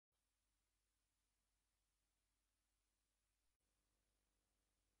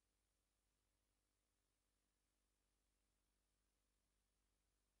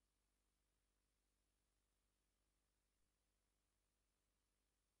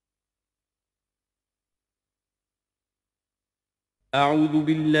اعوذ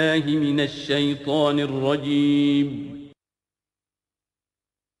باللہ من الشیطان الرجیم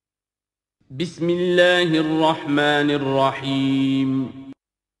بسم اللہ الرحمن الرحیم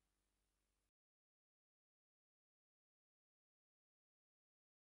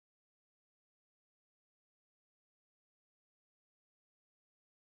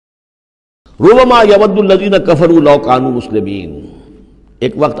ربما یود الذین کفروا لو کانوا مسلمین،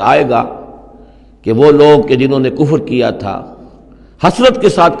 ایک وقت آئے گا کہ وہ لوگ کہ جنہوں نے کفر کیا تھا حسرت کے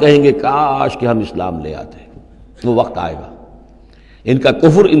ساتھ کہیں گے کاش کہ ہم اسلام لے آتے۔ وہ وقت آئے گا، ان کا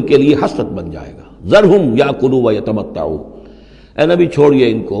کفر ان کے لیے حسرت بن جائے گا۔ ذرہم یاکلوا ویتمتعوا، اے نبی چھوڑیے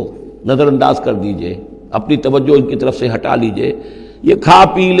ان کو، نظر انداز کر دیجئے، اپنی توجہ ان کی طرف سے ہٹا لیجئے، یہ کھا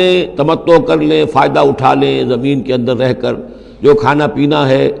پی لیں، تمتع کر لیں، فائدہ اٹھا لیں، زمین کے اندر رہ کر جو کھانا پینا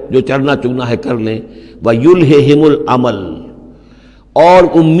ہے، جو چرنا چگنا ہے کر لیں۔ وَيُلْهِهِمُ الْعَمَلُ، اور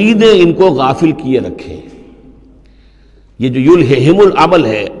امیدیں ان کو غافل کیے رکھیں۔ یہ جو یلہہم العمل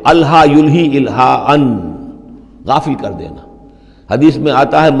ہے، الہا یلہی الہاءً، غافل کر دینا۔ حدیث میں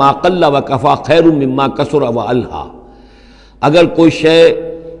آتا ہے ما قل وکفا خیر مما کثر والہا، اگر کوئی شے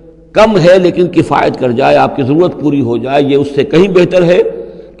کم ہے لیکن کفایت کر جائے، آپ کی ضرورت پوری ہو جائے، یہ اس سے کہیں بہتر ہے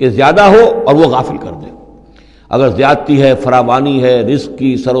کہ زیادہ ہو اور وہ غافل کر دے۔ اگر زیادتی ہے، فراوانی ہے، رزق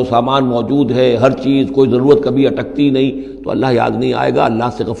کی سر و سامان موجود ہے، ہر چیز، کوئی ضرورت کبھی اٹکتی نہیں، تو اللہ یاد نہیں آئے گا، اللہ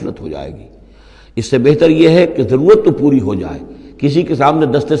سے غفلت ہو جائے گی۔ اس سے بہتر یہ ہے کہ ضرورت تو پوری ہو جائے، کسی کے سامنے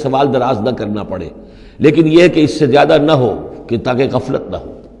دست سوال دراز نہ کرنا پڑے، لیکن یہ ہے کہ اس سے زیادہ نہ ہو کہ تاکہ غفلت نہ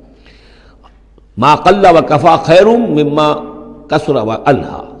ہو۔ ما قل وکفا خیر مما کثر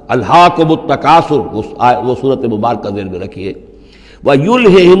والہا، الہاکم التکاثر، وہ صورت مبارکہ ذہن میں رکھیے۔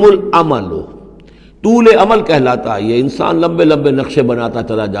 ویلہہم العمل، طول عمل کہلاتا ہے، یہ انسان لمبے لمبے نقشے بناتا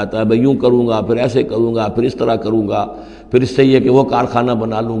چلا جاتا ہے، میں یوں کروں گا، پھر ایسے کروں گا، پھر اس طرح کروں گا، پھر اس سے یہ کہ وہ کارخانہ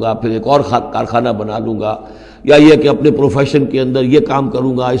بنا لوں گا، پھر ایک اور کارخانہ بنا لوں گا، یا یہ کہ اپنے پروفیشن کے اندر یہ کام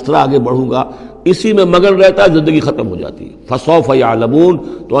کروں گا، اس طرح آگے بڑھوں گا، اسی میں مگن رہتا ہے، زندگی ختم ہو جاتی ہے۔ فسوف یعلمون،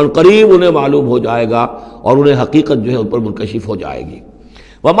 تو ان قریب انہیں معلوم ہو جائے گا اور انہیں حقیقت جو ہے ان پر منکشف ہو جائے گی۔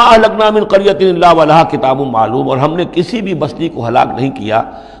 وما اہلکنا من قریۃ الا ولہا کتاب معلوم، اور ہم نے کسی بھی بستی کو ہلاک نہیں کیا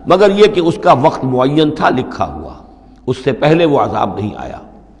مگر یہ کہ اس کا وقت معین تھا، لکھا ہوا، اس سے پہلے وہ عذاب نہیں آیا۔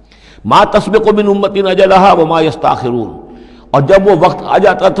 ما تسبق من امت اجلہا وما یستاخرون، اور جب وہ وقت آ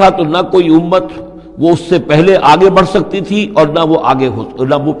جاتا تھا تو نہ کوئی امت وہ اس سے پہلے آگے بڑھ سکتی تھی اور نہ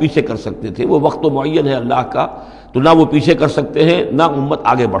وہ پیچھے کر سکتے تھے۔ وہ وقت تو معین ہے اللہ کا، تو نہ وہ پیچھے کر سکتے ہیں نہ امت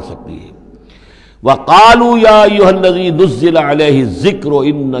آگے بڑھ سکتی ہے۔ وَقَالُوا يَا أَيُّهَا الَّذِي نُزِّلَ عَلَيْهِ الذِّكْرُ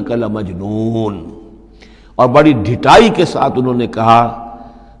إِنَّكَ لَمَجْنُونَ، اور بڑی ڈھٹائی کے ساتھ انہوں نے کہا،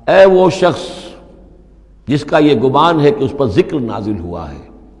 اے وہ شخص جس کا یہ گمان ہے کہ اس پر ذکر نازل ہوا ہے۔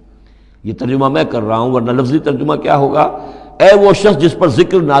 یہ ترجمہ میں کر رہا ہوں، ورنہ لفظی ترجمہ کیا ہوگا؟ اے وہ شخص جس پر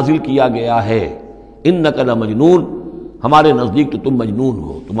ذکر نازل کیا گیا ہے، إِنَّكَ لَمَجْنُونَ، ہمارے نزدیک تو تم مجنون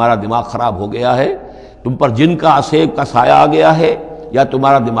ہو، تمہارا دماغ خراب ہو گیا ہے، تم پر جن کا عصیب کا سایہ آ گیا ہے، یا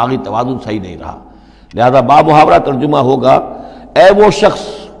تمہارا دماغی توازن صحیح نہیں رہا۔ لہذا با محاورہ ترجمہ ہوگا، اے وہ شخص،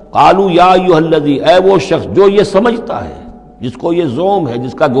 قالوا یا ایھا الذی، اے وہ شخص جو یہ سمجھتا ہے، جس کو یہ زوم ہے،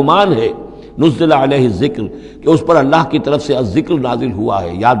 جس کا گمان ہے، نزل علیہ الذکر، کہ اس پر اللہ کی طرف سے الذکر نازل ہوا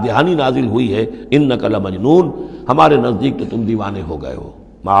ہے، یاد دہانی نازل ہوئی ہے، انک لمجنون، ہمارے نزدیک تو تم دیوانے ہو گئے ہو۔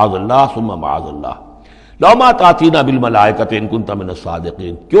 معاذ اللہ ثم معاذ اللہ، لو ما تاتینا بالملائکۃ ان کنت من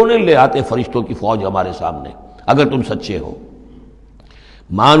الصادقین، کیوں نہیں لے آتے فرشتوں کی فوج ہمارے سامنے اگر تم سچے ہو۔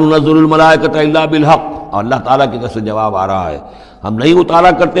 ما ننزل الملائکۃ الا بالحق، اور اللہ تعالیٰ کی طرف سے جواب آ رہا ہے، ہم نہیں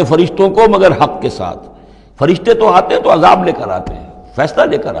اتارا کرتے فرشتوں کو مگر حق کے ساتھ۔ فرشتے تو آتے ہیں تو عذاب لے کر آتے ہیں، فیصلہ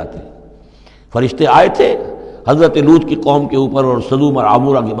لے کر آتے ہیں۔ فرشتے آئے تھے حضرت لوط کی قوم کے اوپر اور سدوم اور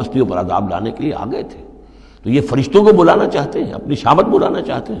عمورہ کی بستیوں پر عذاب لانے کے لیے آ گئے تھے، تو یہ فرشتوں کو بلانا چاہتے ہیں، اپنی شامت بلانا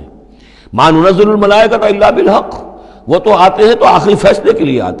چاہتے ہیں۔ ما ننزل الملائکۃ الا بالحق، وہ تو آتے ہیں تو آخری فیصلے کے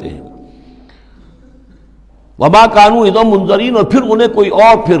لیے آتے ہیں۔ وما كانوا اذا منذرین، اور پھر انہیں کوئی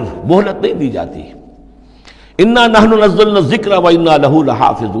اور پھر مہلت نہیں دی جاتی۔ انا نحن نزلنا الذکر وانا له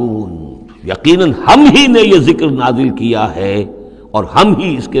لحافظون، یقیناً ہم ہی نے یہ ذکر نازل کیا ہے اور ہم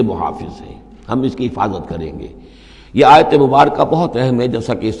ہی اس کے محافظ ہیں، ہم اس کی حفاظت کریں گے۔ یہ آیت مبارکہ بہت اہم ہے،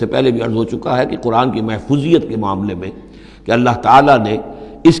 جیسا کہ اس سے پہلے بھی عرض ہو چکا ہے کہ قرآن کی محفوظیت کے معاملے میں کہ اللہ تعالیٰ نے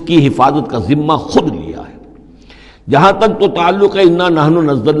اس کی حفاظت کا ذمہ خود لیا ہے۔ جہاں تک تو تعلق ہے انا نحن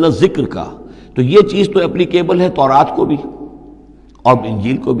نزلنا الذکر کا، تو یہ چیز تو اپلیکیبل ہے تورات کو بھی اور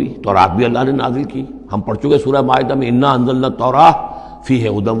انجیل کو بھی۔ تورات بھی اللہ نے نازل کی، ہم پڑھ چکے سورہ مائدہ میں، انا انزلنا التوراۃ فیہا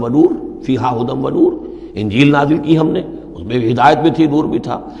ھدی ونور، فیہا ھدی ونور۔ انجیل نازل کی ہم نے، اس میں بھی ہدایت بھی تھی، نور بھی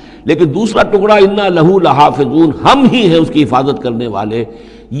تھا۔ لیکن دوسرا ٹکڑا انا لہ لحافظون، ہم ہی ہیں اس کی حفاظت کرنے والے،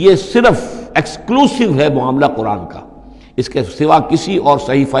 یہ صرف ایکسکلوسیو ہے معاملہ قرآن کا، اس کے سوا کسی اور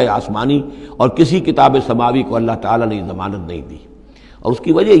صحیفہ آسمانی اور کسی کتاب سماوی کو اللہ تعالیٰ نے ضمانت نہیں دی۔ اور اس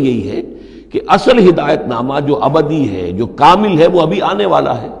کی وجہ یہی ہے کہ اصل ہدایت نامہ جو ابدی ہے، جو کامل ہے، وہ ابھی آنے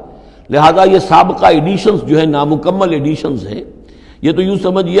والا ہے، لہذا یہ سابقہ ایڈیشنز جو ہیں، نامکمل ایڈیشنز ہیں، یہ تو یوں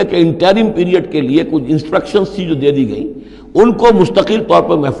سمجھیے کہ انٹرم پیریڈ کے لیے کچھ انسٹرکشنز تھی جو دے دی گئیں، ان کو مستقل طور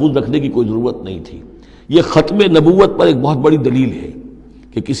پر محفوظ رکھنے کی کوئی ضرورت نہیں تھی۔ یہ ختم نبوت پر ایک بہت بڑی دلیل ہے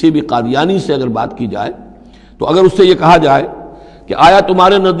کہ کسی بھی قادیانی سے اگر بات کی جائے تو اگر اس سے یہ کہا جائے کہ آیا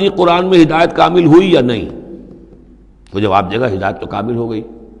تمہارے نزدیک قرآن میں ہدایت کامل ہوئی یا نہیں، تو جواب دے گا ہدایت تو کامل ہو گئی۔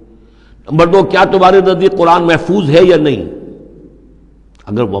 نمبر 2، کیا تمہارے نزدیک قرآن محفوظ ہے یا نہیں؟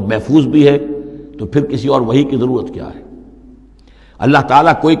 اگر وہ محفوظ بھی ہے تو پھر کسی اور وحی کی ضرورت کیا ہے؟ اللہ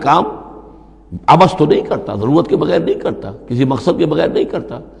تعالیٰ کوئی کام عبث تو نہیں کرتا، ضرورت کے بغیر نہیں کرتا، کسی مقصد کے بغیر نہیں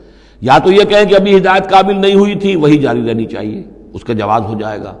کرتا۔ یا تو یہ کہیں کہ ابھی ہدایت کامل نہیں ہوئی تھی، وہی جاری رہنی چاہیے، اس کا جواز ہو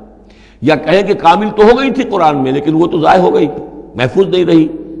جائے گا، یا کہیں کہ کامل تو ہو گئی تھی قرآن میں لیکن وہ تو ضائع ہو گئی، محفوظ نہیں رہی،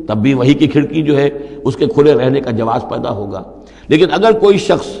 تب بھی وحی کی کھڑکی جو ہے اس کے کھلے رہنے کا جواز پیدا ہوگا۔ لیکن اگر کوئی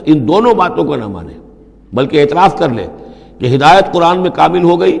شخص ان دونوں باتوں کو نہ مانے بلکہ اعتراف کر لے کہ ہدایت قرآن میں کامل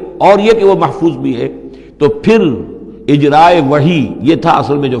ہو گئی اور یہ کہ وہ محفوظ بھی ہے، تو پھر اجرائے وحی، یہ تھا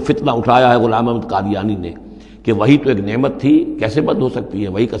اصل میں جو فتنہ اٹھایا ہے غلام احمد قادیانی نے، کہ وحی تو ایک نعمت تھی، کیسے بند ہو سکتی ہے،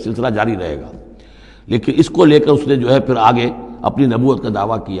 وحی کا سلسلہ جاری رہے گا۔ لیکن اس کو لے کر اس نے جو ہے پھر آگے اپنی نبوت کا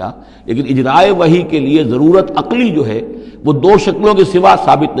دعویٰ کیا۔ لیکن اجرائے وحی کے لیے ضرورت عقلی جو ہے وہ دو شکلوں کے سوا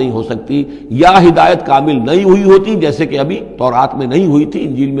ثابت نہیں ہو سکتی، یا ہدایت کامل نہیں ہوئی ہوتی جیسے کہ ابھی تورات میں نہیں ہوئی تھی،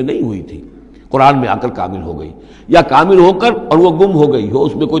 انجیل میں نہیں ہوئی تھی، قرآن میں آ کر کامل ہو گئی، یا کامل ہو کر اور وہ گم ہو گئی ہو،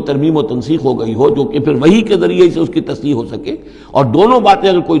 اس میں کوئی ترمیم و تنسیخ ہو گئی ہو جو کہ پھر وحی کے ذریعے سے اس کی تصحیح ہو سکے۔ اور دونوں باتیں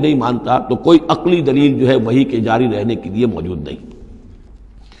اگر کوئی نہیں مانتا تو کوئی عقلی دلیل جو ہے وحی کے جاری رہنے کے لیے موجود نہیں۔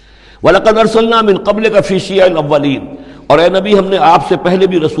 وَلَقَدْ أَرْسَلْنَا مِن قَبْلِكَ فِي شِيَعِ الْأَوَّلِينَ، اور اے نبی ہم نے آپ سے پہلے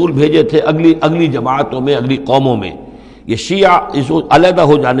بھی رسول بھیجے تھے اگلی جماعتوں میں، اگلی قوموں میں۔ یہ شیعہ اس علیحدہ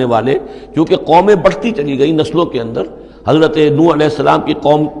ہو جانے والے، کیونکہ قومیں بڑھتی چلی گئیں نسلوں کے اندر، حضرت نوح علیہ السلام کی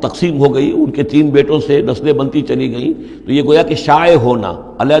قوم تقسیم ہو گئی، ان کے 3 بیٹوں سے نسلیں بنتی چلی گئیں، تو یہ گویا کہ شائع ہونا،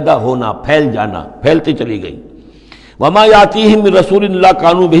 علیحدہ ہونا، پھیل جانا، پھیلتی چلی گئیں۔ وما یاتیہم من رسول اللہ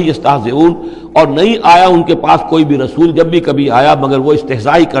کانوا بہ یستہزئون، اور نہیں آیا ان کے پاس کوئی بھی رسول، جب بھی کبھی آیا مگر وہ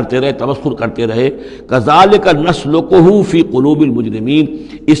استہزاء کرتے رہے، تمسخر کرتے رہے۔ کذالک نسلکہ فی قلوب المجرمین،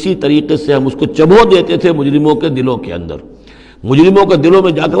 اسی طریقے سے ہم اس کو چبھو دیتے تھے مجرموں کے دلوں کے اندر، مجرموں کے دلوں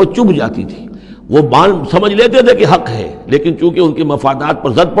میں جا کر وہ چبھ جاتی تھی، وہ سمجھ لیتے تھے کہ حق ہے، لیکن چونکہ ان کے مفادات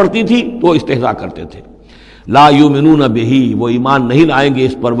پر زد پڑتی تھی تو وہ استہزاء کرتے تھے۔ لا یؤمنون بہ، وہ ایمان نہیں لائیں گے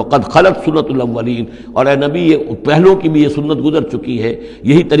اس پر۔ وقد خلت سنت الاولین، اور اے نبی یہ پہلوں کی بھی یہ سنت گزر چکی ہے،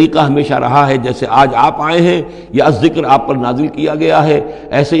 یہی طریقہ ہمیشہ رہا ہے، جیسے آج آپ آئے ہیں یا ذکر آپ پر نازل کیا گیا ہے،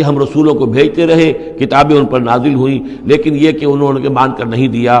 ایسے ہی ہم رسولوں کو بھیجتے رہے، کتابیں ان پر نازل ہوئیں، لیکن یہ کہ انہوں نے مان کر نہیں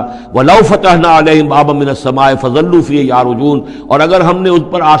دیا۔ وَلَوْ فَتَحْنَا عَلَيْهِمْ بَابًا مِّنَ السَّمَاءِ فَظَلُّوا فِيهِ يَعْرُجُونَ، اور اگر ہم نے ان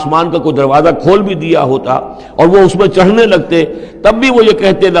پر آسمان کا کوئی دروازہ کھول بھی دیا ہوتا اور وہ اس میں چڑھنے لگتے، تب بھی وہ یہ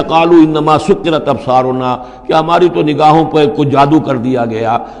کہتے لَقَالُوا إِنَّمَا سُكِّرَتْ أَبْصَارُنَا، کہ ہماری تو نگاہوں پہ کچھ جادو کر دیا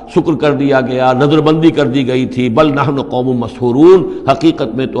گیا، شکر کر دیا گیا، نظر بندی کر دی گئی تھی۔ بل نحن قوم مسحورون،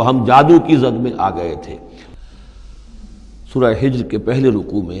 حقیقت میں تو ہم جادو کی زد میں آ گئے تھے۔ سورہ ہجر کے پہلے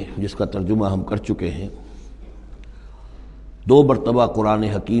رکوع میں، جس کا ترجمہ ہم کر چکے ہیں، 2 مرتبہ قرآن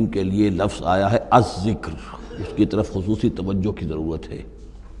حکیم کے لیے لفظ آیا ہے الذکر، اس کی طرف خصوصی توجہ کی ضرورت ہے۔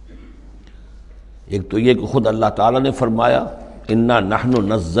 ایک تو یہ کہ خود اللہ تعالیٰ نے فرمایا انا نحن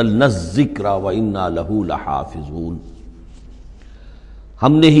نزلنا الذکر وانا لہ لحافظون،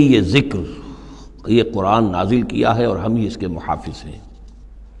 ہم نے ہی یہ ذکر، یہ قرآن نازل کیا ہے اور ہم ہی اس کے محافظ ہیں۔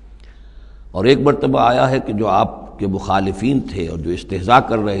 اور ایک مرتبہ آیا ہے کہ جو آپ کے مخالفین تھے اور جو استہزاء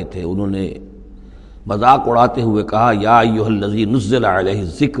کر رہے تھے، انہوں نے مذاق اڑاتے ہوئے کہا یا ایھا الذی نزل علیہ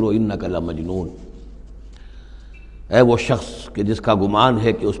الذکر انک لمجنون، اے وہ شخص کہ جس کا گمان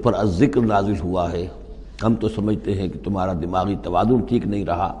ہے کہ اس پر الذکر نازل ہوا ہے، ہم تو سمجھتے ہیں کہ تمہارا دماغی توازن ٹھیک نہیں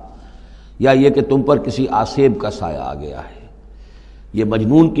رہا، یا یہ کہ تم پر کسی آسیب کا سایہ آ گیا ہے۔ یہ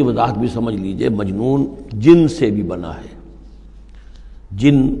مجنون کی وضاحت بھی سمجھ لیجئے، مجنون جن سے بھی بنا ہے،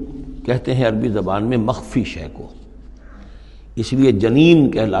 جن کہتے ہیں عربی زبان میں مخفی شے کو، اس لیے جنین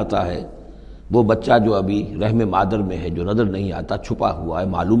کہلاتا ہے وہ بچہ جو ابھی رحم مادر میں ہے، جو نظر نہیں آتا، چھپا ہوا ہے،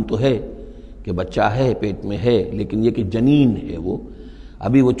 معلوم تو ہے کہ بچہ ہے، پیٹ میں ہے، لیکن یہ کہ جنین ہے، وہ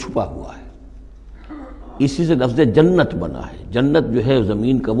ابھی وہ چھپا ہوا ہے۔ اسی سے لفظ جنت بنا ہے۔ جنت جو ہے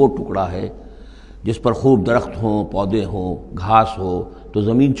زمین کا وہ ٹکڑا ہے جس پر خوب درخت ہوں، پودے ہوں، گھاس ہو، تو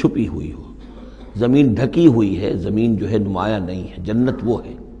زمین چھپی ہوئی ہو، زمین ڈھکی ہوئی ہے، زمین جو ہے نمایاں نہیں ہے، جنت وہ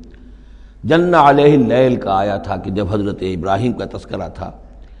ہے۔ جن علیہ اللیل کا آیا تھا کہ جب حضرت ابراہیم کا تذکرہ تھا،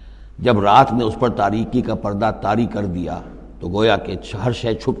 جب رات میں اس پر تاریکی کا پردہ طاری کر دیا تو گویا کہ ہر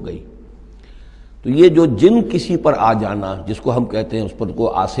شے چھپ گئی۔ تو یہ جو جن کسی پر آ جانا، جس کو ہم کہتے ہیں اس پر کو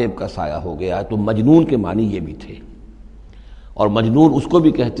آسیب کا سایہ ہو گیا، تو مجنون کے معنی یہ بھی تھے۔ اور مجنون اس کو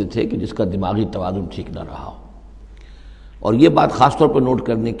بھی کہتے تھے کہ جس کا دماغی توازن ٹھیک نہ رہا ہو۔ اور یہ بات خاص طور پر نوٹ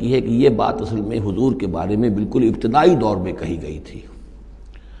کرنے کی ہے کہ یہ بات اصل میں حضور کے بارے میں بالکل ابتدائی دور میں کہی گئی تھی،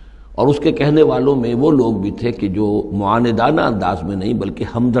 اور اس کے کہنے والوں میں وہ لوگ بھی تھے کہ جو معاندانہ انداز میں نہیں بلکہ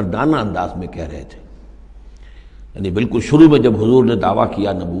ہمدردانہ انداز میں کہہ رہے تھے۔ یعنی بالکل شروع میں جب حضور نے دعویٰ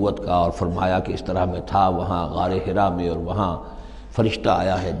کیا نبوت کا اور فرمایا کہ اس طرح میں تھا وہاں غار حرا میں اور وہاں فرشتہ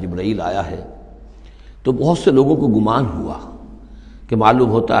آیا ہے، جبرائیل آیا ہے، تو بہت سے لوگوں کو گمان ہوا کہ معلوم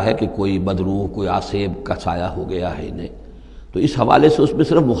ہوتا ہے کہ کوئی بدروح، کوئی آسیب کا سایہ ہو گیا ہے انہیں۔ تو اس حوالے سے اس میں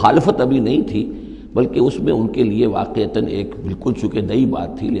صرف مخالفت ابھی نہیں تھی بلکہ اس میں ان کے لیے واقعتاً ایک بالکل چونکہ نئی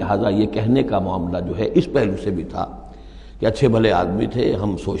بات تھی، لہٰذا یہ کہنے کا معاملہ جو ہے اس پہلو سے بھی تھا کہ اچھے بھلے آدمی تھے،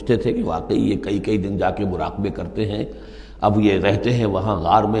 ہم سوچتے تھے کہ واقعی یہ کئی دن جا کے مراقبے کرتے ہیں، اب یہ رہتے ہیں وہاں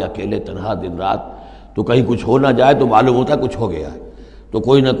غار میں اکیلے تنہا دن رات، تو کہیں کچھ ہو نہ جائے تو معلوم ہوتا کچھ ہو گیا ہے، تو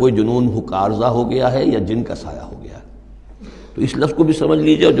کوئی نہ کوئی جنون کا عارضہ ہو گیا ہے یا جن کا سایہ ہو گیا ہے۔ تو اس لفظ کو بھی سمجھ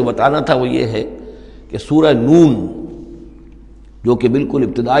لیجیے، اور جو بتانا تھا وہ یہ ہے کہ سورہ نون جو کہ بالکل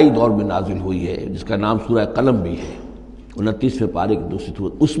ابتدائی دور میں نازل ہوئی ہے، جس کا نام سورہ قلم بھی ہے، 29ویں پارے کی دوسری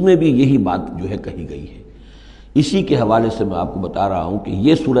سورت، اس میں بھی یہی بات جو ہے کہی گئی ہے۔ اسی کے حوالے سے میں آپ کو بتا رہا ہوں کہ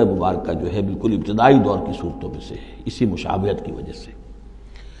یہ سورہ مبارکہ جو ہے بالکل ابتدائی دور کی صورتوں میں سے ہے، اسی مشابہت کی وجہ سے۔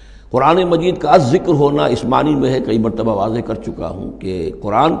 قرآن مجید کا ذکر ہونا اس معنی میں ہے، کئی مرتبہ واضح کر چکا ہوں کہ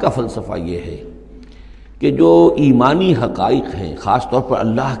قرآن کا فلسفہ یہ ہے کہ جو ایمانی حقائق ہیں، خاص طور پر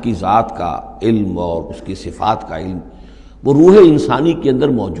اللہ کی ذات کا علم اور اس کی صفات کا علم، وہ روح انسانی کے اندر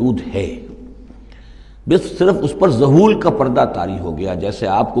موجود ہے، بس صرف اس پر ظہول کا پردہ طاری ہو گیا۔ جیسے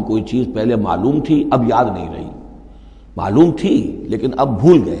آپ کو کوئی چیز پہلے معلوم تھی اب یاد نہیں رہی، معلوم تھی لیکن اب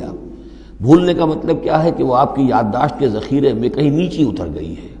بھول گیا۔ بھولنے کا مطلب کیا ہے کہ وہ آپ کی یادداشت کے ذخیرے میں کہیں نیچے اتر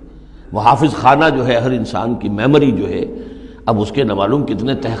گئی ہے۔ وہ حافظ خانہ جو ہے ہر انسان کی میموری جو ہے، اب اس کے نہ معلوم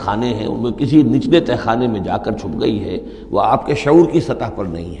کتنے تہہ خانے ہیں، ان میں کسی نچلے تہہ خانے میں جا کر چھپ گئی ہے، وہ آپ کے شعور کی سطح پر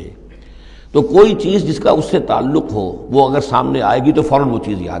نہیں ہے۔ تو کوئی چیز جس کا اس سے تعلق ہو وہ اگر سامنے آئے گی تو فوراً وہ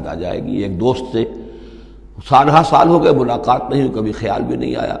چیز یاد آ جائے گی۔ ایک دوست سے سالہ سال ہو گئے ملاقات نہیں ہوئی، کبھی خیال بھی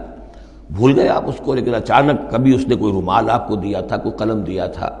نہیں آیا، بھول گئے آپ اس کو، لیکن اچانک کبھی اس نے کوئی رومال آپ کو دیا تھا، کوئی قلم دیا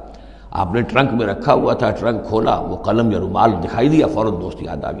تھا، آپ نے ٹرنک میں رکھا ہوا تھا، ٹرنک کھولا، وہ قلم یا رومال دکھائی دیا، فوراً دوست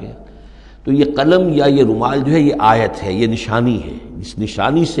یاد آ گیا۔ تو یہ قلم یا یہ رومال جو ہے یہ آیت ہے، یہ نشانی ہے، اس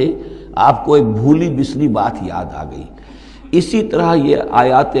نشانی سے آپ کو ایک بھولی بسری بات یاد آ گئی۔ اسی طرح یہ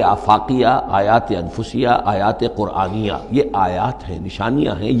آیات آفاقیہ، آیات انفسیہ، آیات قرآنیہ، یہ آیات ہیں،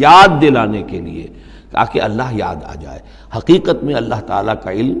 نشانیاں ہیں یاد دلانے کے لیے تاکہ اللہ یاد آ جائے۔ حقیقت میں اللہ تعالیٰ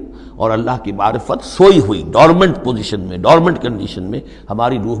کا علم اور اللہ کی معرفت سوئی ہوئی ڈورمنٹ پوزیشن میں، ڈورمنٹ کنڈیشن میں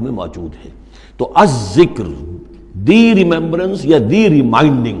ہماری روح میں موجود ہے۔ تو الذکر، دی ریممبرنس یا دی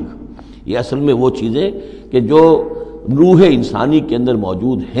ریمائنڈنگ، یہ اصل میں وہ چیزیں کہ جو روح انسانی کے اندر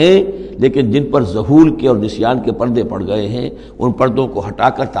موجود ہیں لیکن جن پر ظہول کے اور نسیان کے پردے پڑ گئے ہیں، ان پردوں کو ہٹا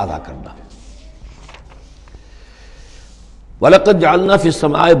کر تازہ کرنا۔ وَلَقَدْ جَعَلْنَا فِي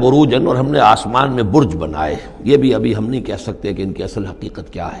السَّمَاءِ بُرُوجًا، اور ہم نے آسمان میں برج بنائے۔ یہ بھی ابھی ہم نہیں کہہ سکتے کہ ان کی اصل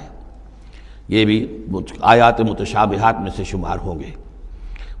حقیقت کیا ہے، یہ بھی آیات متشابہات میں سے شمار ہوں گے۔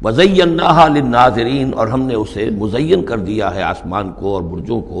 وَزَيَّنَّاهَا لِلنَّاظِرِينَ، اور ہم نے اسے مزین کر دیا ہے آسمان کو اور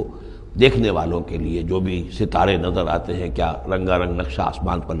برجوں کو دیکھنے والوں کے لیے، جو بھی ستارے نظر آتے ہیں، کیا رنگا رنگ نقشہ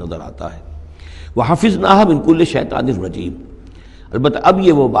آسمان پر نظر آتا ہے۔ وَحَفِظْنَاهَا مِن كُلِّ شَيْطَانٍ رَجِيمٍ، البتہ اب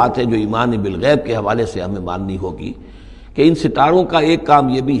یہ وہ بات ہے جو ایمان بالغیب کے حوالے سے ہمیں ماننی ہوگی کہ ان ستاروں کا ایک کام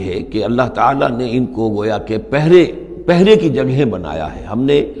یہ بھی ہے کہ اللہ تعالیٰ نے ان کو گویا کہ پہرے کی جگہیں بنایا ہے، ہم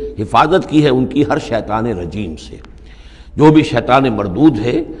نے حفاظت کی ہے ان کی ہر شیطان رجیم سے، جو بھی شیطان مردود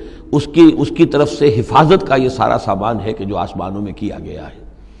ہے اس کی طرف سے حفاظت کا یہ سارا سامان ہے کہ جو آسمانوں میں کیا گیا ہے۔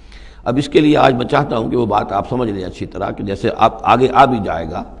 اب اس کے لیے آج میں چاہتا ہوں کہ وہ بات آپ سمجھ لیں اچھی طرح، کہ جیسے آپ آگے آ بھی جائے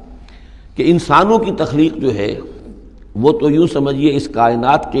گا کہ انسانوں کی تخلیق جو ہے وہ تو یوں سمجھیے اس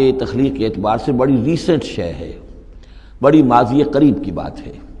کائنات کے تخلیق کے اعتبار سے بڑی ریسنٹ شے ہے، بڑی ماضی قریب کی بات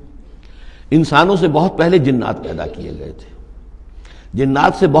ہے۔ انسانوں سے بہت پہلے جنات پیدا کیے گئے تھے،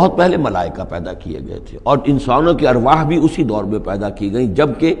 جنات سے بہت پہلے ملائکہ پیدا کیے گئے تھے، اور انسانوں کی ارواح بھی اسی دور میں پیدا کی گئیں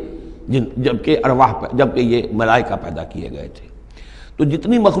جبکہ یہ ملائکہ پیدا کیے گئے تھے۔ تو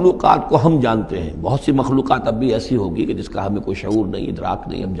جتنی مخلوقات کو ہم جانتے ہیں، بہت سی مخلوقات اب بھی ایسی ہوگی کہ جس کا ہمیں کوئی شعور نہیں، ادراک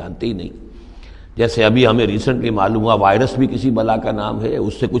نہیں، ہم جانتے ہی نہیں۔ جیسے ابھی ہمیں ریسنٹلی معلوم ہوا وائرس بھی کسی بلا کا نام ہے،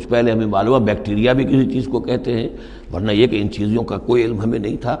 اس سے کچھ پہلے ہمیں معلوم ہوا بیکٹیریا بھی کسی چیز کو کہتے ہیں، ورنہ یہ کہ ان چیزوں کا کوئی علم ہمیں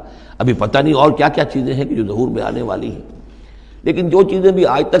نہیں تھا۔ ابھی پتہ نہیں اور کیا کیا چیزیں ہیں کہ جو ظہور میں آنے والی ہیں، لیکن جو چیزیں بھی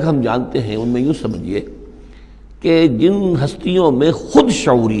آج تک ہم جانتے ہیں ان میں یوں سمجھیے کہ جن ہستیوں میں خود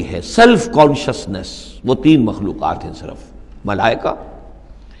شعوری ہے، سیلف کانشسنس، وہ 3 مخلوقات ہیں صرف، ملائکہ،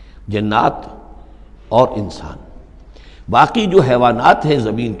 جنات اور انسان۔ باقی جو حیوانات ہیں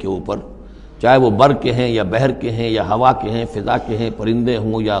زمین کے اوپر، چاہے وہ بر کے ہیں یا بحر کے ہیں یا ہوا کے ہیں، فضا کے ہیں، پرندے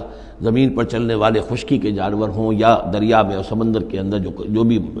ہوں یا زمین پر چلنے والے خشکی کے جانور ہوں یا دریا میں اور سمندر کے اندر جو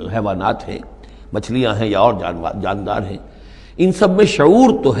بھی حیوانات ہیں، مچھلیاں ہیں یا اور جاندار ہیں، ان سب میں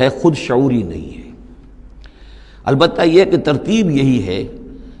شعور تو ہے، خود شعوری نہیں ہے۔ البتہ یہ کہ ترتیب یہی ہے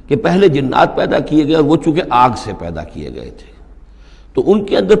کہ پہلے جنات پیدا کیے گئے اور وہ چونکہ آگ سے پیدا کیے گئے تھے، تو ان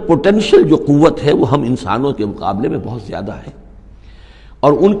کے اندر پوٹینشل جو قوت ہے وہ ہم انسانوں کے مقابلے میں بہت زیادہ ہے،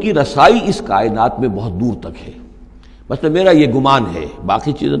 اور ان کی رسائی اس کائنات میں بہت دور تک ہے۔ مثلا میرا یہ گمان ہے،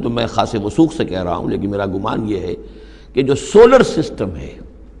 باقی چیزیں تو میں خاص وثوق سے کہہ رہا ہوں، لیکن میرا گمان یہ ہے کہ جو سولر سسٹم ہے،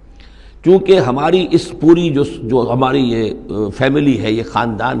 چونکہ ہماری اس پوری جو ہماری یہ فیملی ہے، یہ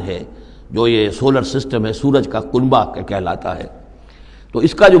خاندان ہے، جو یہ سولر سسٹم ہے، سورج کا کنبہ کہلاتا ہے، تو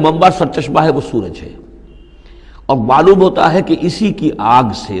اس کا جو منبع سرچشمہ ہے وہ سورج ہے، اور معلوم ہوتا ہے کہ اسی کی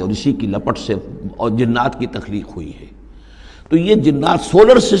آگ سے اور اسی کی لپٹ سے اور جنات کی تخلیق ہوئی ہے۔ تو یہ جنات،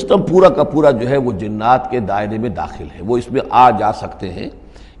 سولر سسٹم پورا کا پورا جو ہے وہ جنات کے دائرے میں داخل ہے، وہ اس میں آ جا سکتے ہیں۔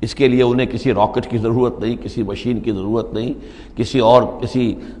 اس کے لیے انہیں کسی راکٹ کی ضرورت نہیں، کسی مشین کی ضرورت نہیں، کسی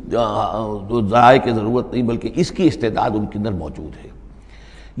ذرائع کی ضرورت نہیں، بلکہ اس کی استعداد ان کے اندر موجود ہے۔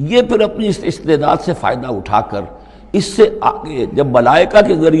 یہ پھر اپنی اس استعداد سے فائدہ اٹھا کر اس سے آگے جب ملائکہ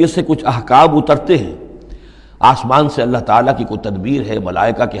کے ذریعے سے کچھ احکام اترتے ہیں، آسمان سے اللہ تعالیٰ کی کوئی تدبیر ہے،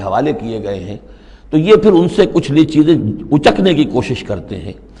 ملائکہ کے حوالے کیے گئے ہیں، تو یہ پھر ان سے کچھ چیزیں اچکنے کی کوشش کرتے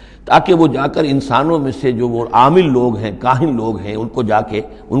ہیں تاکہ وہ جا کر انسانوں میں سے جو وہ عامل لوگ ہیں، کاہن لوگ ہیں، ان کو جا کے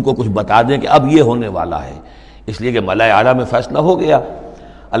ان کو کچھ بتا دیں کہ اب یہ ہونے والا ہے، اس لیے کہ ملائے اعلیٰ میں فیصلہ ہو گیا،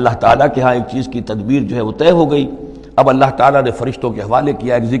 اللہ تعالیٰ کے ہاں ایک چیز کی تدبیر جو ہے وہ طے ہو گئی، اب اللہ تعالیٰ نے فرشتوں کے حوالے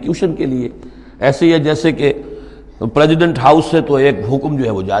کیا ایگزیکیوشن کے لیے۔ ایسے ہی ہے جیسے کہ پریزیڈنٹ ہاؤس سے تو ایک حکم جو ہے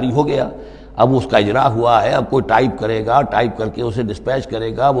وہ جاری ہو گیا، اب اس کا اجرا ہوا ہے، اب کوئی ٹائپ کرے گا، ٹائپ کر کے اسے ڈسپیچ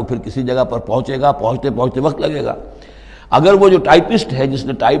کرے گا، وہ پھر کسی جگہ پر پہنچے گا، پہنچتے وقت لگے گا۔ اگر وہ جو ٹائپسٹ ہے جس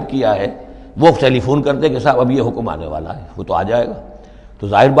نے ٹائپ کیا ہے وہ ٹیلی فون کرتے کہ صاحب اب یہ حکم آنے والا ہے، وہ تو آ جائے گا، تو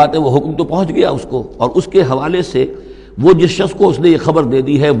ظاہر بات ہے وہ حکم تو پہنچ گیا اس کو، اور اس کے حوالے سے وہ جس شخص کو اس نے یہ خبر دے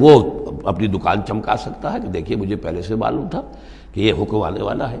دی ہے وہ اپنی دکان چمکا سکتا ہے کہ دیکھیے مجھے پہلے سے معلوم تھا کہ یہ حکم آنے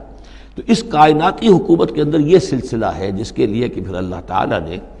والا ہے۔ تو اس کائناتی حکومت کے اندر یہ سلسلہ ہے جس کے لیے کہ پھر اللہ تعالیٰ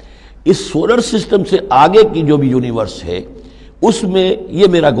نے اس سولر سسٹم سے آگے کی جو بھی یونیورس ہے اس میں، یہ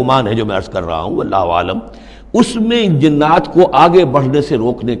میرا گمان ہے جو میں عرض کر رہا ہوں اللہ عالم، اس میں ان جنات کو آگے بڑھنے سے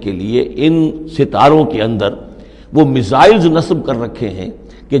روکنے کے لیے ان ستاروں کے اندر وہ میزائلز نصب کر رکھے ہیں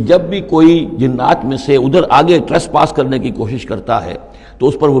کہ جب بھی کوئی جنات میں سے ادھر آگے ٹریس پاس کرنے کی کوشش کرتا ہے تو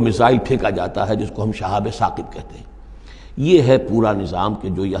اس پر وہ میزائل پھینکا جاتا ہے، جس کو ہم شہاب ثاقب کہتے ہیں۔ یہ ہے پورا نظام کہ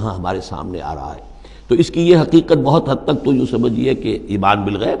جو یہاں ہمارے سامنے آ رہا ہے۔ تو اس کی یہ حقیقت بہت حد تک تو یوں سمجھیے کہ ایمان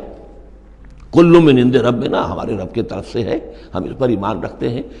بالغیب، کل من عند ربنا، ہمارے رب کے طرف سے ہے، ہم اس پر ایمان رکھتے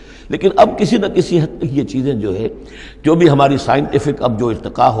ہیں، لیکن اب کسی نہ کسی حد تک یہ چیزیں جو ہے، جو بھی ہماری سائنٹیفک اب جو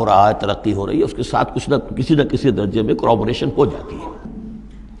ارتقاء ہو رہا ہے، ترقی ہو رہی ہے، اس کے ساتھ کسی نہ کسی درجے میں کورابوریشن ہو جاتی ہے۔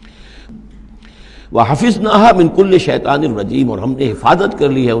 وَحَفِظْنَاهَا مِنْ كُلِّ شَيْطَانٍ رَجِيمٍ، اور ہم نے حفاظت کر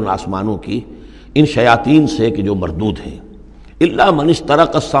لی ہے ان آسمانوں کی ان شیاطین سے کہ جو مردود ہیں، إِلَّا مَنِ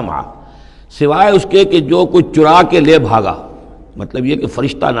اسْتَرَقَ السَّمْعَ، سوائے اس کے کہ جو کوئی چرا کے لے بھاگا، مطلب یہ کہ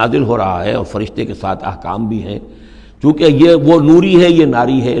فرشتہ نازل ہو رہا ہے اور فرشتے کے ساتھ احکام بھی ہیں، چونکہ یہ وہ نوری ہے، یہ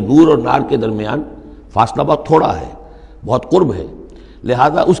ناری ہے، نور اور نار کے درمیان فاصلہ بہت تھوڑا ہے، بہت قرب ہے،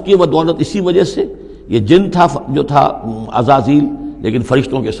 لہذا اس کی بدولت اسی وجہ سے یہ جن تھا جو تھا عزازیل، لیکن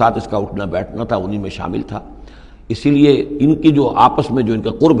فرشتوں کے ساتھ اس کا اٹھنا بیٹھنا تھا، انہی میں شامل تھا، اسی لیے ان کی جو آپس میں جو ان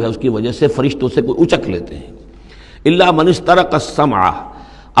کا قرب ہے اس کی وجہ سے فرشتوں سے کوئی اچک لیتے ہیں۔ إِلَّا مَنِ اسْتَرَقَ السَّمْعَ،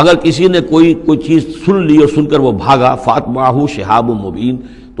 اگر کسی نے کوئی چیز سن لی اور سن کر وہ بھاگا، فَأَتْبَعَهُ شِهَابٌ مُبِينٌ،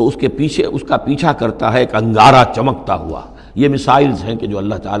 تو اس کے پیچھے اس کا پیچھا کرتا ہے ایک انگارہ چمکتا ہوا۔ یہ مثائلز ہیں کہ جو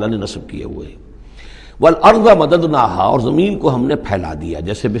اللہ تعالیٰ نے نصب کیے ہوئے ہیں۔ وَالْأَرْضَ مَدَدْنَاهَا، اور زمین کو ہم نے پھیلا دیا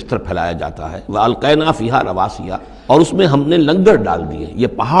جیسے بستر پھیلایا جاتا ہے، وَأَلْقَيْنَا فِيهَا رَوَاسِيَ، اور اس میں ہم نے لنگر ڈال دیے۔ یہ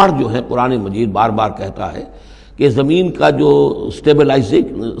پہاڑ جو ہیں قرآن مجید بار بار کہتا ہے کہ زمین کا جو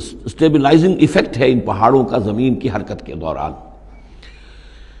سٹیبلائزنگ ایفیکٹ ہے ان پہاڑوں کا زمین کی حرکت کے دوران۔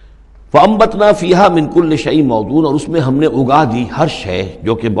 فَأَنبَتْنَا فِيهَا مِنْ كُلِّ شَيْءٍ مَوْزُونٍ، اور اس میں ہم نے اگا دی ہر شے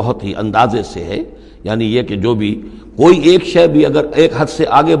جو کہ بہت ہی اندازے سے ہے، یعنی یہ کہ جو بھی کوئی ایک شے بھی اگر ایک حد سے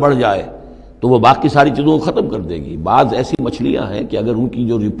آگے بڑھ جائے تو وہ باقی ساری چیزوں کو ختم کر دے گی۔ بعض ایسی مچھلیاں ہیں کہ اگر ان کی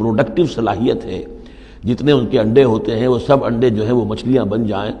جو ریپروڈکٹیو صلاحیت ہے، جتنے ان کے انڈے ہوتے ہیں وہ سب انڈے جو ہیں وہ مچھلیاں بن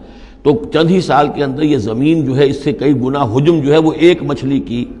جائیں تو چند ہی سال کے اندر یہ زمین جو ہے اس سے کئی گنا حجم جو ہے وہ ایک مچھلی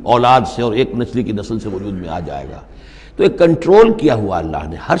کی اولاد سے اور ایک مچھلی کی نسل سے وجود میں آ جائے گا۔ تو ایک کنٹرول کیا ہوا اللہ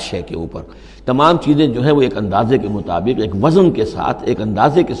نے ہر شے کے اوپر، تمام چیزیں جو ہیں وہ ایک اندازے کے مطابق، ایک وزن کے ساتھ، ایک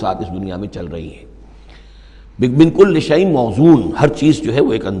اندازے کے ساتھ اس دنیا میں چل رہی ہیں۔ مِنْ كُلِّ شَيْءٍ مَوْزُونٍ، ہر چیز جو ہے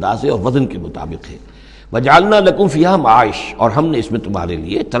وہ ایک اندازے اور وزن کے مطابق ہے۔ وجعلنا لکم فیہا معاش، اور ہم نے اس میں تمہارے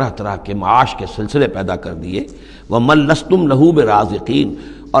لیے طرح طرح کے معاش کے سلسلے پیدا کر دیے، ومن لستم لہ برازقین،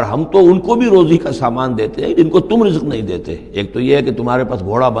 اور ہم تو ان کو بھی روزی کا سامان دیتے ہیں جن کو تم رزق نہیں دیتے۔ ایک تو یہ ہے کہ تمہارے پاس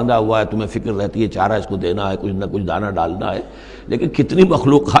گھوڑا بندھا ہوا ہے، تمہیں فکر رہتی ہے چارہ اس کو دینا ہے، کچھ نہ کچھ دانہ ڈالنا ہے، لیکن کتنی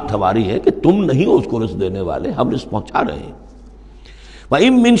مخلوقات ہماری ہے کہ تم نہیں ہو اس کو رزق دینے والے، ہم رزق پہنچا رہے ہیں۔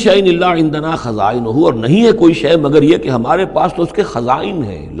 وَإِن مِّن شَيْءٍ إِلَّا عِندَنَا خَزَائِنُهُ، اور نہیں ہے کوئی شے مگر یہ کہ ہمارے پاس تو اس کے خزائن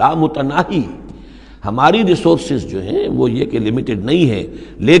ہیں، لا متناہی، ہماری ریسورسز جو ہیں وہ یہ کہ لمیٹڈ نہیں ہے،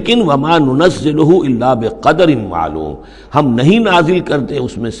 لیکن وما ننزلہ الا بقدر معلوم، ہم نہیں نازل کرتے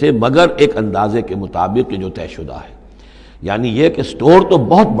اس میں سے مگر ایک اندازے کے مطابق کہ جو طے شدہ ہے۔ یعنی یہ کہ سٹور تو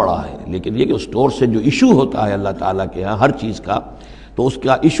بہت بڑا ہے، لیکن یہ کہ سٹور سے جو ایشو ہوتا ہے اللہ تعالیٰ کے ہاں ہر چیز کا، تو اس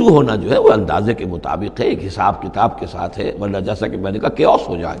کا ایشو ہونا جو ہے وہ اندازے کے مطابق ہے، ایک حساب کتاب کے ساتھ ہے، ورنہ جیسا کہ میں نے کہا کیوس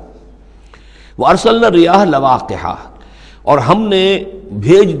ہو جائے۔ وارسلنا الرياح لواقحا، اور ہم نے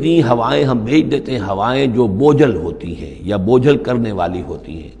بھیج دی ہوائیں، ہم بھیج دیتے ہیں ہوائیں جو بوجھل ہوتی ہیں یا بوجھل کرنے والی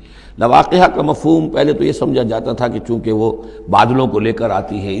ہوتی ہیں۔ لواقحہ کا مفہوم پہلے تو یہ سمجھا جاتا تھا کہ چونکہ وہ بادلوں کو لے کر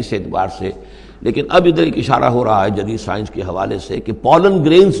آتی ہیں اس اعتبار سے، لیکن اب ادھر ایک اشارہ ہو رہا ہے جدید سائنس کے حوالے سے کہ پولن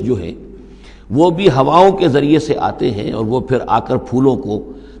گرینز جو ہیں وہ بھی ہواؤں کے ذریعے سے آتے ہیں، اور وہ پھر آ کر پھولوں کو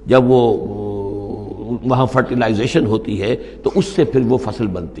جب وہ وہاں فرٹیلائزیشن ہوتی ہے تو اس سے پھر وہ فصل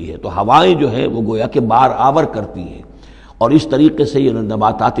بنتی ہے۔ تو ہوائیں جو ہیں وہ گویا کہ بار آور کرتی ہیں، اور اس طریقے سے یہ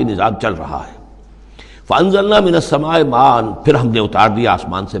نباتاتی نظام چل رہا ہے۔ فَأَنزَلْنَا مِنَ السَّمَاءِ مَاءً، پھر ہم نے اتار دیا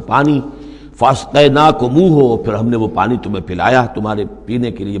آسمان سے پانی، فَأَسْقَيْنَاكُمُوهُ، پھر ہم نے وہ پانی تمہیں پلایا، تمہارے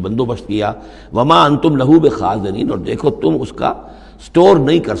پینے کے لیے بندوبست کیا۔ وَمَا أَنْتُمْ لَهُ بِخَازِنِينَ، اور دیکھو تم اس کا سٹور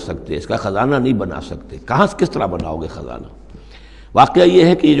نہیں کر سکتے، اس کا خزانہ نہیں بنا سکتے۔ کہاں کس طرح بناؤ گے خزانہ؟ واقعہ یہ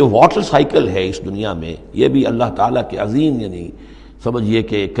ہے کہ یہ جو واٹر سائیکل ہے اس دنیا میں، یہ بھی اللہ تعالیٰ کے عظیم، یعنی سمجھیے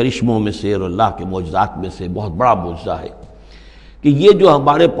کہ کرشموں میں سے اور اللہ کے معجزات میں سے بہت بڑا معجزہ ہے کہ یہ جو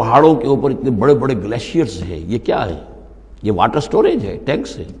ہمارے پہاڑوں کے اوپر اتنے بڑے بڑے گلیشیئرز ہیں، یہ کیا ہے؟ یہ واٹر سٹوریج ہے،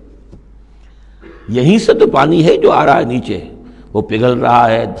 ٹینکس ہے۔ یہیں سے تو پانی ہے جو آ رہا ہے نیچے، وہ پگھل رہا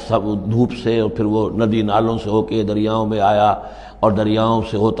ہے سب دھوپ سے، اور پھر وہ ندی نالوں سے ہو کے دریاؤں میں آیا، اور دریاؤں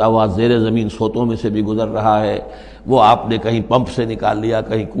سے ہوتا ہوا زیر زمین سوتوں میں سے بھی گزر رہا ہے۔ وہ آپ نے کہیں پمپ سے نکال لیا،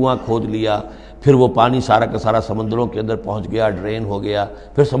 کہیں کنواں کھود لیا، پھر وہ پانی سارا کا سارا سمندروں کے اندر پہنچ گیا، ڈرین ہو گیا،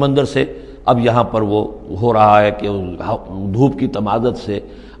 پھر سمندر سے اب یہاں پر وہ ہو رہا ہے کہ دھوپ کی تمادت سے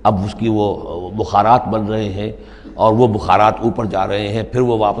اب اس کی وہ بخارات بن رہے ہیں، اور وہ بخارات اوپر جا رہے ہیں، پھر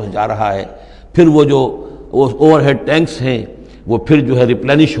وہ واپس جا رہا ہے، پھر وہ جو اوور ہیڈ ٹینکس ہیں وہ پھر جو ہے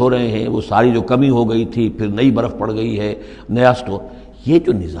ریپلینش ہو رہے ہیں، وہ ساری جو کمی ہو گئی تھی پھر نئی برف پڑ گئی ہے، نیا سٹور۔ یہ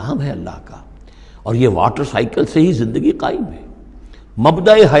جو نظام ہے اللہ کا، اور یہ واٹر سائیکل سے ہی زندگی قائم ہے۔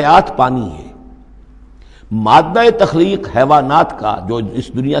 مبدأ حیات پانی ہے، مادہ تخلیق حیوانات کا، جو اس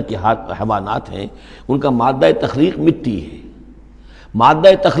دنیا کے حیوانات ہیں ان کا مادہ تخلیق مٹی ہے، مادہ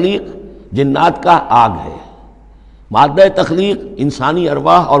تخلیق جنات کا آگ ہے، مادہ تخلیق انسانی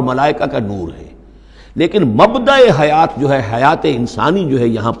ارواح اور ملائکہ کا نور ہے، لیکن مبدأ حیات جو ہے، حیات انسانی جو ہے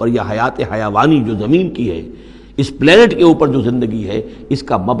یہاں پر، یا حیات حیوانی جو زمین کی ہے، اس پلینٹ کے اوپر جو زندگی ہے، اس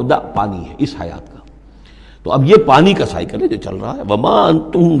کا مبدأ پانی ہے، اس حیات کا۔ تو اب یہ پانی کا سائیکل ہے جو چل رہا ہے۔ وما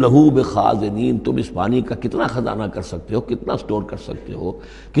انتم لہو بخازنین، تم اس پانی کا کتنا خزانہ کر سکتے ہو، کتنا سٹور کر سکتے ہو،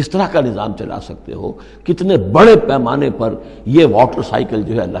 کس طرح کا نظام چلا سکتے ہو، کتنے بڑے پیمانے پر یہ واٹر سائیکل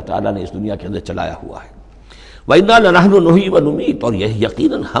جو ہے اللہ تعالیٰ نے اس دنیا کے اندر چلایا ہوا ہے۔ وَإِنَّا لَنَحْنُ نُحْيِي وَنُمِيتُ، اور یہ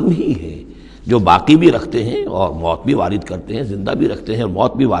یقیناً ہم ہی ہیں جو باقی بھی رکھتے ہیں اور موت بھی وارد کرتے ہیں، زندہ بھی رکھتے ہیں اور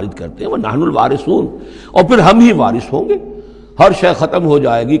موت بھی وارد کرتے ہیں۔ وَنَحْنُ الْوَارِثُونَ، اور پھر ہم ہی وارث ہوں گے، ہر شے ختم ہو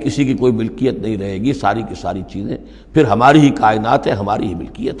جائے گی، کسی کی کوئی ملکیت نہیں رہے گی، ساری کی ساری چیزیں پھر ہماری ہی کائنات ہے، ہماری ہی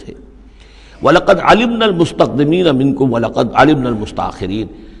ملکیت ہے۔ وَلَقَدْ عَلِمْنَا الْمُسْتَقْدِمِينَ مِنْكُمْ وَلَقَدْ عَلِمْنَا الْمُسْتَأْخِرِينَ،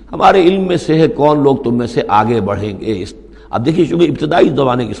 ہمارے علم میں سے ہے کون لوگ تم میں سے آگے بڑھیں گے۔ اب دیکھیے چونکہ ابتدائی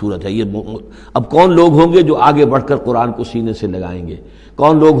زمانے کی صورت ہے یہ، اب کون لوگ ہوں گے جو آگے بڑھ کر قرآن کو سینے سے لگائیں گے،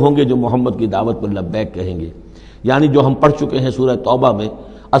 کون لوگ ہوں گے جو محمد کی دعوت پر لبیک کہیں گے، یعنی جو ہم پڑھ چکے ہیں سورہ توبہ میں،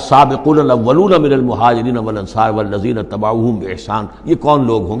 السابقون الاولون من المہاجرین والانصار والذین اتبعوہم باحسان، یہ کون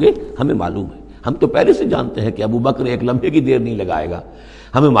لوگ ہوں گے ہمیں معلوم ہے، ہم تو پہلے سے جانتے ہیں کہ ابو بکر ایک لمحے کی دیر نہیں لگائے گا،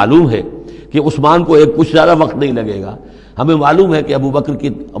 ہمیں معلوم ہے کہ عثمان کو ایک کچھ زیادہ وقت نہیں لگے گا، ہمیں معلوم ہے کہ ابو بکر کی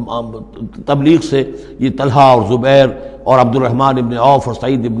تبلیغ سے یہ طلحہ اور زبیر اور عبد الرحمن ابن عوف اور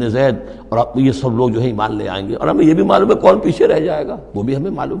سعید ابن زید اور یہ سب لوگ جو ہے ایمان لے آئیں گے، اور ہمیں یہ بھی معلوم ہے کون پیچھے رہ جائے گا، وہ بھی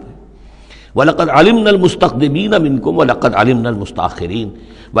ہمیں معلوم ہے۔ وَلَقَدْ عَلِمْنَا الْمُسْتَقْدِمِينَ مِنْكُمْ وَلَقَدْ عَلِمْنَا الْمُسْتَأْخِرِينَ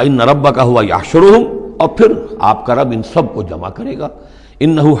وَإِنَّ رَبَّكَ هُوَ يَحْشُرُهُمْ، اور پھر آپ کا رب ان سب کو جمع کرے گا۔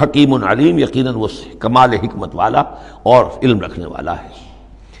 إِنَّهُ حَكِيمٌ عَلِيمٌ، یقیناً وہ کمال حکمت والا اور علم رکھنے والا ہے۔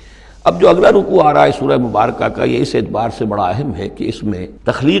 اب جو اگلا رکوع آ رہا ہے سورہ مبارکہ کا، یہ اس اعتبار سے بڑا اہم ہے کہ اس میں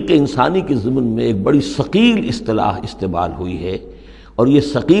تخلیق انسانی کے ضمن میں ایک بڑی ثقیل اصطلاح استعمال ہوئی ہے، اور یہ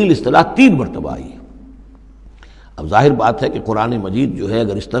ثقیل اصطلاح 3 مرتبہ آئی ہے۔ اب ظاہر بات ہے کہ قرآن مجید جو ہے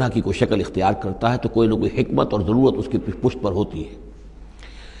اگر اس طرح کی کوئی شکل اختیار کرتا ہے تو کوئی نہ کوئی حکمت اور ضرورت اس کی پشت پر ہوتی ہے۔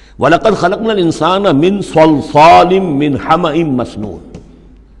 وَلَقَدْ خَلَقْنَا الْإِنسَانَ مِنْ صَلْصَالٍ مِّنْ حَمَإٍ مَّسْنُونٍ،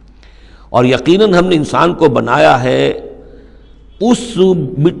 اور یقیناً ہم نے انسان کو بنایا ہے اس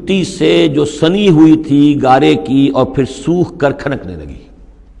مٹی سے جو سنی ہوئی تھی گارے کی اور پھر سوکھ کر کھنکنے لگی۔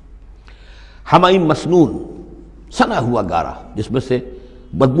 حَمَإٍ مَّسْنُون، سنا ہوا گارا جس میں سے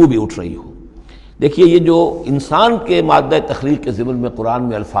بدبو بھی اٹھ رہی ہو۔ دیکھیے یہ جو انسان کے مادہ تخلیق کے ضمن میں قرآن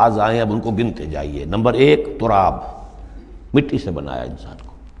میں الفاظ آئے ہیں اب ان کو گنتے جائیے۔ نمبر 1 تراب، مٹی سے بنایا انسان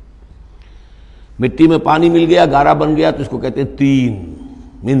کو، مٹی میں پانی مل گیا گارا بن گیا تو اس کو کہتے ہیں تین،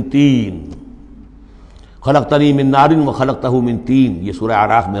 من تین، خلقتنی من نار وخلقتہ من تین، یہ سورہ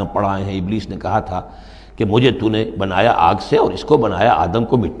اعراف میں ہم پڑھائے ہیں۔ ابلیس نے کہا تھا کہ مجھے تو نے بنایا آگ سے اور اس کو بنایا آدم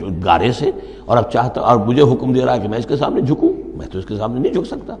کو گارے سے، اور اب چاہتا اور مجھے حکم دے رہا ہے کہ میں اس کے سامنے جھکوں، میں تو اس کے سامنے نہیں جھک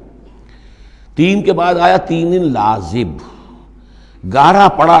سکتا۔ تین کے بعد آیا تین لازب، گارا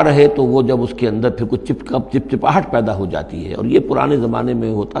پڑا رہے تو وہ جب اس کے اندر پھر کچھ چپچپاہٹ پیدا ہو جاتی ہے، اور یہ پرانے زمانے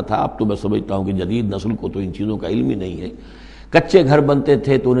میں ہوتا تھا، اب تو میں سمجھتا ہوں کہ جدید نسل کو تو ان چیزوں کا علم ہی نہیں ہے۔ کچے گھر بنتے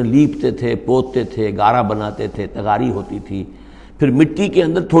تھے تو انہیں لیپتے تھے، پوتتے تھے، گارا بناتے تھے، تغاری ہوتی تھی، پھر مٹی کے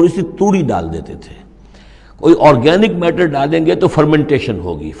اندر تھوڑی سی توڑی ڈال دیتے تھے۔ کوئی آرگینک میٹر ڈالیں گے تو فرمنٹیشن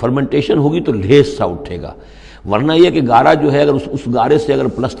ہوگی، فرمنٹیشن ہوگی تو لیس سا اٹھے گا، ورنہ یہ کہ گارا جو ہے اگر اس گارے سے اگر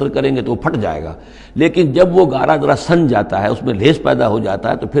پلسٹر کریں گے تو وہ پھٹ جائے گا۔ لیکن جب وہ گارا ذرا سن جاتا ہے، اس میں لیس پیدا ہو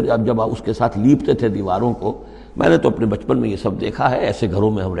جاتا ہے، تو پھر اب جب آپ اس کے ساتھ لیپتے تھے دیواروں کو، میں نے تو اپنے بچپن میں یہ سب دیکھا ہے، ایسے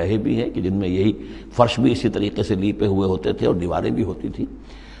گھروں میں ہم رہے بھی ہیں کہ جن میں یہی فرش بھی اسی طریقے سے لیپے ہوئے ہوتے تھے اور دیواریں بھی ہوتی تھی،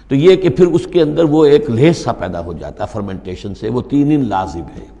 تو یہ کہ پھر اس کے اندر وہ ایک لیس سا پیدا ہو جاتا ہے فرمنٹیشن سے، وہ تین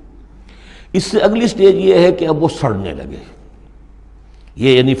لازب ہے۔ اس سے اگلی سٹیج یہ ہے کہ اب وہ سڑنے لگے،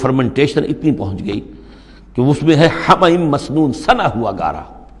 یہ یعنی فرمنٹیشن اتنی پہنچ گئی کہ اس میں ہے حَمَإٍ مَّسْنُون، سنا ہوا گارا۔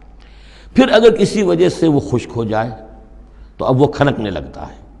 پھر اگر کسی وجہ سے وہ خشک ہو جائے تو اب وہ کھنکنے لگتا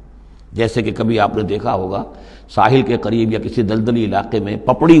ہے، جیسے کہ کبھی آپ نے دیکھا ہوگا ساحل کے قریب یا کسی دلدلی علاقے میں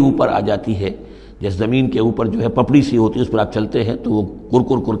پپڑی اوپر آ جاتی ہے، جیسے زمین کے اوپر جو ہے پپڑی سی ہوتی ہے، اس پر آپ چلتے ہیں تو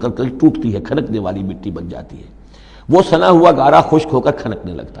وہ کر کر ٹوٹتی ہے، کھنکنے والی مٹی بن جاتی ہے، وہ سنا ہوا گارا خشک ہو کر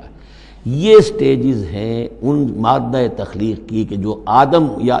کھنکنے لگتا ہے۔ یہ سٹیجز ہیں ان مادہ تخلیق کی کہ جو آدم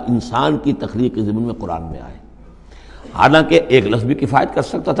یا انسان کی تخلیق کے ضمن میں قرآن میں آئے۔ حالانکہ ایک لفظ بھی کفایت کر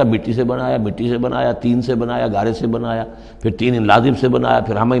سکتا تھا، مٹی سے بنایا، تین سے بنایا، گارے سے بنایا، پھر تین لازم سے بنایا،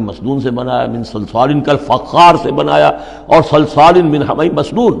 پھر حَمَإٍ مَّسْنُون سے بنایا، من صلصال کالفخار سے بنایا، اور صلصال من حَمَإٍ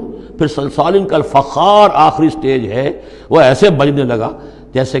مَّسْنُون، پھر صلصال کالفخار آخری سٹیج ہے، وہ ایسے بجنے لگا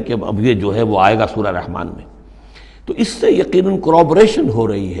جیسے کہ اب یہ جو ہے وہ آئے گا سورہ رحمان میں۔ تو اس سے یقیناً کورابریشن ہو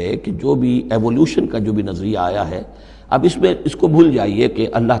رہی ہے کہ جو بھی ایوولوشن کا جو بھی نظریہ آیا ہے، اب اس میں اس کو بھول جائیے کہ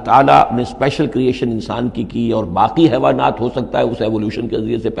اللہ تعالیٰ نے اسپیشل کریشن انسان کی اور باقی حیوانات ہو سکتا ہے اس ایوولوشن کے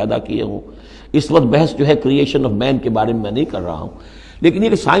ذریعے سے پیدا کیے ہوں۔ اس وقت بحث جو ہے کریشن آف مین کے بارے میں نہیں کر رہا ہوں، لیکن یہ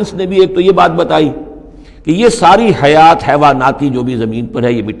کہ سائنس نے بھی ایک تو یہ بات بتائی کہ یہ ساری حیات حیواناتی جو بھی زمین پر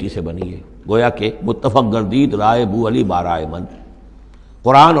ہے یہ مٹی سے بنی ہے، گویا کہ متفق گردید رائے بو علی بارائے من،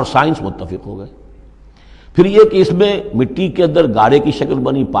 قرآن اور سائنس متفق ہو گئے۔ پھر یہ کہ اس میں مٹی کے اندر گارے کی شکل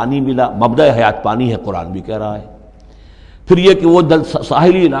بنی، پانی ملا، مبدأ حیات پانی ہے، قرآن بھی کہہ رہا ہے۔ پھر یہ کہ وہ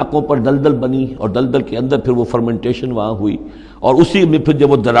ساحلی علاقوں پر دلدل بنی اور دلدل کے اندر پھر وہ فرمنٹیشن وہاں ہوئی، اور اسی میں پھر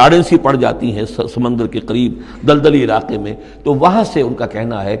جب وہ دراڑیں سی پڑ جاتی ہیں سمندر کے قریب دلدلی علاقے میں، تو وہاں سے ان کا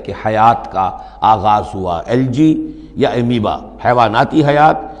کہنا ہے کہ حیات کا آغاز ہوا، الجی یا امیبا، حیواناتی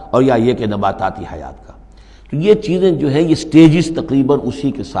حیات، اور یا یہ کہ نباتاتی حیات کا۔ تو یہ چیزیں جو ہیں یہ سٹیجز تقریباً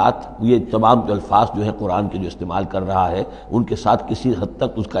اسی کے ساتھ، یہ تمام جو الفاظ جو ہیں قرآن کے جو استعمال کر رہا ہے ان کے ساتھ کسی حد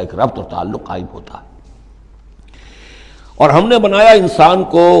تک اس کا ایک ربط اور تعلق قائم ہوتا ہے۔ اور ہم نے بنایا انسان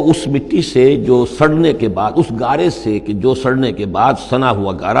کو اس مٹی سے جو سڑنے کے بعد، اس گارے سے کہ جو سڑنے کے بعد سنا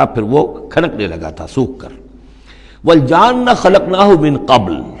ہوا گارا پھر وہ کھنکنے لگا تھا سوکھ کر۔ وَالْجَانَّ خَلَقْنَاهُ مِن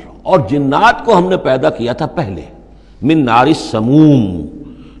قَبْلُ، اور جنات کو ہم نے پیدا کیا تھا پہلے، من نار السموم،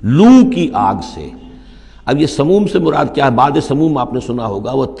 لو کی آگ سے۔ اب یہ سموم سے مراد کیا ہے؟ بعد سموم آپ نے سنا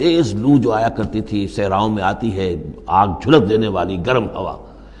ہوگا، وہ تیز لو جو آیا کرتی تھی، صحراؤں میں آتی ہے، آگ جھلس دینے والی گرم ہوا۔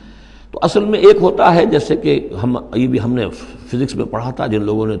 تو اصل میں ایک ہوتا ہے جیسے کہ یہ بھی ہم نے فزکس میں پڑھا تھا، جن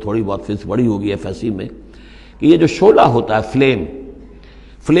لوگوں نے تھوڑی بہت فزکس پڑھی ہوگی ایف ایس سی میں، کہ یہ جو شعلہ ہوتا ہے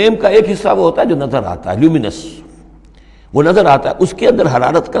فلیم کا ایک حصہ وہ ہوتا ہے جو نظر آتا ہے، لیومینس، وہ نظر آتا ہے، اس کے اندر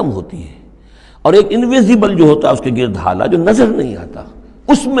حرارت کم ہوتی ہے، اور ایک انویزیبل جو ہوتا ہے اس کے گرد حالہ جو نظر نہیں آتا،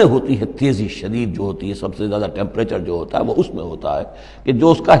 اس میں ہوتی ہے تیزی شدید جو ہوتی ہے، سب سے زیادہ ٹیمپریچر جو ہوتا ہے وہ اس میں ہوتا ہے کہ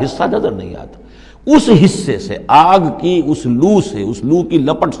جو اس کا حصہ نظر نہیں آتا۔ اس حصے سے، آگ کی اس لو سے، اس لو کی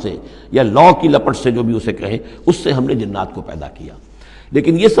لپٹ سے یا لو کی لپٹ سے جو بھی اسے کہیں، اس سے ہم نے جنات کو پیدا کیا۔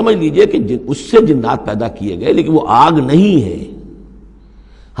 لیکن یہ سمجھ لیجئے کہ اس سے جنات پیدا کیے گئے، لیکن وہ آگ نہیں ہے۔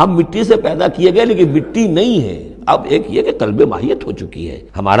 ہم مٹی سے پیدا کیے گئے لیکن مٹی نہیں ہے، اب ایک یہ کہ قلب ماہیت ہو چکی ہے،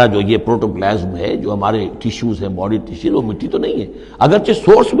 ہمارا جو یہ پروٹوپلازم ہے، جو ہمارے ٹیشوز ہیں، باڈی ٹیشوز، وہ مٹی تو نہیں ہے، اگرچہ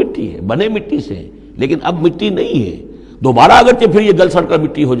سورس مٹی ہے، بنے مٹی سے ہیں، لیکن اب مٹی نہیں ہے، دوبارہ اگرچہ پھر یہ گل سڑ کر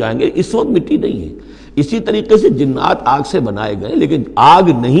مٹی ہو جائیں گے، اس وقت مٹی نہیں ہے۔ اسی طریقے سے جنات آگ سے بنائے گئے لیکن آگ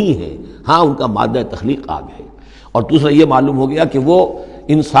نہیں ہے، ہاں ان کا مادہ تخلیق آگ ہے۔ اور دوسرا یہ معلوم ہو گیا کہ وہ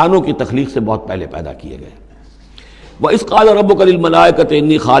انسانوں کی تخلیق سے بہت پہلے پیدا کیے گئے۔ وَإِذْ قَالَ رَبُّكَ لِلْمَلَائِكَةِ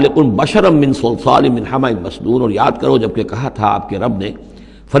إِنِّي خَالِقٌ بَشَرًا مِّن صَلْصَالٍ مِّنْ حَمَإٍ مَّسْنُونٍ، اور یاد کرو جب کہ کہا تھا آپ کے رب نے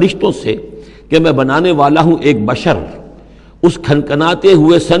فرشتوں سے کہ میں بنانے والا ہوں ایک بشر اس کھنکھناتے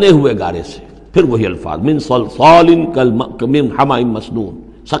ہوئے سنے ہوئے گارے سے، پھر وہی الفاظ من صلصال من حمأ مسنون،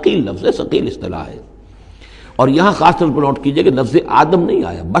 ثقیل لفظ ہے، ثقیل اصطلاح ہے۔ اور یہاں خاص طور پر نوٹ کیجئے کہ لفظ آدم نہیں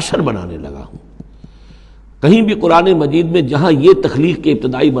آیا، بشر بنانے لگا ہوں۔ کہیں بھی قرآن مجید میں جہاں یہ تخلیق کے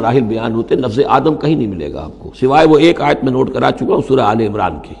ابتدائی مراحل بیان ہوتے لفظ آدم کہیں نہیں ملے گا آپ کو، سوائے وہ ایک آیت میں نوٹ کرا چکا ہوں سورہ آل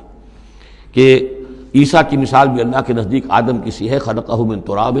عمران کی، کہ عیسیٰ کی مثال بھی اللہ کے نزدیک آدم کی سی ہے، خلقہ من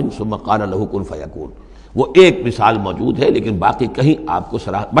تراب ثم قال له کن فیکون، وہ ایک مثال موجود ہے، لیکن باقی کہیں آپ کو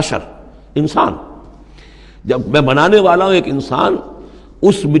بشر، انسان، جب میں بنانے والا ہوں ایک انسان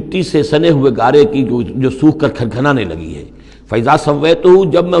اس مٹی سے سنے ہوئے گارے کی جو سوکھ کر کھنکھنانے لگی ہے، فَإِذَا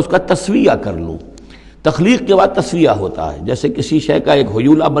سَوَّيْتُهُ، جب میں اس کا تسویہ کر لوں۔ تخلیق کے بعد تسویہ ہوتا ہے، جیسے کسی شے کا ایک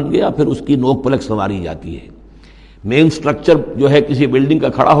ہیولہ بن گیا پھر اس کی نوک پلک سنواری جاتی ہے، مین سٹرکچر جو ہے کسی بلڈنگ کا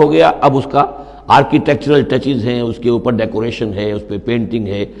کھڑا ہو گیا، اب اس کا آرکیٹیکچرل ٹچز ہیں، اس کے اوپر ڈیکوریشن ہے، اس پہ پینٹنگ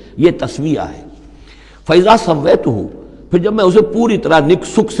ہے، یہ تسویہ ہے۔ فَإِذَا سَوَّيْتُهُ، پھر جب میں اسے پوری طرح نک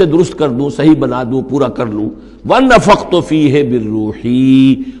سک سے درست کر دوں، صحیح بنا دوں، پورا کر لوں، وَنَفَخْتُ فِيهِ بِالرُّوحِ،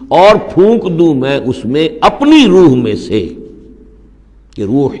 اور پھونک دوں میں اس میں اپنی روح میں سے، کہ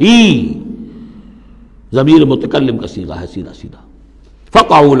روحی ضمیر متکلم کا صیغہ ہے سیدھا سیدھا،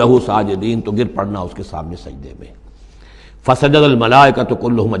 فَقَعُوا لَهُ سَاجِدِينَ، تو گر پڑنا اس کے سامنے سجدے میں، فَسَجَدَ الْمَلَائِكَةُ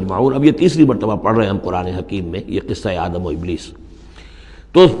كُلُّهُمْ أَجْمَعُونَ۔ اب یہ تیسری مرتبہ پڑھ رہے ہیں ہم قرآن حکیم میں یہ قصہ آدم و ابلیس،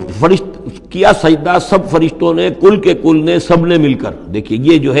 تو کیا سجدہ سب فرشتوں نے، کل کے کل نے، سب نے مل کر، دیکھیے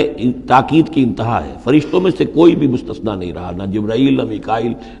یہ جو ہے تاکید کی انتہا ہے، فرشتوں میں سے کوئی بھی مستثنیٰ نہیں رہا، نہ جبرائیل، نہ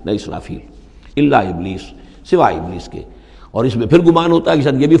میکائیل، نہ اسرافیل، الا ابلیس، سوائے ابلیس کے۔ اور اس میں پھر گمان ہوتا ہے کہ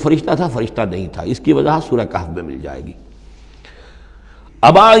شاید یہ بھی فرشتہ تھا، فرشتہ نہیں تھا، اس کی وجہ سورہ کہف میں مل جائے گی۔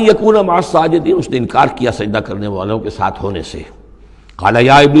 ابا ان یکون مع الساجدین، اس نے انکار کیا سجدہ کرنے والوں کے ساتھ ہونے سے۔ قال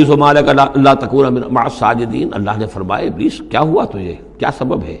یا ابلیس ما لک الا تکون مع الساجدین، اللہ نے فرمایا ابلیس کیا ہوا تجھے، کیا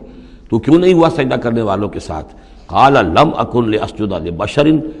سبب ہے، تو کیوں نہیں ہوا سجدہ کرنے والوں کے ساتھ؟ قال لم اکن لاسجد لبشر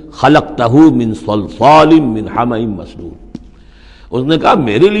خلقتہ من صلصال من حمأ مسنون، اس نے کہا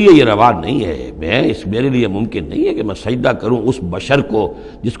میرے لیے یہ روا نہیں ہے، میرے لیے ممکن نہیں ہے کہ میں سجدہ کروں اس بشر کو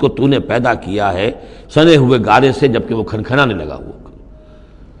جس کو تو نے پیدا کیا ہے سنے ہوئے گارے سے، جبکہ وہ کھنکھنانے لگا ہوا۔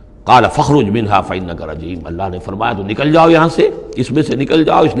 قال فاخرج منها فإنك رجیم، اللہ نے فرمایا تو نکل جاؤ یہاں سے، اس میں سے نکل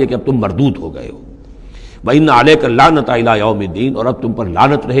جاؤ، اس لیے کہ اب تم مردود ہو گئے ہو۔ وإن عليك اللعنة إلى يوم الدین، اور اب تم پر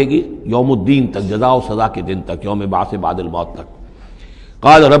لعنت رہے گی یوم الدین تک، جزا و سزا کے دن تک، یوم بعث بعد الموت تک۔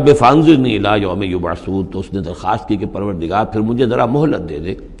 قال رب فانظرنی الی یوم یبعثون، تو اس نے درخواست کی کہ پروردگار پھر مجھے ذرا مہلت دے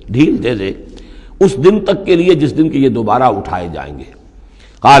دے، ڈھیل دے دے اس دن تک کے لیے جس دن کے یہ دوبارہ اٹھائے جائیں گے۔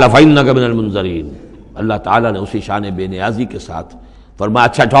 قال فإنک من المنظرین، اللہ تعالیٰ نے اسی شان بے نیازی کے ساتھ فرمایا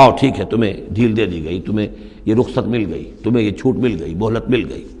اچھا جاؤ ٹھیک ہے، تمہیں ڈھیل دے دی گئی، تمہیں یہ رخصت مل گئی، تمہیں یہ چھوٹ مل گئی، مہلت مل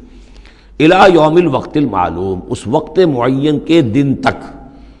گئی۔ الی یوم الوقت المعلوم، اس وقت معین کے دن تک،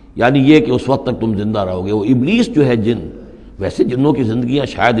 یعنی یہ کہ اس وقت تک تم زندہ رہو گے۔ وہ ابلیس جو ہے جن، ویسے جنوں کی زندگیاں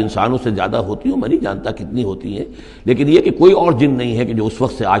شاید انسانوں سے زیادہ ہوتی ہوں، میں نہیں جانتا کتنی ہوتی ہیں، لیکن یہ کہ کوئی اور جن نہیں ہے کہ جو اس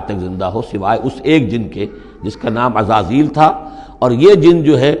وقت سے آج تک زندہ ہو سوائے اس ایک جن کے جس کا نام عزازیل تھا، اور یہ جن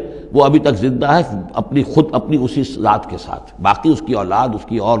جو ہے وہ ابھی تک زندہ ہے اپنی اسی ذات کے ساتھ، باقی اس کی اولاد، اس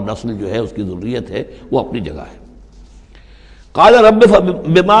کی اور نسل جو ہے، اس کی ذریت ہے، وہ اپنی جگہ ہے۔ قال رب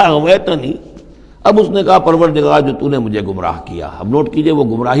بما اغویتنی، اب اس نے کہا پروردگار جو تو نے مجھے گمراہ کیا، اب نوٹ کیجئے وہ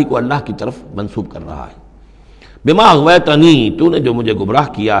گمراہی کو اللہ کی طرف منسوب کر رہا ہے۔ بما اغویتنی، تو نے جو مجھے گمراہ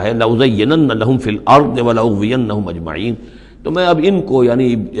کیا ہے، لأزینن لہم فی الارض ولأغوینہم اجمعین، تو میں اب ان کو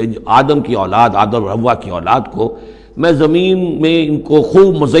یعنی آدم کی اولاد، آدم اور حوا کی اولاد کو میں زمین میں ان کو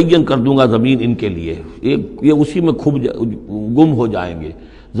خوب مزین کر دوں گا، زمین ان کے لیے یہ اسی میں گم ہو جائیں گے،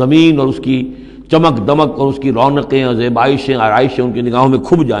 زمین اور اس کی چمک دمک اور اس کی رونقیں اور زیبائشیں آرائشیں ان کی نگاہوں میں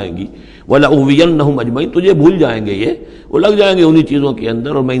کھب جائیں گی۔ وَلَأُغْوِيَنَّهُمْ أَجْمَعِينَ، تجھے بھول جائیں گے، وہ لگ جائیں گے انہی چیزوں کے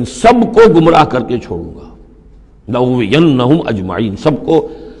اندر، اور میں ان سب کو گمراہ کر کے چھوڑوں گا۔ لَأُغْوِيَنَّهُمْ أَجْمَعِينَ، سب کو،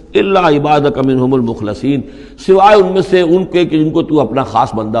 إِلَّا عِبَادَكَ مِنْهُمُ الْمُخْلَصِينَ، سوائے ان میں سے ان کے کہ جن کو تو اپنا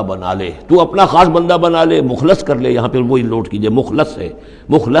خاص بندہ بنا لے، تو اپنا خاص بندہ بنا لے، مخلص کر لے، یہاں پہ وہی نوٹ کیجئے مخلص ہے،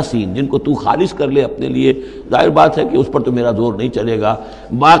 مخلصین، جن کو تو خالص کر لے اپنے لیے، ظاہر بات ہے کہ اس پر تو میرا زور نہیں چلے گا،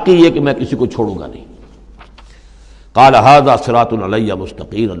 باقی یہ کہ میں کسی کو چھوڑوں گا نہیں۔ قال ھذا صراط علی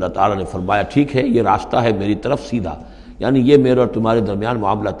مستقیم، اللہ تعالیٰ نے فرمایا ٹھیک ہے یہ راستہ ہے میری طرف سیدھا، یعنی یہ میرے اور تمہارے درمیان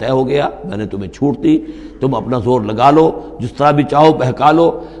معاملہ طے ہو گیا، میں نے تمہیں چھوٹ دی، تم اپنا زور لگا لو، جس طرح بھی چاہو بہکا لو،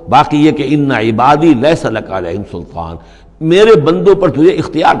 باقی یہ کہ ان عبادی لیس لک علیہم سلطان، میرے بندوں پر تجھے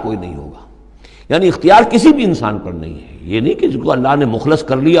اختیار کوئی نہیں ہوگا، یعنی اختیار کسی بھی انسان پر نہیں ہے، یہ نہیں کہ جس کو اللہ نے مخلص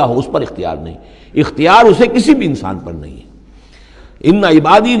کر لیا ہو اس پر اختیار نہیں، اختیار اسے کسی بھی انسان پر نہیں ہے۔ ان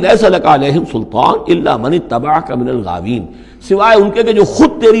عبادی لیس لک علیہم سلطان الا من اتبعک من الغاوین، سوائے ان کے کہ جو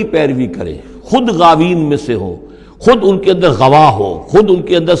خود تیری پیروی کرے، خود غاوین میں سے ہو، خود ان کے اندر غوا ہو، خود ان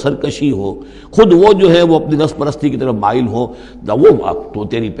کے اندر سرکشی ہو، خود وہ جو ہے وہ اپنی نفس پرستی کی طرف مائل ہو، وہ تو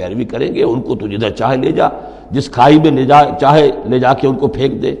تیری پیروی کریں گے، ان کو تو جدھر چاہے لے جا، جس کھائی میں چاہے لے جا کے ان کو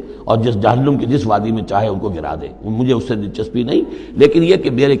پھینک دے، اور جس جہنم کی جس وادی میں چاہے ان کو گرا دے، مجھے اس سے دلچسپی نہیں، لیکن یہ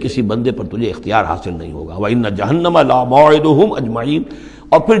کہ میرے کسی بندے پر تجھے اختیار حاصل نہیں ہوگا۔ وَإِنَّ جَهَنَّمَ لَمَوْعِدُهُمْ أَجْمَعِينَ،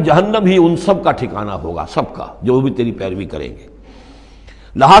 اور پھر جہنم ہی ان سب کا ٹھکانہ ہوگا، سب کا جو بھی تیری پیروی کریں گے۔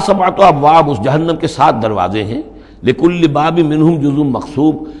 لَهَا سَبْعَةُ أَبْوَابٍ، اس جہنم کے 7 دروازے ہیں، لِكُلِّ بَابٍ مِّنْهُمْ جُزْءٌ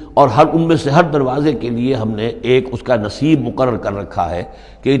مَقْسُومٌ، اور ہر ان میں سے ہر دروازے کے لیے ہم نے ایک اس کا نصیب مقرر کر رکھا ہے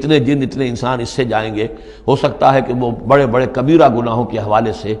کہ اتنے جن اتنے انسان اس سے جائیں گے، ہو سکتا ہے کہ وہ بڑے بڑے کبیرہ گناہوں کے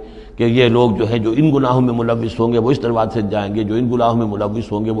حوالے سے کہ یہ لوگ جو ہیں جو ان گناہوں میں ملوث ہوں گے وہ اس دروازے سے جائیں گے، جو ان گناہوں میں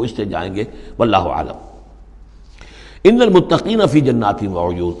ملوث ہوں گے وہ اس سے جائیں گے، واللہ اعلم۔ ان المتقین فی جنات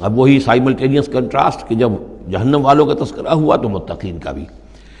وعیون، اب وہی سائملٹینیس کنٹراسٹ کہ جب جہنم والوں کا تذکرہ ہوا تو متقین کا بھی،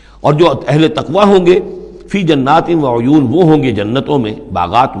 اور جو اہل تقوی ہوں گے فی جنات وعیون، وہ ہوں گے جنتوں میں،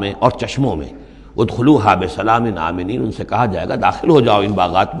 باغات میں اور چشموں میں، ادخلوها بسلام آمنین، ان سے کہا جائے گا داخل ہو جاؤ ان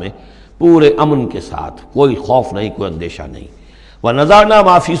باغات میں پورے امن کے ساتھ، کوئی خوف نہیں، کوئی اندیشہ نہیں۔ وَنَزَعْنَا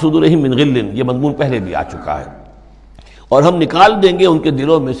مَا فِي صُدُورِهِم مِّن غِلٍّ، یہ مضمون پہلے بھی آ چکا ہے، اور ہم نکال دیں گے ان کے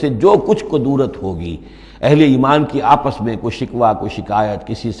دلوں میں سے جو کچھ قدورت ہوگی، اہل ایمان کی آپس میں کوئی شکوہ، کوئی شکایت،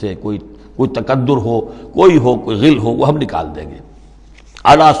 کسی سے کوئی تکدر ہو، کوئی غل ہو، وہ ہم نکال دیں گے۔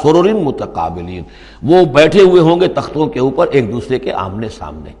 علی سرر متقابلین، وہ بیٹھے ہوئے ہوں گے تختوں کے اوپر ایک دوسرے کے آمنے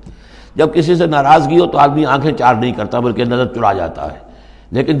سامنے۔ جب کسی سے ناراضگی ہو تو آدمی آنکھیں چار نہیں کرتا بلکہ نظر چڑا جاتا ہے،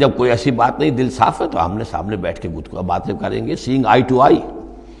 لیکن جب کوئی ایسی بات نہیں، دل صاف ہے، تو آمنے سامنے بیٹھ کے باتیں کریں گے، سینگ آئی ٹو آئی۔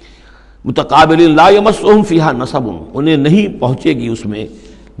 متقابلین لا یمسہم فیہا نصب، انہیں نہیں پہنچے گی اس میں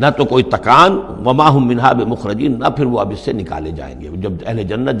نہ تو کوئی تکان، وما ہم منہا بمخرجین، نہ پھر وہ اب اس سے نکالے جائیں گے۔ جب اہل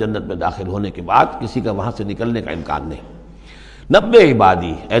جنت میں داخل ہونے کے بعد کسی کا وہاں سے نکلنے کا امکان نہیں۔ نبئ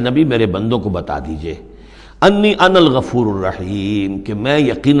عبادی، اے نبی میرے بندوں کو بتا دیجئے، انی انا الغفور الرحیم، کہ میں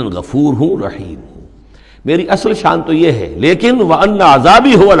یقیناً غفور ہوں، رحیم ہوں۔ میری اصل شان تو یہ ہے، لیکن وان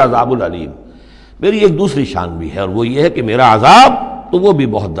عذابی هو العذاب العلیم، میری ایک دوسری شان بھی ہے، اور وہ یہ ہے کہ میرا عذاب تو وہ بھی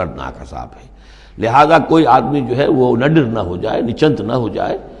بہت دردناک عذاب ہے۔ لہذا کوئی آدمی جو ہے وہ نڈر نہ ہو جائے، نچنت نہ ہو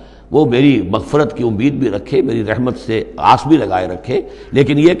جائے، وہ میری مغفرت کی امید بھی رکھے، میری رحمت سے آس بھی لگائے رکھے،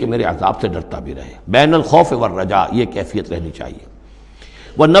 لیکن یہ کہ میرے عذاب سے ڈرتا بھی رہے۔ بین الخوف والرجاء، یہ کیفیت رہنی چاہیے۔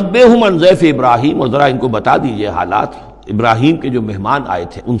 وَنَبِّئْهُمْ عَنْ ضَيْفِ ابراہیم، اور ذرا ان کو بتا دیجئے حالات ابراہیم کے جو مہمان آئے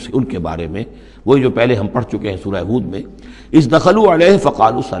تھے ان کے بارے میں، وہی جو پہلے ہم پڑھ چکے ہیں سورہ ہود میں۔ اِذْ دَخَلُوا عَلَيْهِ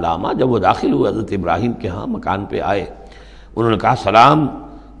فَقَالُوا سَلَامًا، جب وہ داخل ہوئے حضرت ابراہیم کے ہاں، مکان پہ آئے، انہوں نے کہا سلام۔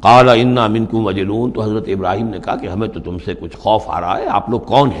 قال انا منکم وجلون، تو حضرت ابراہیم نے کہا کہ ہمیں تو تم سے کچھ خوف آ رہا ہے، آپ لوگ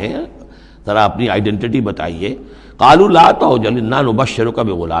کون ہیں، ذرا اپنی آئیڈینٹی بتائیے۔ قالوا لا تعجل انا نبشرک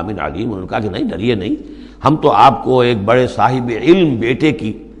بغلام علیم، انہوں نے کہا کہ نہیں ڈریے نہیں، ہم تو آپ کو ایک بڑے صاحب علم بیٹے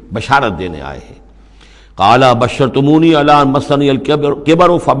کی بشارت دینے آئے ہیں۔ قال بشرتمونی علی ان مسنی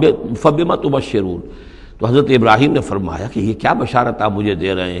الکبر فبما تبشرون، تو حضرت ابراہیم نے فرمایا کہ یہ کیا بشارت آپ مجھے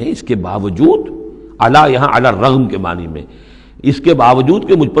دے رہے ہیں، اس کے باوجود، علی یہاں علی الرغم کے معنی میں، اس کے باوجود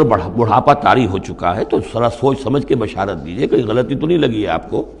کہ مجھ پر بڑھاپا طاری ہو چکا ہے، تو ذرا سوچ سمجھ کے بشارت دیجیے، کوئی غلطی تو نہیں لگی ہے آپ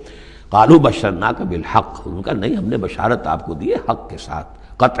کو۔ قالوا بشرناک بالحق، ان کا نہیں، ہم نے بشارت آپ کو دی ہے حق کے ساتھ،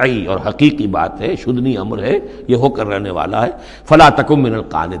 قطعی اور حقیقی بات ہے، شدنی امر ہے، یہ ہو کر رہنے والا ہے۔ فلا تکن من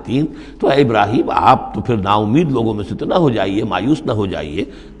القانتین، تو اے ابراہیم آپ تو پھر نا امید لوگوں میں سے تو نہ ہو جائیے، مایوس نہ ہو جائیے۔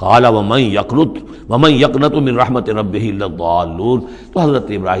 قال ومن یقنط من رحمت ربہ الا الضالون، تو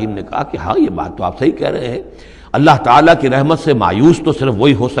حضرت ابراہیم نے کہا کہ ہاں یہ بات تو آپ صحیح کہہ رہے ہیں، اللہ تعالیٰ کی رحمت سے مایوس تو صرف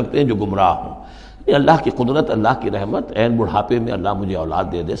وہی ہو سکتے ہیں جو گمراہ ہوں۔ یہ اللہ کی قدرت، اللہ کی رحمت، عین بڑھاپے میں اللہ مجھے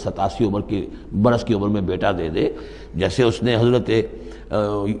اولاد دے دے، 87 برس کی عمر میں بیٹا دے دے، جیسے اس نے حضرت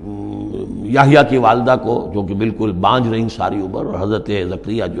یحییٰ کی والدہ کو، جو کہ بالکل بانجھ رہیں ساری عمر، اور حضرت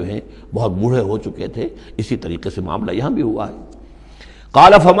زکریا جو ہیں بہت بوڑھے ہو چکے تھے، اسی طریقے سے معاملہ یہاں بھی ہوا ہے۔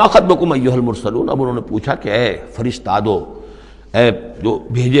 قال فما خطبکم ایھا المرسلون، اب انہوں نے پوچھا کہ اے فرشتادو، اے جو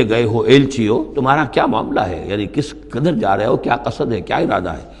بھیجے گئے ہو، ایلچیو، تمہارا کیا معاملہ ہے، یعنی کس قدر جا رہے ہو، کیا قصد ہے، کیا ارادہ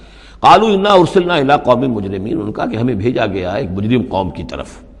ہے۔ قالوا انا ارسلنا الی قوم مجرمین، ان کا کہ ہمیں بھیجا گیا ہے ایک مجرم قوم کی طرف۔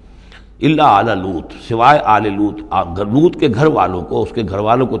 الا آل لوط، سوائے آل لوط، لوط کے گھر والوں کو، اس کے گھر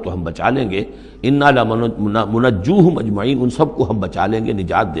والوں کو تو ہم بچا لیں گے، انا لمنجوہم اجمعین، ان سب کو ہم بچا لیں گے،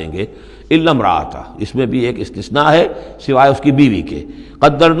 نجات دیں گے، الا امرأتہ، اس میں بھی ایک استثناء ہے سوائے اس کی بیوی کے،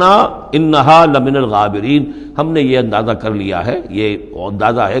 قدرنا انہا لمن الغابرین، ہم نے یہ اندازہ کر لیا ہے، یہ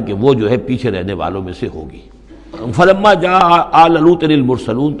اندازہ ہے کہ وہ جو ہے پیچھے رہنے والوں میں سے ہوگی۔ فلما جاء آل لوط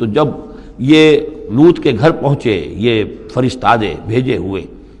المرسلون، تو جب یہ لوط کے گھر پہنچے یہ فرستادے بھیجے ہوئے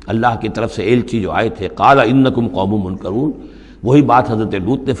اللہ کی طرف سے ایلچی جو آئے تھے، قال انکم قوم منکرون، وہی بات حضرت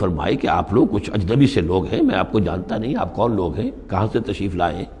لوط نے فرمائی کہ آپ لوگ کچھ اجنبی سے لوگ ہیں، میں آپ کو جانتا نہیں، آپ کون لوگ ہیں، کہاں سے تشریف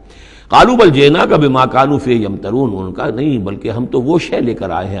لائے ہیں؟ قالوا بل جئناک بما كانوا فيه یمترون، ان کا نہیں بلکہ ہم تو وہ شے لے کر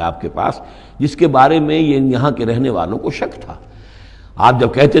آئے ہیں آپ کے پاس جس کے بارے میں یہاں کے رہنے والوں کو شک تھا۔ آپ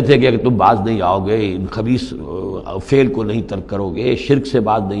جب کہتے تھے کہ اگر تم باز نہیں آؤ گے، ان خبیث فعل کو نہیں ترک کرو گے، شرک سے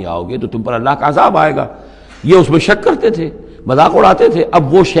باز نہیں آؤ گے تو تم پر اللہ کا عذاب آئے گا، یہ اس میں شک کرتے تھے، مذاق اڑاتے تھے،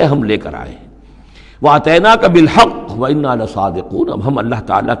 اب وہ شے ہم لے کر آئے ہیں۔ وَأَتَيْنَاكَ بِالْحَقِّ وَإِنَّا لَصَادِقُونَ، اب ہم اللہ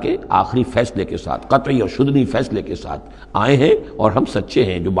تعالیٰ کے آخری فیصلے کے ساتھ، قطعی اور شدنی فیصلے کے ساتھ آئے ہیں اور ہم سچے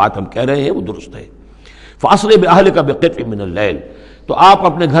ہیں، جو بات ہم کہہ رہے ہیں وہ درست ہے۔ فَأَسْرِ بِأَهْلِكَ بِقِطْعٍ مِّنَ اللَّيْلِ، تو آپ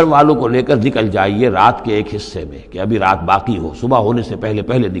اپنے گھر والوں کو لے کر نکل جائیے رات کے ایک حصے میں، کہ ابھی رات باقی ہو، صبح ہونے سے پہلے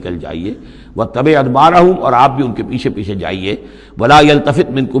پہلے نکل جائیے، وَاتَّبِعْ أَدْبَارَهُمْ، اور آپ بھی ان کے پیچھے پیچھے جائیے، وَلَا يَلْتَفِتْ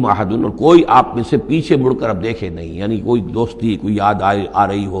مِنْكُمْ أَحَدٌ، اور کوئی آپ میں سے پیچھے مڑ کر اب دیکھے نہیں، یعنی کوئی دوستی، کوئی یاد آ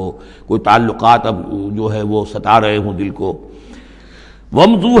رہی ہو، کوئی تعلقات اب جو ہے وہ ستا رہے ہوں دل کو۔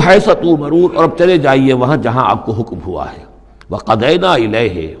 وَامْضُوا حَيْثَ تُؤْمَرُونَ، اور اب چلے جائیے وہاں جہاں آپ کو حکم ہوا ہے۔ وَقَضَيْنَا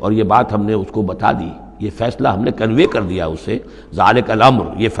إِلَيْهِ، اور یہ بات ہم نے اس کو بتا دی، یہ فیصلہ ہم نے کنوے کر دیا اسے، ذالک الامر،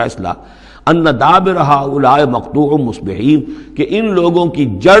 یہ فیصلہ، ان دابر ہؤلاء مقطوع مصبحین، کہ ان لوگوں کی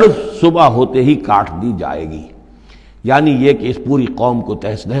جڑ صبح ہوتے ہی کاٹ دی جائے گی، یعنی یہ کہ اس پوری قوم کو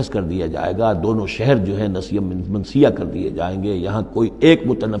تہس نہس کر دیا جائے گا، دونوں شہر جو ہیں نسیہ منسیہ کر دیے جائیں گے، یہاں کوئی ایک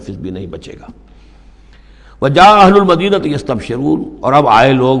متنفس بھی نہیں بچے گا۔ وجاء اہل المدینہ یستبشرون، اور اب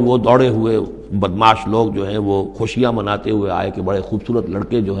آئے لوگ وہ دوڑے ہوئے بدماش لوگ جو ہیں وہ خوشیاں مناتے ہوئے آئے کہ بڑے خوبصورت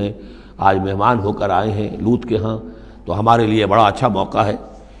لڑکے جو ہیں آج مہمان ہو کر آئے ہیں لوط کے ہاں، تو ہمارے لیے بڑا اچھا موقع ہے۔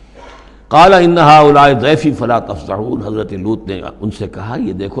 قال ان هؤلاء ضیفی فلا تفضحون، حضرت لوط نے ان سے کہا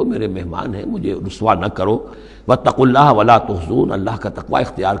یہ دیکھو میرے مہمان ہیں، مجھے رسوا نہ کرو، واتقوا اللہ ولا تخزون، اللہ کا تقوی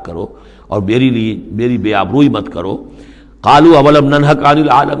اختیار کرو اور میری بے آبروئی مت کرو۔ قالوا اولم ننهک عن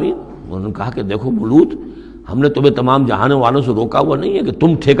العالمین، انہوں نے کہا کہ دیکھو لوط، ہم نے تمہیں تمام جہان والوں سے روکا ہوا نہیں ہے کہ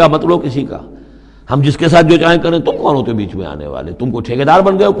تم ٹھیکہ مت لو کسی کا، ہم جس کے ساتھ جو چاہیں کریں، تم کون ہوتے بیچ میں آنے والے، تم کو ٹھیکیدار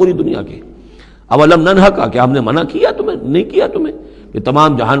بن گئے ہو پوری دنیا کے۔ اولم ننہک، کیا ہم نے منع کیا تمہیں، نہیں کیا تمہیں کہ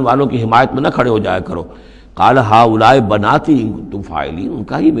تمام جہان والوں کی حمایت میں نہ کھڑے ہو جایا کرو۔ قال ہؤلاء بناتی ان کنتم فاعلین، ان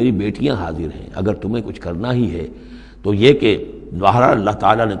کا ہی میری بیٹیاں حاضر ہیں، اگر تمہیں کچھ کرنا ہی ہے تو یہ کہ ظاہر اللہ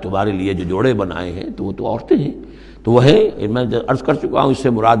تعالیٰ نے تمہارے لیے جو جوڑے بنائے ہیں تو وہ تو عورتیں ہیں، تو وہ ہے، میں عرض کر چکا ہوں، اس سے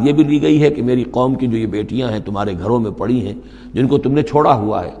مراد یہ بھی لی گئی ہے کہ میری قوم کی جو یہ بیٹیاں ہیں تمہارے گھروں میں پڑی ہیں جن کو تم نے چھوڑا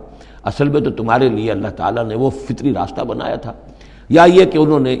ہوا ہے، اصل میں تو تمہارے لیے اللہ تعالیٰ نے وہ فطری راستہ بنایا تھا، یا یہ کہ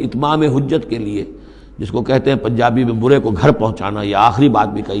انہوں نے اتمام حجت کے لیے، جس کو کہتے ہیں پنجابی میں برے کو گھر پہنچانا، یا آخری بات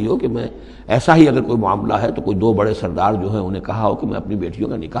بھی کہی ہو کہ میں ایسا ہی اگر کوئی معاملہ ہے تو کوئی دو بڑے سردار جو ہیں انہیں کہا ہو کہ میں اپنی بیٹیوں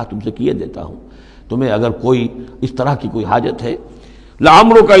کا نکاح تم سے کیے دیتا ہوں، تمہیں اگر کوئی اس طرح کی کوئی حاجت ہے۔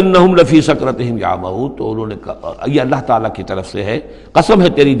 لعمرک انہم لفی سکرتہم یعمہون، تو انہوں نے کہا، یہ اللہ تعالیٰ کی طرف سے ہے، قسم ہے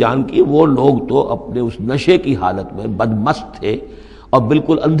تیری جان کی، وہ لوگ تو اپنے اس نشے کی حالت میں بدمست تھے اور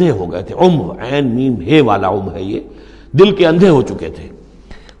بالکل اندھے ہو گئے تھے، عین میم ہے والا ہے، یہ دل کے اندھے ہو چکے تھے۔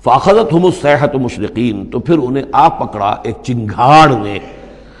 فاخذتہم الصیحۃ مشرقین، تو پھر انہیں آ پکڑا ایک چنگھاڑ نے،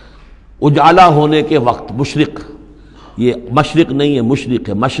 اجالا ہونے کے وقت، مشرق، یہ مشرق نہیں ہے مشرق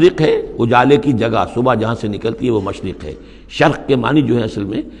ہے، مشرق ہے اجالے کی جگہ، صبح جہاں سے نکلتی ہے وہ مشرق ہے، شرق کے معنی جو ہے اصل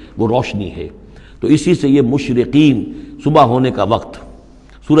میں وہ روشنی ہے، تو اسی سے یہ مشرقین، صبح ہونے کا وقت،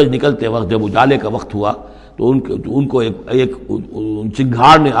 سورج نکلتے وقت جب اجالے کا وقت ہوا تو ان کو ایک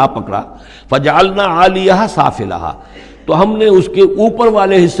چنگھاڑ نے آ پکڑا، فجعلنا عالیہا سافلہا، تو ہم نے اس کے اوپر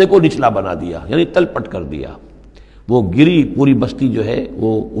والے حصے کو نچلا بنا دیا، یعنی تل پٹ کر دیا، وہ گری، پوری بستی جو ہے وہ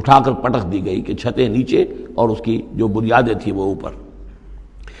اٹھا کر پٹک دی گئی کہ چھتیں نیچے اور اس کی جو بنیادیں تھیں وہ اوپر۔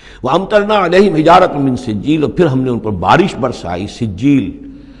 وَأَمْطَرْنَا عَلَيْهِمْ حِجَارَةً مِّن سِجِّيلٍ، اور پھر ہم نے ان پر بارش برسائی، سجیل،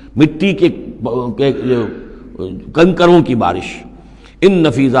 مٹی کے کنکروں کی بارش۔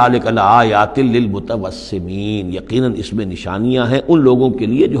 ان فی ذلک لآیات للمتوسمین، یقیناً اس میں نشانیاں ہیں ان لوگوں کے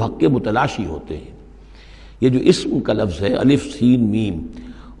لیے جو حق کے متلاشی ہوتے ہیں۔ یہ جو اسم کا لفظ ہے الف سین میم،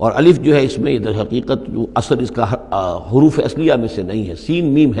 اور الف جو ہے اس میں در حقیقت جو اصل اس کا حروف اصلیہ میں سے نہیں ہے،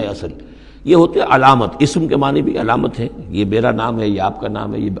 سین میم ہے اصل، یہ ہوتے ہیں علامت، اسم کے معنی بھی علامت ہے، یہ میرا نام ہے، یہ آپ کا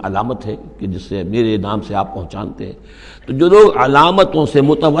نام ہے، یہ علامت ہے کہ جس سے میرے نام سے آپ پہچانتے ہیں۔ تو جو لوگ علامتوں سے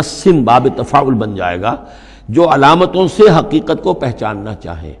متوسم باب تفاعل بن جائے گا، جو علامتوں سے حقیقت کو پہچاننا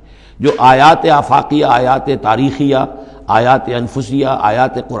چاہیں، جو آیات آفاقیہ، آیات تاریخیہ، آیات انفسیہ،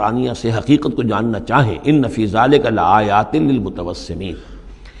 آیات قرآنیہ سے حقیقت کو جاننا چاہیں، ان فی ذالک لآیات للمتوسمین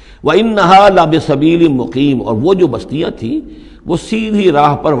وانھا لبسبیل مقیم، اور وہ جو بستیاں تھیں وہ سیدھی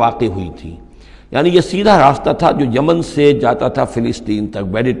راہ پر واقع ہوئی تھیں، یعنی یہ سیدھا راستہ تھا جو یمن سے جاتا تھا فلسطین تک،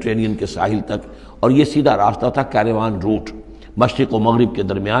 میڈیٹرینین کے ساحل تک، اور یہ سیدھا راستہ تھا کیریوان روٹ، مشرق و مغرب کے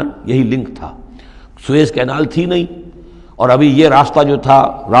درمیان یہی لنک تھا، سویز کینال تھی نہیں، اور ابھی یہ راستہ جو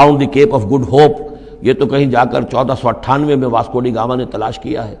تھا round the cap of good hope, یہ تو کہیں جا کر 1498 میں واسکو ڈی گاما نے تلاش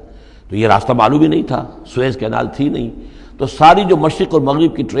کیا ہے، تو یہ راستہ معلوم ہی نہیں تھا، سویز کینال تھی نہیں، تو ساری جو مشرق اور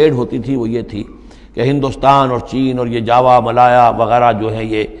مغرب کی ٹریڈ ہوتی تھی وہ یہ تھی کہ ہندوستان اور چین اور یہ جاوا ملایا وغیرہ جو ہیں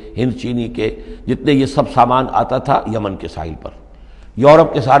یہ ہند چینی کے جتنے یہ سب سامان آتا تھا یمن کے ساحل پر،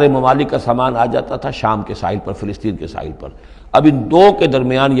 یورپ کے سارے ممالک کا سامان آ جاتا تھا شام کے ساحل پر، فلسطین کے ساحل پر، اب ان دو کے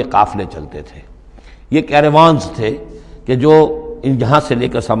درمیان یہ قافلے چلتے تھے، یہ کیریوانز تھے کہ جو یہاں سے لے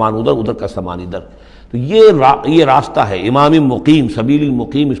کر سامان ادھر، ادھر کا سامان ادھر، تو یہ راستہ ہے امام مقیم، سبیل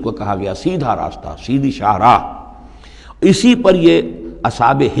المقیم اس کو کہا گیا، سیدھا راستہ، سیدھی شاہراہ، اسی پر یہ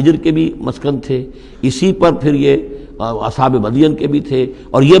اصحاب ہجر کے بھی مسکن تھے، اسی پر پھر یہ اصحاب مدین کے بھی تھے،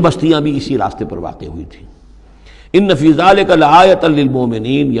 اور یہ بستیاں بھی اسی راستے پر واقع ہوئی تھیں۔ ان فی ذالک لآیۃ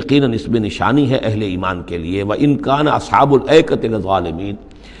للمؤمنین، یقیناً اس میں نشانی ہے اہل ایمان کے لیے، وان کان اصحاب الایکۃ لظالمین،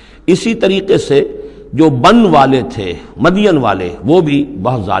 اسی طریقے سے جو بن والے تھے، مدین والے، وہ بھی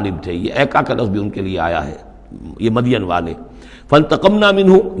بہت ظالم تھے، یہ ایکا کا لفظ بھی ان کے لیے آیا ہے، یہ مدین والے، فانتقمنا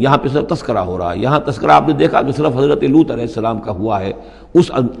منہ، یہاں پہ صرف تذکرہ ہو رہا ہے، یہاں تذکرہ آپ نے دیکھا کہ صرف حضرت لوط علیہ السلام کا ہوا ہے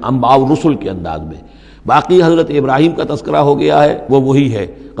اس انباء الرسل کے انداز میں، باقی حضرت ابراہیم کا تذکرہ ہو گیا ہے، وہ وہی ہے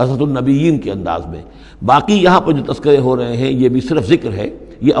قصص النبیین کے انداز میں، باقی یہاں پر جو تذکرے ہو رہے ہیں یہ بھی صرف ذکر ہے،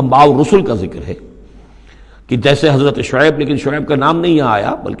 یہ انباء الرسل کا ذکر ہے، کہ جیسے حضرت شعیب، لیکن شعیب کا نام نہیں یہاں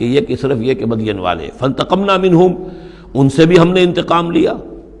آیا، بلکہ یہ کہ صرف یہ کہ مدین والے، فانتقمنا منہم، ان سے بھی ہم نے انتقام لیا،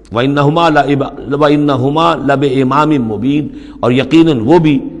 وَإِنَّهُمَا لَبِإِمَامٍ مُبِينٍ، اور یقیناً وہ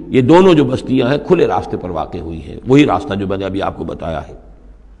بھی، یہ دونوں جو بستیاں ہیں کھلے راستے پر واقع ہوئی ہیں، وہی راستہ جو میں نے ابھی آپ کو بتایا ہے۔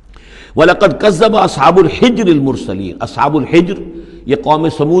 وَلَقَدْ كَذَّبَ أَصْحَابُ الْحِجْرِ الْمُرْسَلِينَ، اصحاب الحجر یہ قوم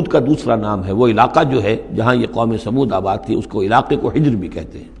سمود کا دوسرا نام ہے، وہ علاقہ جو ہے جہاں یہ قوم سمود آباد تھی اس کو علاقے کو حجر بھی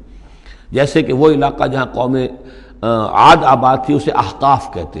کہتے ہیں، جیسے کہ وہ علاقہ جہاں قوم عاد آباد تھی اسے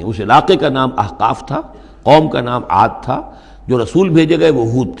احقاف کہتے ہیں، اس علاقے کا نام احقاف تھا، قوم کا نام عاد تھا، جو رسول بھیجے گئے وہ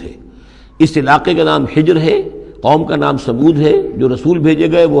ہود تھے، اس علاقے کا نام حجر ہے، قوم کا نام سمود ہے، جو رسول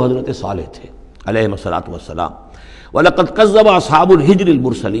بھیجے گئے وہ حضرت صالح تھے علیہ الصلوۃ والسلام۔ وَلَقَدْ كَذَّبَ أَصْحَابُ الْحِجْرِ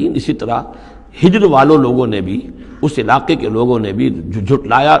الْمُرْسَلِينَ، اسی طرح ہجر والوں لوگوں نے بھی، اس علاقے کے لوگوں نے بھی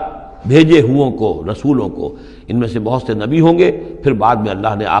جھٹلایا بھیجے ہوں کو، رسولوں کو، ان میں سے بہت سے نبی ہوں گے، پھر بعد میں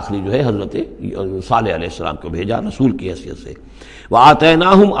اللہ نے آخری جو ہے حضرت صالح علیہ السلام کو بھیجا رسول کی حیثیت سے۔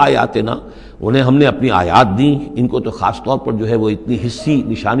 وَآتَيْنَاهُمْ آیَاتِنَا، انہیں ہم نے اپنی آیات دیں، ان کو تو خاص طور پر جو ہے وہ اتنی حسی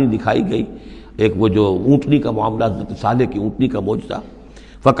نشانی دکھائی گئی، ایک وہ جو اونٹنی کا معاملہ، حضرت صالح کی اونٹنی کا معجزہ،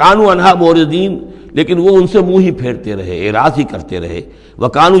 فَكَانُوا عَنْهَا مُعْرِضِينَ، لیکن وہ ان سے منہ ہی پھیرتے رہے، اعراض ہی کرتے رہے،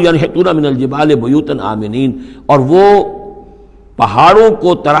 وَكَانُوا يَنْحِتُونَ مِنَ الْجِبَالِ بُيُوتًا آمِنِينَ، اور وہ پہاڑوں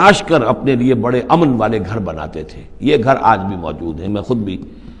کو تراش کر اپنے لیے بڑے امن والے گھر بناتے تھے، یہ گھر آج بھی موجود ہیں، میں خود بھی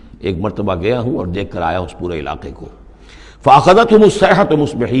ایک مرتبہ گیا ہوں اور دیکھ کر آیا ہوں اس پورے علاقے کو۔ فَأَخَذَتْهُمُ الصَّيْحَةُ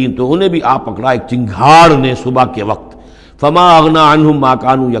مُصْبِحِينَ، تو انہیں بھی آ پکڑا ایک چنگھاڑ نے صبح کے وقت، فَمَا أَغْنَىٰ عَنْهُمْ مَا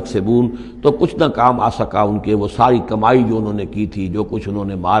كَانُوا يَكْسِبُونَ، تو کچھ نہ کام آ سکا ان کے وہ ساری کمائی جو انہوں نے کی تھی، جو کچھ انہوں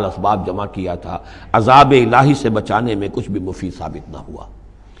نے مال اسباب جمع کیا تھا، عذاب الہی سے بچانے میں کچھ بھی مفید ثابت نہ ہوا۔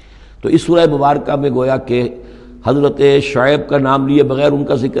 تو اس سورہ مبارکہ میں گویا کہ حضرت شعیب کا نام لیے بغیر ان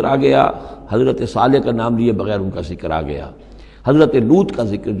کا ذکر آ گیا، حضرت صالح کا نام لیے بغیر ان کا ذکر آ گیا، حضرت لوط کا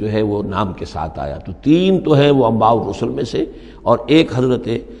ذکر جو ہے وہ نام کے ساتھ آیا، تو تین تو ہیں وہ انباء الرسل میں سے، اور ایک حضرت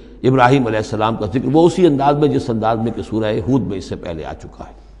ابراہیم علیہ السلام کا ذکر، وہ اسی انداز میں جس انداز میں کہ سورہ ہود میں اس سے پہلے آ چکا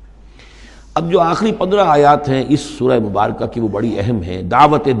ہے۔ اب جو آخری 15 آیات ہیں اس سورہ مبارکہ کی وہ بڑی اہم ہیں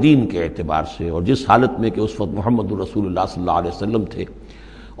دعوت دین کے اعتبار سے، اور جس حالت میں کہ اس وقت محمد الرسول اللہ صلی اللہ علیہ وسلم تھے،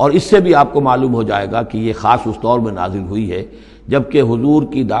 اور اس سے بھی آپ کو معلوم ہو جائے گا کہ یہ خاص اس دور میں نازل ہوئی ہے جبکہ حضور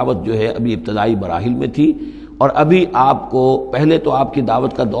کی دعوت جو ہے ابھی ابتدائی مراحل میں تھی، اور ابھی آپ کو پہلے تو آپ کی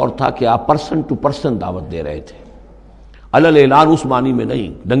دعوت کا دور تھا کہ آپ پرسن ٹو پرسن دعوت دے رہے تھے، اعلان اس معنی میں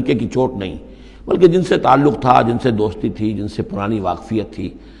نہیں، ڈنکے کی چوٹ نہیں، بلکہ جن سے تعلق تھا، جن سے دوستی تھی، جن سے پرانی واقفیت تھی،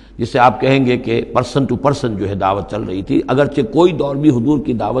 جسے آپ کہیں گے کہ پرسن ٹو پرسن جو ہے دعوت چل رہی تھی، اگرچہ کوئی دور بھی حضور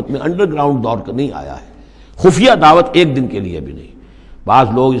کی دعوت میں انڈر گراؤنڈ دور کا نہیں آیا ہے، خفیہ دعوت ایک دن کے لیے بھی نہیں۔ بعض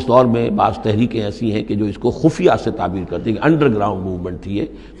لوگ اس دور میں بعض تحریکیں ایسی ہیں کہ جو اس کو خفیہ سے تعبیر کرتے ہیں کہ انڈر گراؤنڈ موومنٹ تھی،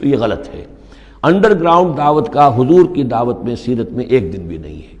 تو یہ غلط ہے۔ انڈر گراؤنڈ دعوت کا حضور کی دعوت میں سیرت میں ایک دن بھی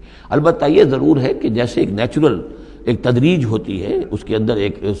نہیں ہے۔ البتہ یہ ضرور ہے کہ جیسے ایک نیچرل ایک تدریج ہوتی ہے، اس کے اندر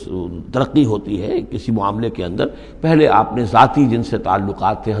ایک ترقی ہوتی ہے کسی معاملے کے اندر۔ پہلے آپ نے ذاتی جن سے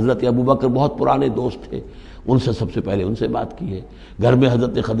تعلقات تھے، حضرت ابوبکر بہت پرانے دوست تھے، ان سے سب سے پہلے ان سے بات کی ہے۔ گھر میں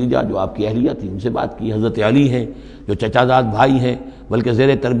حضرت خدیجہ جو آپ کی اہلیہ تھی ان سے بات کی، حضرت علی ہیں جو چچا زاد بھائی ہیں بلکہ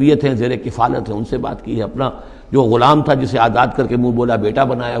زیر تربیت ہیں، زیر کفالت ہیں، ان سے بات کی ہے۔ اپنا جو غلام تھا جسے آزاد کر کے منہ بولا بیٹا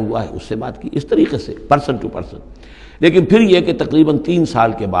بنایا ہوا ہے اس سے بات کی، اس طریقے سے پرسن ٹو پرسن۔ لیکن پھر یہ کہ تقریباً 3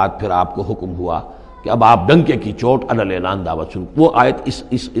 سال کے بعد پھر آپ کو حکم ہوا کہ اب آپ ڈنکے کی چوٹ علی الاعلان دعوت سن۔ وہ آیت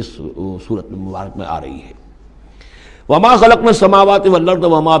اس سورت مبارک میں آ رہی ہے۔ وما خلقنا السماوات والارض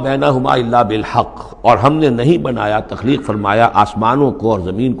وما بینہما الا بالحق، اور ہم نے نہیں بنایا، تخلیق فرمایا آسمانوں کو اور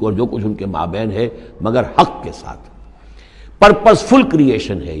زمین کو اور جو کچھ ان کے مابین ہے مگر حق کے ساتھ۔ پرپز فل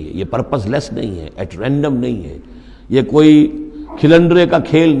کریشن ہے یہ پرپز لیس نہیں ہے، ایٹ رینڈم نہیں ہے، یہ کوئی کھلنڈرے کا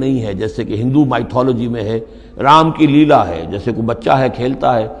کھیل نہیں ہے جیسے کہ ہندو مائتھولوجی میں ہے، رام کی لیلا ہے، جیسے کوئی بچہ ہے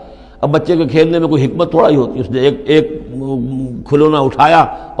کھیلتا ہے۔ اب بچے کے کھیلنے میں کوئی حکمت تھوڑا ہی ہوتی ہے، اس نے ایک کھلونا اٹھایا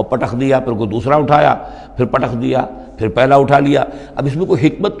اور پٹخ دیا، پھر کوئی دوسرا اٹھایا پھر پٹخ دیا، پھر پہلا اٹھا لیا، اب اس میں کوئی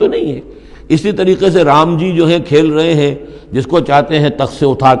حکمت تو نہیں ہے۔ اسی طریقے سے رام جی جو ہیں کھیل رہے ہیں، جس کو چاہتے ہیں تخت سے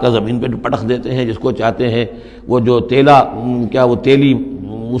اٹھا کر زمین پہ پٹخ دیتے ہیں، جس کو چاہتے ہیں وہ جو تیلی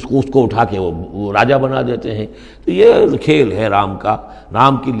اس کو اٹھا کے وہ راجا بنا دیتے ہیں۔ تو یہ کھیل ہے رام کا،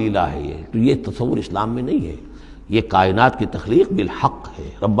 رام کی لیلا ہے یہ، تو یہ تصور اسلام میں نہیں ہے۔ یہ کائنات کی تخلیق بالحق ہے۔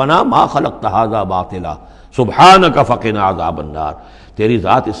 ربنا ما خلقت ھذا باطلا سبحانک فقنا عذاب النار، تیری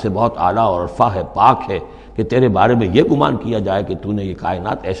ذات اس سے بہت اعلیٰ اور عرفہ ہے، پاک ہے کہ تیرے بارے میں یہ گمان کیا جائے کہ تو نے یہ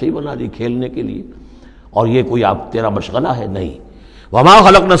کائنات ایسے ہی بنا دی کھیلنے کے لیے، اور یہ کوئی آپ تیرا مشغلہ ہے، نہیں۔ وما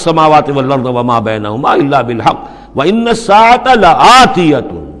خلقنا السماوات والارض وما بینہما الا بالحق وان الساعة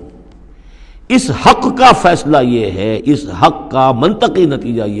لآتیۃ، اس حق کا فیصلہ یہ ہے، اس حق کا منطقی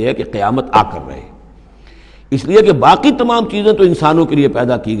نتیجہ یہ ہے کہ قیامت آ کر رہے، اس لیے کہ باقی تمام چیزیں تو انسانوں کے لیے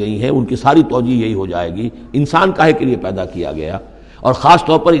پیدا کی گئی ہیں، ان کی ساری توجہ یہی ہو جائے گی انسان کاہے کے لیے پیدا کیا گیا، اور خاص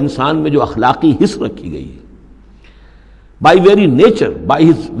طور پر انسان میں جو اخلاقی حص رکھی گئی ہے۔ By very nature, by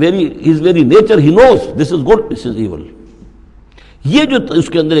his very nature he nose this is good this is equal, یہ جو اس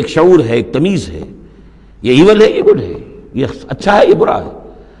کے اندر ایک شعور ہے، ایک تمیز ہے، یہ ایول ہے یہ گڈ ہے، یہ اچھا ہے یہ برا ہے۔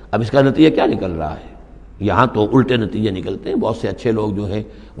 اب اس کا نتیجہ کیا نکل رہا ہے؟ یہاں تو الٹے نتیجے نکلتے ہیں، بہت سے اچھے لوگ جو ہیں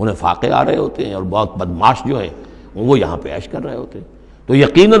انہیں فاقے آ رہے ہوتے ہیں، اور بہت بدماش جو ہیں وہ یہاں پہ عیش کر رہے ہوتے ہیں۔ تو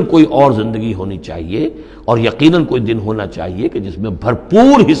یقیناً کوئی اور زندگی ہونی چاہیے، اور یقیناً کوئی دن ہونا چاہیے کہ جس میں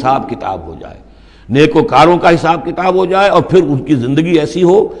بھرپور حساب کتاب ہو جائے، نیکوکاروں کا حساب کتاب ہو جائے، اور پھر ان کی زندگی ایسی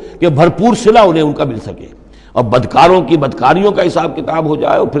ہو کہ بھرپور صلہ انہیں ان کا مل سکے، اور بدکاروں کی بدکاریوں کا حساب کتاب ہو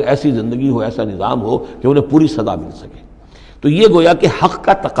جائے، اور پھر ایسی زندگی ہو، ایسا نظام ہو کہ انہیں پوری سزا مل سکے۔ تو یہ گویا کہ حق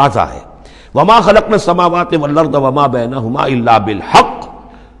کا تقاضا ہے۔ وما خلقنا السماوات والارض وما بینہما الا بالحق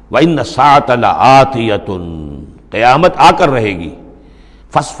وان الساعة لآتیۃ، قیامت آ کر رہے گی۔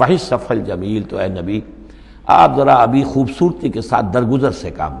 فاصفح الصفح الجمیل، تو اے نبی آپ ذرا ابھی خوبصورتی کے ساتھ درگزر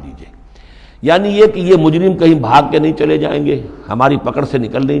سے کام لیجئے، یعنی یہ کہ یہ مجرم کہیں بھاگ کے نہیں چلے جائیں گے، ہماری پکڑ سے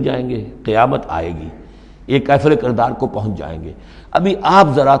نکل نہیں جائیں گے، قیامت آئے گی، یہ کیفر کردار کو پہنچ جائیں گے۔ ابھی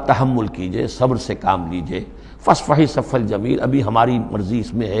آپ ذرا تحمل کیجئے، صبر سے کام لیجئے۔ فاصفح الصفح الجمیل، ابھی ہماری مرضی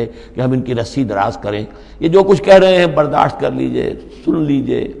اس میں ہے کہ ہم ان کی رسی دراز کریں، یہ جو کچھ کہہ رہے ہیں برداشت کر لیجئے، سن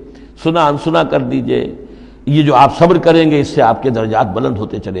لیجئے، سنا انسنا کر دیجئے، یہ جو آپ صبر کریں گے اس سے آپ کے درجات بلند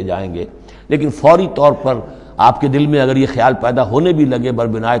ہوتے چلے جائیں گے۔ لیکن فوری طور پر آپ کے دل میں اگر یہ خیال پیدا ہونے بھی لگے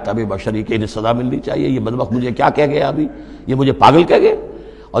بربنائے طب بشری کہ انہیں سزا ملنی چاہیے، یہ بدبخت مجھے کیا کہہ گیا، ابھی یہ مجھے پاگل کہہ گیا،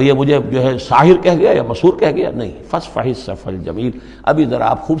 اور یہ مجھے جو ہے ساحر کہہ گیا یا مسحور کہہ گیا، نہیں، فاصفح الصفح الجمیل، ابھی ذرا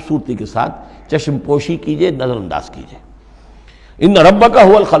آپ خوبصورتی کے ساتھ چشم پوشی کیجئے، نظر انداز کیجئے۔ ان ربک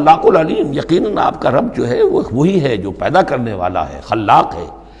هو الخلاق العلیم، یقیناً آپ کا رب جو ہے وہ وہی ہے جو پیدا کرنے والا ہے، خلاق ہے،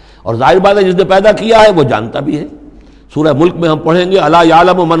 اور ظاہر بات ہے جس نے پیدا کیا ہے وہ جانتا بھی ہے۔ سورہ ملک میں ہم پڑھیں گے الا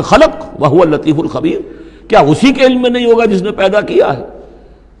یعلم من خلق وهو اللطیف الخبیر، کیا اسی کے علم میں نہیں ہوگا جس نے پیدا کیا ہے؟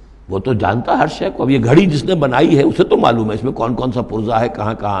 وہ تو جانتا ہے ہر شے کو۔ اب یہ گھڑی جس نے بنائی ہے اسے تو معلوم ہے اس میں کون کون سا پرزہ ہے،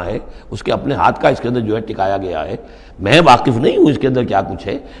 کہاں کہاں ہے، اس کے اپنے ہاتھ کا اس کے اندر جو ہے ٹکایا گیا ہے، میں واقف نہیں ہوں اس کے اندر کیا کچھ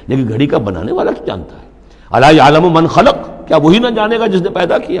ہے، لیکن گھڑی کا بنانے والا تو جانتا ہے۔ الا یعلم من خلق، کیا وہی نہ جانے گا جس نے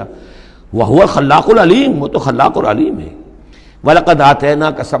پیدا کیا؟ وہو الخلاق العلیم، وہ تو خلاق اور علیم ہے۔ وَلَقَدْ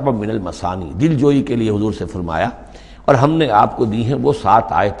آتَيْنَاكَ سَبْعًا مِنَ الْمَثَانِي، دل جوئی کے لیے حضور سے فرمایا، اور ہم نے آپ کو دی ہیں وہ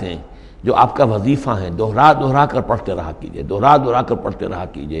 7 آیتیں جو آپ کا وظیفہ ہیں، دوہرا دوہرا کر پڑھتے رہا کیجئے، دوہرا دوہرا کر پڑھتے رہا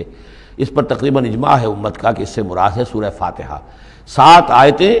کیجئے۔ اس پر تقریباً اجماع ہے امت کا کہ اس سے مراد ہے سورہ فاتحہ، 7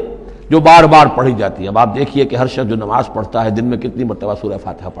 آیتیں جو بار بار پڑھی جاتی ہیں۔ اب آپ دیکھیے کہ ہر شخص جو نماز پڑھتا ہے دن میں کتنی مرتبہ سورہ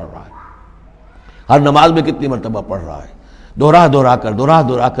فاتحہ پڑھ رہا ہے، ہر نماز میں کتنی مرتبہ پڑھ رہا ہے، دوہرا دوہرا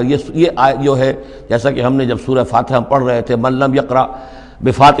کر یہ جو ہے، جیسا کہ ہم نے جب سورہ فاتحہ پڑھ رہے تھے، من لم یقرأ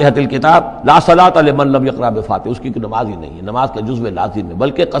بفاتحۃ الکتاب لا صلاۃ لمن لم یقرأ بفاتحہ، اس کی کوئی نماز ہی نہیں ہے، نماز کا جزو لازم ہے،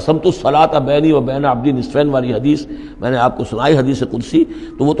 بلکہ قسمت الصلاۃ بینی و بین عبدی نصفین والی حدیث میں نے آپ کو سنائی، حدیث قدسی،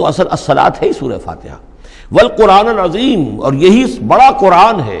 تو وہ تو اصل الصلاۃ ہے ہی سورہ فاتحہ۔ والقرآن العظیم، اور یہی بڑا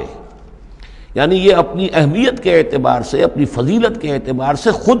قرآن ہے، یعنی یہ اپنی اہمیت کے اعتبار سے، اپنی فضیلت کے اعتبار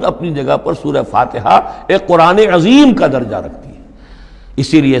سے خود اپنی جگہ پر سورہ فاتحہ ایک قرآن عظیم کا درجہ رکھتی ہے،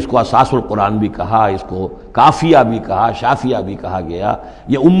 اسی لیے اس کو اساس القرآن بھی کہا، اس کو کافیہ بھی کہا، شافیہ بھی کہا گیا،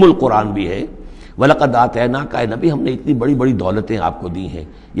 یہ ام القرآن بھی ہے۔ وَلَقَدْ آتَيْنَاكَ، اے نبی ہم نے اتنی بڑی بڑی دولتیں آپ کو دی ہیں۔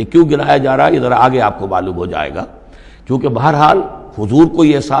 یہ کیوں گنایا جا رہا ہے یہ ذرا آگے آپ کو معلوم ہو جائے گا، کیونکہ بہرحال حضور کو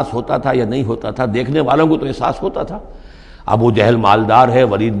یہ احساس ہوتا تھا یا نہیں ہوتا تھا، دیکھنے والوں کو تو احساس ہوتا تھا۔ ابو جہل مالدار ہے،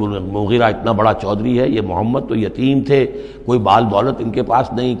 ولید بن مغیرہ اتنا بڑا چودھری ہے، یہ محمد تو یتیم تھے، کوئی بال دولت ان کے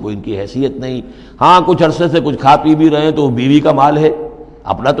پاس نہیں، کوئی ان کی حیثیت نہیں، ہاں کچھ عرصے سے کچھ کھا پی بھی رہے ہیں تو وہ بیوی کا مال ہے،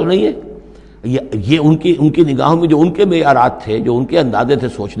 اپنا تو نہیں ہے۔ یہ ان کی نگاہوں میں جو ان کے معیارات تھے، جو ان کے اندازے تھے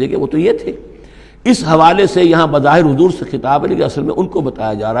سوچنے کے، وہ تو یہ تھے۔ اس حوالے سے یہاں بظاہر حضور سے خطاب ہے، لیکن اصل میں ان کو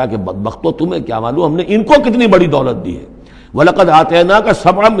بتایا جا رہا ہے کہ بدبختو تمہیں کیا معلوم ہم نے ان کو کتنی بڑی دولت دی ہے۔ وَلَقَدْ آتَيْنَاكَ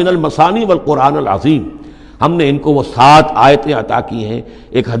سَبْعًا مِنَ الْمَثَانِي وَالْقُرْآنِ الْعَظِيمِ، ہم نے ان کو وہ 7 آیتیں عطا کی ہیں،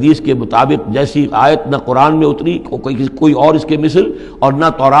 ایک حدیث کے مطابق جیسی آیت نہ قرآن میں اتری کوئی اور اس کے مثل، اور نہ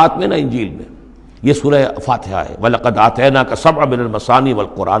تورات میں نہ انجیل میں، یہ سورہ فاتحہ ہے۔ وَلَقَدْ آتَيْنَاكَ سَبْعًا مِنَ الْمَثَانِي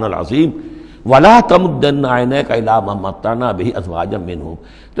وَالْقُرْآنِ الْعَظِيمِ وَلَا تَمُدَّنَّ عَيْنَيْكَ إِلَىٰ مَا مَتَّعْنَا بِهِ أَزْوَاجًا مِّنْهُمْ،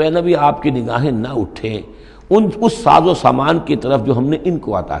 تو اے نبی آپ کی نگاہیں نہ اٹھیں اس ساز و سامان کی طرف جو ہم نے ان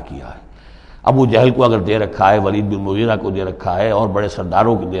کو عطا کیا ہے۔ ابو جہل کو اگر دے رکھا ہے، ولید بن مغیرہ کو دے رکھا ہے، اور بڑے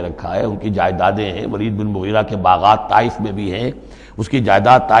سرداروں کو دے رکھا ہے، ان کی جائیدادیں ہیں، ولید بن مغیرہ کے باغات طائف میں بھی ہیں، اس کی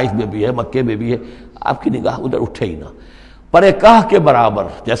جائیداد طائف میں بھی ہے، مکے میں بھی ہے، آپ کی نگاہ ادھر اٹھے ہی نہ۔ پر کاہ کے برابر،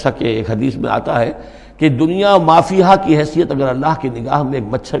 جیسا کہ ایک حدیث میں آتا ہے کہ دنیا مافیہا کی حیثیت اگر اللہ کی نگاہ میں ایک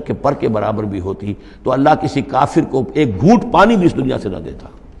مچھر کے پر کے برابر بھی ہوتی تو اللہ کسی کافر کو ایک گھونٹ پانی بھی اس دنیا سے نہ دیتا۔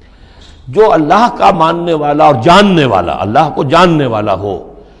 جو اللہ کا ماننے والا اور جاننے والا، اللہ کو جاننے والا ہو،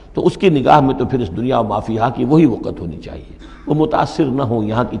 تو اس کی نگاہ میں تو پھر اس دنیا و مافیہا کی وہی وقت ہونی چاہیے، وہ متاثر نہ ہو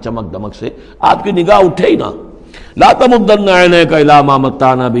یہاں کی چمک دمک سے، آپ کی نگاہ اٹھے ہی نہ۔ لا تمدن عینیک الی ما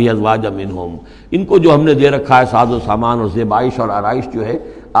متعنا بہ ازواجا منہم، ان کو جو ہم نے دے رکھا ہے ساز و سامان اور زیبائش اور آرائش جو ہے،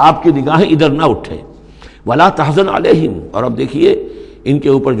 آپ کی نگاہیں ادھر نہ اٹھے۔ ولا تحزن علیہم، اور اب دیکھیے ان کے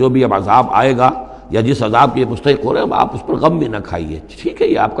اوپر جو بھی اب عذاب آئے گا یا جس عذاب کے مستحق ہو رہے ہیں، آپ اس پر غم بھی نہ کھائیے۔ ٹھیک ہے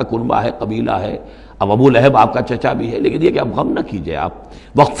یہ آپ کا کنبہ ہے، قبیلہ ہے، اب ابو لہب آپ کا چچا بھی ہے، لیکن یہ کہ اب غم نہ کیجیے آپ۔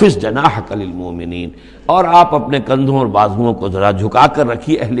 وَاخْفِضْ جَنَاحَكَ لِلْمُؤْمِنِينَ، اور آپ اپنے کندھوں اور بازوؤں کو ذرا جھکا کر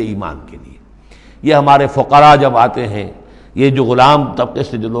رکھیے اہل ایمان کے لیے۔ یہ ہمارے فقراء جب آتے ہیں، یہ جو غلام طبقے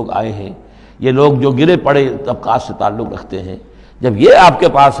سے جو لوگ آئے ہیں، یہ لوگ جو گرے پڑے طبقات سے تعلق رکھتے ہیں، جب یہ آپ کے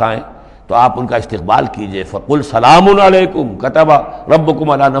پاس آئیں تو آپ ان کا استقبال کیجئے۔ فَقُلْ سَلَامٌ عَلَيْكُمْ كَتَبَ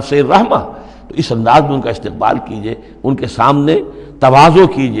رَبُّكُمْ عَلَىٰ نَفْسِهِ الرَّحْمَةَ، تو اس انداز میں ان کا استقبال کیجئے، ان کے سامنے تواضع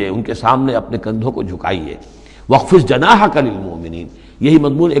کیجئے، ان کے سامنے اپنے کندھوں کو جھکائیے۔ وَاخْفِضْ جَنَاحَكَ لِلْمُؤْمِنِينَ، یہی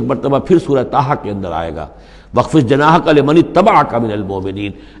مضمون ایک مرتبہ پھر سورہ طٰہٰ کے اندر آئے گا۔ وَاخْفِضْ جَنَاحَكَ لِمَنِ اتَّبَعَكَ مِنَ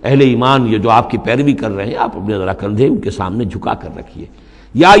الْمُؤْمِنِينَ، اہل ایمان یہ جو آپ کی پیروی کر رہے ہیں، آپ اپنے ذرا کندھے ان کے سامنے جھکا کر رکھیے۔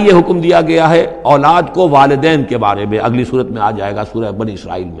 یا یہ حکم دیا گیا ہے اولاد کو والدین کے بارے میں، اگلی صورت میں آ جائے گا سورہ بنی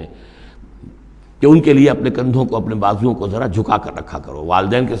اسرائیل میں، کہ ان کے لیے اپنے کندھوں کو، اپنے بازوؤں کو ذرا جھکا کر رکھا کرو،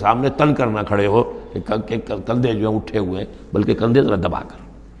 والدین کے سامنے تن کر نہ کھڑے ہو کہ کندھے جو ہیں اٹھے ہوئے ہیں، بلکہ کندھے ذرا دبا کر۔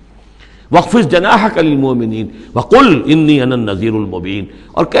 وَاخْفِضْ جَنَاحَكَ لِلْمُؤْمِنِينَ وَقُلْ إِنِّي أَنَا النَّذِيرُ الْمُبِينُ،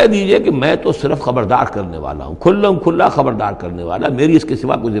 اور کہہ دیجئے کہ میں تو صرف خبردار کرنے والا ہوں، کھلا خبردار کرنے والا، میری اس کے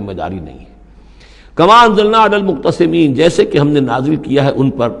سوا کوئی ذمہ داری نہیں ہے۔ كَمَا أَنزَلْنَا عَلَى الْمُقْتَسِمِينَ، جیسے کہ ہم نے نازل کیا ہے ان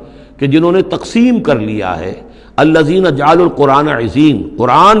پر کہ جنہوں نے تقسیم کر لیا ہے، الذین جعلوا القرآن عضین،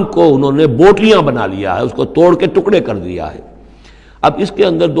 قرآن کو انہوں نے بوٹیاں بنا لیا ہے، اس کو توڑ کے ٹکڑے کر دیا ہے۔ اب اس کے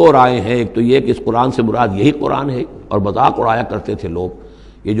اندر دو رائے ہیں، ایک تو یہ کہ اس قرآن سے مراد یہی قرآن ہے، اور مذاق اڑایا کرتے تھے لوگ،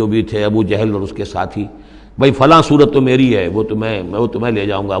 یہ جو بھی تھے ابو جہل اور اس کے ساتھی، بھائی فلاں صورت تو میری ہے، وہ تمہیں لے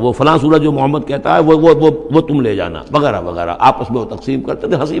جاؤں گا، وہ فلاں صورت جو محمد کہتا ہے وہ تم لے جانا، وغیرہ وغیرہ، آپس میں وہ تقسیم کرتے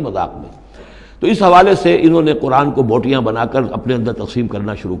تھے ہنسی مذاق میں۔ تو اس حوالے سے انہوں نے قرآن کو بوٹیاں بنا کر اپنے اندر تقسیم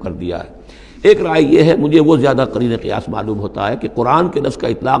کرنا شروع کر دیا ہے۔ ایک رائے یہ ہے، مجھے وہ زیادہ قرین قیاس معلوم ہوتا ہے، کہ قرآن کے لفظ کا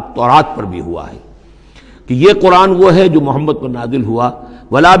اطلاق تورات پر بھی ہوا ہے، کہ یہ قرآن وہ ہے جو محمد پر نازل ہوا،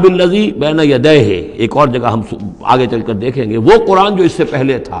 ولا بالذی بین یدیہ، ایک اور جگہ ہم آگے چل کر دیکھیں گے، وہ قرآن جو اس سے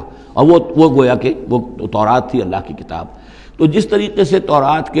پہلے تھا، اور وہ گویا کہ وہ تورات تھی اللہ کی کتاب۔ تو جس طریقے سے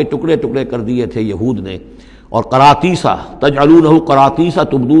تورات کے ٹکڑے ٹکڑے کر دیے تھے یہود نے، اور قراطیسا تجعلونہ قراطیسا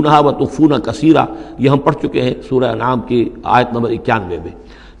تبدونہا وتخفون کثیرا، یہ ہم پڑھ چکے ہیں سورہ انعام کی آیت نمبر 91 میں۔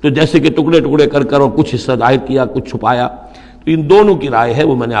 تو جیسے کہ ٹکڑے ٹکڑے کر کر اور کچھ حصہ ظاہر کیا، کچھ چھپایا، تو ان دونوں کی رائے ہے،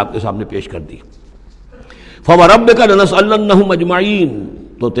 وہ میں نے آپ کے سامنے پیش کر دی۔ فَوَرَبِّكَ لَنَسْأَلَنَّهُمْ أَجْمَعِينَ،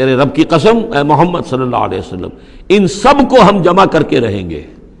 تو تیرے رب کی قسم اے محمد صلی اللہ علیہ وسلم ان سب کو ہم جمع کر کے رہیں گے،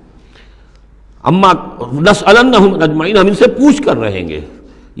 اما نسألنہم اجمعین، ہم ان سے پوچھ کر رہیں گے.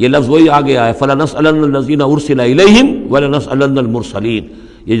 یہ لفظ وہی آ گیا ہے فَلَنَسْأَلَنَّ الَّذِينَ أُرْسِلَ إِلَيْهِمْ وَلَنَسْأَلَنَّ الْمُرْسَلِينَ.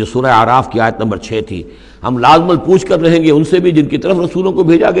 یہ جو سورہ اعراف کی آیت نمبر 6 تھی، ہم لازماً پوچھ کر رہیں گے ان سے بھی جن کی طرف رسولوں کو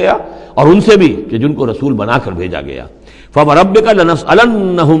بھیجا گیا، اور ان سے بھی کہ جن کو رسول بنا کر بھیجا گیا. فَوَرَبِّكَ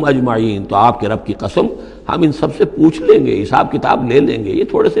لَنَسْأَلَنَّهُمْ أَجْمَعِينَ، تو آپ کے رب کی قسم ہم ان سب سے پوچھ لیں گے، حساب کتاب لے لیں گے. یہ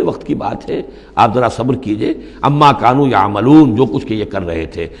تھوڑے سے وقت کی بات ہے، آپ ذرا صبر کیجئے. اما کانوا یعملون، جو کچھ کہ یہ کر رہے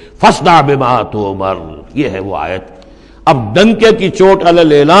تھے. فَاصْدَعْ بِمَا تُؤْمَرُ، یہ ہے وہ آیت. اب ڈنکے کی چوٹ علی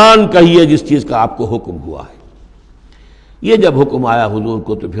الاعلان کہیے جس چیز کا آپ کو حکم ہوا ہے. یہ جب حکم آیا حضور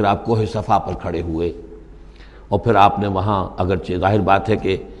کو تو پھر آپ کوہ صفا پر کھڑے ہوئے، اور پھر آپ نے وہاں، اگرچہ ظاہر بات ہے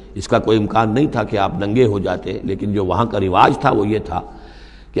کہ اس کا کوئی امکان نہیں تھا کہ آپ ننگے ہو جاتے، لیکن جو وہاں کا رواج تھا وہ یہ تھا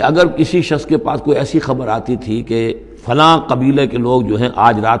کہ اگر کسی شخص کے پاس کوئی ایسی خبر آتی تھی کہ فلاں قبیلے کے لوگ جو ہیں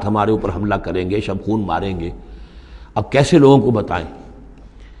آج رات ہمارے اوپر حملہ کریں گے، شب خون ماریں گے، اب کیسے لوگوں کو بتائیں؟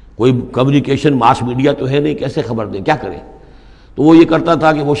 کوئی کمیونیکیشن ماس میڈیا تو ہے نہیں، کیسے خبر دیں، کیا کریں؟ تو وہ یہ کرتا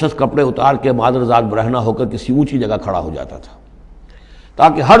تھا کہ وہ شخص کپڑے اتار کے معذرزاد برہنہ ہو کر کسی اونچی جگہ کھڑا ہو جاتا تھا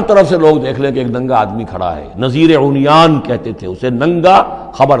تاکہ ہر طرف سے لوگ دیکھ لیں کہ ایک ننگا آدمی کھڑا ہے. نذیر عریان کہتے تھے اسے، ننگا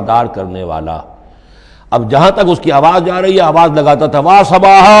خبردار کرنے والا. اب جہاں تک اس کی آواز جا رہی ہے آواز لگاتا تھا وا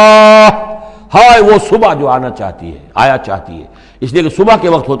صباحا، ہائے وہ صبح جو آنا چاہتی ہے، آیا چاہتی ہے. اس لیے کہ صبح کے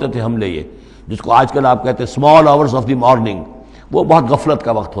وقت ہوتے تھے حملے، یہ جس کو آج کل آپ کہتے ہیں small hours of the morning, وہ بہت غفلت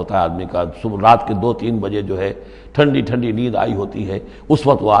کا وقت ہوتا ہے آدمی کا. صبح رات کے 2-3 بجے جو ہے ٹھنڈی ٹھنڈی نیند آئی ہوتی ہے، اس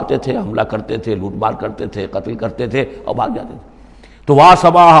وقت وہ آتے تھے، حملہ کرتے تھے، لوٹ مار کرتے تھے، قتل کرتے تھے اور بھاگ جاتے تھے. تو وا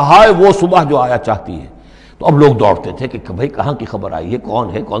صباح، ہائے وہ صبح جو آیا چاہتی ہے. تو اب لوگ دوڑتے تھے کہ بھائی کہاں کی خبر آئی ہے، کون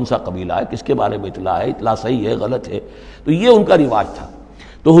ہے، کون سا قبیلہ ہے، کس کے بارے میں اطلاع ہے، اطلاع صحیح ہے غلط ہے. تو یہ ان کا رواج تھا.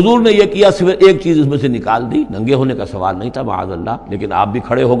 تو حضور نے یہ کیا، صرف ایک چیز اس میں سے نکال دی. ننگے ہونے کا سوال نہیں تھا معاذ اللہ، لیکن آپ بھی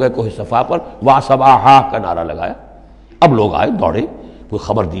کھڑے ہو گئے کوہ صفا پر، وا صباحا کا نعرہ لگایا. اب لوگ آئے دوڑے، کوئی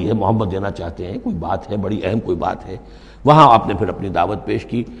خبر دی ہے، محمد دینا چاہتے ہیں، کوئی بات ہے، بڑی اہم کوئی بات ہے. وہاں آپ نے پھر اپنی دعوت پیش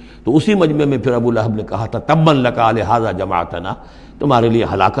کی. تو اسی مجمع میں پھر ابو لہب نے کہا تھا تبا لک لہذا جمعتنا، تمہارے لیے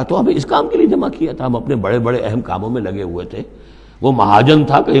ہلاکت ہو، ہمیں اس کام کے لیے جمع کیا تھا، ہم اپنے بڑے بڑے اہم کاموں میں لگے ہوئے تھے. وہ مہاجن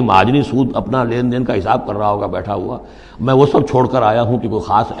تھا، کہیں مہاجنی سود اپنا لین دین کا حساب کر رہا ہوگا بیٹھا ہوا. میں وہ سب چھوڑ کر آیا ہوں کہ کوئی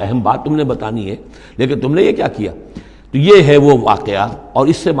خاص اہم بات تم نے بتانی ہے، لیکن تم نے یہ کیا کیا. تو یہ ہے وہ واقعہ، اور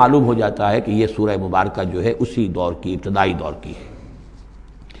اس سے معلوم ہو جاتا ہے کہ یہ سورہ مبارکہ جو ہے اسی دور کی، ابتدائی دور کی ہے.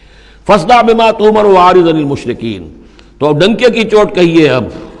 فاصدع بما تؤمر واعرض عن المشرکین، تو اب ڈنکے کی چوٹ کہیے اب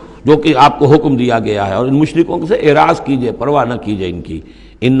جو کہ آپ کو حکم دیا گیا ہے، اور ان مشرکوں سے اعراض کیجئے، پرواہ نہ کیجئے ان کی.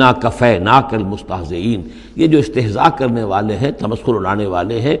 انا کفیناک المستہزئین، یہ جو استہزاء کرنے والے ہیں، تمسخر اڑانے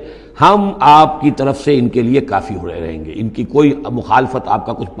والے ہیں، ہم آپ کی طرف سے ان کے لیے کافی ہو رہیں گے. ان کی کوئی مخالفت آپ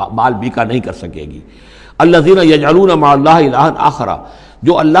کا کچھ بال بیکا نہیں کر سکے گی. الذین یجعلون مع اللہ الہا آخر،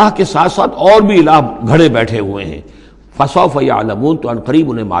 جو اللہ کے ساتھ ساتھ اور بھی الہ گھڑے بیٹھے ہوئے ہیں. فسوف یعلمون، تو عنقریب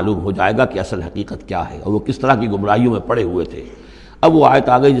انہیں معلوم ہو جائے گا کہ اصل حقیقت کیا ہے اور وہ کس طرح کی گمراہیوں میں پڑے ہوئے تھے. اب وہ آیت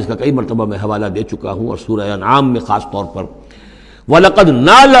آ گئی جس کا کئی مرتبہ میں حوالہ دے چکا ہوں، اور سورہ انعام میں خاص طور پر وَلَقَدْ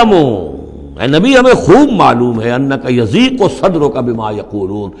نَعْلَمُ، اے نبی ہمیں خوب معلوم ہے، أَنَّكَ يَضِيقُ صَدْرُكَ بِمَا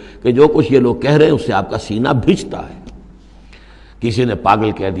يَقُولُونَ، کہ جو کچھ یہ لوگ کہہ رہے ہیں اس سے آپ کا سینہ بھیجتا ہے. کسی نے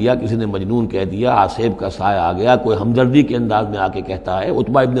پاگل کہہ دیا، کسی نے مجنون کہہ دیا، آصیب کا سایہ آ گیا، کوئی ہمدردی کے انداز میں آ کے کہتا ہے.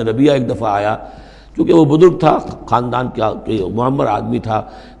 عتبہ ابن ربیعہ ایک دفعہ آیا، کیونکہ وہ بزرگ تھا، خاندان کا معمر آدمی تھا.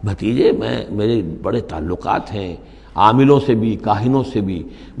 بھتیجے میرے بڑے تعلقات ہیں عاملوں سے بھی، کاہنوں سے بھی،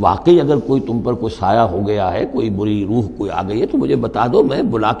 واقعی اگر کوئی تم پر کوئی سایہ ہو گیا ہے، کوئی بری روح کوئی آ گئی ہے تو مجھے بتا دو، میں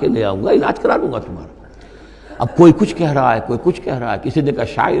بلا کے لے آؤں گا، علاج کرا دوں گا تمہارا. اب کوئی کچھ کہہ رہا ہے، کوئی کچھ کہہ رہا ہے. کسی نے کہا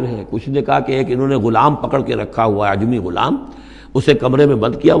شاعر ہے، کسی نے کہا کہ ایک انہوں نے غلام پکڑ کے رکھا ہوا ہے، عجمی غلام، اسے کمرے میں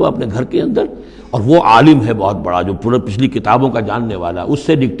بند کیا ہوا اپنے گھر کے اندر، اور وہ عالم ہے بہت بڑا جو پورے پچھلی کتابوں کا جاننے والا، اس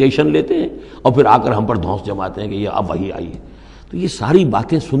سے ڈکٹیشن لیتے ہیں اور پھر آ کر ہم پر دھونس جماتے ہیں کہ یہ اب وحی آئی ہے. تو یہ ساری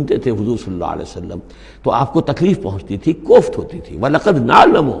باتیں سنتے تھے حضور صلی اللہ علیہ وسلم، تو آپ کو تکلیف پہنچتی تھی، کوفت ہوتی تھی. وَلَقَدْ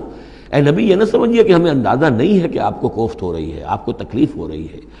نَعْلَمُ، اے نبی یہ نہ سمجھیے کہ ہمیں اندازہ نہیں ہے کہ آپ کو کوفت ہو رہی ہے، آپ کو تکلیف ہو رہی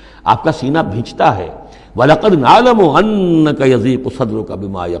ہے، آپ کا سینہ بھیجتا ہے. وَلَقَدْ نَعْلَمُ أَنَّكَ يَضِيقُ صَدْرُكَ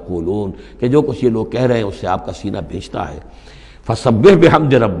بِمَا يَقُولُونَ، کہ جو کچھ یہ لوگ کہہ رہے ہیں اس سے آپ کا سینہ بھیجتا ہے. فَسَبِّحْ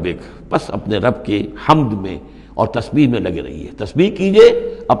بِحَمْدِ رَبِّكَ، بس اپنے رب کے حمد میں اور تسبیح میں لگے رہیے. تسبیح کیجئے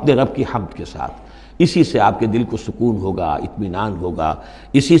اپنے رب کی حمد کے ساتھ، اسی سے آپ کے دل کو سکون ہوگا، اطمینان ہوگا.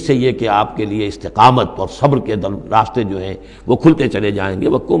 اسی سے یہ کہ آپ کے لیے استقامت اور صبر کے راستے جو ہیں وہ کھلتے چلے جائیں گے.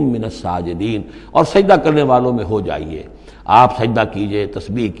 وَقُم مِّنَ السَّاجِدِينَ، اور سجدہ کرنے والوں میں ہو جائیے. آپ سجدہ کیجئے،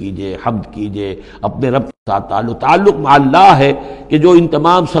 تسبیح کیجئے، حمد کیجئے، اپنے رب کے ساتھ تعلق مع اللہ ہے کہ جو ان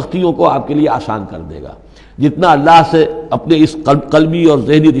تمام سختیوں کو آپ کے لیے آسان کر دے گا. جتنا اللہ سے اپنے اس قلبی اور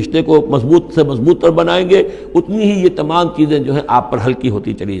ذہنی رشتے کو مضبوط سے مضبوط تر بنائیں گے، اتنی ہی یہ تمام چیزیں جو ہیں آپ پر ہلکی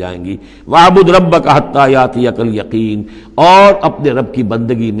ہوتی چلی جائیں گی۔ وَاعْبُدْ رَبَّكَ حَتَّىٰ يَأْتِيَكَ الْيَقِينُ، اور اپنے رب کی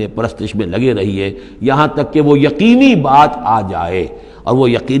بندگی میں، پرستش میں لگے رہیے یہاں تک کہ وہ یقینی بات آ جائے۔ اور وہ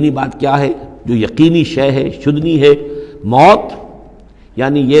یقینی بات کیا ہے؟ جو یقینی شے ہے، شدنی ہے، موت،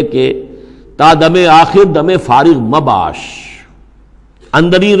 یعنی یہ کہ تا دم آخر دم فارغ مباش،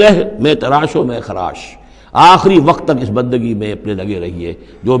 اندری رہ میں تراش و میں خراش، آخری وقت تک اس بندگی میں اپنے لگے رہیے،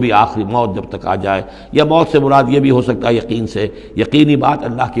 جو بھی آخری موت جب تک آ جائے۔ یا موت سے مراد یہ بھی ہو سکتا ہے یقین سے، یقینی بات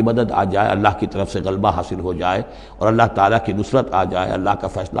اللہ کی مدد آ جائے، اللہ کی طرف سے غلبہ حاصل ہو جائے اور اللہ تعالیٰ کی نصرت آ جائے، اللہ کا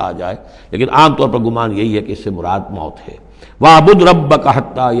فیصلہ آ جائے، لیکن عام طور پر گمان یہی ہے کہ اس سے مراد موت ہے۔ وَاعْبُدْ رَبَّكَ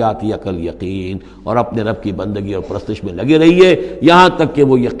حَتَّىٰ يَأْتِيَكَ الْيَقِينُ، اور اپنے رب کی بندگی اور پرستش میں لگے رہیے یہاں تک کہ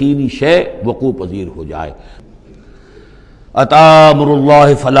وہ یقینی شے وقوع پذیر ہو جائے۔ اَتَامُرُ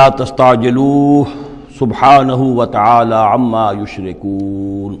اللَّهِ فَلَا تَسْتَعْجِلُوهُ سبحانہ وتعالی عما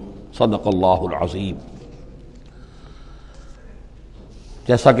یشرکون، صدق اللہ العظیم۔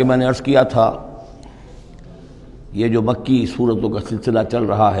 جیسا کہ میں نے عرض کیا تھا، یہ جو مکی سورتوں کا سلسلہ چل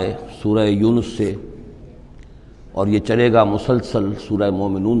رہا ہے سورہ یونس سے، اور یہ چلے گا مسلسل سورہ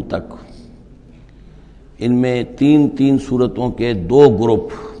مومنون تک، ان میں تین سورتوں کے 2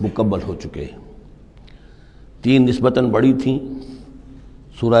 گروپ مکمل ہو چکے ہیں۔ 3 نسبتاً بڑی تھیں،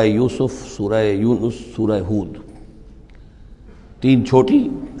 سورہ یوسف، سورہ یونس، سورہ ہود۔ 3 چھوٹی،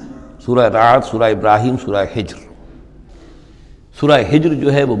 سورہ رعد، سورہ ابراہیم، سورہ ہجر۔ سورہ ہجر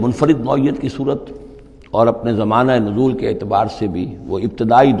جو ہے وہ منفرد نوعیت کی صورت اور اپنے زمانہ نزول کے اعتبار سے بھی وہ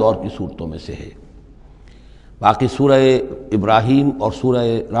ابتدائی دور کی صورتوں میں سے ہے۔ باقی سورہ ابراہیم اور سورہ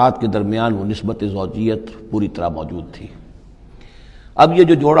رعد کے درمیان وہ نسبت زوجیت پوری طرح موجود تھی۔ اب یہ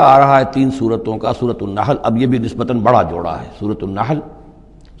جو جوڑا آ رہا ہے 3 سورتوں کا، سورۃ النحل، اب یہ بھی نسبتاً بڑا جوڑا ہے۔ سورۃ النحل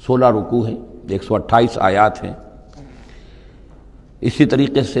 16 رکوع ہیں، 128 آیات ہیں۔ اسی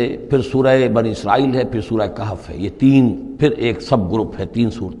طریقے سے پھر سورہ بنی اسرائیل ہے، پھر سورہ کہف ہے۔ یہ 3 پھر ایک سب گروپ ہے 3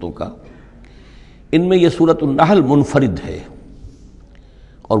 سورتوں کا۔ ان میں یہ سورۃ النحل منفرد ہے،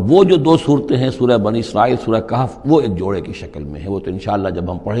 اور وہ جو 2 صورتیں ہیں سورہ بنی اسرائیل، سورہ کہف، وہ ایک جوڑے کی شکل میں ہے۔ وہ تو انشاءاللہ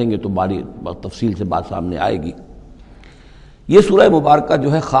جب ہم پڑھیں گے تو باری تفصیل سے بات سامنے آئے گی۔ یہ سورہ مبارکہ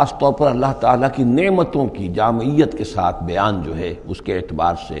جو ہے خاص طور پر اللہ تعالیٰ کی نعمتوں کی جامعیت کے ساتھ بیان جو ہے اس کے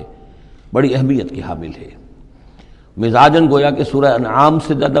اعتبار سے بڑی اہمیت کی حامل ہے۔ مزاجاً گویا کہ سورہ انعام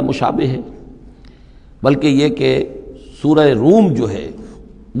سے زیادہ مشابہ ہے، بلکہ یہ کہ سورہ روم جو ہے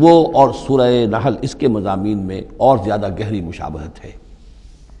وہ اور سورہ نحل اس کے مضامین میں اور زیادہ گہری مشابہت ہے۔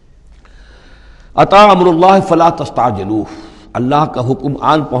 اتا امر اللہ فلا تستعجلوہ، اللہ کا حکم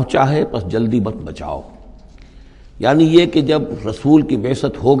آن پہنچا ہے پس جلدی مت بچاؤ۔ یعنی یہ کہ جب رسول کی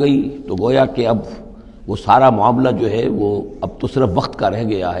بعثت ہو گئی تو گویا کہ اب وہ سارا معاملہ جو ہے وہ اب تو صرف وقت کا رہ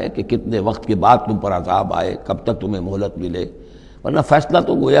گیا ہے کہ کتنے وقت کے بعد تم پر عذاب آئے، کب تک تمہیں مہلت ملے، ورنہ فیصلہ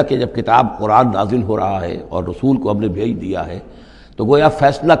تو گویا کہ جب کتاب قرآن نازل ہو رہا ہے اور رسول کو ہم نے بھیج دیا ہے تو گویا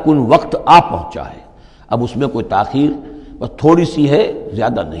فیصلہ کن وقت آ پہنچا ہے۔ اب اس میں کوئی تاخیر بس تھوڑی سی ہے،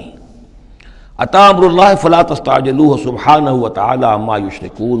 زیادہ نہیں۔ اتا امر اللہ فلا تستعجلوہ سبحانہ وتعالی عما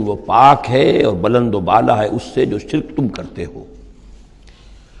یشرکون، وہ پاک ہے اور بلند و بالا ہے اس سے جو شرک تم کرتے ہو۔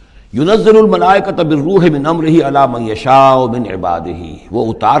 ينزل الملائکۃ بالروح من امرہ علی من یشاء من عبادہ، وہ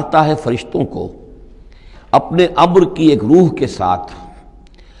اتارتا ہے فرشتوں کو اپنے امر کی ایک روح کے ساتھ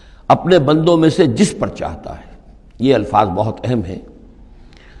اپنے بندوں میں سے جس پر چاہتا ہے۔ یہ الفاظ بہت اہم ہیں۔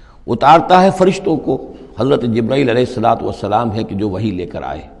 اتارتا ہے فرشتوں کو، حضرت جبرائیل علیہ السلام ہے کہ جو وحی لے کر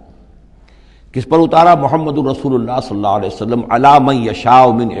آئے۔ کس پر اتارا؟ محمد الرسول اللہ صلی اللہ علیہ وسلم، علی من یشاء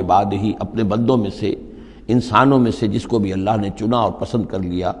من عبادہ، اپنے بندوں میں سے، انسانوں میں سے جس کو بھی اللہ نے چنا اور پسند کر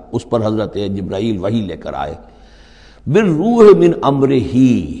لیا اس پر حضرت جبرائیل وحی لے کر آئے۔ بالروح من امرہ،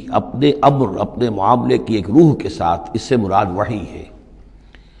 اپنے امر، اپنے معاملے کی ایک روح کے ساتھ، اس سے مراد وحی ہے۔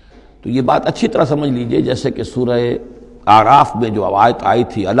 تو یہ بات اچھی طرح سمجھ لیجئے، جیسے کہ سورہ اعراف میں جو آیت آئی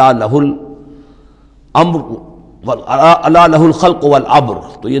تھی، الا لہ الامر الا لہ الخلق والامر،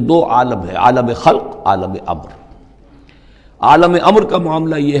 تو یہ 2 عالم ہے، عالم خلق، عالم امر۔ عالم امر کا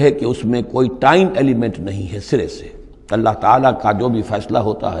معاملہ یہ ہے کہ اس میں کوئی ٹائم ایلیمنٹ نہیں ہے سرے سے، اللہ تعالیٰ کا جو بھی فیصلہ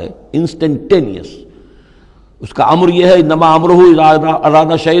ہوتا ہے انسٹنٹینیس، اس کا امر یہ ہے انما امرہ اذا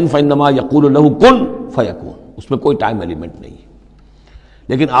اراد شیئا فانما یقول لہ کن فیکون، اس میں کوئی ٹائم ایلیمنٹ نہیں ہے۔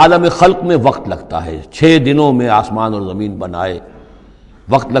 لیکن عالم خلق میں وقت لگتا ہے، 6 دنوں میں آسمان اور زمین بنائے،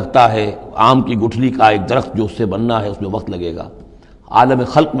 وقت لگتا ہے۔ آم کی گٹھلی کا ایک درخت جو اس سے بننا ہے اس میں وقت لگے گا۔ عالم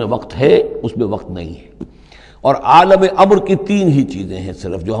خلق میں وقت ہے، اس میں وقت نہیں ہے۔ اور عالم امر کی 3 ہی چیزیں ہیں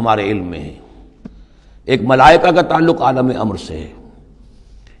صرف جو ہمارے علم میں ہیں۔ ایک ملائکہ کا تعلق عالم امر سے ہے،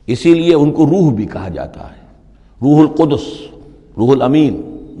 اسی لیے ان کو روح بھی کہا جاتا ہے، روح القدس، روح الامین،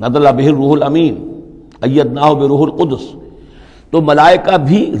 نزل بہ الروح الامین، ایدناہ بروح القدس، تو ملائکہ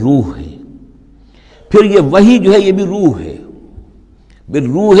بھی روح ہے، پھر یہ وحی جو ہے یہ بھی روح ہے،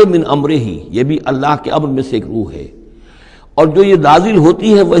 بالروح من امرہ، یہ بھی اللہ کے امر میں سے ایک روح ہے، اور جو یہ نازل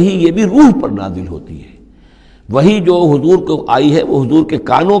ہوتی ہے وحی یہ بھی روح پر نازل ہوتی ہے۔ وحی جو حضور کو آئی ہے وہ حضور کے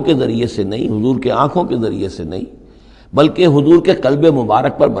کانوں کے ذریعے سے نہیں، حضور کے آنکھوں کے ذریعے سے نہیں، بلکہ حضور کے قلب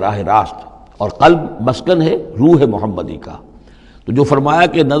مبارک پر براہ راست، اور قلب مسکن ہے روح محمدی کا۔ تو جو فرمایا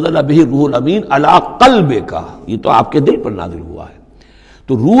کہ نزل بہ روح الامین علی قلبک، یہ تو آپ کے دل پر نازل ہوا ہے۔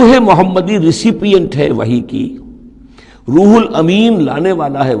 تو روح محمدی ریسیپینٹ ہے وحی کی، روح الامین لانے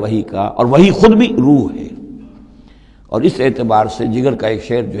والا ہے وحی کا، اور وحی خود بھی روح ہے۔ اور اس اعتبار سے جگر کا ایک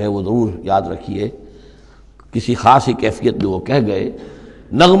شعر جو ہے وہ ضرور یاد رکھیے، کسی خاص ہی کیفیت میں وہ کہہ گئے،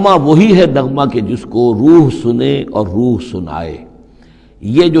 نغمہ وہی ہے نغمہ کہ جس کو روح سنے اور روح سنائے۔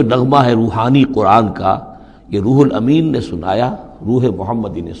 یہ جو نغمہ ہے روحانی قرآن کا، یہ روح الامین نے سنایا، روح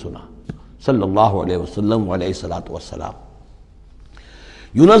محمدی نے سنا صلی اللہ علیہ وسلم علیہ الصلاۃ والسلام۔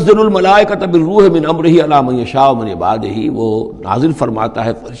 ينزل الملائکۃ بالروح من امرہ علی من یشاء من عبادہ، وہ نازل فرماتا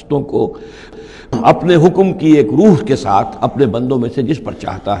ہے فرشتوں کو اپنے حکم کی ایک روح کے ساتھ اپنے بندوں میں سے جس پر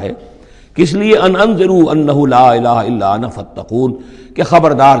چاہتا ہے۔ کس لیے؟ ان انذروا انہ لا الہ الا انا فاتقون، کہ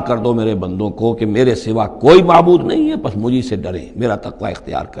خبردار کر دو میرے بندوں کو کہ میرے سوا کوئی معبود نہیں ہے، بس مجھے سے ڈریں، میرا تقوی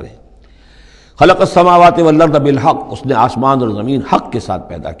اختیار کریں۔ خلق السماوات والارض بالحق، اس نے آسمان اور زمین حق کے ساتھ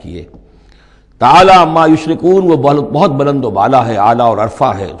پیدا کیے۔ تعالی عما یشرکون، وہ بہت بلند و بالا ہے، اعلیٰ اور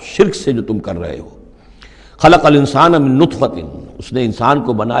عرفہ ہے شرک سے جو تم کر رہے ہو۔ خلق الانسان من نطفۃ، اس نے انسان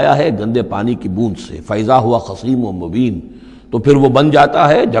کو بنایا ہے گندے پانی کی بوند سے، فاذا ہوا خصیم و مبین، تو پھر وہ بن جاتا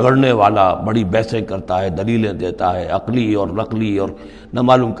ہے جھگڑنے والا، بڑی بحثیں کرتا ہے، دلیلیں دیتا ہے، عقلی اور نقلی اور نہ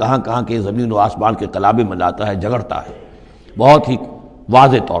معلوم کہاں کہاں کے زمین و آسمان کے کلابے میں لاتا ہے، جھگڑتا ہے بہت ہی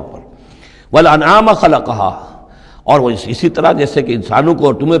واضح طور پر۔ والانعام خلقہا، اور وہ اسی طرح جیسے کہ انسانوں کو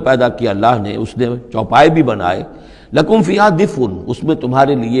اور تمہیں پیدا کیا اللہ نے، اس نے چوپائے بھی بنائے، لکم فیہا دفء، اس میں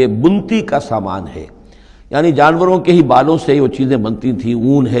تمہارے لیے بنتی کا سامان ہے، یعنی جانوروں کے ہی بالوں سے وہ چیزیں بنتی تھیں،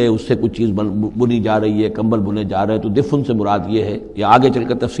 اون ہے اس سے کچھ چیز بنی جا رہی ہے، کمبل بنے جا رہے ہیں، تو دفن سے مراد یہ ہے، یا آگے چل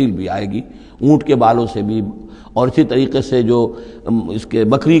کر تفصیل بھی آئے گی، اونٹ کے بالوں سے بھی، اور اسی طریقے سے جو اس کے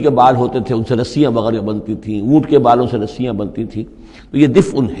بکری کے بال ہوتے تھے ان سے رسیاں وغیرہ بنتی تھیں، اونٹ کے بالوں سے رسیاں بنتی تھیں، تو یہ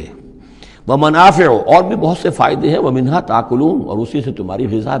دفن ہے۔ ومنافع، اور بھی بہت سے فائدے ہیں، ومنہا تاکلون، اور اسی سے تمہاری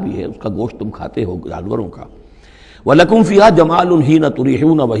غذا بھی ہے، اس کا گوشت تم کھاتے ہو جانوروں کا۔ وَلَكُمْ فِيهَا جَمَالٌ حِينَ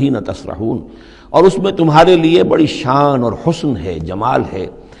تُرِيحُونَ وَحِينَ تَسْرَحُونَ، اور اس میں تمہارے لیے بڑی شان اور حسن ہے، جمال ہے،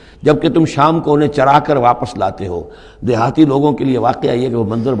 جبکہ تم شام کو انہیں چرا کر واپس لاتے ہو۔ دیہاتی لوگوں کے لیے واقعہ یہ کہ وہ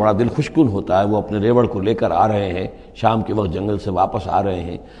منظر بڑا دل خوشکن ہوتا ہے، وہ اپنے ریوڑ کو لے کر آ رہے ہیں، شام کے وقت جنگل سے واپس آ رہے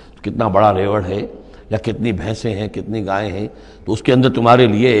ہیں، کتنا بڑا ریوڑ ہے یا کتنی بھینسیں ہیں، کتنی گائیں ہیں، تو اس کے اندر تمہارے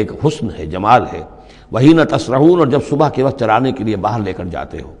لیے ایک حسن ہے، جمال ہے۔ وَحِينَ تَسْرَحُونَ، اور جب صبح کے وقت چرانے کے لیے باہر لے کر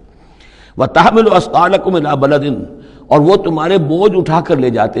جاتے ہو۔ وَتَحْمِلُ أَثْقَالَكُمْ إِلَىٰ بَلَدٍ، اور وہ تمہارے بوجھ اٹھا کر لے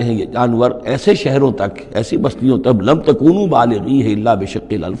جاتے ہیں یہ جانور ایسے شہروں تک، ایسی بستیوں تک، لم تکونوا بالغیہ الا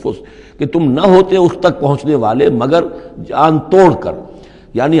بشق الانفس، کہ تم نہ ہوتے اس تک پہنچنے والے مگر جان توڑ کر،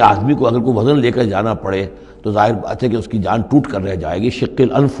 یعنی آدمی کو اگر کوئی وزن لے کر جانا پڑے تو ظاہر بات ہے کہ اس کی جان ٹوٹ کر رہ جائے گی، شق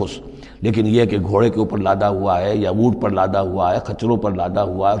الانفس، لیکن یہ کہ گھوڑے کے اوپر لادا ہوا ہے یا اونٹ پر لادا ہوا ہے، خچروں پر لادا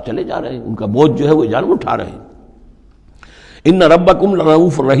ہوا ہے، اور چلے جا رہے ہیں، ان کا بوجھ جو ہے وہ جانور اٹھا رہے ہیں۔ ان ربکم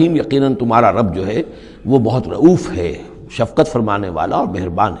لرؤوف الرحیم، یقیناً تمہارا رب جو ہے وہ بہت رؤوف ہے، شفقت فرمانے والا اور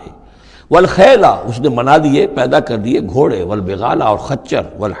مہربان ہے۔ والخیل، اس نے بنا دیے، پیدا کر دیے گھوڑے، والبغال، اور خچر،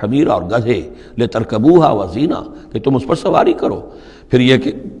 والحمیر، اور گدھے، لترکبوہا وزینہ، کہ تم اس پر سواری کرو۔ پھر یہ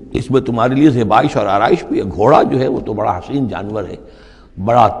کہ اس میں تمہارے لیے زیبائش اور آرائش بھی ہے۔ گھوڑا جو ہے وہ تو بڑا حسین جانور ہے،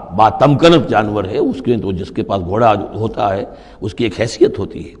 بڑا باتمکنت جانور ہے، اس کے تو جس کے پاس گھوڑا ہوتا ہے اس کی ایک حیثیت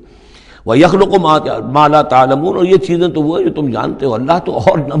ہوتی ہے۔ وَيَخْلُقُ مَا لَا تَعْلَمُونَ، اور یہ چیزیں تو وہ ہے جو تم جانتے ہو، اللہ تو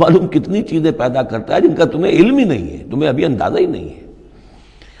اور نہ معلوم کتنی چیزیں پیدا کرتا ہے جن کا تمہیں علم ہی نہیں ہے، تمہیں ابھی اندازہ ہی نہیں ہے۔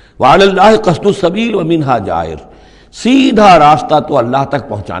 وَعَلَى اللَّهِ قَصْدُ السَّبِيلِ وَمِنْهَا جَائِرٌ، سیدھا راستہ تو اللہ تک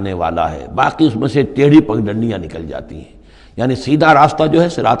پہنچانے والا ہے، باقی اس میں سے ٹیڑھی پگڈنڈیاں نکل جاتی ہیں، یعنی سیدھا راستہ جو ہے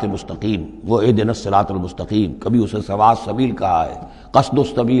صراط مستقیم، وہ اہدنا الصراط المستقیم، کبھی اسے سواء السبیل کہا ہے، قصد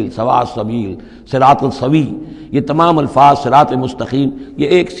السبیل، سواء السبیل، صراط السوی، یہ تمام الفاظ صراط مستقیم، یہ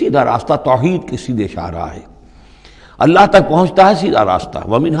ایک سیدھا راستہ توحید کی سیدھے شاہراہ ہے، اللہ تک پہنچتا ہے سیدھا راستہ۔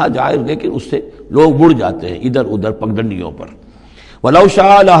 ومنہا جائر، لیکن اس سے لوگ مڑ جاتے ہیں ادھر ادھر پگڈنڈیوں پر۔ وَلَوْ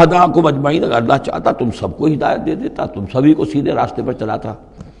شَاءَ لَهَدَاكُمْ أَجْمَعِينَ، اگر اللہ چاہتا تم سب کو ہدایت دے دیتا، تم سبھی کو سیدھے راستے پر چلاتا۔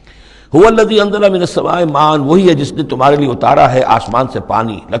 هُوَ الَّذِي أَنزَلَ مِنَ السَّمَاءِ مَاءً، وہی ہے جس نے تمہارے لیے اتارا ہے آسمان سے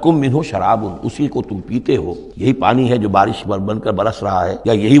پانی، لَكُم مِّنْهُ شَرَابٌ، اسی کو تم پیتے ہو، یہی پانی ہے جو بارش بن کر برس رہا ہے،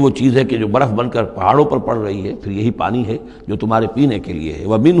 یا یہی وہ چیز ہے کہ جو برف بن کر پہاڑوں پر پڑ رہی ہے، پھر یہی پانی ہے جو تمہارے پینے کے لیے ہے۔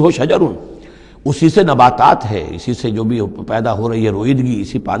 وَمِنْهُ شَجَرٌ اسی سے نباتات ہے، اسی سے جو بھی پیدا ہو رہی ہے روئیدگی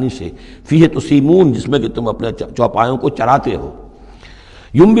اسی پانی سے، فیہ تسیمون، جس میں کہ تم اپنے چوپایوں کو چراتے ہو،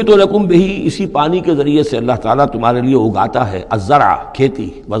 ینبت لکم بہ، اسی پانی کے ذریعے سے اللہ تعالیٰ تمہارے لیے اگاتا ہے الزرع، کھیتی،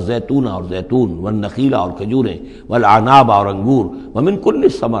 والزیتون، اور زیتون، والنخیل، اور کھجوریں، والاعناب، اور انگور، ومن کل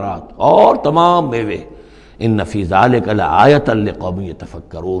الثمرات، اور تمام میوے، ان فی ذلک لآیۃ لقوم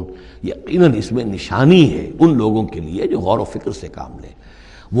یتفکرون، یقیناً اس میں نشانی ہے ان لوگوں کے لیے جو غور و فکر سے کام لیں۔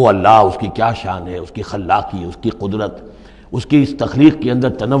 وہ اللہ، اس کی کیا شان ہے، اس کی خلاقی، اس کی قدرت، اس کی اس تخلیق کے اندر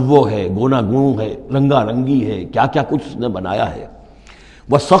تنوع ہے، گونا گون ہے، رنگا رنگی ہے، کیا کیا کچھ اس نے بنایا ہے۔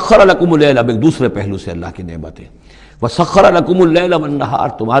 وَسَخَّرَ لَكُمُ اللَّيْلَ، اب ایک دوسرے پہلو سے اللہ کی نعمتیں، وَسَخَّرَ لَكُمُ اللَّيْلَ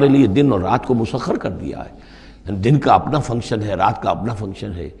وَالنَّهَارَ، تمہارے لیے دن اور رات کو مسخر کر دیا ہے۔ دن کا اپنا فنکشن ہے، رات کا اپنا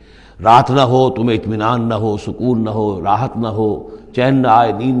فنکشن ہے۔ رات نہ ہو، تمہیں اطمینان نہ ہو، سکون نہ ہو، راحت نہ ہو، چین نہ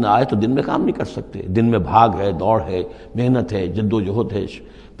آئے، نیند نہ آئے، تو دن میں کام نہیں کر سکتے۔ دن میں بھاگ ہے، دوڑ ہے، محنت ہے، جد و جہد ہے۔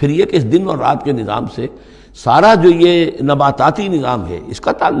 پھر یہ کہ اس دن اور رات کے نظام سے سارا جو یہ نباتاتی نظام ہے اس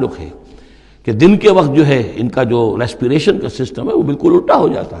کا تعلق ہے کہ دن کے وقت جو ہے ان کا جو ریسپیریشن کا سسٹم ہے وہ بالکل الٹا ہو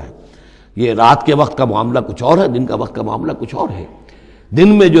جاتا ہے۔ یہ رات کے وقت کا معاملہ کچھ اور ہے، دن کا وقت کا معاملہ کچھ اور ہے۔ دن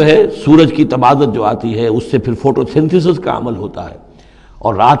میں جو ہے سورج کی تبادت جو آتی ہے اس سے پھر فوٹو سنتھسس کا عمل ہوتا ہے،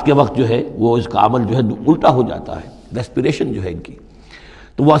 اور رات کے وقت جو ہے وہ اس کا عمل جو ہے الٹا ہو جاتا ہے، ریسپیریشن جو ہے ان کی۔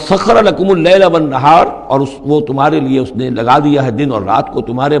 تو وہ سخر لکم اللیل والنہار، اور وہ تمہارے لیے اس نے لگا دیا ہے دن اور رات کو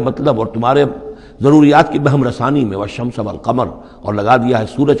تمہارے مطلب اور تمہارے ضروریات کی بہم رسانی میں، والشمس والقمر، اور لگا دیا ہے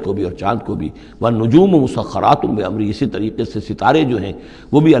سورج کو بھی اور چاند کو بھی، والنجوم مسخرات بامرہ، اسی طریقے سے ستارے جو ہیں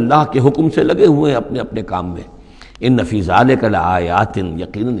وہ بھی اللہ کے حکم سے لگے ہوئے ہیں اپنے اپنے کام میں۔ ان فی ذلک لآیات،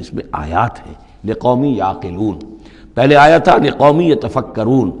 یقیناً اس میں آیات ہیں، لقوم یعقلون۔ پہلے آیا تھا لقوم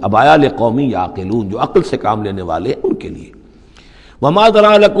یتفکرون، اب آیا لقوم یعقلون، جو عقل سے کام لینے والے ہیں ان کے لیے۔ وما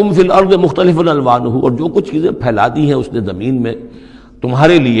ذرأ لکم فی الارض مختلف الوانہ، اور جو کچھ چیزیں پھیلا دی ہیں اس نے زمین میں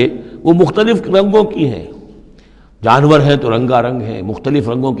تمہارے لیے وہ مختلف رنگوں کی ہیں۔ جانور ہیں تو رنگا رنگ ہیں، مختلف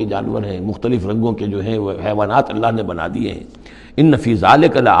رنگوں کے جانور ہیں، مختلف رنگوں کے جو ہیں وہ حیوانات اللہ نے بنا دیے ہیں۔ ان فی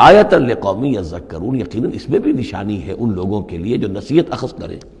ذلک لآیۃ لقوم یذکرون، یقیناً اس میں بھی نشانی ہے ان لوگوں کے لیے جو نصیحت اخذ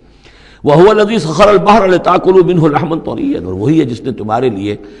کریں۔ وَهُوَ الَّذِي سَخَّرَ الْبَحْرَ لِتَأْكُلُوا مِنْهُ لَحْمًا طَرِيًّا، اور وہی ہے جس نے تمہارے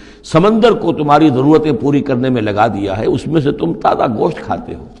لیے سمندر کو تمہاری ضرورتیں پوری کرنے میں لگا دیا ہے، اس میں سے تم تازہ گوشت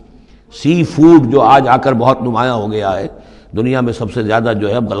کھاتے ہو۔ سی فوڈ جو آج آ کر بہت نمایاں ہو گیا ہے دنیا میں، سب سے زیادہ جو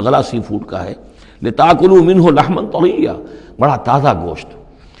ہے اب غلغلہ سی فوڈ کا ہے۔ لِتَأْكُلُوا مِنْهُ لَحْمًا طَرِيًّا، بڑا تازہ گوشت۔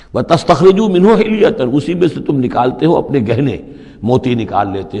 وَتَسْتَخْرِجُوا مِنْهُ حِلْيَةً، اسی میں سے تم نکالتے ہو اپنے گہنے، موتی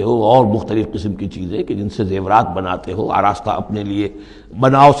نکال لیتے ہو اور مختلف قسم کی چیزیں کہ جن سے زیورات بناتے ہو، آراستہ اپنے لیے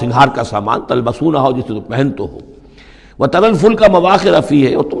بناؤ، سنگھار کا سامان، تلبسونہ ہو جسے تم پہنتے ہو۔ وَتَرَى الْفُلْكَ مَوَاخِرَ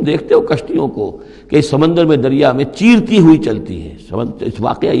فِيهِ، اور تم دیکھتے ہو کشتیوں کو کہ اس سمندر میں، دریا میں چیرتی ہوئی چلتی ہیں۔ اس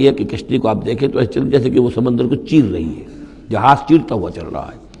واقعہ یہ ہے کہ کشتی کو آپ دیکھیں تو ایسے چل جیسے کہ وہ سمندر کو چیر رہی ہے، جہاز چیرتا ہوا چل رہا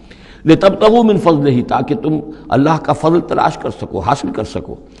ہے۔ لِتَبْتَغُوا مِنْ فَضْلِهِ، تاکہ تم اللہ کا فضل تلاش کر سکو، حاصل کر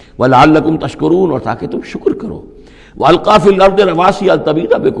سکو۔ وَلَعَلَّكُمْ تَشْكُرُونَ، اور تاکہ تم شکر کرو۔ وَأَلْقَىٰ فِي الْأَرْضِ رَوَاسِيَ أَن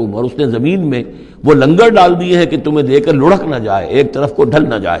تَمِيدَ بِكُمْ، اور اس نے زمین میں وہ لنگر ڈال دیے ہیں کہ تمہیں دے کر لڑک نہ جائے، ایک طرف کو ڈھل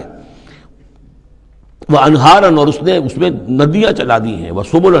نہ جائے۔ وَأَنْهَارًا، اور اس نے اس میں ندیاں چلا دی ہیں۔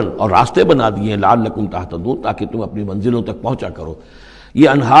 وَسُبُلًا، اور راستے بنا دیے ہیں، لَعَلَّكُمْ تَهْتَدُونَ، تاکہ تم اپنی منزلوں تک پہنچا کرو۔ یہ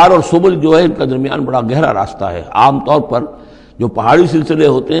انہار اور سبل جو ہے ان کا درمیان بڑا گہرا راستہ ہے۔ عام طور پر جو پہاڑی سلسلے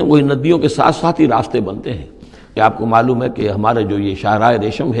ہوتے ہیں وہی ندیوں کے ساتھ ساتھ ہی راستے بنتے ہیں۔ کہ آپ کو معلوم ہے کہ ہمارے جو یہ شاہراہ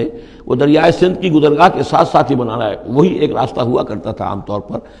ریشم ہے وہ دریائے سندھ کی گزرگاہ کے ساتھ ساتھ ہی بنانا ہے، وہی ایک راستہ ہوا کرتا تھا عام طور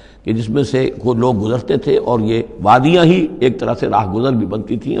پر کہ جس میں سے وہ لوگ گزرتے تھے، اور یہ وادیاں ہی ایک طرح سے راہ گزر بھی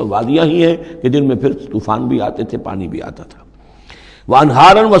بنتی تھیں، اور وادیاں ہی ہیں کہ جن میں پھر طوفان بھی آتے تھے، پانی بھی آتا تھا۔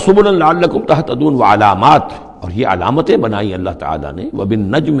 وَأَنْهَارًا وَسُبُلًا لَعَلَّكُمْ تَهْتَدُونَ، وَعَلَامَاتٍ، اور یہ علامتیں بنائی اللہ تعالیٰ نے،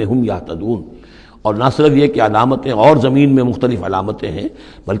 وَبِالنَّجْمِ هُمْ يَهْتَدُونَ، اور نہ صرف یہ کہ علامتیں اور زمین میں مختلف علامتیں ہیں،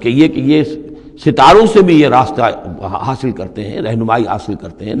 بلکہ یہ کہ یہ ستاروں سے بھی یہ راستہ حاصل کرتے ہیں، رہنمائی حاصل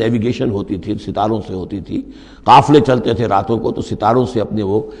کرتے ہیں۔ نیویگیشن ہوتی تھی، ستاروں سے ہوتی تھی، قافلے چلتے تھے راتوں کو تو ستاروں سے اپنے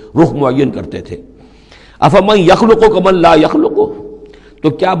وہ رخ معین کرتے تھے۔ أَفَمَن يَخْلُقُ كَمَن لَّا يَخْلُقُ، تو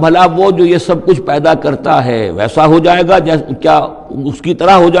کیا بھلا وہ جو یہ سب کچھ پیدا کرتا ہے ویسا ہو جائے گا، کیا اس کی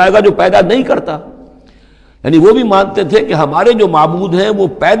طرح ہو جائے گا جو پیدا نہیں کرتا؟ یعنی وہ بھی مانتے تھے کہ ہمارے جو معبود ہیں وہ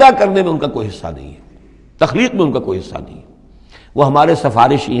پیدا کرنے میں ان کا کوئی حصہ نہیں ہے، تخلیق میں ان کا کوئی حصہ نہیں ہے، وہ ہمارے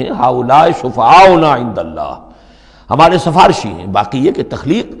سفارشی ہیں۔ ہؤلاء شفعاؤنا عند اللہ، ہمارے سفارشی ہیں۔ باقی یہ کہ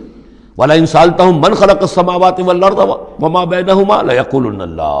تخلیق، وَلَئِن سَأَلْتَهُم مَّن خَلَقَ السَّمَاوَاتِ وَالْأَرْضَ وَمَا بَيْنَهُمَا لَيَقُولُنَّ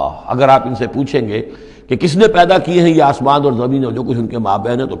اللَّهُ، اگر آپ ان سے پوچھیں گے کہ کس نے پیدا کیے ہیں یہ آسمان اور زمین اور جو کچھ ان کے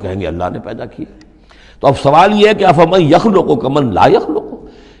مابین ہے، تو کہیں گے اللہ نے پیدا کیے۔ تو اب سوال یہ ہے کہ أَفَمَن يَخْلُقُ كَمَن لَّا يَخْلُقُ،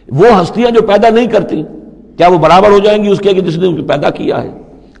 وہ ہستیاں جو پیدا نہیں کرتی کیا وہ برابر ہو جائیں گی اس کے کہ جس نے ان کو پیدا کیا ہے؟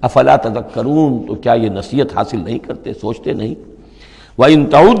 افلا تذکرون، تو کیا یہ نصیحت حاصل نہیں کرتے، سوچتے نہیں؟ وَإِن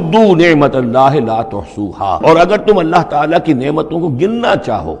تَعُدُّوا نِعْمَةَ اللَّهِ لَا تُحْصُوهَا، اور اگر تم اللہ تعالیٰ کی نعمتوں کو گننا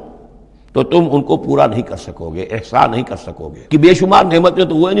چاہو تو تم ان کو پورا نہیں کر سکو گے، احصاء نہیں کر سکو گے کہ بے شمار نعمتیں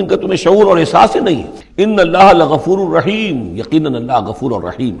تو وہ ہیں جن کا تمہیں شعور اور احساس ہی نہیں ہے۔ ان اللہ لغفور الرحیم، یقیناً اللہ غفور اور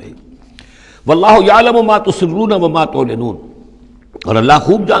رحیم ہے۔ واللہ یعلم ما تسرون وما تعلنون، اور اللہ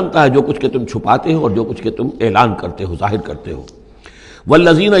خوب جانتا ہے جو کچھ کہ تم چھپاتے ہو اور جو کچھ کہ تم اعلان کرتے ہو، ظاہر کرتے ہو۔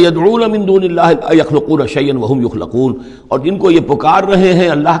 والذین یدعون من دون اللہ لا یخلقون شیئا وهم یخلقون، اور جن کو یہ پکار رہے ہیں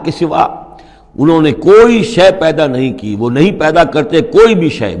اللہ کے سوا، انہوں نے کوئی شے پیدا نہیں کی، وہ نہیں پیدا کرتے کوئی بھی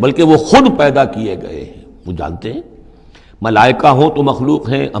شے، بلکہ وہ خود پیدا کیے گئے ہیں۔ وہ جانتے ہیں ملائکہ ہوں تو مخلوق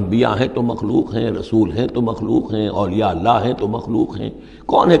ہیں، انبیاء ہیں تو مخلوق ہیں، رسول ہیں تو مخلوق ہیں، اولیاء اللہ ہیں تو مخلوق ہیں۔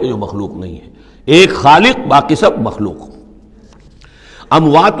 کون ہے کہ جو مخلوق نہیں ہے؟ ایک خالق، باقی سب مخلوق۔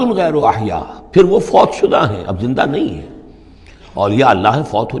 اموات غیر احیاء، پھر وہ فوت شدہ ہیں، اب زندہ نہیں ہیں۔ اولیاء اللہ ہیں،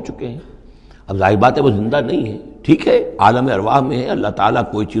 فوت ہو چکے ہیں، اب ظاہر بات ہے وہ زندہ نہیں ہے۔ ٹھیک ہے عالم ارواح میں ہے، اللہ تعالیٰ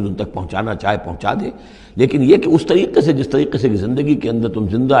کوئی چیز ان تک پہنچانا چاہے پہنچا دے، لیکن یہ کہ اس طریقے سے جس طریقے سے زندگی کے اندر تم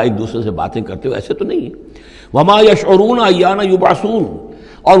زندہ ایک دوسرے سے باتیں کرتے ہو، ایسے تو نہیں ہے۔ وما یشعرون ایان یبعثون،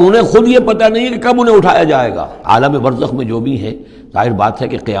 اور انہیں خود یہ پتہ نہیں ہے کہ کب انہیں اٹھایا جائے گا۔ عالم برزخ میں جو بھی ہیں، ظاہر بات ہے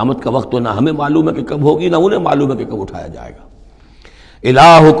کہ قیامت کا وقت تو نہ ہمیں معلوم ہے کہ کب ہوگی، نہ انہیں معلوم ہے کہ کب اٹھایا جائے گا۔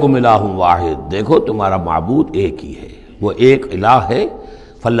 الہکم الہ واحد، دیکھو تمہارا معبود ایک ہی ہے، وہ ایک الہ ہے۔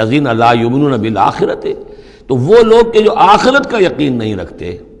 فالذین لا یؤمنون بالآخرۃ، تو وہ لوگ کہ جو آخرت کا یقین نہیں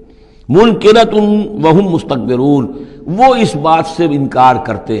رکھتے، منکرۃ وہم مستکبرون، وہ اس بات سے انکار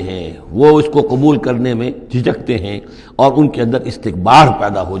کرتے ہیں، وہ اس کو قبول کرنے میں جھجکتے ہیں اور ان کے اندر استکبار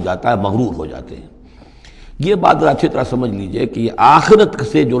پیدا ہو جاتا ہے، مغرور ہو جاتے ہیں۔ یہ بات اچھی طرح سمجھ لیجئے کہ یہ آخرت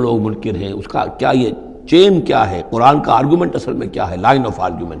سے جو لوگ منکر ہیں اس کا کیا یہ چین کیا ہے، قرآن کا آرگومنٹ اصل میں کیا ہے، لائن آف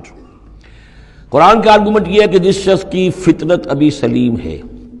آرگومنٹ۔ قرآن کا آرگومنٹ یہ ہے کہ جس شخص کی فطرت ابھی سلیم ہے،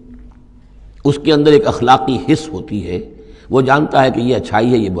 اس کے اندر ایک اخلاقی حس ہوتی ہے، وہ جانتا ہے کہ یہ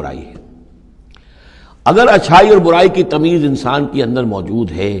اچھائی ہے یہ برائی ہے۔ اگر اچھائی اور برائی کی تمیز انسان کے اندر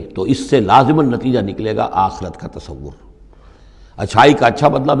موجود ہے تو اس سے لازماً نتیجہ نکلے گا آخرت کا تصور۔ اچھائی کا اچھا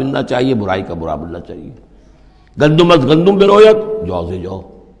بدلہ ملنا چاہیے، برائی کا برا ملنا چاہیے۔ گندم از گندم برویت، جو سے جو،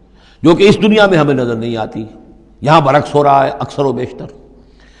 جو کہ اس دنیا میں ہمیں نظر نہیں آتی، یہاں برعکس ہو رہا ہے اکثر و بیشتر۔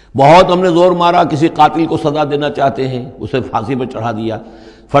 بہت ہم نے زور مارا، کسی قاتل کو سزا دینا چاہتے ہیں، اسے پھانسی پر چڑھا دیا۔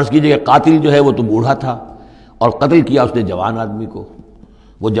 فرض کیجئے کہ قاتل جو ہے وہ تو بوڑھا تھا اور قتل کیا اس نے جوان آدمی کو،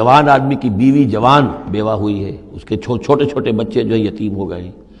 وہ جوان آدمی کی بیوی جوان بیوہ ہوئی ہے، اس کے چھوٹے چھوٹے بچے جو ہیں یتیم ہو گئے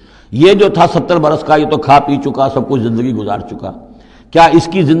ہیں۔ یہ جو تھا 70 برس کا، یہ تو کھا پی چکا، سب کچھ زندگی گزار چکا، کیا اس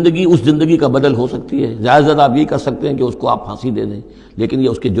کی زندگی اس زندگی کا بدل ہو سکتی ہے؟ زیادہ زیادہ آپ یہ کر سکتے ہیں کہ اس کو آپ پھانسی دے دیں، لیکن یہ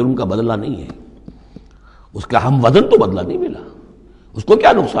اس کے جرم کا بدلہ نہیں ہے، اس کا ہم وزن تو بدلہ نہیں ملا۔ اس کو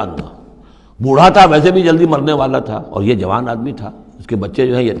کیا نقصان ہوا؟ بوڑھا تھا، ویسے بھی جلدی مرنے والا تھا، اور یہ جوان آدمی تھا، اس کے بچے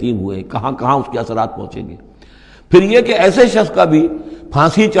جو ہیں یتیم ہوئے، کہاں کہاں اس کے اثرات پہنچیں گے۔ پھر یہ کہ ایسے شخص کا بھی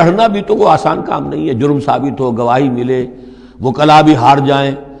پھانسی چڑھنا بھی تو کوئی آسان کام نہیں ہے، جرم ثابت ہو، گواہی ملے، وکلاء بھی ہار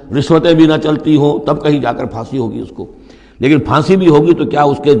جائیں، رشوتیں بھی نہ چلتی ہوں، تب کہیں جا کر پھانسی ہوگی اس کو۔ لیکن پھانسی بھی ہوگی تو کیا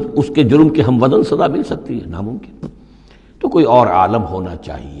اس کے جرم کے ہم وزن سزا مل سکتی ہے؟ ناممکن۔ تو کوئی اور عالم ہونا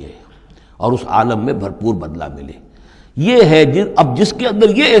چاہیے اور اس عالم میں بھرپور بدلہ ملے۔ یہ ہے اب جس کے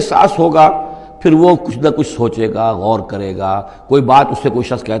اندر یہ احساس ہوگا، پھر وہ کچھ نہ کچھ سوچے گا، غور کرے گا، کوئی بات اس سے کوئی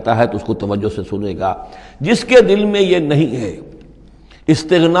شخص کہتا ہے تو اس کو توجہ سے سنے گا۔ جس کے دل میں یہ نہیں ہے،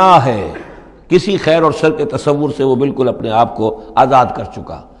 استغنا ہے، کسی خیر اور شر کے تصور سے وہ بالکل اپنے آپ کو آزاد کر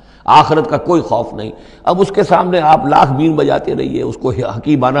چکا، آخرت کا کوئی خوف نہیں۔ اب اس کے سامنے آپ لاکھ بین بجاتے رہیے، اس کو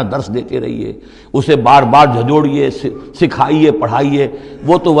حکیمانہ درس دیتے رہیے، اسے بار بار جھنجھوڑیے، سکھائیے، پڑھائیے،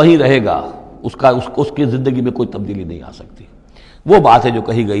 وہ تو وہیں رہے گا، اس کی زندگی میں کوئی تبدیلی نہیں آ سکتی۔ وہ بات ہے جو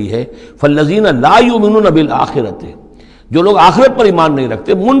کہی گئی ہے فالذین لا یؤمنون بالآخرۃ، جو لوگ آخرت پر ایمان نہیں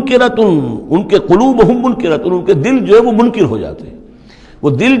رکھتے، منکرۃ، ان کے قلوبہم منکرۃ، ان کے دل جو ہے وہ منکر ہو جاتے ہیں، وہ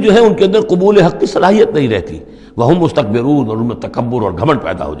دل جو ہے ان کے اندر قبول حق کی صلاحیت نہیں رہتی، وہم مستکبرون، اور ان میں تکبر اور گھمنڈ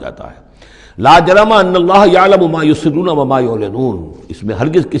پیدا ہو جاتا ہے۔ لا جرم ان اللہ یعلم ما یسرون وما یعلنون، اس میں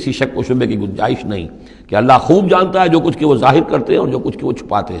ہرگز کسی شک و شبہ کی گنجائش نہیں کہ اللہ خوب جانتا ہے جو کچھ کہ وہ ظاہر کرتے ہیں اور جو کچھ کہ وہ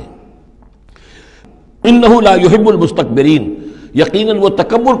چھپاتے ہیں۔ انہ لا یحب المستکبرین، یقیناً وہ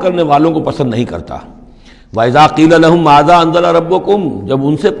تکبر کرنے والوں کو پسند نہیں کرتا۔ وَإِذَا قِيلَ لَهُمْ مَاذَا أَنزَلَ رَبُّكُمْ، جب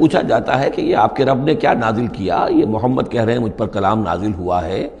ان سے پوچھا جاتا ہے کہ یہ آپ کے رب نے کیا نازل کیا، یہ محمد کہہ رہے ہیں مجھ پر کلام نازل ہوا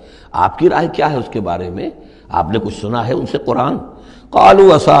ہے، آپ کی رائے کیا ہے اس کے بارے میں، آپ نے کچھ سنا ہے ان سے قرآن؟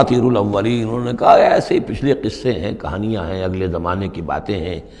 قَالُوا أَسَاطِيرُ الْأَوَّلِينَ، انہوں نے کہا ایسے ہی پچھلے قصے ہیں، کہانیاں ہیں، اگلے زمانے کی باتیں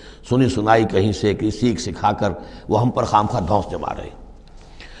ہیں، سنی سنائی کہیں سے کہ سیکھ سکھا کر وہ ہم پر خامخواہ دھونس جما رہے ہیں۔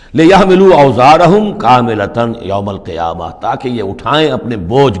 لِيَحْمِلُوا أَوْزَارَهُمْ كَامِلَةً يَوْمَ الْقِيَامَةِ، تاکہ یہ اٹھائیں اپنے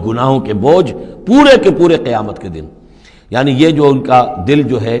بوجھ، گناہوں کے بوجھ پورے کے پورے قیامت کے دن۔ یعنی یہ جو ان کا دل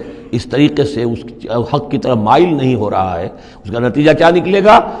جو ہے اس طریقے سے اس حق کی طرف مائل نہیں ہو رہا ہے، اس کا نتیجہ کیا نکلے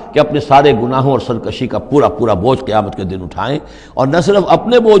گا کہ اپنے سارے گناہوں اور سرکشی کا پورا پورا بوجھ قیامت کے دن اٹھائیں، اور نہ صرف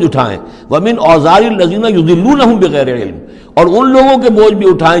اپنے بوجھ اٹھائیں، وَمِنْ أَوْزَارِ الَّذِينَ يُضِلُّونَهُمْ بِغَيْرِ عِلْمٍ، اور ان لوگوں کے بوجھ بھی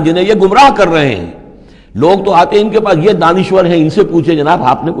اٹھائیں جنہیں یہ گمراہ کر رہے ہیں۔ لوگ تو آتے ہیں ان کے پاس، یہ دانشور ہیں، ان سے پوچھیں جناب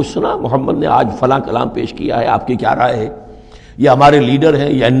آپ نے کچھ سنا، محمد نے آج فلاں کلام پیش کیا ہے، آپ کی کیا رائے ہے؟ یہ ہمارے لیڈر ہیں،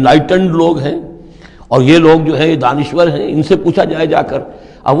 یہ انلائٹنڈ لوگ ہیں، اور یہ لوگ جو ہیں یہ دانشور ہیں، ان سے پوچھا جائے جا کر۔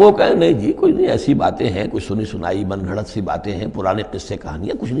 اب وہ کہیں نہیں جی کوئی نہیں، ایسی باتیں ہیں، کوئی سنی سنائی من گھڑت سی باتیں ہیں، پرانے قصے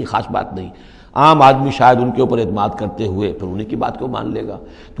کہانیاں، کچھ نہیں، خاص بات نہیں۔ عام آدمی شاید ان کے اوپر اعتماد کرتے ہوئے پھر انہیں کی بات کو مان لے گا،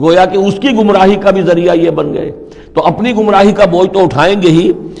 تو گویا کہ اس کی گمراہی کا بھی ذریعہ یہ بن گئے، تو اپنی گمراہی کا بوجھ تو اٹھائیں گے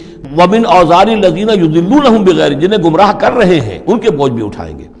ہی، وَمِنْ أَوْزَارِ الَّذِينَ يُضِلُّونَهُمْ بِغَيْرِ، جنہیں گمراہ کر رہے ہیں ان کے بوجھ بھی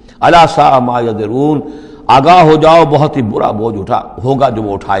اٹھائیں گے۔ أَلَا سَاءَ مَا يَذِرُونَ، آگاہ ہو جاؤ بہت ہی برا بوجھ ہوگا جو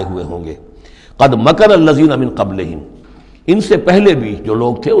وہ اٹھائے ہوئے ہوں گے۔ قَدْ مَكَرَ الَّذِينَ مِنْ قَبْلِهِمْ، ان سے پہلے بھی جو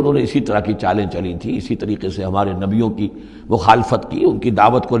لوگ تھے انہوں نے اسی طرح کی چالیں چلی تھیں، اسی طریقے سے ہمارے نبیوں کی مخالفت کی، ان کی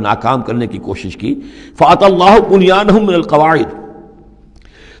دعوت کو ناکام کرنے کی کوشش کی۔ فَأَتَى اللَّهُ بُنْيَانَهُم مِّنَ الْقَوَاعِدِ،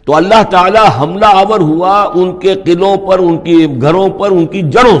 تو اللہ تعالی حملہ آور ہوا ان کے قلعوں پر، ان کی گھروں پر، ان کی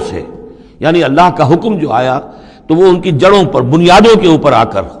جڑوں سے، یعنی اللہ کا حکم جو آیا تو وہ ان کی جڑوں پر، بنیادوں کے اوپر آ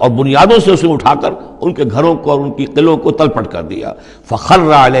کر، اور بنیادوں سے اسے اٹھا کر ان کے گھروں کو اور ان کی قلعوں کو تلپٹ کر دیا۔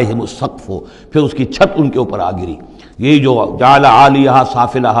 فَخَرَّ عَلَيْهِمُ السَّقْفُ، پھر اس کی چھت ان کے اوپر آ گری۔ یہی جو جعل عالیہا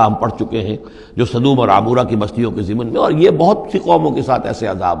سافلہا ہم پڑھ چکے ہیں، جو سدوم اور عمورہ کی بستیوں کے ضمن میں، اور یہ بہت سی قوموں کے ساتھ ایسے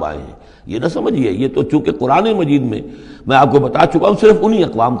عذاب آئے ہیں، یہ نہ سمجھیے، یہ تو چونکہ قرآن مجید میں آپ کو بتا چکا ہوں صرف انہی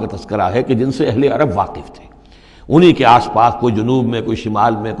اقوام کا تذکرہ ہے کہ جن سے اہل عرب واقف تھے، انہی کے آس پاس، کوئی جنوب میں، کوئی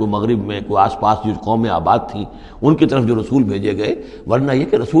شمال میں، کوئی مغرب میں، کوئی آس پاس جو قومیں آباد تھیں ان کی طرف جو رسول بھیجے گئے، ورنہ یہ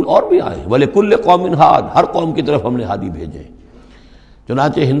کہ رسول اور بھی آئے، وَلِكُلِّ قَوْمٍ ہَادٍ، ہر قوم کی طرف ہم نے ہادی بھیجے۔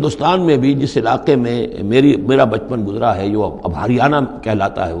 چنانچہ ہندوستان میں بھی جس علاقے میں میرا بچپن گزرا ہے، جو اب ہریانہ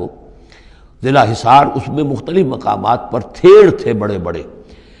کہلاتا ہے، وہ ضلع حصار، اس میں مختلف مقامات پر تھیڑ تھے بڑے بڑے،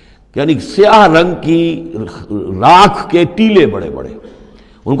 یعنی سیاہ رنگ کی راکھ کے ٹیلے بڑے بڑے،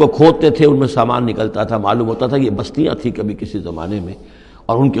 ان کو کھودتے تھے، ان میں سامان نکلتا تھا، معلوم ہوتا تھا یہ بستیاں تھیں کبھی کسی زمانے میں،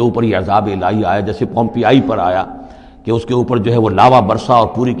 اور ان کے اوپر یہ عذاب الہی آیا، جیسے پومپیائی پر آیا کہ اس کے اوپر جو ہے وہ لاوا برسا اور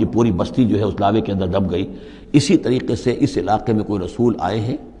پوری کی پوری بستی جو ہے اس لاوے کے اندر دب گئی۔ اسی طریقے سے اس علاقے میں کوئی رسول آئے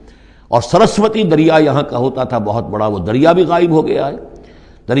ہیں، اور سرسوتی دریا یہاں کا ہوتا تھا بہت بڑا، وہ دریا بھی غائب ہو گیا ہے۔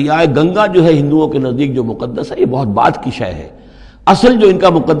 دریائے گنگا جو ہے ہندوؤں کے نزدیک جو مقدس ہے، یہ بہت بعد کی شے ہے، اصل جو ان کا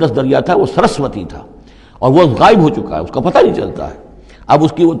مقدس دریا تھا وہ سرسوتی تھا، اور وہ غائب ہو چکا ہے، اس کا پتہ نہیں چلتا ہے۔ اب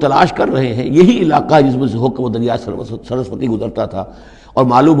اس کی وہ تلاش کر رہے ہیں، یہی علاقہ جس میں سے ہو کر وہ دریا سرسوتی گزرتا تھا، اور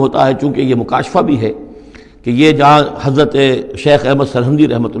معلوم ہوتا ہے چونکہ یہ مکاشفہ بھی ہے کہ یہ جہاں حضرت شیخ احمد سرہندی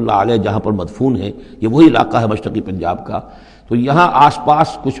رحمۃ اللہ علیہ جہاں پر مدفون ہیں، یہ وہی علاقہ ہے مشرقی پنجاب کا، تو یہاں آس پاس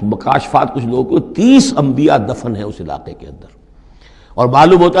کچھ مکاشفات، کچھ لوگوں کو 30 انبیاء دفن ہیں اس علاقے کے اندر، اور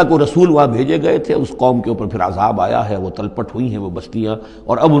معلوم ہوتا ہے کہ رسول وہاں بھیجے گئے تھے، اس قوم کے اوپر پھر عذاب آیا ہے، وہ تلپٹ ہوئی ہیں وہ بستیاں،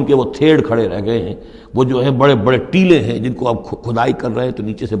 اور اب ان کے وہ تھیڑ کھڑے رہ گئے ہیں، وہ جو ہے بڑے بڑے ٹیلے ہیں جن کو اب کھدائی کر رہے ہیں تو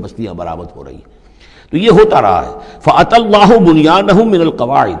نیچے سے بستیاں برآمد ہو رہی ہیں۔ تو یہ ہوتا رہا ہے۔ فَأَتَى اللَّهُ بُنْيَانَهُم مِّنَ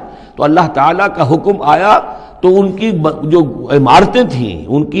الْقَوَاعِدِ، تو اللہ تعالیٰ کا حکم آیا تو ان کی جو عمارتیں تھیں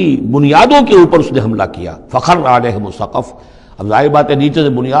ان کی بنیادوں کے اوپر اس نے حملہ کیا۔ فَخَرَّ عَلَيْهِمُ السَّقْفُ، اب ظاہر بات ہے نیچے سے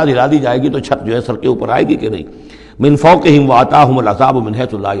بنیاد ہلا دی جائے گی تو چھت جو ہے سر کے اوپر آئے گی کہ نہیں۔ من فوقہم وَأَتَاهُمُ الْعَذَابُ مِنْ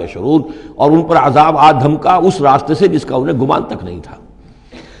حَيْثُ لَا يَشْعُرُونَ، اور ان پر عذاب آ دھمکا اس راستے سے جس کا انہیں گمان تک نہیں تھا۔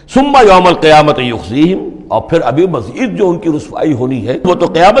 ثُمَّ يَوْمَ الْقِيَامَةِ يُخْزِيهِمْ، اور پھر ابھی مزید جو ان کی رسوائی ہونی ہے وہ تو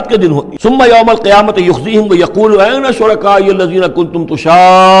قیامت کے دن ہوگی۔ ثُمَّ يَوْمَ الْقِيَامَةِ يُخْزِيهِمْ وَيَقُولُ أَيْنَ شُرَكَائِيَ الَّذِينَ كُنتُمْ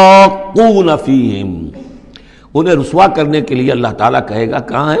تُشَاقُّونَ فِيهِمْ، انہیں رسوا کرنے کے لیے اللہ تعالیٰ کہے گا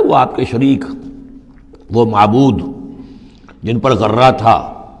کہاں ہے وہ آپ کے شریک، وہ معبود جن پر غرہ تھا،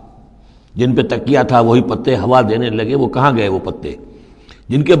 جن پہ تکیہ تھا، وہی پتے ہوا دینے لگے، وہ کہاں گئے وہ پتے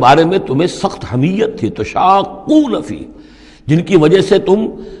جن کے بارے میں تمہیں سخت حمیت تھی، تشاقون فی، جن کی وجہ سے تم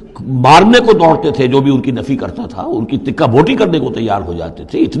مارنے کو دوڑتے تھے، جو بھی ان کی نفی کرتا تھا ان کی تکہ بوٹی کرنے کو تیار ہو جاتے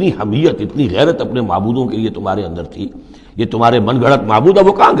تھے، اتنی حمیت، اتنی غیرت اپنے معبودوں کے لیے تمہارے اندر تھی، یہ تمہارے من گھڑت معبود اب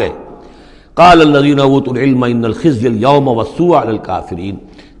وہ کہاں گئے؟ قال الذین اوتوا العلم ان الخزي اليوم والسوء على الكافرین،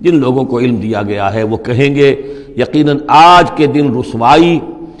 جن لوگوں کو علم دیا گیا ہے وہ کہیں گے یقیناً آج کے دن رسوائی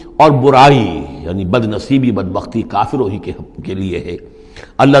اور برائی یعنی بد نصیبی بدبختی کافروں ہی کے لیے ہے۔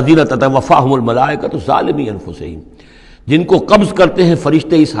 الذین تتوفاہم الملائکۃ ظالمی انفسہم، جن کو قبض کرتے ہیں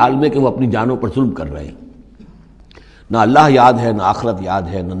فرشتے اس حال میں کہ وہ اپنی جانوں پر ظلم کر رہے ہیں، نہ اللہ یاد ہے، نہ آخرت یاد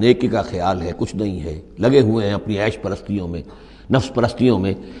ہے، نہ نیکی کا خیال ہے، کچھ نہیں ہے، لگے ہوئے ہیں اپنی عیش پرستیوں میں، نفس پرستیوں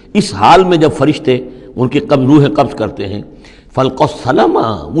میں۔ اس حال میں جب فرشتے ان کی روح قبض کرتے ہیں، فَالْقَوْ السَّلَامَ،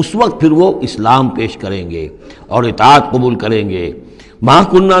 اس وقت پھر وہ اسلام پیش کریں گے اور اطاعت قبول کریں گے۔ مَا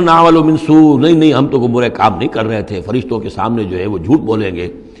كُنَّا نَعْمَلُ مِن سُوءٍ، نہیں ہم تو کوئی برے کام نہیں کر رہے تھے، فرشتوں کے سامنے جو ہے وہ جھوٹ بولیں گے۔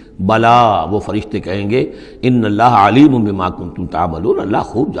 بلا، وہ فرشتے کہیں گے ان اللہ علیم بما کنتم تعملون، اللہ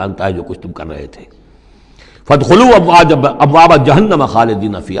خوب جانتا ہے جو کچھ تم کر رہے تھے۔ فادخلوا ابواب جہنم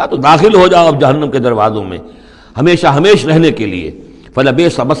خالدین فیہا، تو داخل ہو جاؤ اب جہنم کے دروازوں میں ہمیشہ ہمیش رہنے کے لیے۔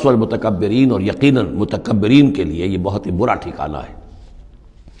 فلبئس مثوى المتکبرین، اور یقیناً متکبرین کے لیے یہ بہت ہی برا ٹھکانہ ہے۔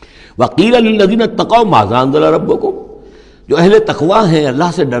 وقیل للذین اتقوا ماذا انزل ربکم، جو اہل تقویٰ ہیں، اللہ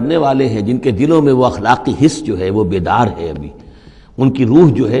سے ڈرنے والے ہیں، جن کے دلوں میں وہ اخلاقی حس جو ہے وہ بیدار ہے، ابھی ان کی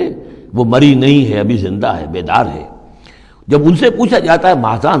روح جو ہے وہ مری نہیں ہے، ابھی زندہ ہے، بیدار ہے۔ جب ان سے پوچھا جاتا ہے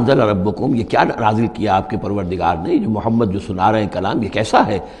ماذا انزل ربکم، یہ کیا نازل کیا آپ کے پروردگار نے، جو محمد جو سنا رہے ہیں کلام، یہ کیسا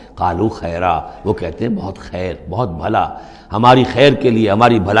ہے؟ قالوا خیرا، وہ کہتے ہیں بہت خیر، بہت بھلا، ہماری خیر کے لیے،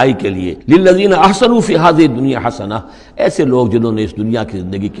 ہماری بھلائی کے لیے۔ للذین احسنوا فی ھذہ الدنیا حسنہ، ایسے لوگ جنہوں نے اس دنیا کی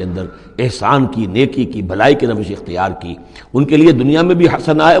زندگی کے اندر احسان کی، نیکی کی، بھلائی کی روش اختیار کی، ان کے لیے دنیا میں بھی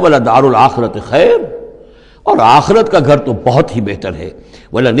حسنہ ہے، ولدار الآخرۃ خیر، اور آخرت کا گھر تو بہت ہی بہتر ہے،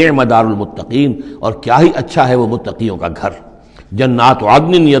 وَلَنِعْمَ دَارُ الْمُتَّقِينَ، اور کیا ہی اچھا ہے وہ متقیوں کا گھر۔ جنات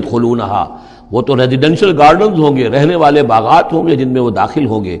عدن يدخلونها، وہ تو ریزیڈینشل گارڈنز ہوں گے، رہنے والے باغات ہوں گے جن میں وہ داخل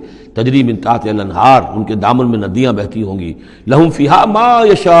ہوں گے، تجری من تحت الانہار، ان کے دامن میں ندیاں بہتی ہوں گی، لہم فیہا ما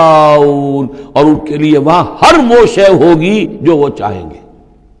یشاؤون، اور ان کے لیے وہاں ہر وہ شے ہوگی جو وہ چاہیں گے۔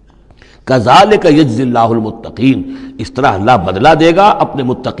 کذالک یجزی اللہ المتقین، اس طرح اللہ بدلہ دے گا اپنے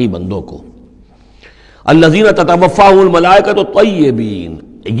متقی بندوں کو۔ الذین تتوفاہم الملائکۃ الطیبین،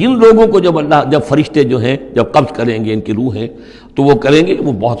 جن لوگوں کو جب فرشتے جو ہیں جب قبض کریں گے ان کی روحیں، تو وہ کریں گے کہ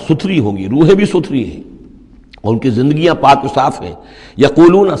وہ بہت ستھری ہوں گی، روحیں بھی ستھری ہیں اور ان کی زندگیاں پاک و صاف ہیں۔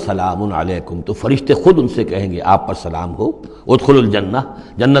 یقولون سلام علیکم، تو فرشتے خود ان سے کہیں گے آپ پر سلام ہو، ادخلوا الجنہ،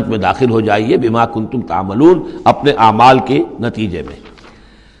 جنت میں داخل ہو جائیے، بما کنتم تعملون، اپنے اعمال کے نتیجے میں۔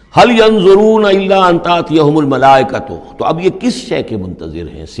 هل ينظرون الا ان تاتيهم الملائکۃ، تو اب یہ کس شے کے منتظر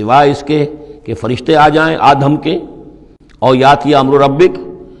ہیں سوائے اس کے کہ فرشتے آ جائیں آدم کے، اور یاتی امر ربک،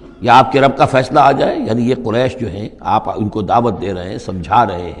 یا آپ کے رب کا فیصلہ آ جائے۔ یعنی یہ قریش جو ہیں، آپ ان کو دعوت دے رہے ہیں، سمجھا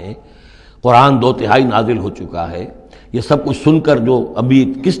رہے ہیں، قرآن 2 تہائی نازل ہو چکا ہے، یہ سب کچھ سن کر جو ابھی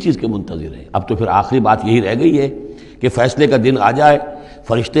کس چیز کے منتظر ہیں؟ اب تو پھر آخری بات یہی رہ گئی ہے کہ فیصلے کا دن آ جائے،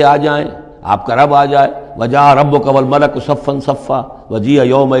 فرشتے آ جائیں، آپ کا رب آ جائے، وجاء ربک والملک صفا صفا وجیء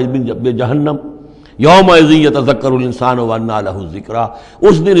یومئذ بجہنم یومئذ یتذکر الانسان وانیٰ لہ الذکریٰ،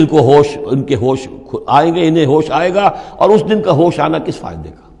 اس دن ان کے ہوش آئیں گے، انہیں ہوش آئے گا، اور اس دن کا ہوش آنا کس فائدے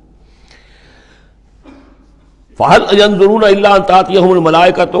کا؟ فَهَلْ يَنظُرُونَ إِلَّا أَن تَأْتِيَهُمُ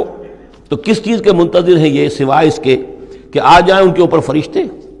الْمَلَائِكَةُ، تو کس چیز کے منتظر ہیں یہ سوائے اس کے کہ آ جائیں ان کے اوپر فرشتے،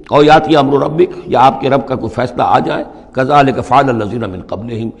 اور یاتی امر ربک، یا آپ کے رب کا کوئی فیصلہ آ جائے۔ كَذَلِكَ فَعَلَ الَّذِينَ مِن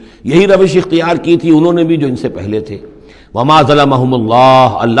قَبْلِهِمْ، یہی روش اختیار کی تھی انہوں نے بھی جو ان سے پہلے تھے۔ وَمَا ظَلَمَهُمُ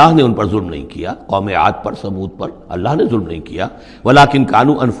اللَّهُ، اللہ نے ان پر ظلم نہیں کیا، قوم عاد پر، ثمود پر اللہ نے ظلم نہیں کیا، وَلَٰكِن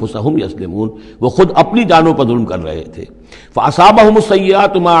كَانُوا أَنفُسَهُمْ يَظْلِمُونَ، وہ خود اپنی جانوں پر ظلم کر رہے تھے۔ فَأَصَابَهُمُ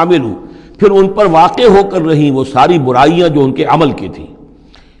السَّيِّئَاتُ مَا عَمِلُوا، پھر ان پر واقع ہو کر رہیں وہ ساری برائیاں جو ان کے عمل کی تھیں،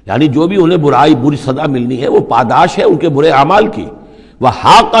 یعنی جو بھی انہیں بری سزا ملنی ہے وہ پاداش ہے ان کے برے اعمال کی۔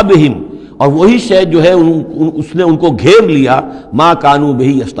 وَحَاقَ بِهِمْ، اور وہی شے جو ہے اس نے ان کو گھیر لیا، ما کانوا بہ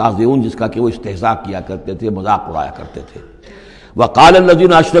یستہزئون، جس کا کہ وہ استہزاء کیا کرتے تھے، مذاق اڑایا کرتے تھے۔ وقال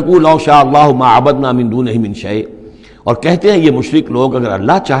الذین اشرکوا لو شاء اللہ ما عبدنا من دونہ من شیء، اور کہتے ہیں یہ مشرک لوگ اگر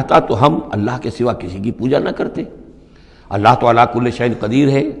اللہ چاہتا تو ہم اللہ کے سوا کسی کی پوجا نہ کرتے، اللہ تو علی کل شیء قدیر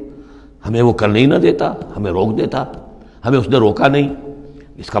ہے، ہمیں وہ کرنے ہی نہ دیتا، ہمیں روک دیتا، ہمیں اس نے روکا نہیں۔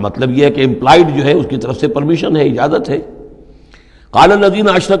 اس کا مطلب یہ ہے کہ امپلائڈ جو ہے اس کی طرف سے پرمیشن ہے، اجازت ہے۔ قال الذین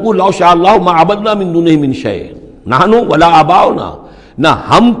اشرکوا لو شاء اللہ ما عبدنا من دونہ من شیء نحن ولا آباؤنا، نہ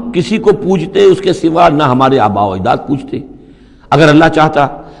ہم کسی کو پوجتے اس کے سوا، نہ ہمارے آباء و اجداد پوجتے اگر اللہ چاہتا۔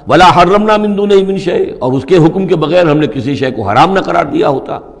 ولا حرمنا من دونہ من شیء، اور اس کے حکم کے بغیر ہم نے کسی شے کو حرام نہ قرار دیا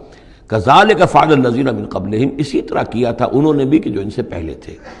ہوتا۔ کذالک فعل الذین من قبلہم، اسی طرح کیا تھا انہوں نے بھی کہ جو ان سے پہلے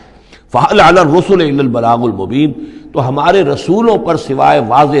تھے۔ فہل علی الرسل الا البلاغ المبین، تو ہمارے رسولوں پر سوائے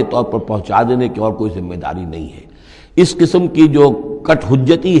واضح طور پر پہنچا دینے کی اور کوئی ذمہ داری نہیں ہے۔ اس قسم کی جو کٹ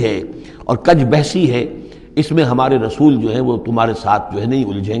حجتی ہے اور کج بحثی ہے، اس میں ہمارے رسول جو ہیں وہ تمہارے ساتھ جو ہے نہیں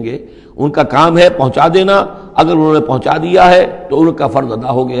الجھیں گے، ان کا کام ہے پہنچا دینا، اگر انہوں نے پہنچا دیا ہے تو ان کا فرض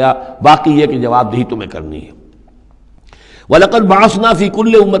ادا ہو گیا، باقی یہ کہ جواب دہی تمہیں کرنی ہے۔ وَلَقَدْ بَعَثْنَا فِي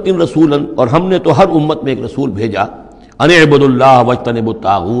كُلِّ أُمَّةٍ رَسُولًا، اور ہم نے تو ہر امت میں ایک رسول بھیجا، أَنِ اعْبُدُوا اللَّهَ وَاجْتَنِبُوا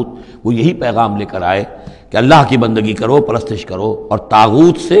الطَّاغُوتَ، وہ یہی پیغام لے کر آئے کہ اللہ کی بندگی کرو، پرستش کرو، اور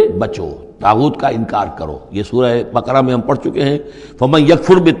طاغوت سے بچو، طاغوت کا انکار کرو۔ یہ سورہ بقرہ میں ہم پڑھ چکے ہیں، فَمَن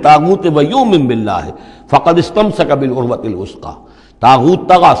يَكْفُرْ بِالطَّاغُوتِ وَيُؤْمِن بِاللَّهِ فَقَدِ اسْتَمْسَكَ بِالْعُرْوَةِ الْوُثْقَىٰ، طاغوت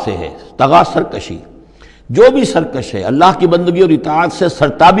طغا سے ہے، طغا سرکشی، جو بھی سرکش ہے اللہ کی بندگی اور اطاعت سے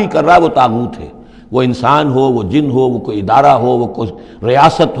سرتابی کر رہا ہے وہ طاغوت ہے، وہ انسان ہو، وہ جن ہو، وہ کوئی ادارہ ہو، وہ کوئی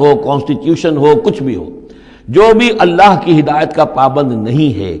ریاست ہو، کانسٹیٹیوشن ہو، کچھ بھی ہو۔ جو بھی اللہ کی ہدایت کا پابند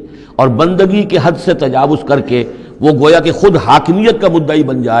نہیں ہے اور بندگی کے حد سے تجاوز کر کے وہ گویا کہ خود حاکمیت کا مدعی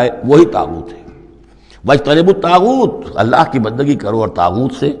بن جائے، وہی طاغوت ہے۔ واجتنبوا الطاغوت، اللہ کی بندگی کرو اور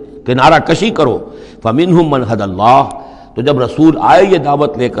طاغوت سے کنارہ کشی کرو۔ فمنہم من ھدی اللہ، تو جب رسول آئے یہ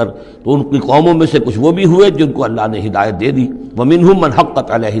دعوت لے کر تو ان کی قوموں میں سے کچھ وہ بھی ہوئے جن کو اللہ نے ہدایت دے دی، ومنہم من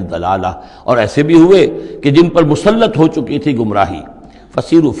حقت علیہ الضلالہ، اور ایسے بھی ہوئے کہ جن پر مسلط ہو چکی تھی گمراہی۔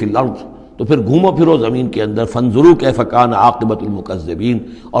 فسیروا فی الارض، تو پھر گھومو پھرو زمین کے اندر، فانظروا کیف کان عاقبۃ المکذبین،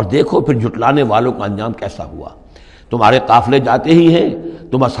 اور دیکھو پھر جھٹلانے والوں کا انجام کیسا ہوا۔ تمہارے قافلے جاتے ہی ہیں،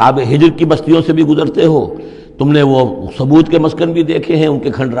 تم اصحاب ہجر کی بستیوں سے بھی گزرتے ہو، تم نے وہ ثمود کے مسکن بھی دیکھے ہیں، ان کے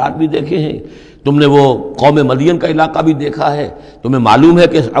کھنڈرات بھی دیکھے ہیں، تم نے وہ قوم مدین کا علاقہ بھی دیکھا ہے، تمہیں معلوم ہے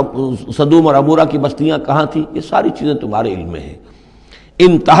کہ سدوم اور عمورہ کی بستیاں کہاں تھیں، یہ ساری چیزیں تمہارے علم میں ہیں۔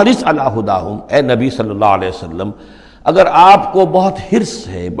 ان تحرص علی ہداہم، اے نبی صلی اللہ علیہ وسلم، اگر آپ کو بہت حرص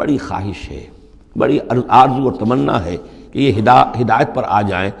ہے، بڑی خواہش ہے، بڑی آرزو اور تمنا ہے کہ یہ ہدایت پر آ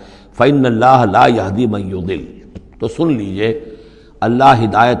جائیں، فإن اللہ لا یہدی من یضل، تو سن لیجئے اللہ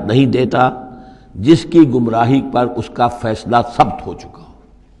ہدایت نہیں دیتا جس کی گمراہی پر اس کا فیصلہ ثبت ہو چکا ہو۔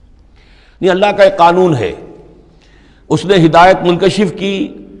 یہ اللہ کا ایک قانون ہے، اس نے ہدایت منکشف کی،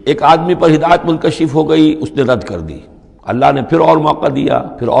 ایک آدمی پر ہدایت منکشف ہو گئی، اس نے رد کر دی، اللہ نے پھر اور موقع دیا،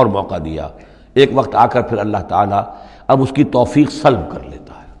 پھر اور موقع دیا، ایک وقت آ کر پھر اللہ تعالیٰ اب اس کی توفیق سلب کر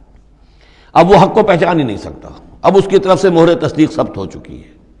لیتا ہے، اب وہ حق کو پہچان ہی نہیں سکتا، اب اس کی طرف سے مہر تصدیق ثبت ہو چکی ہے۔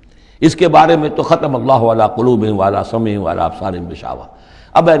 اس کے بارے میں تو ختم اللہ علی قلوبہم وعلی سمعہم وعلی ابصارہم غشاوہ۔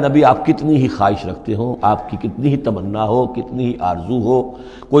 اب اے نبی، آپ کتنی ہی خواہش رکھتے ہو، آپ کی کتنی ہی تمنا ہو، کتنی ہی آرزو ہو،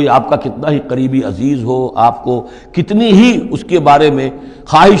 کوئی آپ کا کتنا ہی قریبی عزیز ہو، آپ کو کتنی ہی اس کے بارے میں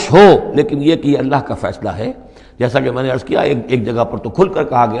خواہش ہو، لیکن یہ کہ یہ اللہ کا فیصلہ ہے۔ جیسا کہ میں نے عرض کیا، ایک جگہ پر تو کھل کر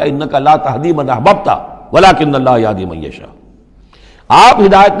کہا گیا، انک لا تہدی من احببت ولکن اللہ یہدی من یشاء، آپ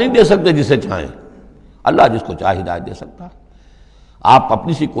ہدایت نہیں دے سکتے جسے چاہیں، اللہ جس کو چاہے ہدایت دے سکتا ہے۔ آپ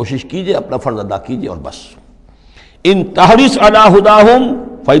اپنی سی کوشش کیجئے، اپنا فرض ادا کیجئے اور بس۔ ان تحرص علی ہداہم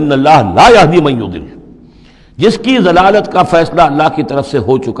فإن اللہ لا یہدی من یضل، جس کی ضلالت کا فیصلہ اللہ کی طرف سے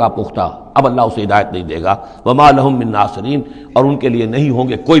ہو چکا پختہ، اب اللہ اسے ہدایت نہیں دے گا۔ وما لہم من ناصرین، اور ان کے لیے نہیں ہوں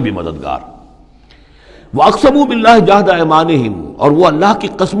گے کوئی بھی مددگار۔ وَأَقْسَمُوا بِاللَّهِ جَهْدَ أَيْمَانِهِمْ، اور وہ اللہ کی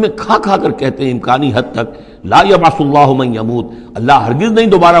قسمیں کھا کھا کر کہتے ہیں امکانی حد تک، لا يبعث اللہ من يموت، اللہ ہرگز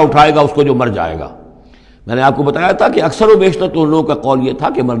نہیں دوبارہ اٹھائے گا اس کو جو مر جائے گا۔ میں نے آپ کو بتایا تھا کہ اکثر و بیشتر تو ان لوگوں کا قول یہ تھا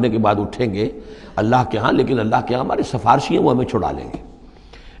کہ مرنے کے بعد اٹھیں گے اللہ کے ہاں، لیکن اللہ کے ہاں ہمارے سفارشی ہیں، وہ ہمیں چھڑا لیں گے۔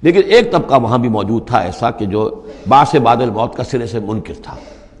 لیکن ایک طبقہ وہاں بھی موجود تھا ایسا کہ جو بعث بعد الموت کا سرے سے منکر تھا،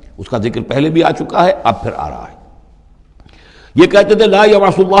 اس کا ذکر پہلے بھی آ چکا ہے، اب پھر آ رہا ہے۔ یہ کہتے تھے لا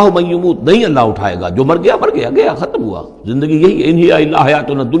یبعث اللہ من یموت، نہیں اللہ اٹھائے گا، جو مر گیا مر گیا، گیا ختم ہوا، زندگی یہی ہے، ان ہی الا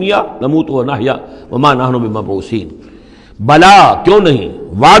حیاتنا الدنیا نموت ونحیا وما نحن بمبعوثین۔ بلا، کیوں نہیں،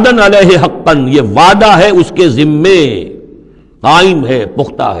 وعدن علیہ حقا، یہ وعدہ ہے اس کے ذمے، قائم ہے،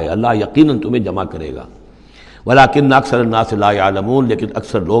 پختہ ہے، اللہ یقیناً تمہیں جمع کرے گا۔ ولکن اکثر الناس لا یعلمون، لیکن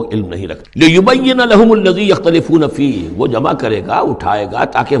اکثر لوگ علم نہیں رکھتے۔ لیبین لهم الذی یختلفون فیہ، وہ جمع کرے گا، اٹھائے گا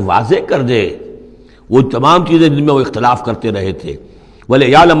تاکہ واضح کر دے وہ تمام چیزیں جن میں وہ اختلاف کرتے رہے تھے۔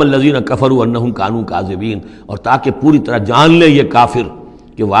 وَلِيَعْلَمَ الَّذِينَ كَفَرُوا أَنَّهُمْ كَانُوا كَاذِبِينَ، اور تاکہ پوری طرح جان لے یہ کافر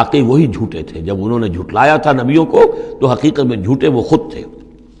کہ واقعی وہی جھوٹے تھے، جب انہوں نے جھٹلایا تھا نبیوں کو تو حقیقت میں جھوٹے وہ خود تھے۔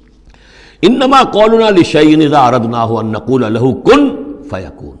 انما قولنا لشیء اذا اردناه ان نقول له کن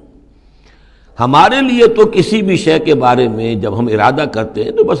فیکون، ہمارے لیے تو کسی بھی شے کے بارے میں جب ہم ارادہ کرتے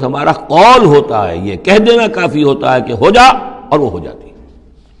ہیں تو بس ہمارا قول ہوتا ہے، یہ کہہ دینا کافی ہوتا ہے کہ ہو جا، اور وہ ہو جاتی ہے۔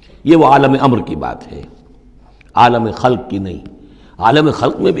 یہ وہ عالم امر کی بات ہے، عالم خلق کی نہیں۔ عالم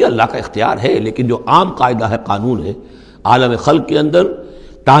خلق میں بھی اللہ کا اختیار ہے، لیکن جو عام قاعدہ ہے، قانون ہے، عالم خلق کے اندر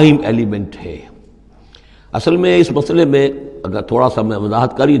ٹائم ایلیمنٹ ہے۔ اصل میں اس مسئلے میں اگر تھوڑا سا میں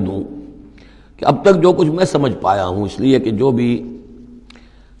وضاحت کر ہی دوں کہ اب تک جو کچھ میں سمجھ پایا ہوں، اس لیے کہ جو بھی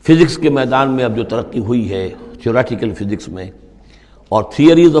فزکس کے میدان میں اب جو ترقی ہوئی ہے، تھیوریٹیکل فزکس میں، اور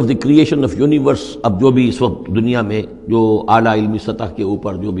theories of the creation of universe, اب جو بھی اس وقت دنیا میں جو اعلیٰ علمی سطح کے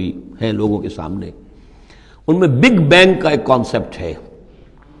اوپر جو بھی ہیں لوگوں کے سامنے، ان میں بگ بینگ کا ایک کانسیپٹ ہے۔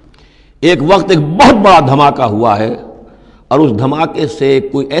 ایک وقت ایک بہت بڑا دھماکہ ہوا ہے، اور اس دھماکے سے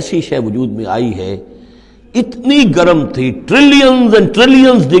کوئی ایسی شے وجود میں آئی ہے، اتنی گرم تھی، trillions and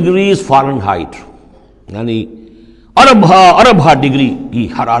trillions degrees foreign height, یعنی اربھا ڈگری کی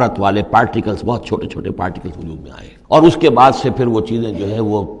حرارت والے پارٹیکلز، بہت چھوٹے چھوٹے پارٹیکلز وجود میں آئے، اور اس کے بعد سے پھر وہ چیزیں جو ہیں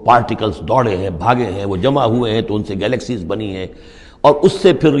وہ پارٹیکلز دوڑے ہیں، بھاگے ہیں، وہ جمع ہوئے ہیں تو ان سے گیلیکسیز بنی ہیں، اور اس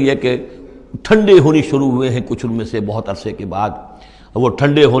سے پھر یہ کہ ٹھنڈے ہونی شروع ہوئے ہیں کچھ ان میں سے بہت عرصے کے بعد۔ وہ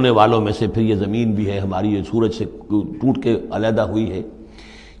ٹھنڈے ہونے والوں میں سے پھر یہ زمین بھی ہے ہماری، یہ سورج سے ٹوٹ کے علیحدہ ہوئی ہے۔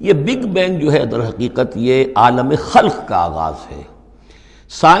 یہ بگ بینگ جو ہے در حقیقت یہ عالم خلق کا آغاز ہے،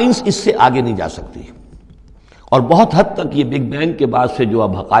 سائنس اس سے آگے نہیں جا سکتی۔ اور بہت حد تک یہ بگ بینگ کے بعد سے جو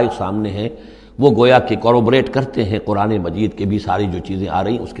اب حقائق سامنے ہیں وہ گویا کہ کوروبریٹ کرتے ہیں قرآن مجید کے بھی ساری جو چیزیں آ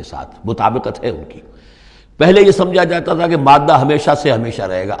رہی ہیں اس کے ساتھ مطابقت ہے ان کی۔ پہلے یہ سمجھا جاتا تھا کہ مادہ ہمیشہ سے ہمیشہ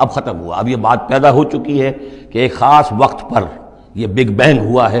رہے گا، اب ختم ہوا، اب یہ بات پیدا ہو چکی ہے کہ ایک خاص وقت پر یہ بگ بینگ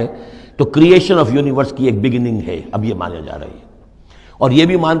ہوا ہے، تو کریشن آف یونیورس کی ایک بگننگ ہے، اب یہ مانا جا رہی ہے۔ اور یہ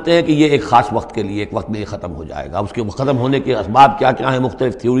بھی مانتے ہیں کہ یہ ایک خاص وقت کے لیے، ایک وقت میں یہ ختم ہو جائے گا، اس کے ختم ہونے کے اسباب کیا کیا ہیں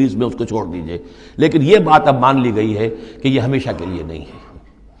مختلف تھیوریز میں، اس کو چھوڑ دیجئے، لیکن یہ بات اب مان لی گئی ہے کہ یہ ہمیشہ کے لیے نہیں ہے۔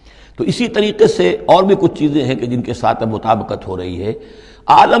 تو اسی طریقے سے اور بھی کچھ چیزیں ہیں کہ جن کے ساتھ اب مطابقت ہو رہی ہے۔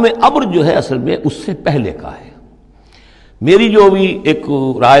 عالم ابر جو ہے اصل میں اس سے پہلے کا ہے۔ میری جو بھی ایک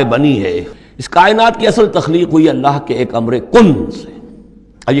رائے بنی ہے، اس کائنات کی اصل تخلیق ہوئی اللہ کے ایک امر کن سے۔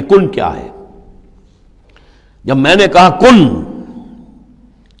 اب یہ کن کیا ہے؟ جب میں نے کہا کن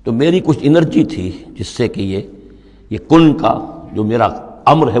تو میری کچھ انرجی تھی جس سے کہ یہ کن کا جو میرا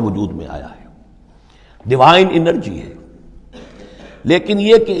امر ہے وجود میں آیا ہے، ڈیوائن انرجی ہے۔ لیکن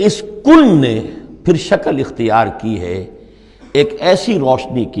یہ کہ اس کن نے پھر شکل اختیار کی ہے ایک ایسی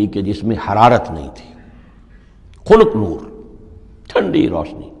روشنی کی کہ جس میں حرارت نہیں تھی، خنک نور، ٹھنڈی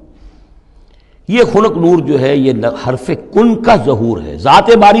روشنی۔ یہ خنک نور جو ہے یہ حرف کن کا ظہور ہے،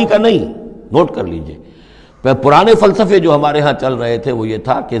 ذات باری کا نہیں، نوٹ کر لیجئے۔ پرانے فلسفے جو ہمارے ہاں چل رہے تھے وہ یہ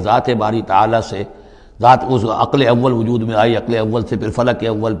تھا کہ ذات باری تعالیٰ سے ذات اس عقل اول وجود میں آئی، عقل اول سے پھر فلک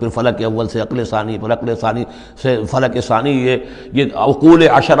اول، پھر فلک اول سے عقل ثانی، پھر عقل ثانی سے فلک ثانی، یہ عقول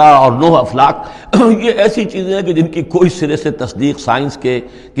عشرہ اور 9 افلاک، یہ ایسی چیزیں ہیں کہ جن کی کوئی سرے سے تصدیق سائنس کے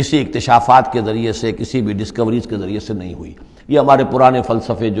کسی اکتشافات کے ذریعے سے، کسی بھی ڈسکوریز کے ذریعے سے نہیں ہوئی۔ یہ ہمارے پرانے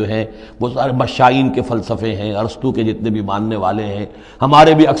فلسفے جو ہیں وہ سارے مشائین کے فلسفے ہیں، ارسطو کے جتنے بھی ماننے والے ہیں،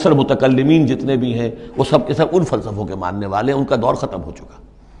 ہمارے بھی اکثر متکلمین جتنے بھی ہیں وہ سب کے سب ان فلسفوں کے ماننے والے ہیں، ان کا دور ختم ہو چکا۔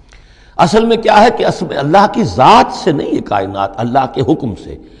 اصل میں کیا ہے کہ اصل میں اللہ کی ذات سے نہیں یہ کائنات، اللہ کے حکم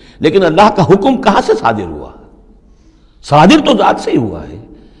سے۔ لیکن اللہ کا حکم کہاں سے صادر ہوا؟ صادر تو ذات سے ہی ہوا ہے۔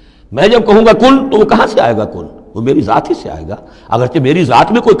 میں جب کہوں گا کن تو وہ کہاں سے آئے گا؟ کن وہ میری ذات ہی سے آئے گا، اگرچہ میری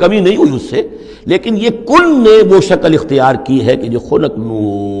ذات میں کوئی کمی نہیں ہوئی اس سے، لیکن یہ کن نے وہ شکل اختیار کی ہے کہ جو خنک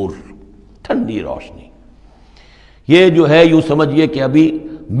نور، ٹھنڈی روشنی۔ یہ جو ہے یوں سمجھیے کہ ابھی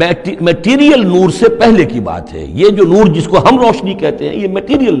میٹیریل نور سے پہلے کی بات ہے۔ یہ جو نور جس کو ہم روشنی کہتے ہیں یہ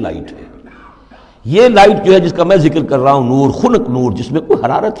میٹیریل لائٹ ہے۔ یہ لائٹ جو ہے جس کا میں ذکر کر رہا ہوں، نور، خنک نور، جس میں کوئی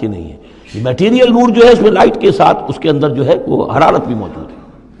حرارت ہی نہیں ہے، یہ میٹیریل نور جو ہے اس میں لائٹ کے ساتھ اس کے اندر جو ہے وہ حرارت بھی موجود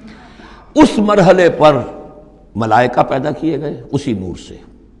ہے۔ اس مرحلے پر ملائکہ پیدا کیے گئے اسی نور سے،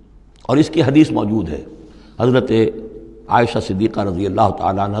 اور اس کی حدیث موجود ہے حضرت عائشہ صدیقہ رضی اللہ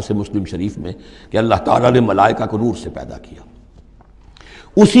تعالیٰ عنہ سے مسلم شریف میں کہ اللہ تعالیٰ نے ملائکہ کو نور سے پیدا کیا۔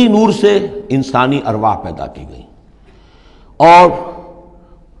 اسی نور سے انسانی ارواح پیدا کی گئی، اور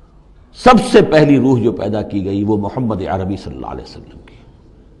سب سے پہلی روح جو پیدا کی گئی وہ محمد عربی صلی اللہ علیہ وسلم کی۔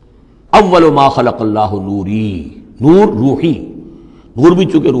 اول ما خلق اللہ نوری، نور روحی، نور بھی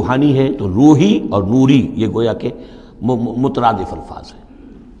چونکہ روحانی ہے تو روحی اور نوری یہ گویا کہ مترادف الفاظ ہیں۔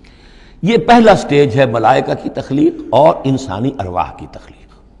 یہ پہلا سٹیج ہے ملائکہ کی تخلیق اور انسانی ارواح کی تخلیق۔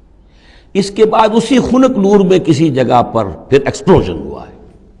 اس کے بعد اسی خنک نور میں کسی جگہ پر پھر ایکسپلوژن ہوا ہے،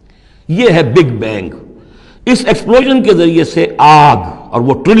 یہ ہے بگ بینگ۔ اس ایکسپلوژن کے ذریعے سے آگ، اور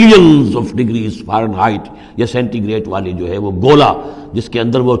وہ trillions of degrees foreign height یا سینٹی گریڈ والی جو ہے وہ گولا جس کے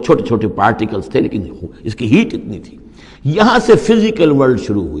اندر وہ چھوٹے چھوٹے پارٹیکلز تھے، لیکن اس کی ہیٹ اتنی تھی، یہاں سے فزیکل ورلڈ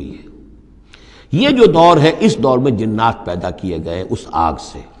شروع ہوئی ہے۔ یہ جو دور ہے، اس دور میں جنات پیدا کیے گئے اس آگ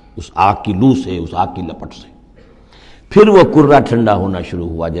سے، اس آگ کی لو سے، اس آگ کی لپٹ سے۔ پھر وہ کرہ ٹھنڈا ہونا شروع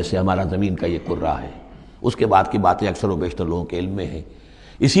ہوا، جیسے ہمارا زمین کا یہ کرہ ہے۔ اس کے بعد کی باتیں اکثر و بیشتر لوگوں کے علم میں ہیں۔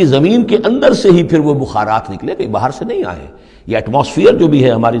 اسی زمین کے اندر سے ہی پھر وہ بخارات نکلے، کہیں باہر سے نہیں آئے۔ یہ ایٹماسفیئر جو بھی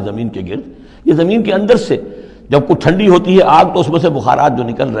ہے ہماری زمین کے گرد، یہ زمین کے اندر سے جب کوئی ٹھنڈی ہوتی ہے آگ تو اس میں سے بخارات جو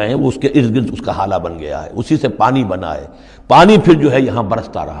نکل رہے ہیں وہ اس کے ارد گرد اس کا حالہ بن گیا ہے، اسی سے پانی بنا ہے۔ پانی پھر جو ہے یہاں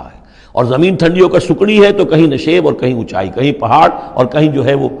برستا رہا ہے، اور زمین ٹھنڈی ہو کر سکڑی ہے تو کہیں نشیب اور کہیں اونچائی، کہیں پہاڑ اور کہیں جو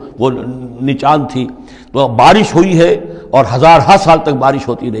ہے وہ نچان تھی، تو بارش ہوئی ہے اور ہزارہا سال تک بارش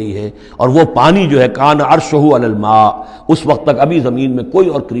ہوتی رہی ہے، اور وہ پانی جو ہے کان عرشہ علی الماء، اس وقت تک ابھی زمین میں کوئی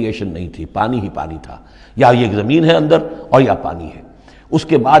اور کریشن نہیں تھی، پانی ہی پانی تھا، یا یہ زمین ہے اندر اور یا پانی ہے۔ اس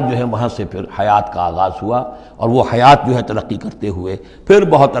کے بعد جو ہے وہاں سے پھر حیات کا آغاز ہوا، اور وہ حیات جو ہے ترقی کرتے ہوئے پھر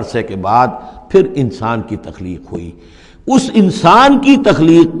بہت عرصے کے بعد پھر انسان کی تخلیق ہوئی۔ اس انسان کی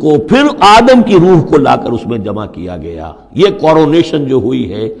تخلیق کو پھر آدم کی روح کو لا کر اس میں جمع کیا گیا۔ یہ کورونیشن جو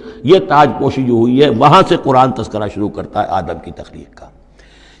ہوئی ہے، یہ تاج پوشی جو ہوئی ہے، وہاں سے قرآن تذکرہ شروع کرتا ہے آدم کی تخلیق کا۔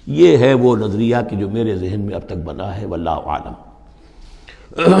 یہ ہے وہ نظریہ کہ جو میرے ذہن میں اب تک بنا ہے، واللہ اعلم۔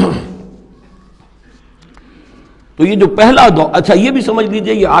 تو یہ جو پہلا دور، اچھا یہ بھی سمجھ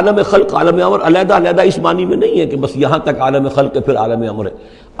لیجئے یہ عالم خلق عالم امر علیحدہ علیحدہ اس معنی میں نہیں ہے کہ بس یہاں تک عالم خلق ہے پھر عالم امر ہے.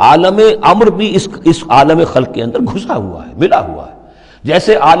 عالم امر بھی اس عالم خلق کے اندر گھسا ہوا ہے، ملا ہوا ہے.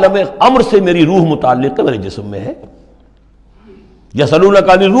 جیسے عالم امر سے میری روح متعلق ہے، میرے جسم میں ہے. یسألونک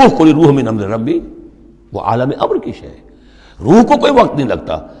عن الروح قل الروح من امر ربی، وہ عالم امر کی شے ہے. روح کو کوئی وقت نہیں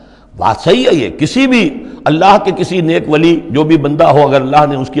لگتا. بات صحیح ہے، یہ کسی بھی اللہ کے کسی نیک ولی جو بھی بندہ ہو، اگر اللہ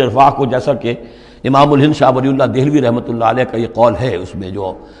نے اس کی ارواح کو، جیسا کہ امام الہند شاہ ولی اللہ دہلوی رحمۃ اللہ علیہ کا یہ قول ہے، اس میں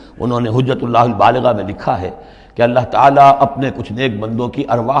جو انہوں نے حجت اللہ البالغہ میں لکھا ہے کہ اللہ تعالیٰ اپنے کچھ نیک بندوں کی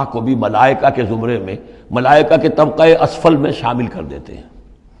ارواح کو بھی ملائکہ کے زمرے میں، ملائکہ کے طبقہ اسفل میں شامل کر دیتے ہیں.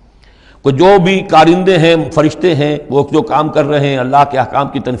 کہ جو بھی کارندے ہیں، فرشتے ہیں، وہ جو کام کر رہے ہیں، اللہ کے احکام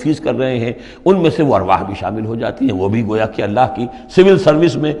کی تنفیذ کر رہے ہیں، ان میں سے وہ ارواح بھی شامل ہو جاتی ہیں. وہ بھی گویا کہ اللہ کی سول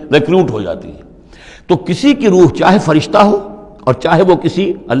سروس میں ریکروٹ ہو جاتی ہیں. تو کسی کی روح چاہے فرشتہ ہو اور چاہے وہ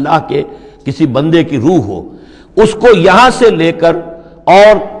کسی اللہ کے کسی بندے کی روح ہو، اس کو یہاں سے لے کر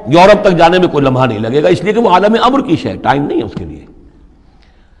اور یورپ تک جانے میں کوئی لمحہ نہیں لگے گا، اس لیے کہ وہ عالم امر کی شے، ٹائم نہیں ہے اس کے لیے.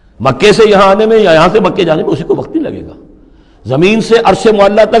 مکے سے یہاں آنے میں یا یہاں سے مکے جانے میں اسی کو وقت نہیں لگے گا. زمین سے عرش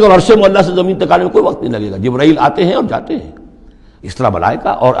معلیٰ تک اور عرش معلیٰ سے زمین تک آنے میں کوئی وقت نہیں لگے گا. جبرائیل آتے ہیں اور جاتے ہیں، اس طرح ملائکہ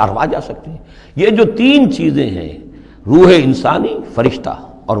اور ارواح جا سکتے ہیں. یہ جو تین چیزیں ہیں، روح انسانی، فرشتہ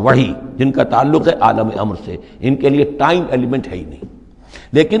اور وحی، جن کا تعلق ہے عالم امر سے، ان کے لیے ٹائم ایلیمنٹ ہے ہی نہیں.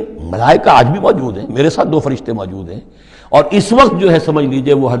 لیکن ملائکہ آج بھی موجود ہیں. میرے ساتھ 2 فرشتے موجود ہیں، اور اس وقت جو ہے سمجھ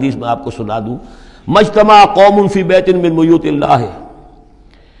لیجئے وہ حدیث میں آپ کو سنا دوں، مجتمع قوم فی بیت من بیوت اللہ،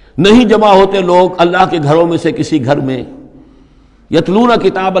 نہیں جمع ہوتے لوگ اللہ کے گھروں میں سے کسی گھر میں، یتلون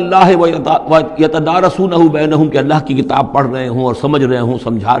کتاب اللہ ویتدارسونہ بینہم، کہ اللہ کی کتاب پڑھ رہے ہوں اور سمجھ رہے ہوں،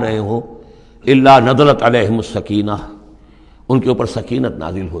 سمجھا رہے ہوں، الا نزلت علیہم السکینہ، ان کے اوپر سکینت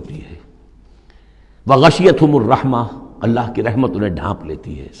نازل ہوتی ہے. وغشیتہم الرحمہ، اللہ کی رحمت انہیں ڈھانپ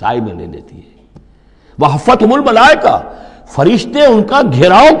لیتی ہے، سائے میں لے لیتی ہے. وحفتہم الملائکہ، فرشتے ان کا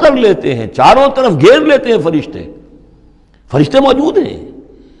گھیراؤ کر لیتے ہیں، چاروں طرف گھیر لیتے ہیں فرشتے. فرشتے موجود ہیں،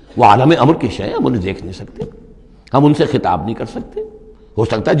 وہ عالم امر کی شے، ہم انہیں دیکھ نہیں سکتے، ہم ان سے خطاب نہیں کر سکتے. ہو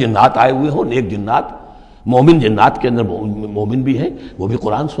سکتا ہے جنات آئے ہوئے ہوں، نیک جنات، مومن جنات کے اندر مومن بھی ہیں، وہ بھی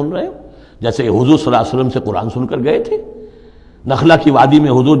قرآن سن رہے ہوں، جیسے حضور صلی اللہ علیہ وسلم سے قرآن سن کر گئے تھے. نخلا کی وادی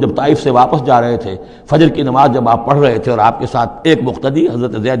میں حضور جب طائف سے واپس جا رہے تھے، فجر کی نماز جب آپ پڑھ رہے تھے اور آپ کے ساتھ ایک مقتدی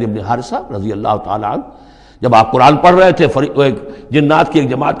حضرت زید بن حارثہ رضی اللہ تعالی عنہ، جب آپ قرآن پڑھ رہے تھے، جنات کی ایک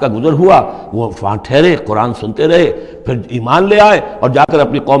جماعت کا گزر ہوا، وہ وہاں ٹھہرے، قرآن سنتے رہے، پھر ایمان لے آئے اور جا کر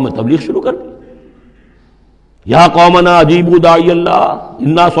اپنی قوم میں تبلیغ شروع کر دی. یا قومنا اجیبوا داعی اللہ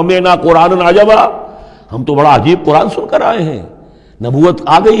انا سمعنا قرآنا عجبا، ہم تو بڑا عجیب قرآن سن کر آئے ہیں، نبوت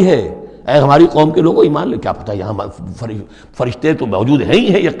آ گئی ہے، اے ہماری قوم کے لوگوں ایمان لے. کیا پتہ یہاں فرشتے تو موجود ہیں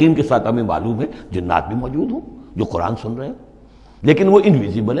ہی ہیں، یقین کے ساتھ ہمیں معلوم ہے جنات بھی موجود ہوں جو قرآن سن رہے ہیں، لیکن وہ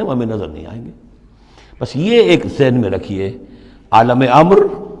انویزیبل ہیں، ہمیں نظر نہیں آئیں گے. بس یہ ایک ذہن میں رکھیے، عالم امر،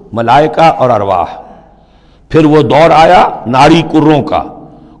 ملائکہ اور ارواح. پھر وہ دور آیا ناری کروں کا،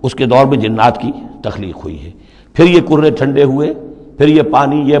 اس کے دور میں جنات کی تخلیق ہوئی ہے. پھر یہ کرے ٹھنڈے ہوئے، پھر یہ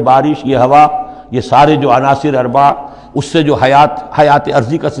پانی، یہ بارش، یہ ہوا، یہ سارے جو عناصر اربع، اس سے جو حیات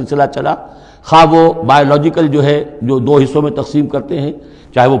عرضی کا سلسلہ چلا، خواہ وہ بایولوجیکل جو ہے جو 2 حصوں میں تقسیم کرتے ہیں،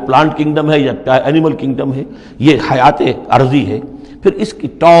 چاہے وہ پلانٹ کنگڈم ہے یا چاہے اینیمل کنگڈم ہے، یہ حیات عرضی ہے. پھر اس کی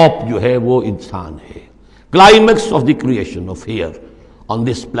ٹاپ جو ہے وہ انسان ہے. Climax of the creation of hair on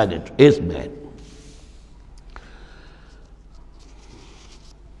this planet از مین.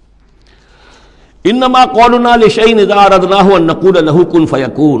 انما قولنا لشيء اذا اردناه ان نقول له كن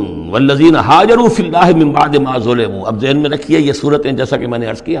فيكون والذين هاجروا في الله من بعد ما ظلموا. اب ذہن میں رکھیے یہ صورتیں، جیسا کہ میں نے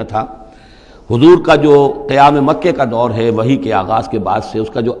عرض کیا تھا، حضور کا جو قیام مکے کا دور ہے، وحی کے آغاز کے بعد سے اس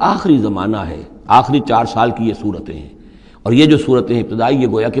کا جو آخری زمانہ ہے، آخری 4 سال کی یہ صورتیں ہیں. اور یہ جو صورتیں ابتدائی، یہ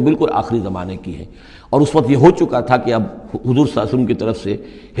گویا کہ بالکل آخری زمانے کی ہیں. اور اس وقت یہ ہو چکا تھا کہ اب حضور صلی اللہ علیہ وسلم کی طرف سے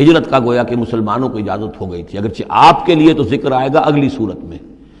ہجرت کا گویا کہ مسلمانوں کو اجازت ہو گئی تھی. اگرچہ آپ کے لیے تو ذکر آئے گا اگلی صورت میں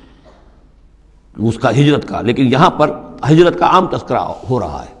اس کا ہجرت کا، لیکن یہاں پر ہجرت کا عام تذکرہ ہو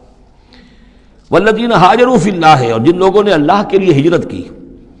رہا ہے. والذین ہاجروا فی اللہ، اور جن لوگوں نے اللہ کے لیے ہجرت کی،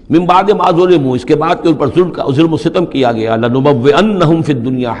 من بعد ما ظلموا، اس کے بعد کہ ان پر ظلم و ستم کیا گیا، لنبوئنہم فی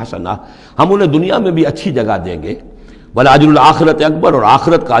الدنیا حسنہ، ہم انہیں دنیا میں بھی اچھی جگہ دیں گے. ولاجر الآخرت اکبر، اور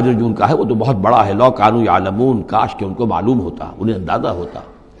آخرت کا اجر جو ان کا ہے وہ تو بہت بڑا ہے. لو کانوا یعلمون، کاش کہ ان کو معلوم ہوتا، انہیں اندازہ ہوتا.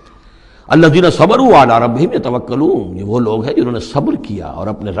 الذین صبروا علی ربہم یتوکلون، یہ وہ لوگ ہیں جنہوں نے صبر کیا اور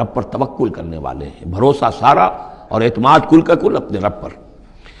اپنے رب پر توکل کرنے والے ہیں، بھروسہ سارا اور اعتماد کل کا کل اپنے رب پر.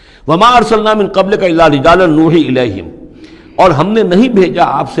 وما ارسلنا من قبلک الا رجالا نوحی الیہم، اور ہم نے نہیں بھیجا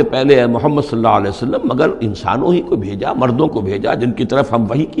آپ سے پہلے اے محمد صلی اللہ علیہ وسلم مگر انسانوں ہی کو بھیجا، مردوں کو بھیجا جن کی طرف ہم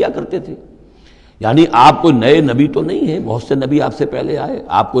وحی کیا کرتے تھے. یعنی آپ کوئی نئے نبی تو نہیں ہیں، بہت سے نبی آپ سے پہلے آئے،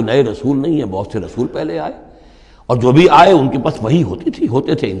 آپ کوئی نئے رسول نہیں ہیں، بہت سے رسول پہلے آئے. اور جو بھی آئے ان کے پاس وہی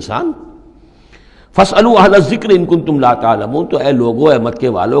ہوتے تھے انسان. فاسألوا اہل الذکر ان کنتم لا تعلمون، تو اے لوگو، اے مکے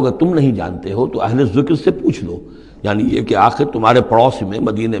والو، اگر تم نہیں جانتے ہو تو اہل ذکر سے پوچھ لو. یعنی یہ کہ آخر تمہارے پڑوس میں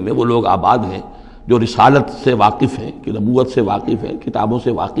مدینے میں وہ لوگ آباد ہیں جو رسالت سے واقف ہیں، کہ نبوت سے واقف ہیں، کتابوں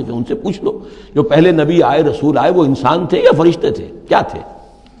سے واقف ہیں، ان سے پوچھ لو. جو پہلے نبی آئے، رسول آئے، وہ انسان تھے یا فرشتے تھے، کیا تھے؟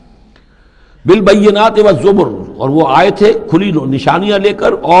 بالبینات والزبر، اور وہ آئے تھے کھلی نشانیاں لے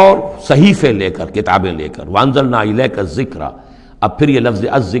کر اور صحیفے لے کر، کتابیں لے کر. وانزلنا الیک الذکر، اب پھر یہ لفظ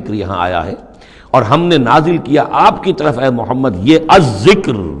الذکر یہاں آیا ہے، اور ہم نے نازل کیا آپ کی طرف اے محمد یہ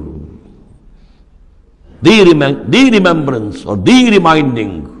الذکر، دی ریممبرنس اور دی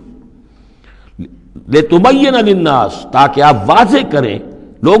ریمائنڈنگ، لتبین للناس، تاکہ آپ واضح کریں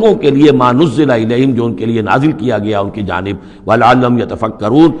لوگوں کے لیے ما نزل الیہم، جو ان کے لیے نازل کیا گیا ان کی جانب، ولعلہم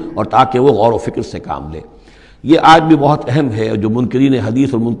یتفکرون، اور تاکہ وہ غور و فکر سے کام لیں. یہ آیت بھی بہت اہم ہے، جو منکرین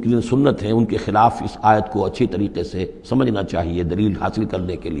حدیث اور منکرین سنت ہیں ان کے خلاف اس آیت کو اچھی طریقے سے سمجھنا چاہیے دلیل حاصل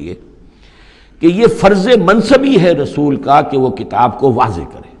کرنے کے لیے، کہ یہ فرض منصبی ہے رسول کا کہ وہ کتاب کو واضح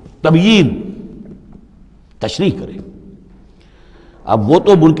کرے، تبیین، تشریح کرے. اب وہ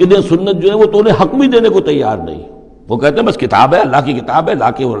تو منکرین سنت جو ہے وہ تو انہیں حق بھی دینے کو تیار نہیں. وہ کہتے ہیں بس کتاب ہے، اللہ کی کتاب ہے،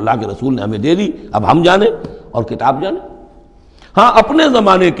 اللہ کے رسول نے ہمیں دے دی، اب ہم جانیں اور کتاب جانیں. ہاں اپنے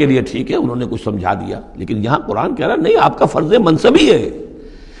زمانے کے لیے ٹھیک ہے، انہوں نے کچھ سمجھا دیا، لیکن یہاں قرآن کہہ رہا نہیں، آپ کا فرض منصبی ہے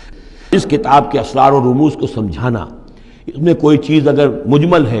اس کتاب کے اسرار و رموز کو سمجھانا. اس میں کوئی چیز اگر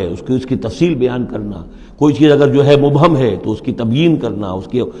مجمل ہے اس کی تفصیل بیان کرنا، کوئی چیز اگر جو ہے مبہم ہے تو اس کی تبیین کرنا،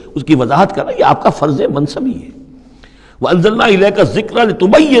 اس کی وضاحت کرنا، یہ آپ کا فرض منصبی ہے. وَأَنزَلْنَا إِلَيْكَ الذِّكْرَ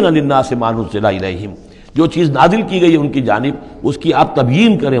لِتُبَيِّنَ لِلنَّاسِ مَا نُزِّلَ إِلَيْهِمْ، جو چیز نازل کی گئی ان کی جانب اس کی آپ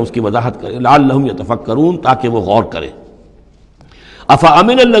تبیین کریں، اس کی وضاحت کریں. لعلہم یتفکرون، تاکہ وہ غور کریں.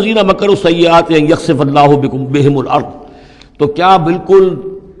 افامن الذین مکروا السیئات ان یخسف اللہ بہم الارض، تو کیا بالکل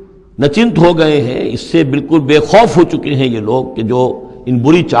نچنت ہو گئے ہیں، اس سے بالکل بے خوف ہو چکے ہیں یہ لوگ کہ جو ان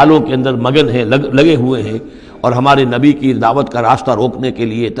بری چالوں کے اندر مگن ہیں، لگے ہوئے ہیں، اور ہمارے نبی کی دعوت کا راستہ روکنے کے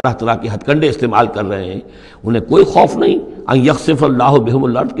لیے طرح طرح کے ہتھ کنڈے استعمال کر رہے ہیں. انہیں کوئی خوف نہیں ان یخسف اللہ بہم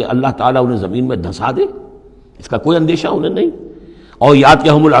الارض، کہ اللہ تعالیٰ انہیں زمین میں دھسا دے، اس کا کوئی اندیشہ انہیں نہیں. اور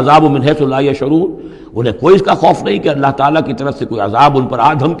یاتیہم العذاب من حیث لا یشعرون، انہیں کوئی اس کا خوف نہیں کہ اللہ تعالیٰ کی طرف سے کوئی عذاب ان پر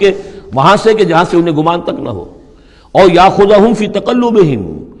آ دھمکے وہاں سے کہ جہاں سے انہیں گمان تک نہ ہو. اور یاخذہم فی تقلبہم،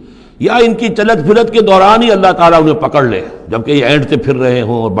 یا ان کی چلت پھرت کے دوران ہی اللہ تعالیٰ انہیں پکڑ لے، جبکہ یہ اینٹتے پھر رہے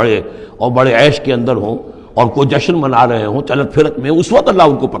ہوں اور بڑے عیش کے اندر ہوں اور کوئی جشن منا رہے ہوں چلت پھرت میں، اس وقت اللہ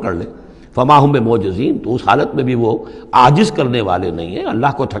ان کو پکڑ لے. فما ہم بمعجزین، تو اس حالت میں بھی وہ عاجز کرنے والے نہیں ہیں،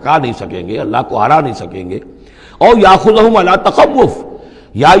 اللہ کو تھکا نہیں سکیں گے، اللہ کو ہرا نہیں سکیں گے. اور یاخذہم علی تخوف،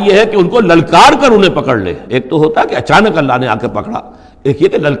 یا یہ ہے کہ ان کو للکار کر انہیں پکڑ لے. ایک تو ہوتا ہے کہ اچانک اللہ نے آ کے پکڑا، ایک یہ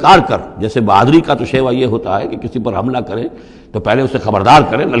کہ للکار کر. جیسے بہادری کا تو شیوا یہ ہوتا ہے کہ کسی پر حملہ کریں تو پہلے اسے خبردار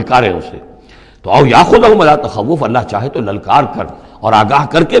کریں، للکاریں اسے. تو او یاخذہم علی تخوف، اللہ چاہے تو للکار کر اور آگاہ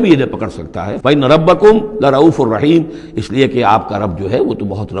کر کے بھی انہیں پکڑ سکتا ہے. فإن ربکم لرؤوف الرحیم، اس لیے کہ آپ کا رب جو ہے وہ تو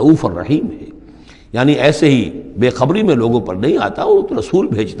بہت رؤوف الرحیم ہے. یعنی ایسے ہی بے خبری میں لوگوں پر نہیں آتا، وہ تو رسول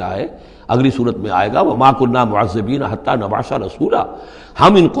بھیجتا ہے. اگلی صورت میں آئے گا وما كنا معذبین حتی نبعث رسولا،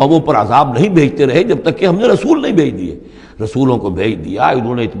 ہم ان قوموں پر عذاب نہیں بھیجتے رہے جب تک کہ ہم نے رسول نہیں بھیج دیے. رسولوں کو بھیج دیا،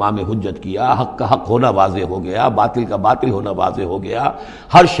 انہوں نے اتمام حجت کیا، حق کا حق ہونا واضح ہو گیا، باطل کا باطل ہونا واضح ہو گیا،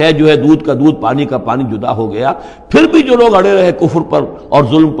 ہر شے جو ہے دودھ کا دودھ پانی کا پانی جدا ہو گیا. پھر بھی جو لوگ اڑے رہے کفر پر اور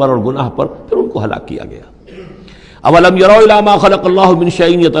ظلم پر اور گناہ پر، پھر ان کو ہلاک کیا گیا. اولم یروا الی ما خلق اللہ من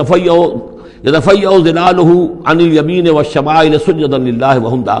شیء یتفیأ ظلالہ عن الیمین والشمائل سجدا للہ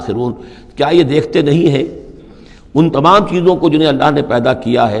وہم داخرون، کیا یہ دیکھتے نہیں ہیں ان تمام چیزوں کو جنہیں اللہ نے پیدا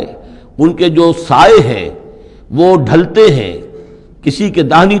کیا ہے، ان کے جو سائے ہیں وہ ڈھلتے ہیں کسی کے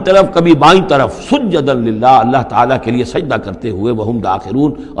داہنی طرف کبھی بائیں طرف، سجدا للہ، اللہ تعالیٰ کے لیے سجدہ کرتے ہوئے، وہم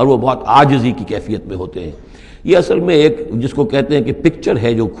داخرون، اور وہ بہت عاجزی کی کیفیت میں ہوتے ہیں. یہ اصل میں ایک جس کو کہتے ہیں کہ پکچر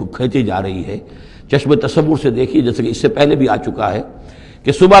ہے جو کھینچی جا رہی ہے، چشم تصور سے دیکھیے. جیسے کہ اس سے پہلے بھی آ چکا ہے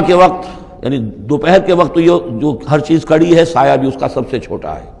کہ صبح کے وقت یعنی دوپہر کے وقت تو یہ جو ہر چیز کڑی ہے، سایہ بھی اس کا سب سے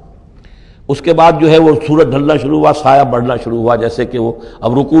چھوٹا ہے. اس کے بعد جو ہے وہ سورج ڈھلنا شروع ہوا، سایہ بڑھنا شروع ہوا، جیسے کہ وہ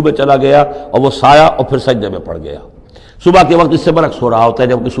اب رکوع میں چلا گیا اور وہ سایہ اور پھر سجدے میں پڑ گیا. صبح کے وقت اس سے برعکس ہو رہا ہوتا ہے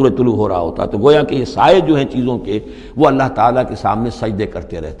جب کہ سورج طلوع ہو رہا ہوتا ہے. تو گویا کہ یہ سائے جو ہیں چیزوں کے، وہ اللہ تعالیٰ کے سامنے سجدے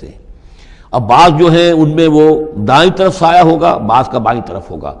کرتے رہتے ہیں. اب بعض جو ہیں ان میں وہ دائیں طرف سایہ ہوگا، بعض کا بائیں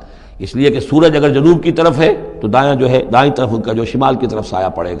طرف ہوگا. اس لیے کہ سورج اگر جنوب کی طرف ہے تو دایاں جو ہے دائیں طرف ان کا جو شمال کی طرف سایہ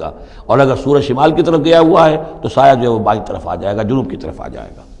پڑے گا، اور اگر سورج شمال کی طرف گیا ہوا ہے تو سایہ جو ہے وہ بائیں طرف آ جائے گا، جنوب کی طرف آ جائے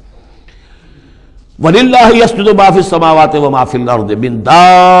گا. وَلِلَّهِ يَسْجُدُ مَا فِي السَّمَاوَاتِ وَمَا فِي الْأَرْضِ مِن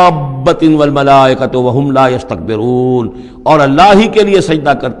دَابَّةٍ وَالْمَلَائِكَةُ وَهُمْ لَا يَسْتَكْبِرُونَ، اور اللہ ہی کے لیے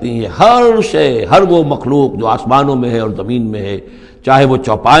سجدہ کرتی ہیں ہر شے، ہر وہ مخلوق جو آسمانوں میں ہے اور زمین میں ہے، چاہے وہ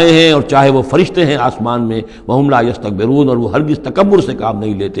چوپائے ہیں اور چاہے وہ فرشتے ہیں آسمان میں، وہم لا یستکبرون، اور وہ ہرگز تکبر سے کام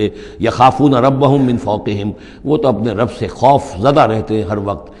نہیں لیتے، یخافون ربہم من فوقہم، وہ تو اپنے رب سے خوف زدہ رہتے ہیں، ہر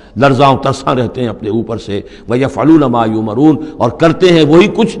وقت لرزاں ترساں رہتے ہیں اپنے اوپر سے، ویفعلون ما یؤمرون، اور کرتے ہیں وہی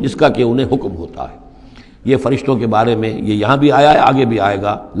کچھ جس کا کہ انہیں حکم ہوتا ہے۔ یہ فرشتوں کے بارے میں یہ یہاں بھی آیا ہے، آگے بھی آئے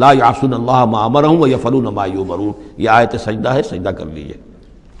گا، لا یعصون اللہ ما امرہم ویفعلون ما یؤمرون، یہ آیت سجدہ ہے، سجدہ کر لیجئے۔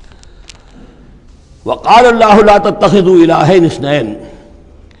 وقال اللہ لا تتخذوا الہین اثنین،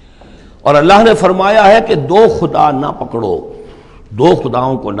 اور اللہ نے فرمایا ہے کہ دو خدا نہ پکڑو، دو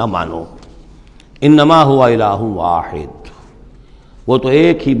خداؤں کو نہ مانو، انما هو الہ واحد، وہ تو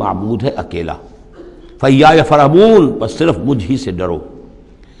ایک ہی معبود ہے اکیلا، فإیایا فارہبون، بس صرف مجھ ہی سے ڈرو،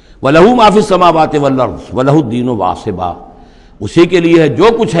 وَلَهُ مَا فِي السَّمَاوَاتِ وَالْأَرْضِ وَلَهُ الدِّينُ وَاصِبًا، اسی کے لیے ہے جو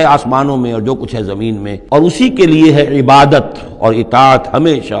کچھ ہے آسمانوں میں اور جو کچھ ہے زمین میں، اور اسی کے لیے ہے عبادت اور اطاعت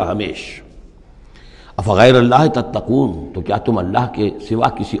ہمیشہ ہمیش۔ افغیر اللہ تتقون، تو کیا تم اللہ کے سوا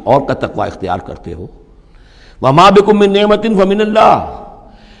کسی اور کا تقوی اختیار کرتے ہو؟ وَمَا بِكُم مِّن نِّعْمَةٍ فَمِنَ اللَّهِ،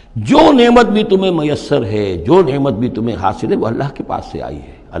 جو نعمت بھی تمہیں میسر ہے، جو نعمت بھی تمہیں حاصل ہے، وہ اللہ کے پاس سے آئی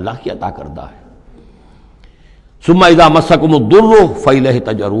ہے، اللہ کی عطا کردہ ہے۔ ثم اذا مسکم الضر فالیہ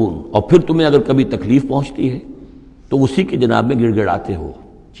تجرون، اور پھر تمہیں اگر کبھی تکلیف پہنچتی ہے تو اسی کی جناب میں گڑ گڑاتے ہو،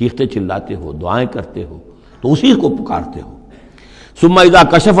 چیختے چلاتے ہو، دعائیں کرتے ہو، تو اسی کو پکارتے ہو۔ ثم اذا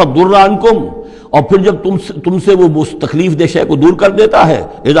کشف الضر عنکم، اور پھر جب تم سے وہ تکلیف دہ شے کو دور کر دیتا ہے،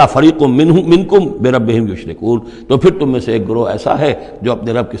 اذا فریق منکم بربہم یشرکون، تو پھر تم میں سے ایک گروہ ایسا ہے جو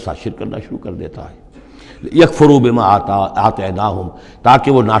اپنے رب کے ساتھ شرک کرنا شروع کر دیتا ہے۔ یکفروا بما آتیناہم،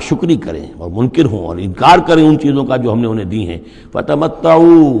 تاکہ وہ ناشکری کریں اور منکر ہوں اور انکار کریں ان چیزوں کا جو ہم نے انہیں دی ہیں۔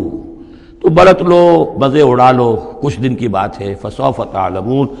 فتمتعوا، تو برت لو، مزے اڑا لو، کچھ دن کی بات ہے۔ فسوف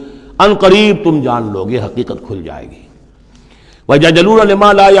تعلمون، ان قریب تم جان لو گے، حقیقت کھل جائے گی۔ وَيَجْعَلُونَ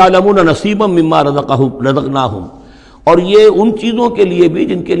لِمَا لَا يَعْلَمُونَ نَصِيبًا مِّمَّا رَزَقْنَاهُمْ، اور یہ ان چیزوں کے لیے بھی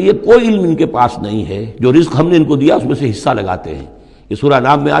جن کے لیے کوئی علم ان کے پاس نہیں ہے، جو رزق ہم نے ان کو دیا اس میں سے حصہ لگاتے ہیں۔ یہ سورہ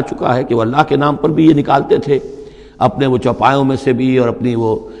نام میں آ چکا ہے کہ وہ اللہ کے نام پر بھی یہ نکالتے تھے، اپنے وہ چوپایوں میں سے بھی اور اپنی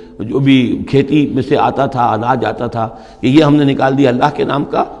وہ جو بھی کھیتی میں سے آتا تھا، اناج آتا تھا، کہ یہ ہم نے نکال دیا اللہ کے نام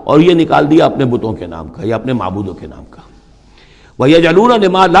کا، اور یہ نکال دیا اپنے بتوں کے نام کا یا اپنے معبودوں کے نام کا۔ وَيَجْعَلُونَ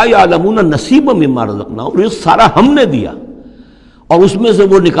لِمَا لَا يَعْلَمُونَ نَصِيبًا مِّمَّا رَزَقْنَاهُمْ، رزق سارا ہم نے دیا، اور اس میں سے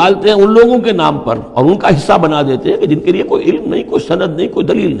وہ نکالتے ہیں ان لوگوں کے نام پر اور ان کا حصہ بنا دیتے ہیں کہ جن کے لیے کوئی علم نہیں، کوئی سند نہیں، کوئی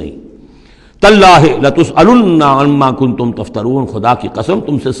دلیل نہیں۔ تاللہ لتسألن عما کنتم تفترون، خدا کی قسم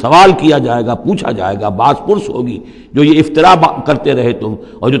تم سے سوال کیا جائے گا، پوچھا جائے گا، باز پرس ہوگی جو یہ افترا کرتے رہے تم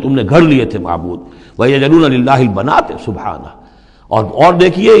اور جو تم نے گھڑ لیے تھے معبود۔ وَيَجْعَلُونَ لِلَّهِ الْبَنَاتِ سبحانہ، اور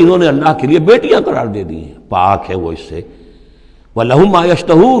دیکھیے انہوں نے اللہ کے لیے بیٹیاں قرار دے دی ہیں، پاک ہے وہ اس سے۔ وَلَهُم مَّا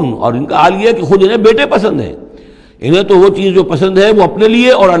يَشْتَهُونَ، اور ان کا حال یہ ہے کہ خود انہیں بیٹے پسند ہیں، انہیں تو وہ چیز جو پسند ہے وہ اپنے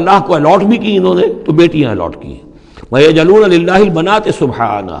لیے اور اللہ کو الاٹ بھی کی انہوں نے، تو بیٹیاں الاٹ کی ہیں۔ وَيَجْعَلُونَ لِلَّهِ الْبَنَاتِ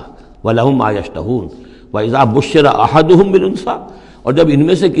سُبْحَانَهُ وَلَهُم مَّا يَشْتَهُونَ وَإِذَا بُشِّرَ أَحَدُهُم بِالْأُنثىٰ، اور جب ان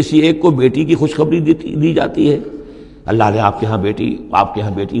میں سے کسی ایک کو بیٹی کی خوشخبری دی جاتی ہے، اللہ نے آپ کے ہاں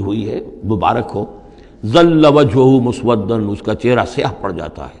بیٹی ہوئی ہے، مبارک ہو، ظَلَّ وَجْهُهُ مُسْوَدًّا، اس کا چہرہ سیاہ پڑ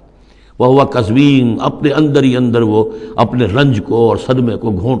جاتا ہے، وَهُوَ كَظِيمٌ، اپنے اندر ہی اندر وہ اپنے رنج کو اور صدمے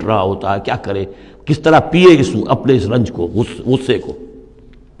کو گھونٹ رہا ہوتا ہے، کیا کرے، کس طرح پیے اپنے اس رنج کو، غصے کو۔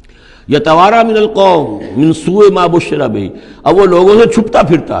 یتوارا من القوم من سوء ما بشر بہ، اب وہ لوگوں سے چھپتا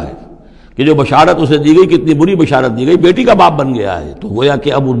پھرتا ہے کہ جو بشارت اسے دی گئی کتنی بری بشارت دی گئی، بیٹی کا باپ بن گیا ہے، تو گویا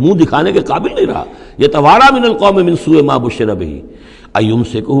کہ اب وہ منہ دکھانے کے قابل نہیں رہا۔ یتوارا من القوم من سوء ما بشر بہ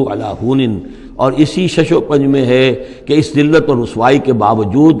ایمسکہ علی ہون، اور اسی شش و پنج میں ہے کہ اس ذلت اور رسوائی کے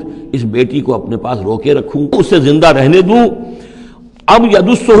باوجود اس بیٹی کو اپنے پاس روکے رکھوں، اسے زندہ رہنے دوں، اب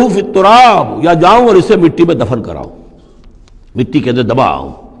یدسہ فی التراب، یا جاؤں اور اسے مٹی میں دفن کراؤں، مٹی کے اندر دباؤں۔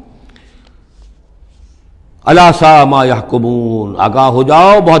 الا ساء ما یحکمون، آگاہ ہو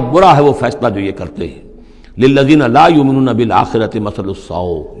جاؤ بہت برا ہے وہ فیصلہ جو یہ کرتے ہیں۔ للذین لا یؤمنون بالآخرۃ مثل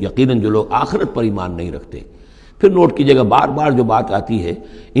السوء، یقیناً جو لوگ آخرت پر ایمان نہیں رکھتے۔ پھر نوٹ کیجئے گا بار بار جو بات آتی ہے،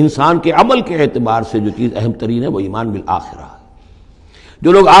 انسان کے عمل کے اعتبار سے جو چیز اہم ترین ہے وہ ایمان بالآخرہ ہے۔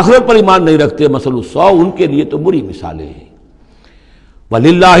 جو لوگ آخرت پر ایمان نہیں رکھتے، مثل السوء، ان کے لیے تو بری مثالیں ہیں۔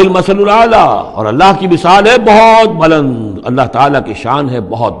 وَلِلَّهِ الْمَثَلُ الْأَعْلَىٰ، اور اللہ کی مثال ہے بہت بلند، اللہ تعالیٰ کی شان ہے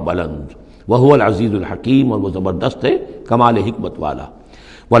بہت بلند۔ وَهُوَ الْعَزِيزُ الْحَكِيمُ، اور وہ زبردست ہے، کمال حکمت والا۔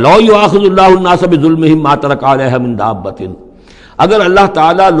 وَلَوْ يُؤَاخِذُ اللَّهُ النَّاسَ بِظُلْمِهِمْ مَا تَرَكَ عَلَيْهَا مِن دَابَّةٍ، اگر اللہ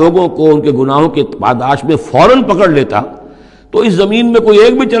تعالیٰ لوگوں کو ان کے گناہوں کے پاداش میں فوراً پکڑ لیتا تو اس زمین میں کوئی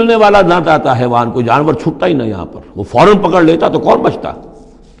ایک بھی چلنے والا نہ آتا حیوان، کوئی جانور چھٹتا ہی نہ، یہاں پر وہ فوراً پکڑ لیتا تو کون بچتا۔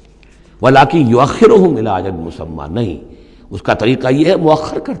 وَلَٰكِن يُؤَخِّرُهُمْ إِلَىٰ أَجَلٍ مُّسَمًّى، نہیں، اس کا طریقہ یہ ہے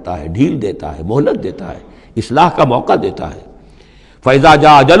مؤخر کرتا ہے، ڈھیل دیتا ہے، مہلت دیتا ہے، اصلاح کا موقع دیتا ہے۔ فَإِذَا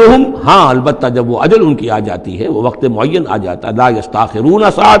جَاءَ أَجَلُهُمْ، ہاں البتہ جب وہ اجل ان کی آ جاتی ہے، وہ وقت معین آ جاتا ہے، لَا يَسْتَأْخِرُونَ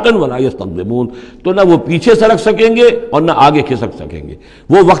سَاعَةً وَلَا يَسْتَقْدِمُونَ، تو نہ وہ پیچھے سرک سکیں گے اور نہ آگے کھسک سکیں گے،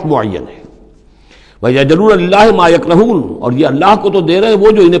 وہ وقت معین ہے۔ وَيَجْعَلُونَ لِلَّهِ مَا يَكْرَهُونَ، اور یہ اللہ کو تو دے رہے ہیں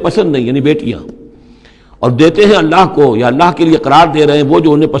وہ جو انہیں پسند نہیں، یعنی بیٹیاں، اور دیتے ہیں اللہ کو یا اللہ کے لیے قرار دے رہے ہیں وہ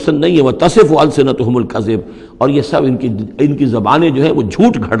جو انہیں پسند نہیں ہے، وَتَصِفُ أَلْسِنَتُهُمُ الْكَذِبَ، اور یہ سب ان کی زبانیں جو ہیں وہ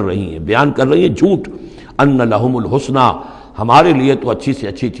جھوٹ گھڑ رہی ہیں، بیان کر رہی ہیں جھوٹ۔ أَنَّ لَهُمُ الْحُسْنَى، ہمارے لیے تو اچھی سے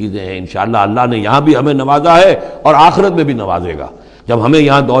اچھی چیزیں ہیں، انشاءاللہ اللہ نے یہاں بھی ہمیں نوازا ہے اور آخرت میں بھی نوازے گا۔ جب ہمیں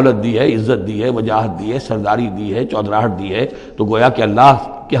یہاں دولت دی ہے، عزت دی ہے، وجاہت دی ہے، سرداری دی ہے، چودراہٹ دی ہے، تو گویا کہ اللہ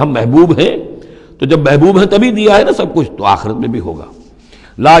کے ہم محبوب ہیں، تو جب محبوب ہیں تبھی دیا ہے نا سب کچھ، تو آخرت میں بھی ہوگا۔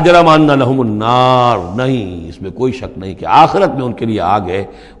 لا جرم ان لہم النار، نہیں اس میں کوئی شک نہیں کہ آخرت میں ان کے لیے آگ ہے،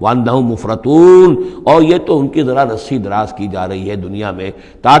 وانہم مفرطون، اور یہ تو ان کی ذرا رسی دراز کی جا رہی ہے دنیا میں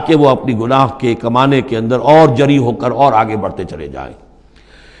تاکہ وہ اپنی گناہ کے کمانے کے اندر اور جری ہو کر اور آگے بڑھتے چلے جائیں۔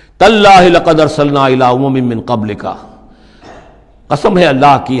 تاللہ لقد ارسلنا الی امم من قبلک، قسم ہے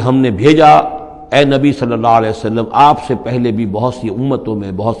اللہ کی ہم نے بھیجا اے نبی صلی اللہ علیہ وسلم آپ سے پہلے بھی بہت سی امتوں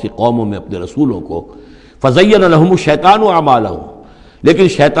میں، بہت سی قوموں میں اپنے رسولوں کو، فزین لہم الشیطان اعمالہم، لیکن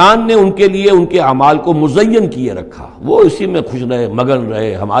شیطان نے ان کے لیے ان کے اعمال کو مزین کیے رکھا، وہ اسی میں خوش رہے، مگن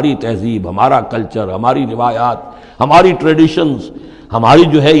رہے، ہماری تہذیب، ہمارا کلچر، ہماری روایات، ہماری ٹریڈیشنز، ہماری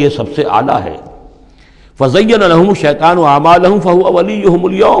جو ہے یہ سب سے اعلیٰ ہے۔ فزین لہم الشیطان اعمالہم فہو ولیہم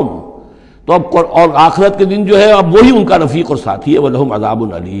اليوم، تو اب اور آخرت کے دن جو ہے اب وہی ان کا رفیق اور ساتھی ہے، وَلَهُمْ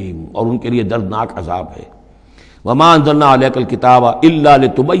عَذَابٌ عَلِيمٌ، اور ان کے لیے دردناک عذاب ہے۔ وَمَا أَنزَلْنَا عَلَيْكَ الْكِتَابَ إِلَّا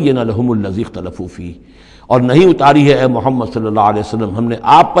لِتُبَيِّنَ لَهُمُ الَّذِي اخْتَلَفُوا فِيهِ، اور نہیں اتاری ہے اے محمد صلی اللہ علیہ وسلم ہم نے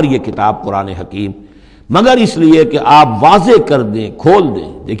آپ پر یہ کتاب قرآن حکیم مگر اس لیے کہ آپ واضح کر دیں، کھول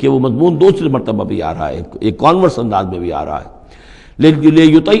دیں۔ دیکھیے وہ مضمون دوسری مرتبہ بھی آ رہا ہے، ایک کانورس انداز میں بھی آ رہا ہے،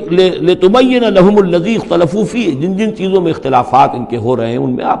 لِتُبَيِّنَ لَهُمُ الَّذِي اخْتَلَفُوا فِيهِ، جن جن چیزوں میں اختلافات ان کے ہو رہے ہیں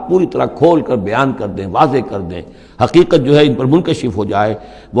ان میں آپ پوری طرح کھول کر بیان کر دیں، واضح کر دیں، حقیقت جو ہے ان پر منکشف ہو جائے۔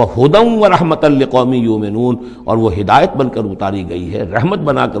 وَهُدًى وَرَحْمَةً لِقَوْمٍ يُؤْمِنُونَ، اور وہ ہدایت بن کر اتاری گئی ہے، رحمت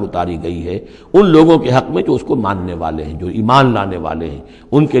بنا کر اتاری گئی ہے ان لوگوں کے حق میں جو اس کو ماننے والے ہیں، جو ایمان لانے والے ہیں،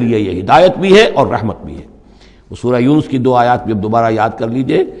 ان کے لیے یہ ہدایت بھی ہے اور رحمت بھی ہے۔ وہ سورہ یونس کی دو آیات بھی اب دوبارہ یاد کر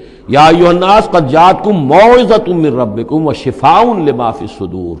لیجئے، یا ایھا الناس قد جاءتکم موعظۃ من ربکم وشفاء لما فی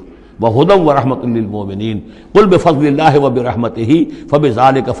الصدور وہدی ورحمۃ للمؤمنین قل بفضل اللہ وبرحمتہ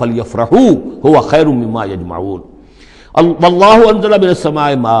فبذلک فلیفرحوا ھو خیر مما یجمعون۔ واللہ انزل من السماء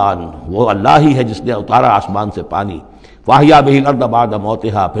ماء، وہ اللہ ہی ہے جس نے اتارا آسمان سے پانی، فاحیا بہ الارض بعد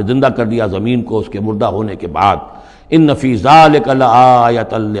موتہا، پھر زندہ کر دیا زمین کو اس کے مردہ ہونے کے بعد۔ ان فی ذلک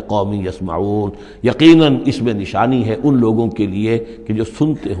لآیۃ لقوم یسمعون، یقیناً اس میں نشانی ہے ان لوگوں کے لیے کہ جو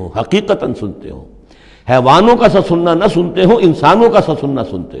سنتے ہوں، حقیقتاً سنتے ہوں، حیوانوں کا سا سننا نہ سنتے ہوں، انسانوں کا سا سننا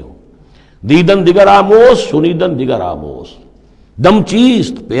سنتے ہوں۔ دیدن دیگر آموز، شنیدن دیگر آموز، دم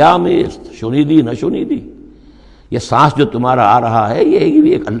چیست پیامیست، شنیدی نہ شنیدی، یہ سانس جو تمہارا آ رہا ہے یہ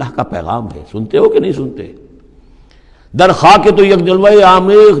بھی ایک اللہ کا پیغام ہے، سنتے ہو کہ نہیں سنتے؟ در خاک تو یک جلوہ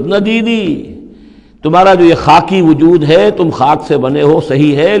عامیق ندیدی، تمہارا جو یہ خاکی وجود ہے تم خاک سے بنے ہو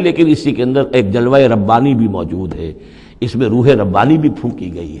صحیح ہے، لیکن اسی کے اندر ایک جلوہ ربانی بھی موجود ہے، اس میں روح ربانی بھی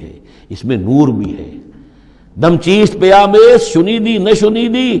پھونکی گئی ہے، اس میں نور بھی ہے۔ دم چیست پیامیز شنیدی نہ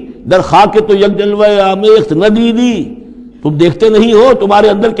شنیدی، در خاک تو یک جلوہ عامیق ندیدی، تم دیکھتے نہیں ہو تمہارے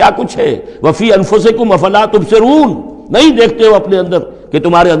اندر کیا کچھ ہے، وفی انفسکم افلا تبصرون، نہیں دیکھتے ہو اپنے اندر کہ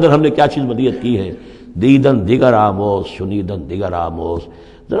تمہارے اندر ہم نے کیا چیز ودیعت کی ہے۔ دیدن دیگر آموز، شنیدن دیگر آموز،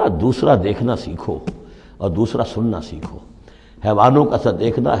 ذرا دوسرا دیکھنا سیکھو اور دوسرا سننا سیکھو۔ حیوانوں کا سا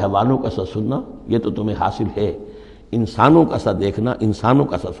دیکھنا، حیوانوں کا سا سننا یہ تو تمہیں حاصل ہے، انسانوں کا سا دیکھنا، انسانوں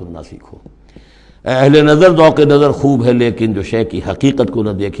کا سا سننا سیکھو۔ اہل نظر ذوق نظر خوب ہے لیکن جو شے کی حقیقت کو نہ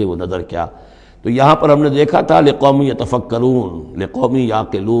دیکھے وہ نظر کیا۔ تو یہاں پر ہم نے دیکھا تھا لقوم یتفکرون، لقوم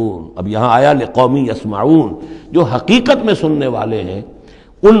یعقلون، اب یہاں آیا لقوم یسمعون، جو حقیقت میں سننے والے ہیں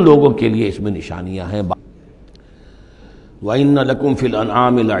ان لوگوں کے لیے اس میں نشانیاں ہیں۔ وَإِنَّ لَكُمْ فِي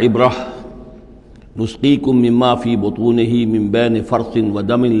الْأَنْعَامِ لَعِبْرَةً نُسْقِيكُم مِّمَّا فِي بُطُونِهِ مِن بَيْنِ فَرْثٍ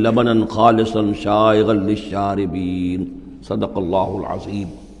وَدَمٍ لَبَنًا خَالِصًا شَائِغًا لِلشَّارِبِينَ۔ صدق اللہ العظیم۔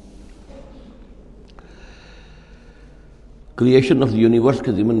 کریشن آف دی یونیورس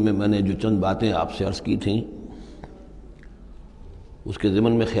کے ضمن میں نے جو چند باتیں آپ سے عرض کی تھیں اس کے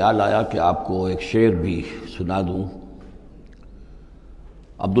ضمن میں خیال آیا کہ آپ کو ایک شعر بھی سنا دوں۔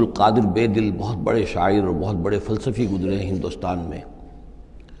 عبد القادر بے دل بہت بڑے شاعر اور بہت بڑے فلسفی گزرے ہیں ہندوستان میں،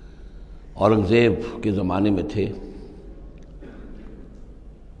 اورنگزیب کے زمانے میں تھے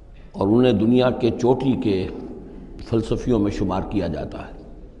اور انہیں دنیا کے چوٹی کے فلسفیوں میں شمار کیا جاتا ہے۔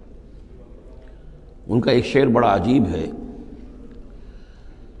 ان کا ایک شعر بڑا عجیب ہے،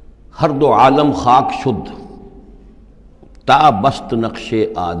 ہر دو عالم خاک شد تا بست نقش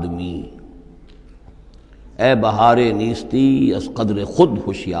آدمی، اے بہار نیستی از قدر خود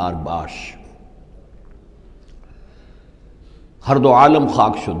ہوشیار باش۔ ہر دو عالم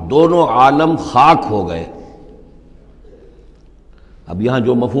خاک شد، دونوں عالم خاک ہو گئے۔ اب یہاں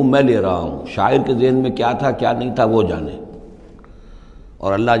جو مفہوم میں لے رہا ہوں، شاعر کے ذہن میں کیا تھا کیا نہیں تھا وہ جانے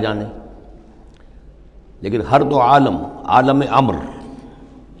اور اللہ جانے، لیکن ہر دو عالم، عالم امر،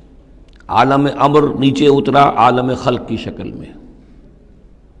 عالم امر نیچے اترا عالم خلق کی شکل میں،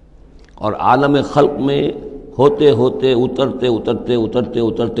 اور عالم خلق میں ہوتے ہوتے اترتے اترتے اترتے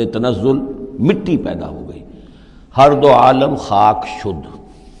اترتے تنزل مٹی پیدا ہو گئی، ہر دو عالم خاک شد۔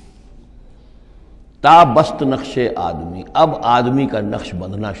 تا بست نقش آدمی، اب آدمی کا نقش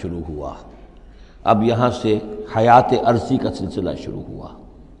بندھنا شروع ہوا، اب یہاں سے حیات عرضی کا سلسلہ شروع ہوا۔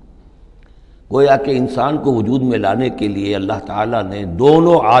 گویا کہ انسان کو وجود میں لانے کے لیے اللہ تعالیٰ نے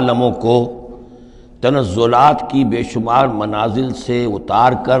دونوں عالموں کو تنزلات کی بے شمار منازل سے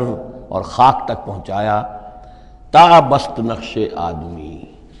اتار کر اور خاک تک پہنچایا۔ تا بست نقش آدمی،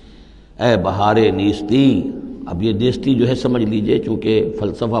 اے بہار نیستی۔ اب یہ نیستی جو ہے سمجھ لیجئے، چونکہ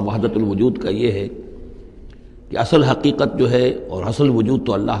فلسفہ وحدت الوجود کا یہ ہے کہ اصل حقیقت جو ہے اور اصل وجود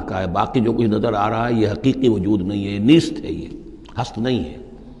تو اللہ کا ہے، باقی جو کچھ نظر آ رہا ہے یہ حقیقی وجود نہیں ہے، نیست ہے، یہ ہست نہیں ہے،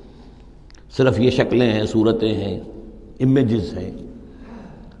 صرف یہ شکلیں ہیں، صورتیں ہیں، امیجز ہیں۔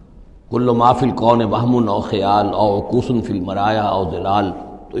 کل ما فی الکون وہم او خیال او عکوس فی المرایا او ظلال،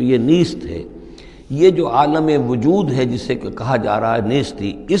 تو یہ نیست ہے۔ یہ جو عالم وجود ہے جسے کہا جا رہا ہے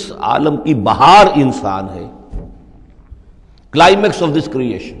نیستی، اس عالم کی بہار انسان ہے، کلائمیکس آف دس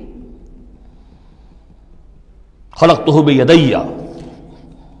کریشن۔ خلقتہ بیدی،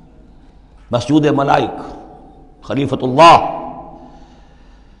 مسجود ملائک، خلیفۃ اللہ۔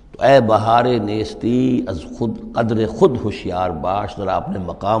 تو اے بہار نیستی از خود قدر خود ہوشیار باش، ذرا اپنے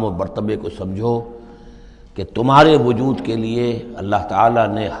مقام اور مرتبے کو سمجھو کہ تمہارے وجود کے لیے اللہ تعالیٰ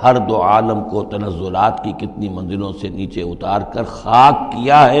نے ہر دو عالم کو تنزلات کی کتنی منزلوں سے نیچے اتار کر خاک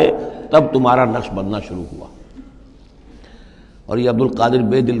کیا ہے، تب تمہارا نقش بننا شروع ہوا۔ اور یہ عبد القادر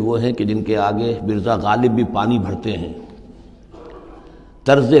بے دل وہ ہیں کہ جن کے آگے مرزا غالب بھی پانی بھرتے ہیں۔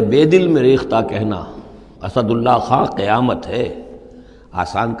 طرز بے دل میں ریختہ کہنا، اسد اللہ خاں قیامت ہے،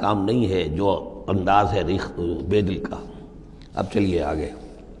 آسان کام نہیں ہے جو انداز ہے بے دل کا۔ اب چلیے آگے۔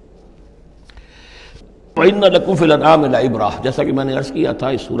 وَإِنَّ لَكُمْ فِي الْأَنْعَامِ لَعِبْرَةً، جیسا کہ میں نے عرض کیا تھا،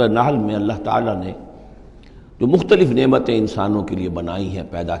 اس سورہ نحل میں اللہ تعالیٰ نے جو مختلف نعمتیں انسانوں کے لیے بنائی ہیں،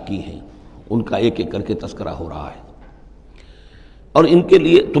 پیدا کی ہیں، ان کا ایک ایک کر کے تذکرہ ہو رہا ہے، اور ان کے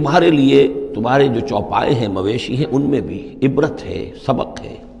لیے تمہارے جو چوپائے ہیں، مویشی ہیں، ان میں بھی عبرت ہے، سبق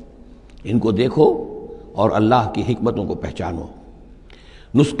ہے، ان کو دیکھو اور اللہ کی حکمتوں کو پہچانو۔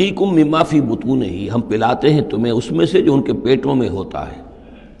 نسقیکم مما فی بطونہ، ہم پلاتے ہیں تمہیں اس میں سے جو ان کے پیٹوں میں ہوتا ہے۔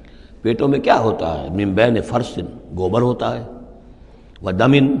 پیٹوں میں کیا ہوتا ہے؟ من بین فرث، گوبر ہوتا ہے،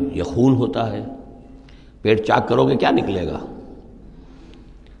 ودم، یہ خون ہوتا ہے۔ پیٹ چاک کرو گے کیا نکلے گا؟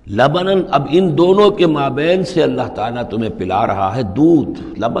 لبنن، اب ان دونوں کے مابین سے اللہ تعالیٰ تمہیں پلا رہا ہے دودھ،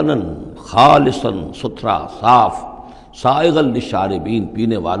 لبنن خالصاً، ستھرا، صاف، سائغا للشاربین،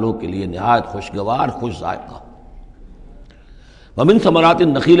 پینے والوں کے لیے نہایت خوشگوار، خوش ذائقہ۔ ومن ثمرات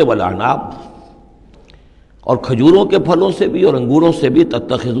النخیل والاعناب، اور کھجوروں کے پھلوں سے بھی اور انگوروں سے بھی،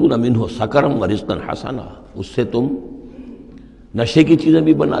 تتخذون منہ سکرا ورزقا حسنا، اس سے تم نشے کی چیزیں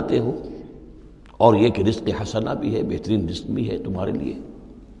بھی بناتے ہو، اور یہ کہ رزق حسنا بھی ہے، بہترین رزق بھی ہے تمہارے لیے۔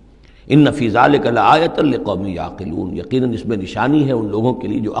 ان فی ذلک لآیۃ لقوم یعقلون، یقیناً اس میں نشانی ہے ان لوگوں کے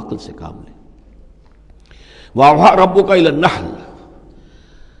لیے جو عقل سے کام لیں۔ وَأَوْحَىٰ رَبُّكَ إِلَى النَّحْلِ،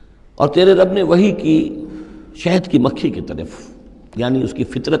 اور تیرے رب نے وحی کی شہد کی مکھی کی طرف، یعنی اس کی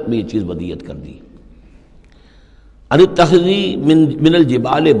فطرت میں یہ چیز ودیت کر دی۔ ان اتخذی من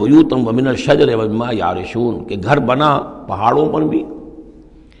الجبال بیوتا ومن الشجر ومما یعرشون، کہ گھر بنا پہاڑوں پر بھی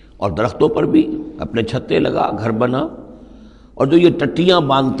اور درختوں پر بھی، اپنے چھتے لگا، گھر بنا، اور جو یہ ٹٹیاں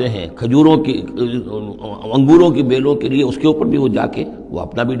باندھتے ہیں کھجوروں کی، انگوروں کی بیلوں کے لیے، اس کے اوپر بھی وہ جا کے وہ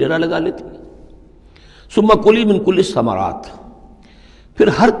اپنا بھی ڈیرا لگا لیتی ہیں۔ ثم کلی من کل الثمرات، پھر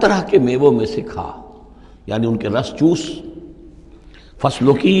ہر طرح کے میووں میں سے کھا، یعنی ان کے رس چوس۔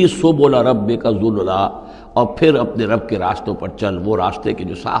 فسلکی سبل ربک ذللا، اور پھر اپنے رب کے راستوں پر چل، وہ راستے کے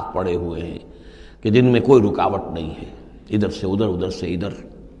جو صاف پڑے ہوئے ہیں، کہ جن میں کوئی رکاوٹ نہیں ہے، ادھر سے ادھر، ادھر سے ادھر۔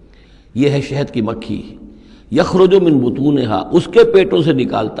 یہ ہے شہد کی مکھی، یخرج من بطونہا، اس کے پیٹوں سے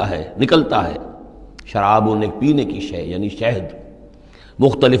نکلتا ہے شراب، ایک پینے کی شے، یعنی شہد،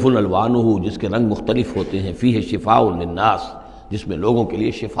 مختلف الوانہ، جس کے رنگ مختلف ہوتے ہیں، فیہ شفاء للناس، جس میں لوگوں کے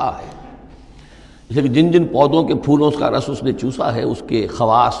لیے شفا ہے۔ اس لیے کہ جن جن پودوں کے پھولوں کا رس اس نے چوسا ہے، اس کے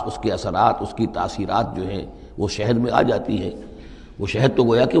خواص، اس کے اثرات، اس کی تاثیرات جو ہیں وہ شہد میں آ جاتی ہیں۔ وہ شہد تو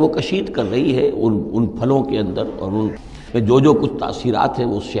گویا کہ وہ کشید کر رہی ہے ان پھلوں کے اندر اور ان میں جو کچھ تاثیرات ہیں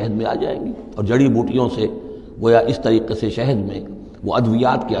وہ اس شہد میں آ جائیں گی، اور جڑی بوٹیوں سے گویا اس طریقے سے شہد میں وہ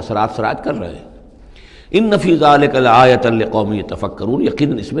ادویات کے اثرات سراج کر رہے ہیں۔ ان فی ذلک لآیۃ لقوم یتفکرون،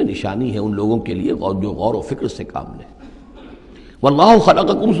 یقیناً اس میں نشانی ہے ان لوگوں کے لیے جو غور و فکر سے کام لیں۔ واللہ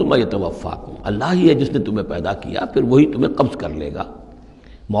خلقکم ثم یتوفاکم، اللہ ہی ہے جس نے تمہیں پیدا کیا، پھر وہی تمہیں قبض کر لے گا،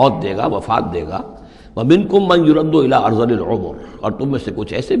 موت دے گا، وفات دے گا۔ ومنکم من یرد الی ارذل العمر، اور تم میں سے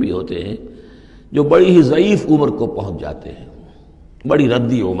کچھ ایسے بھی ہوتے ہیں جو بڑی ہی ضعیف عمر کو پہنچ جاتے ہیں، بڑی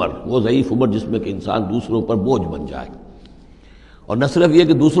ردی عمر، وہ ضعیف عمر جس میں کہ انسان دوسروں پر بوجھ بن جائے، اور نہ صرف یہ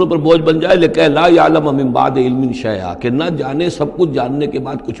کہ دوسروں پر بوجھ بن جائے، لیکن لا یعلم من بعد علم شیئا، کہ نہ جانے سب کچھ جاننے کے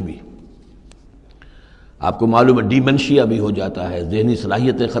بعد کچھ بھی۔ آپ کو معلوم ہے ڈیمنشیا بھی ہو جاتا ہے، ذہنی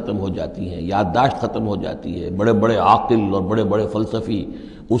صلاحیتیں ختم ہو جاتی ہیں، یادداشت ختم ہو جاتی ہے، بڑے بڑے عاقل اور بڑے بڑے فلسفی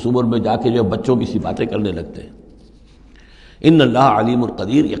اس عمر میں جا کے جو بچوں کی سی باتیں کرنے لگتے ہیں۔ ان اللہ علیم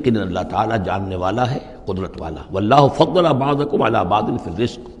القدیر، یقیناً اللہ تعالیٰ جاننے والا ہے، قدرت والا۔ واللہ فضل بعضکم علی بعض فی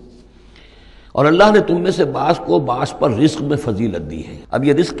الرزق، اور اللہ نے تم میں سے بعض کو بعض پر رزق میں فضیلت دی ہے۔ اب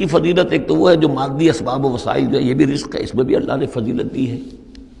یہ رزق کی فضیلت ایک تو وہ ہے جو مادی اسباب و وسائل جو ہے، یہ بھی رزق ہے، اس میں بھی اللہ نے فضیلت دی ہے،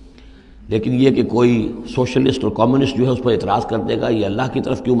 لیکن یہ کہ کوئی سوشلسٹ اور کمیونسٹ جو ہے اس پر اعتراض کر دے گا یہ اللہ کی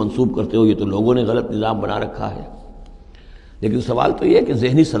طرف کیوں منسوب کرتے ہو، یہ تو لوگوں نے غلط نظام بنا رکھا ہے۔ لیکن سوال تو یہ ہے کہ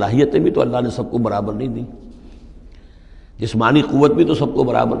ذہنی صلاحیتیں بھی تو اللہ نے سب کو برابر نہیں دی، جسمانی قوت بھی تو سب کو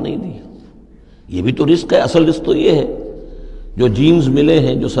برابر نہیں دی، یہ بھی تو رزق ہے۔ اصل رزق تو یہ ہے جو جینز ملے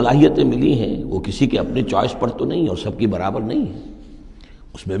ہیں، جو صلاحیتیں ملی ہیں، وہ کسی کے اپنے چوائس پر تو نہیں اور سب کی برابر نہیں ہے،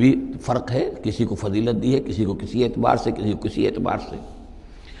 اس میں بھی فرق ہے، کسی کو فضیلت دی ہے، کسی کو کسی اعتبار سے، کسی کو کسی اعتبار سے۔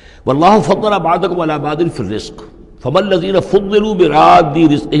 واللہ فضل بعضکم علی بعض فی الرزق فما الذین فضلوا براد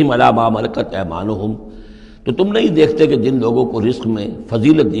رزقہم علی ما ملکت ایمانہم، تو تم نہیں دیکھتے کہ جن لوگوں کو رزق میں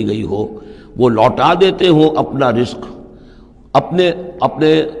فضیلت دی گئی ہو وہ لوٹا دیتے ہوں اپنا رزق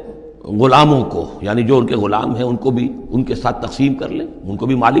اپنے غلاموں کو، یعنی جو ان کے غلام ہیں ان کو بھی ان کے ساتھ تقسیم کر لیں، ان کو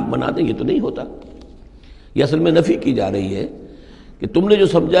بھی مالک بنا دیں، یہ تو نہیں ہوتا۔ یہ اصل میں نفی کی جا رہی ہے کہ تم نے جو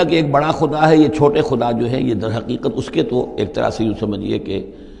سمجھا کہ ایک بڑا خدا ہے، یہ چھوٹے خدا جو ہیں، یہ در حقیقت اس کے تو ایک طرح سے یوں سمجھیے کہ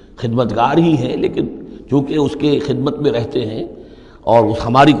خدمتگار ہی ہیں، لیکن چونکہ اس کے خدمت میں رہتے ہیں اور اس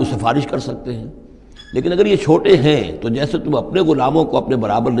ہماری کو سفارش کر سکتے ہیں، لیکن اگر یہ چھوٹے ہیں تو جیسے تم اپنے غلاموں کو اپنے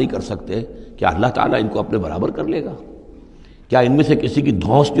برابر نہیں کر سکتے، کیا اللہ تعالیٰ ان کو اپنے برابر کر لے گا؟ کیا ان میں سے کسی کی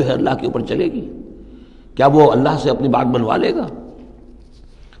دھونس جو ہے اللہ کے اوپر چلے گی؟ کیا وہ اللہ سے اپنی بات بنوا لے گا؟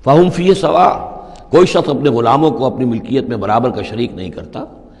 فہم فیہ سوا، کوئی شخص اپنے غلاموں کو اپنی ملکیت میں برابر کا شریک نہیں کرتا۔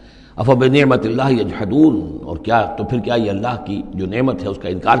 افبنعمت اللہ یجحدون، اور کیا تو پھر کیا یہ اللہ کی جو نعمت ہے اس کا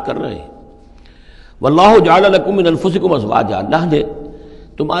انکار کر رہے ہیں۔ واللہ جعل لکم من انفسکم ازواجا، اللہ نے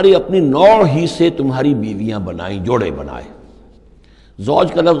تمہاری اپنی نوع ہی سے تمہاری بیویاں بنائیں، جوڑے بنائے۔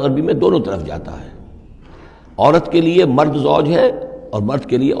 زوج کا لفظ عربی میں دونوں طرف جاتا ہے، عورت کے لیے مرد زوج ہے اور مرد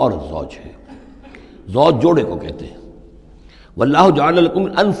کے لیے عورت زوج ہے، زوج جوڑے کو کہتے ہیں۔ واللہ جعل لکم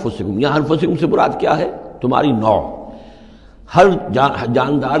من انفسکم، یہاں انفسکم سے مراد کیا ہے؟ تمہاری نوع، ہر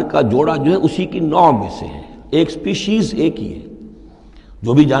جاندار کا جوڑا جو ہے اسی کی نوع میں سے ہے، ایک سپیشیز ایک ہی ہے،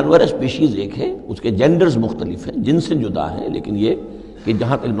 جو بھی جانور ہے سپیشیز ایک ہے، اس کے جینڈرز مختلف ہیں، جن سے جدا ہیں، لیکن یہ کہ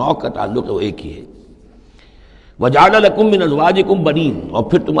جہاں تک نوع کا تعلق ہے وہ ایک ہی ہے۔ وَجَعَلَ لَكُم مِّنْ أَزْوَاجِكُمْ بَنِينَ، اور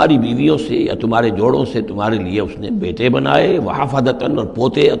پھر تمہاری بیویوں سے یا تمہارے جوڑوں سے تمہارے لیے اس نے بیٹے بنائے، وَحَفَدَةً، اور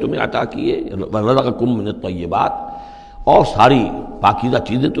پوتے تمہیں عطا کیے، وَرَزَقَكُم مِّنَ الطَّيِّبَاتِ، اور ساری پاکیزہ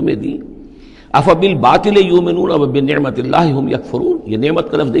چیزیں تمہیں دیں۔ أَفَبِالْبَاطِلِ يُؤْمِنُونَ وَبِنِعْمَةِ اللَّهِ هُمْ يَكْفُرُونَ، یہ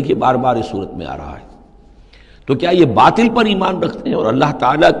نعمت کا لفظ دیکھیے بار بار اس صورت میں آ رہا ہے۔ تو کیا یہ باطل پر ایمان رکھتے ہیں اور اللہ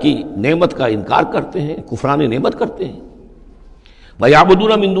تعالیٰ کی نعمت کا انکار کرتے ہیں، کفران نعمت کرتے ہیں؟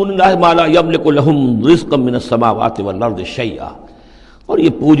 وَيَعْبُدُونَ مِن دُونِ اللَّهِ مَا لَا يَمْلِكُ لَهُمْ رِزْقًا مِّنَ السَّمَاوَاتِ وَالْأَرْضِ شَيْئًا، اور یہ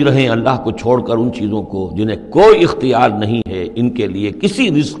پوج رہے ہیں اللہ کو چھوڑ کر ان چیزوں کو جنہیں کوئی اختیار نہیں ہے ان کے لیے کسی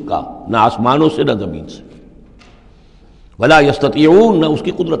رزق کا، نہ آسمانوں سے نہ زمین سے، وَلَا يَسْتَطِيعُونَ، نہ اس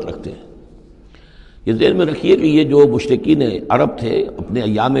کی قدرت رکھتے ہیں۔ یہ ذہن میں رکھیے کہ یہ جو مشرکین عرب تھے اپنے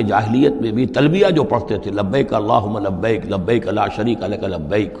ایام جاہلیت میں بھی تلبیہ جو پڑھتے تھے، لبیک اللہم لبیک لبیک لا شریک لک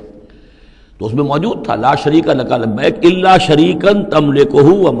لبیک، تو اس میں موجود تھا لا شریک لک لبیک الا شریکا تملکہ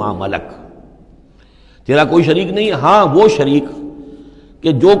وما ملک، تیرا کوئی شریک نہیں ہے، ہاں وہ شریک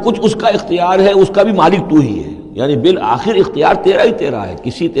کہ جو کچھ اس کا اختیار ہے اس کا بھی مالک تو ہی ہے، یعنی بالآخر اختیار تیرا ہی تیرا ہے،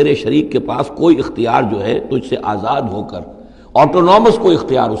 کسی تیرے شریک کے پاس کوئی اختیار جو ہے تجھ سے آزاد ہو کر آٹونومس کوئی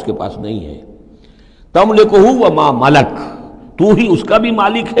اختیار اس کے پاس نہیں ہے۔ تملکہ وما ملک، تو ہی اس کا بھی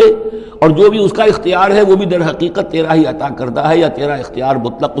مالک ہے اور جو بھی اس کا اختیار ہے وہ بھی در حقیقت تیرا ہی عطا کردہ ہے، یا تیرا اختیار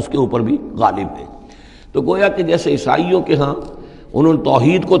مطلق اس کے اوپر بھی غالب ہے۔ تو گویا کہ جیسے عیسائیوں کے ہاں انہوں نے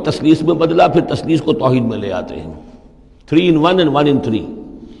توحید کو تثلیث میں بدلا، پھر تثلیث کو توحید میں لے آتے ہیں، 3 in 1 and 1 in 3،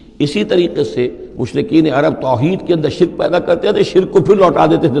 اسی طریقے سے مشرکین عرب توحید کے اندر شرک پیدا کرتے تھے، شرک کو پھر لوٹا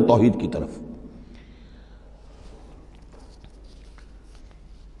دیتے تھے توحید کی طرف۔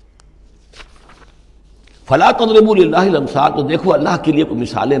 فلا تضربوا للہ الامثال، تو دیکھو اللہ کے لیے کوئی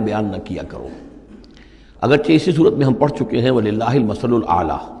مثالیں بیان نہ کیا کرو، اگرچہ اسی صورت میں ہم پڑھ چکے ہیں وَلِلَّهِ الْمَثَلُ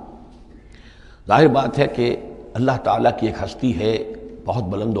الْأَعْلَىٰ، ظاہر بات ہے کہ اللہ تعالیٰ کی ایک ہستی ہے، بہت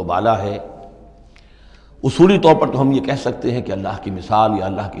بلند و بالا ہے، اصولی طور پر تو ہم یہ کہہ سکتے ہیں کہ اللہ کی مثال یا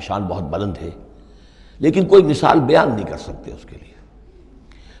اللہ کی شان بہت بلند ہے، لیکن کوئی مثال بیان نہیں کر سکتے اس کے لیے۔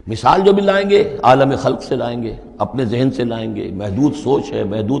 مثال جو بھی لائیں گے عالم خلق سے لائیں گے، اپنے ذہن سے لائیں گے، محدود سوچ ہے،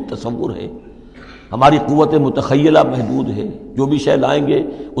 محدود تصور ہے، ہماری قوت متخیلہ محدود ہے، جو بھی شے لائیں گے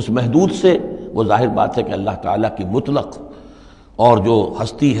اس محدود سے، وہ ظاہر بات ہے کہ اللہ تعالیٰ کی مطلق اور جو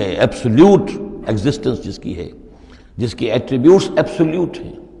ہستی ہے، ایبسولوٹ ایگزسٹنس جس کی ہے، جس کی ایٹریبیوٹس ایبسولوٹ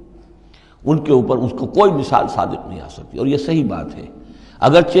ہیں، ان کے اوپر اس کو کوئی مثال صادق نہیں آ سکتی۔ اور یہ صحیح بات ہے،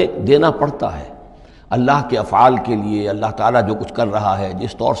 اگرچہ دینا پڑتا ہے اللہ کے افعال کے لیے، اللہ تعالیٰ جو کچھ کر رہا ہے،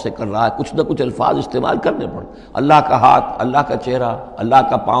 جس طور سے کر رہا ہے، کچھ نہ کچھ الفاظ استعمال کرنے پڑتے، اللہ کا ہاتھ، اللہ کا چہرہ، اللہ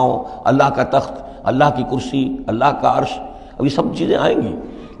کا پاؤں، اللہ کا تخت، اللہ کی کرسی، اللہ کا عرش، اب یہ سب چیزیں آئیں گی،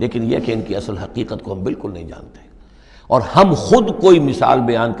 لیکن یہ کہ ان کی اصل حقیقت کو ہم بالکل نہیں جانتے، اور ہم خود کوئی مثال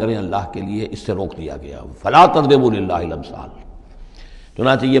بیان کریں اللہ کے لیے اس سے روک دیا گیا۔ فلا تضربوا للہ الامثال،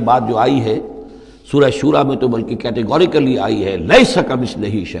 چنانچہ یہ بات جو آئی ہے سورہ شورى میں تو بلکہ کیٹیگوریکلی آئی ہے، لیس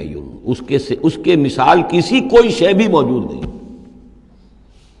کمثلہ شیء، اس کے مثال کسی کوئی شے بھی موجود نہیں۔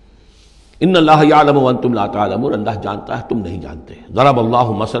 ان اللہ یعلم وانتم لا تعلمون، اللہ جانتا ہے تم نہیں جانتے۔ ضرب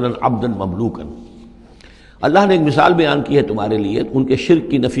اللہ مثلا عبدا مملوکا، اللہ نے ایک مثال بیان کی ہے تمہارے لیے ان کے شرک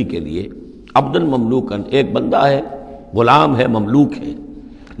کی نفی کے لیے۔ عبدا مملوکا، ایک بندہ ہے، غلام ہے، مملوک ہے،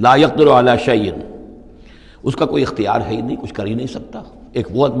 لا یقدر علی شیء، اس کا کوئی اختیار ہے ہی نہیں، کچھ کر ہی نہیں سکتا، ایک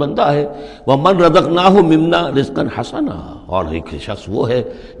وہ بندہ ہے۔ وَمَن رَزَقْنَاهُ مِنَّا رِزْقًا حَسَنًا، اور ایک شخص وہ ہے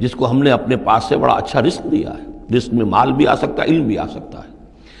جس کو ہم نے اپنے پاس سے بڑا اچھا رزق دیا ہے، رزق میں مال بھی آ سکتا ہے، علم بھی آ سکتا ہے۔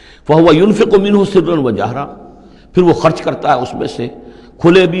 فَهُوَ يُنْفِقُ مِنْهُ سِرًّا وَجَهْرًا، پھر وہ خرچ کرتا ہے اس میں سے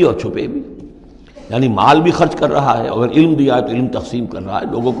کھلے بھی اور چھپے بھی، یعنی مال بھی خرچ کر رہا ہے، اگر علم دیا ہے تو علم تقسیم کر رہا ہے،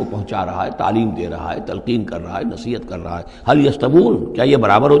 لوگوں کو پہنچا رہا ہے، تعلیم دے رہا ہے، تلقین کر رہا ہے، نصیحت کر رہا ہے۔ هل يستوون، کیا یہ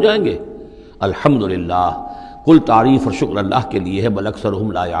برابر ہو جائیں گے؟ الحمدللہ، کل تعریف اور شکر اللہ کے لیے ہے، بل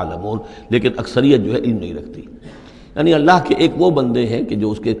اکثرہم لا یعلمون، لیکن اکثریت جو ہے علم نہیں رکھتی۔ یعنی اللہ کے ایک وہ بندے ہیں کہ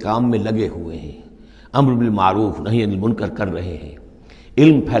جو اس کے کام میں لگے ہوئے ہیں، امر بالمعروف نہی عن المنکر کر رہے ہیں،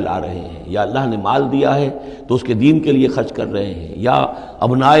 علم پھیلا رہے ہیں، یا اللہ نے مال دیا ہے تو اس کے دین کے لیے خرچ کر رہے ہیں، یا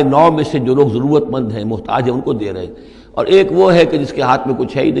ابنائے نو میں سے جو لوگ ضرورت مند ہیں، محتاج ہیں، ان کو دے رہے ہیں، اور ایک وہ ہے کہ جس کے ہاتھ میں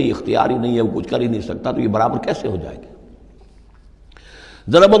کچھ ہے ہی نہیں، اختیار ہی نہیں ہے، وہ کچھ کر ہی نہیں سکتا، تو یہ برابر کیسے ہو جائے گا؟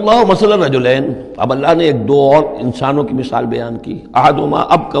 ضرب اللہ مثلا رجلین، اب اللہ نے ایک دو اور انسانوں کی مثال بیان کی۔ احدہما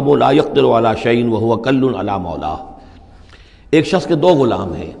ابکم لا یقدر علی شیء وہو کل علی مولاه، ایک شخص کے دو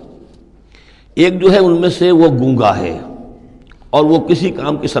غلام ہیں، ایک جو ہے ان میں سے وہ گونگا ہے اور وہ کسی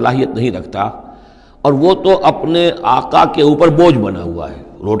کام کی صلاحیت نہیں رکھتا، اور وہ تو اپنے آقا کے اوپر بوجھ بنا ہوا ہے،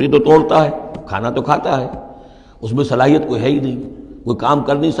 روٹی تو توڑتا ہے، کھانا تو کھاتا ہے، اس میں صلاحیت کوئی ہے ہی نہیں، کوئی کام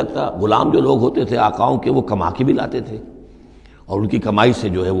کر نہیں سکتا۔ غلام جو لوگ ہوتے تھے آقاؤں کے، وہ کما کے بھی لاتے تھے، اور ان کی کمائی سے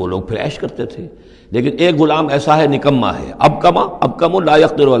جو ہے وہ لوگ پھر عیش کرتے تھے۔ لیکن ایک غلام ایسا ہے، نکما ہے، ابکم لا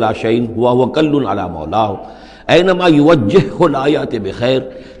یقدر علی شیء وہو کل علی مولاه اینما یوجہہ لا یأتی بخیر،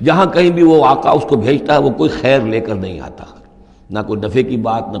 جہاں کہیں بھی وہ آقا اس کو بھیجتا ہے وہ کوئی خیر لے کر نہیں آتا، نہ کوئی نفع کی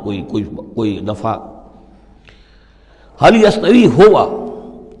بات، نہ کوئی نفع۔ هل یستوی ہوا،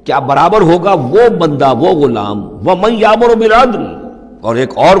 کیا برابر ہوگا وہ بندہ، وہ غلام، ومن یامر بالعدل، اور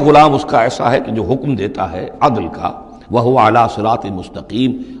ایک اور غلام اس کا ایسا ہے کہ جو حکم دیتا ہے عدل کا، وہو علی صراط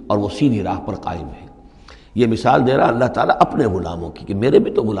مستقیم، اور وہ سیدھی راہ پر قائم ہے۔ یہ مثال دے رہا اللہ تعالیٰ اپنے غلاموں کی کہ میرے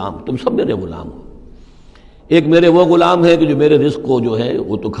بھی تو غلام، تم سب میرے غلام ہو۔ ایک میرے وہ غلام ہے کہ جو میرے رزق کو جو ہے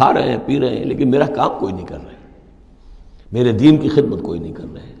وہ تو کھا رہے ہیں، پی رہے ہیں، لیکن میرا کام کوئی نہیں کر رہے، میرے دین کی خدمت کوئی نہیں کر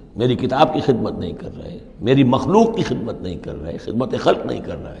رہے، میری کتاب کی خدمت نہیں کر رہے، میری مخلوق کی خدمت نہیں کر رہے، خدمت خلق نہیں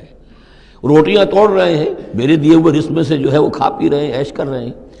کر رہے، روٹیاں توڑ رہے ہیں، میرے دیے ہوئے رزق میں سے جو ہے وہ کھا پی رہے ہیں، عیش کر رہے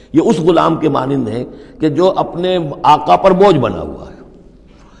ہیں۔ یہ اس غلام کے مانند ہے کہ جو اپنے آقا پر بوجھ بنا ہوا ہے،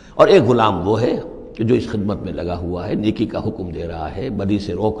 اور ایک غلام وہ ہے کہ جو اس خدمت میں لگا ہوا ہے، نیکی کا حکم دے رہا ہے، بدی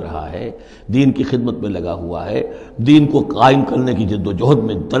سے روک رہا ہے، دین کی خدمت میں لگا ہوا ہے، دین کو قائم کرنے کی جد و جہد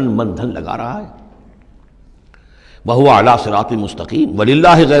میں تن من دھن لگا رہا ہے۔ وَهُوَ عَلَىٰ صِرَاطٍ مُسْتَقِيمٍ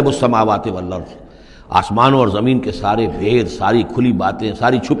وَلِلَّهِ غَيْبُ السَّمَاوَاتِ وَالْأَرْضِ، آسمانوں اور زمین کے سارے بھید، ساری کھلی باتیں،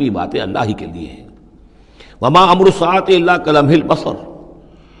 ساری چھپی باتیں اللہ ہی کے لیے ہیں۔ وَمَا أَمْرُ السَّاعَةِ إِلَّا كَلَمْحِ الْبَصَرِ،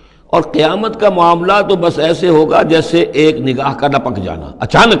 اور قیامت کا معاملہ تو بس ایسے ہوگا جیسے ایک نگاہ کا لپک جانا،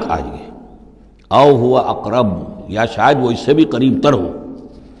 اچانک آ جائے، او ہوا اقرب، یا شاید وہ اس سے بھی قریب تر ہو۔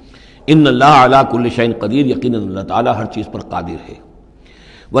 ان اللہ علی کل شیء قدیر، یقیناً اللہ تعالیٰ ہر چیز پر قادر ہے۔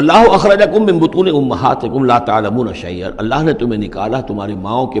 واللہ اخرجکم من بطون امہاتکم لا تعلمون شیئا، اللہ نے تمہیں نکالا تمہاری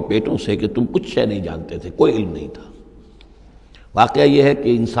ماؤں کے پیٹوں سے کہ تم کچھ شے نہیں جانتے تھے، کوئی علم نہیں تھا۔ واقعہ یہ ہے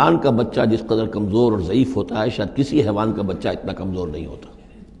کہ انسان کا بچہ جس قدر کمزور اور ضعیف ہوتا ہے شاید کسی حیوان کا بچہ اتنا کمزور نہیں ہوتا۔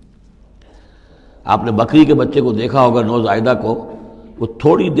 آپ نے بکری کے بچے کو دیکھا ہوگا، نوزائیدہ کو، وہ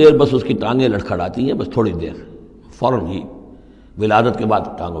تھوڑی دیر بس اس کی ٹانگیں لڑکھڑاتی ہیں، بس تھوڑی دیر، فوراً ہی ولادت کے بعد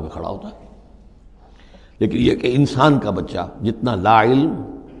ٹانگوں پہ کھڑا ہوتا ہے۔ لیکن یہ کہ انسان کا بچہ جتنا لا علم،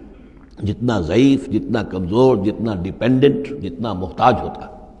 جتنا ضعیف، جتنا کمزور، جتنا ڈیپینڈنٹ، جتنا محتاج ہوتا ہے۔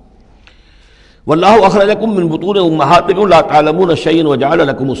 واللہ اخرجکم من بطون امہاتکم لا تعلمون شیئا وجعل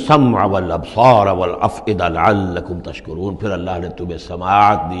لکم السمع والابصار والافئدہ لعلکم تشکرون۔ پھر اللہ نے تمہیں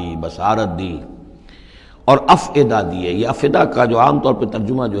سماعت دی، بصارت دی اور افئدہ دیے۔ یہ افئدہ کا جو عام طور پہ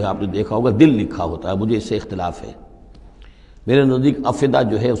ترجمہ جو ہے آپ نے دیکھا ہوگا دل لکھا ہوتا ہے، مجھے اس سے اختلاف ہے۔ میرے نزدیک افئدہ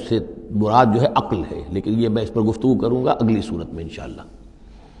جو ہے اس سے مراد جو ہے عقل ہے، لیکن یہ میں اس پر گفتگو کروں گا اگلی صورت میں انشاءاللہ۔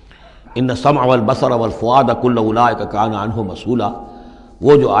 ان السمع والبصر والفؤاد کل اولئک کان عنہ مسئولا،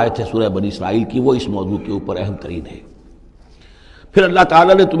 وہ جو آیت ہے سورہ بنی اسرائیل کی، وہ اس موضوع کے اوپر اہم ترین ہے۔ پھر اللہ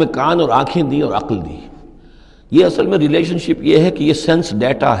تعالیٰ نے تمہیں کان اور آنکھیں دی اور عقل دی۔ یہ اصل میں ریلیشن شپ یہ ہے کہ یہ سینس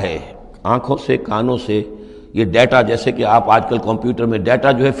ڈیٹا ہے، آنکھوں سے، کانوں سے یہ ڈیٹا، جیسے کہ آپ آج کل کمپیوٹر میں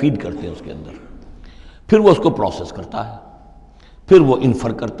ڈیٹا جو ہے فیڈ کرتے ہیں اس کے اندر، پھر وہ اس کو پروسیس کرتا ہے، پھر وہ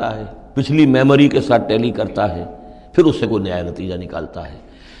انفر کرتا ہے، پچھلی میموری کے ساتھ ٹیلی کرتا ہے، پھر اس سے کوئی نیا نتیجہ نکالتا ہے۔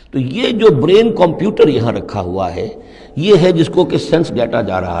 تو یہ جو برین کمپیوٹر یہاں رکھا ہوا ہے، یہ ہے جس کو کہ سینس ڈیٹا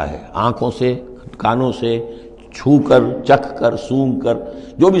جا رہا ہے، آنکھوں سے، کانوں سے، چھو کر، چکھ کر، سونگھ کر،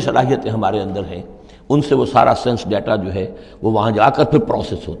 جو بھی صلاحیتیں ہمارے اندر ہیں ان سے وہ سارا سینس ڈیٹا جو ہے وہ وہاں جا کر پھر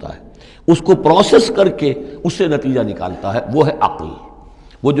پروسیس ہوتا ہے، اس کو پروسیس کر کے اس سے نتیجہ نکالتا ہے، وہ ہے عقل،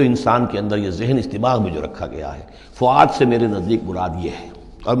 وہ جو انسان کے اندر یہ ذہن اس دماغ میں جو رکھا گیا ہے۔ فؤاد سے میرے نزدیک مراد یہ ہے،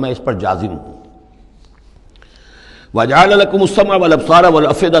 اور میں اس پر جازم ہوں۔ وَجَعَلَ لَكُمُ السَّمْعَ وَالْأَبْصَارَ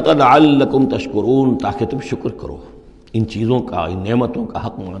وَالْأَفْئِدَةَ لَعَلَّكُمْ تَشْكُرُونَ، تاکہ تم شکر کرو، ان چیزوں کا، ان نعمتوں کا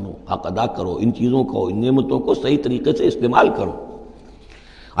حق مانو، حق ادا کرو، ان چیزوں کو، ان نعمتوں کو صحیح طریقے سے استعمال کرو۔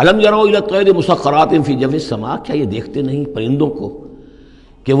 أَلَمْ يَرَوْا إِلَى الطَّيْرِ مُسَخَّرَاتٍ فِي جَوِّ السَّمَاءِ، کیا یہ دیکھتے نہیں پرندوں کو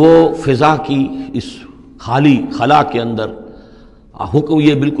کہ وہ فضا کی اس خالی خلا کے اندر حکم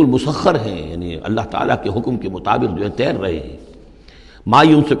یہ بالکل مسخر ہیں، یعنی اللہ تعالیٰ کے حکم کے مطابق جو ہے تیر رہے ہیں۔ ما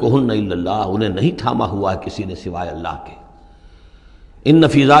یمسکہن الا اللہ، انہیں نہیں تھاما ہوا ہے کسی نے سوائے اللہ کے۔ ان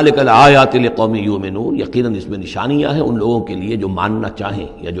فی ذلک لآیات لقوم یؤمنون، یقیناً اس میں نشانیاں ہیں ان لوگوں کے لیے جو ماننا چاہیں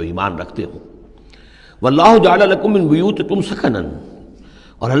یا جو ایمان رکھتے ہوں۔ واللہ جعل لکم من بیوتکم سکنا،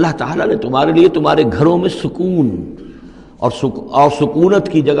 اور اللہ تعالیٰ نے تمہارے لیے تمہارے گھروں میں سکون اور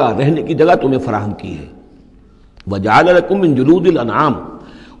سکونت کی جگہ، رہنے کی جگہ تمہیں فراہم کی ہے۔ وجعل لکم من جلود الانعام،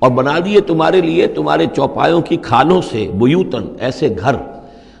 اور بنا دیے تمہارے لیے تمہارے چوپایوں کی کھالوں سے بیوتن، ایسے گھر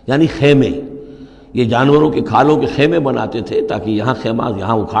یعنی خیمے، یہ جانوروں کے کھالوں کے خیمے بناتے تھے تاکہ یہاں خیمہ،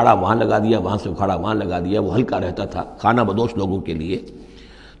 یہاں اکھاڑا وہاں لگا دیا، وہاں سے اکھاڑا وہاں لگا دیا، وہ ہلکا رہتا تھا کھانا بدوش لوگوں کے لیے۔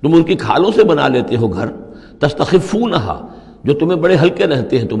 تم ان کی کھالوں سے بنا لیتے ہو گھر، تستخفونہا، جو تمہیں بڑے ہلکے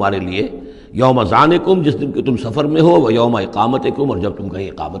رہتے ہیں تمہارے لیے، یوم ذانکم، جس دن کہ تم سفر میں ہو، و یوم اقامتکم، اور جب تم کہیں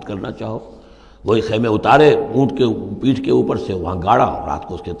اقامت کرنا چاہو۔ وہی خیمے اتارے اونٹ کے پیٹھ کے اوپر سے، وہاں گاڑا، رات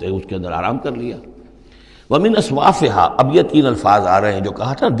کو اس کے اندر آرام کر لیا۔ وَمِنْ أَصْوَافِهَا، اب یہ تین الفاظ آ رہے ہیں جو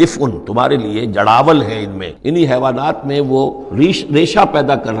کہا تھا دفء، تمہارے لیے جڑاول ہے ان میں، انہی حیوانات میں وہ ریشہ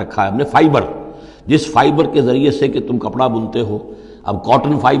پیدا کر رکھا ہے ہم نے، فائبر، جس فائبر کے ذریعے سے کہ تم کپڑا بنتے ہو، اب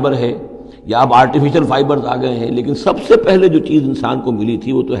کاٹن فائبر ہے یا اب آرٹیفیشل فائبرز آ گئے ہیں، لیکن سب سے پہلے جو چیز انسان کو ملی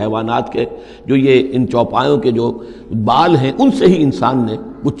تھی وہ تو حیوانات کے جو یہ ان چوپایوں کے جو بال ہیں ان سے ہی انسان نے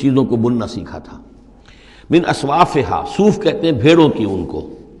کچھ چیزوں کو بننا سیکھا تھا۔ من اسوافہا، صوف کہتے ہیں بھیڑوں کی ان کو،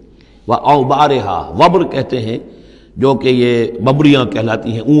 واوبارہا، وبر کہتے ہیں جو کہ یہ ببریاں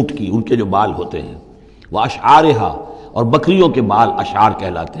کہلاتی ہیں اونٹ کی، ان کے جو بال ہوتے ہیں، واشعارہا، اور بکریوں کے بال اشعار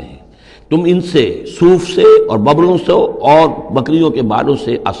کہلاتے ہیں۔ تم ان سے، صوف سے اور ببروں سے اور بکریوں کے بالوں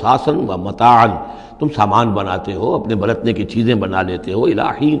سے، اساساً و متاعاً، تم سامان بناتے ہو، اپنے برتنے کی چیزیں بنا لیتے ہو، الی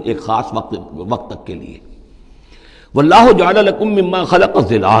حین، ایک خاص وقت تک کے لیے۔ واللہ جعل لکم مما خلق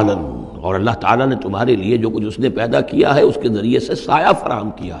ظلالا، اور اللہ تعالیٰ نے تمہارے لیے جو کچھ اس نے پیدا کیا ہے اس کے ذریعے سے سایہ فراہم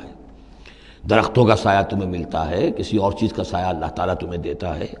کیا ہے۔ درختوں کا سایہ تمہیں ملتا ہے، کسی اور چیز کا سایہ اللہ تعالیٰ تمہیں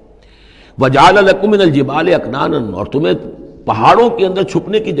دیتا ہے۔ وجعل لکم من الجبال اکنانا، اور تمہیں پہاڑوں کے اندر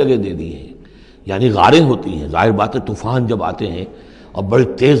چھپنے کی جگہ دے دی ہے، یعنی غاریں ہوتی ہیں، ظاہر بات ہے طوفان جب آتے ہیں اور بڑی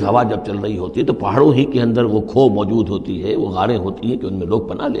تیز ہوا جب چل رہی ہوتی ہے تو پہاڑوں ہی کے اندر وہ کھو موجود ہوتی ہے، وہ غاریں ہوتی ہیں کہ ان میں لوگ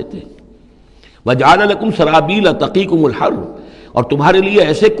پناہ لیتے ہیں۔ وجعل لکم سرابیل تقیکم الحر، اور تمہارے لیے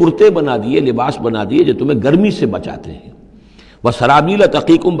ایسے کرتے بنا دیے، لباس بنا دیے جو تمہیں گرمی سے بچاتے ہیں۔ وسرابیل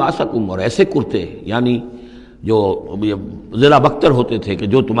تقیکم باسکم، اور ایسے کرتے یعنی جو ذرا بختر ہوتے تھے کہ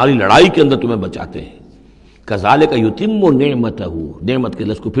جو تمہاری لڑائی کے اندر تمہیں بچاتے ہیں۔ کذالک یتم نعمتہ، نعمت کے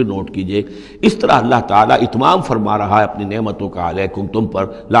لفظ کو پھر نوٹ کیجئے، اس طرح اللہ تعالیٰ اتمام فرما رہا ہے اپنی نعمتوں کا علیکم، تم پر،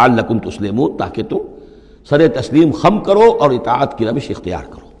 لعلکم تسلمون، تاکہ تم سر تسلیم خم کرو اور اطاعت کی روش اختیار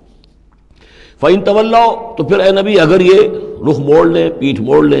کرو۔ فَإِن تَوَلَّوْا، تو پھر اے نبی اگر یہ رخ موڑ لیں، پیٹھ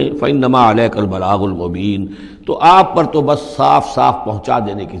موڑ لیں، فَإِنَّمَا عَلَيْكَ الْبَلَاغُ الْمُبِينُ، تو آپ پر تو بس صاف صاف پہنچا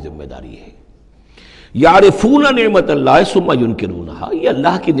دینے کی ذمہ داری ہے۔ یعرفون نعمت اللہ ثم ینکرونہا، یہ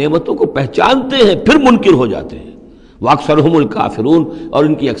اللہ کی نعمتوں کو پہچانتے ہیں پھر منکر ہو جاتے ہیں۔ وَأَكْثَرُهُمُ الْكَافِرُونَ، اور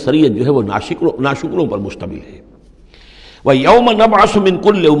ان کی اکثریت جو ہے وہ ناشکروں پر مشتمل ہے۔ وَيَوْمَ نَبْعَثُ مِن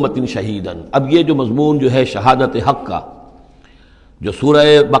كُلِّ أُمَّةٍ شَهِيدًا، اب یہ جو مضمون جو ہے شہادت حق کا جو سورہ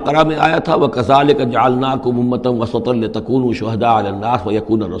بقرہ میں آیا تھا، وَكَذَلِكَ جَعَلْنَاكُمْ أُمَّةً وَسَطًا لِتَكُونُوا شُهَدَاءَ عَلَى النَّاسِ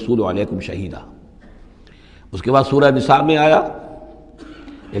وَيَكُونَ الرَّسُولُ عَلَيْكُمْ شَهِيدًا۔ اس کے بعد سورہ نساء میں آیا،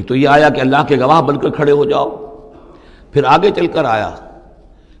 ایک تو یہ آیا کہ اللہ کے گواہ بن کر کھڑے ہو جاؤ، پھر آگے چل کر آیا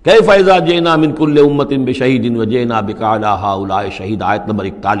كَيْفَ إِذَا جِئْنَا مِن كُلِّ أُمَّةٍ بِشَهِيدٍ وَجِئْنَا بِكَ عَلَىٰ هَٰؤُلَاءِ شَهِيدًا، آیت نمبر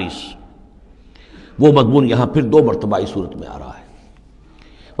 41۔ وہ مضمون یہاں پھر دو مرتبہ اس صورت میں آ رہا ہے۔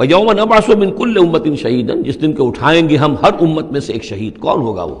 وَيَوْمَ نَبْعَثُ مِن كُلِّ أُمَّةٍ شَهِيدًا، جس دن کو اٹھائیں گے ہم ہر امت میں سے ایک شہید۔ کون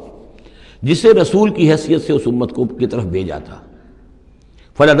ہوگا وہ؟ جسے رسول کی حیثیت سے اس امت کو کی طرف بھیجا تھا۔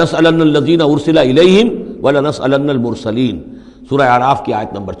 فَلَنَسْأَلَنَّ الَّذِينَ أُرْسِلَ إِلَيْهِمْ وَلَنَسْأَلَنَّ الْمُرْسَلِينَ، سورہ اعراف کی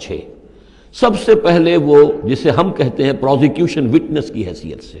آیت نمبر 6۔ سب سے پہلے وہ جسے ہم کہتے ہیں پروزیکیوشن وٹنس کی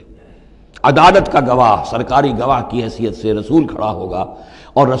حیثیت سے، عدالت کا گواہ، سرکاری گواہ کی حیثیت سے رسول کھڑا ہوگا،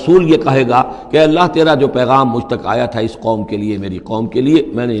 اور رسول یہ کہے گا کہ اللہ تیرا جو پیغام مجھ تک آیا تھا اس قوم کے لیے، میری قوم کے لیے،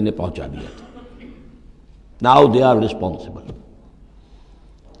 میں نے انہیں پہنچا دیا تھا۔ ناؤ دے آر ریسپانسبل،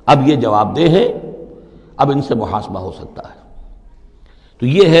 اب یہ جواب دہ ہیں، اب ان سے محاسبہ ہو سکتا ہے۔ تو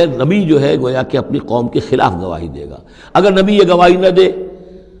یہ ہے نبی جو ہے گویا کہ اپنی قوم کے خلاف گواہی دے گا۔ اگر نبی یہ گواہی نہ دے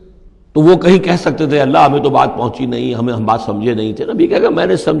تو وہ کہیں کہہ سکتے تھے اللہ ہمیں تو بات پہنچی نہیں، ہم بات سمجھے نہیں تھے۔ نبی کہے گا میں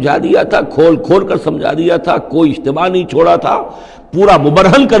نے سمجھا دیا تھا، کھول کھول کر سمجھا دیا تھا، کوئی اشتباہ نہیں چھوڑا تھا، پورا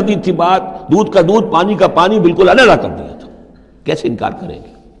مبرہن کر دی تھی بات، دودھ کا دودھ پانی کا پانی بالکل علیحدہ کر دیا تھا، کیسے انکار کریں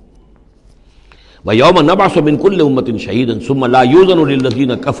گے؟ وَيَوْمَ نَبْعَثُ مِن كُلِّ أُمَّةٍ شَهِيدًا ثُمَّ لَا يُؤْذَنُ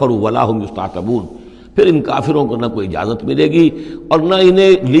لِلَّذِينَ كَفَرُوا وَلَا هُمْ يُسْتَعْتَبُونَ، پھر ان کافروں کو نہ کوئی اجازت ملے گی اور نہ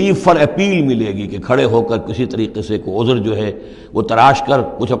انہیں لیو فار اپیل ملے گی کہ کھڑے ہو کر کسی طریقے سے کوئی عذر جو ہے وہ تراش کر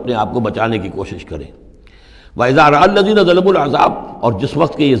کچھ اپنے آپ کو بچانے کی کوشش کریں۔ وَإِذَا رَأَى الَّذِينَ ظَلَمُوا الْعَذَابَ، اور جس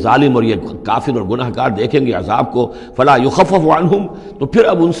وقت کہ یہ ظالم اور یہ کافر اور گناہ گار دیکھیں گے عذاب کو، فَلَا يُخَفَّفُ عَنْهُمْ، تو پھر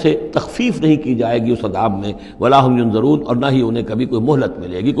اب ان سے تخفیف نہیں کی جائے گی اس عذاب میں، وَلَا هُمْ يُنظَرُونَ، اور نہ ہی انہیں کبھی کوئی مہلت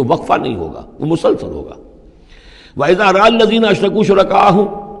ملے گی، کوئی وقفہ نہیں ہوگا، وہ مسلسل ہوگا۔ وَإِذَا رَأَى الَّذِينَ أَشْرَكُوا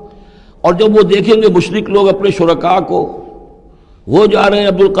شُرَكَاءَهُمْ، اور جب وہ دیکھیں گے مشرک لوگ اپنے شرکاء کو، وہ جا رہے ہیں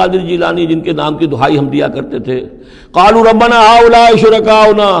عبد القادر جیلانی جن کے نام کی دہائی ہم دیا کرتے تھے، قالوا ربنا هؤلاء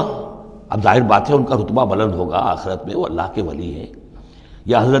شركاؤنا، اب ظاہر بات ہے ان کا رتبہ بلند ہوگا آخرت میں، وہ اللہ کے ولی ہیں،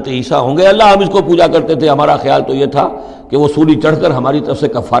 یا حضرت عیسیٰ ہوں گے اللہ ہم اس کو پوجا کرتے تھے، ہمارا خیال تو یہ تھا کہ وہ سولی چڑھ کر ہماری طرف سے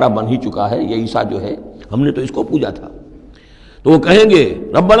کفارہ بن ہی چکا ہے، یہ عیسیٰ جو ہے ہم نے تو اس کو پوجا تھا۔ تو وہ کہیں گے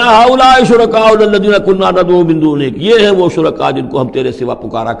ربنا هؤلاء شركاؤنا الذين كنا ندعو من دونك، یہ ہیں وہ شرکاء جن کو ہم تیرے سوا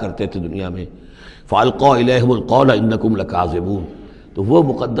پکارا کرتے تھے دنیا میں، فالقوا اليهم القول انكم لكاذبون، تو وہ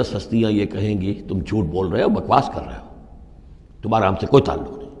مقدس ہستیاں یہ کہیں گی تم جھوٹ بول رہے ہو، بکواس کر رہے ہو، تمہارا ہم سے کوئی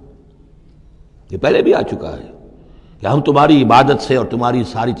تعلق نہیں۔ یہ پہلے بھی آ چکا ہے کہ ہم تمہاری عبادت سے اور تمہاری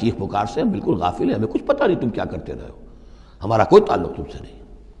ساری چیخ پکار سے ہم بالکل غافل ہیں، ہمیں کچھ پتہ نہیں تم کیا کرتے رہے ہو، ہمارا کوئی تعلق تم سے نہیں۔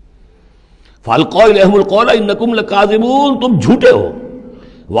 فَأَلْقَوْا إِلَيْهِمُ الْقَوْلَ إِنَّكُمْ لَكَاذِبُونَ، تم جھوٹے ہو۔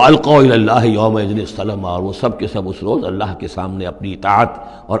 وَأَلْقَوْا إِلَى اللَّهِ يَوْمَئِذٍ السَّلَامَ، اور وہ سب کے سب اس روز اللہ کے سامنے اپنی اطاعت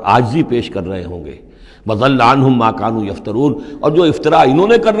اور عاجزی پیش کر رہے ہوں گے۔ وَضَلَّ عَنْهُمْ مَا كَانُوا يَفْتَرُونَ، اور جو افطرا انہوں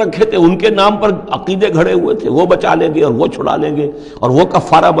نے کر رکھے تھے، ان کے نام پر عقیدے گھڑے ہوئے تھے، وہ بچا لیں گے اور وہ چھڑا لیں گے، اور وہ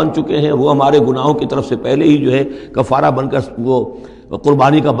کفارہ بن چکے ہیں، وہ ہمارے گناہوں کی طرف سے پہلے ہی جو ہے کفارہ بن کر وہ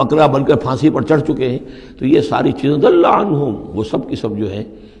قربانی کا بکرا بن کر پھانسی پر چڑھ چکے ہیں۔ تو یہ ساری چیزیں ضل عنہم، وہ سب کی سب جو ہیں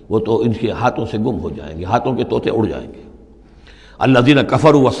وہ تو ان کے ہاتھوں سے گم ہو جائیں گے، ہاتھوں کے طوطے اڑ جائیں گے۔ الذین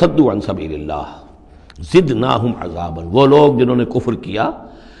کفروا وصدوا عن سبیل اللہ زدناہم عذابا، وہ لوگ جنہوں نے کفر کیا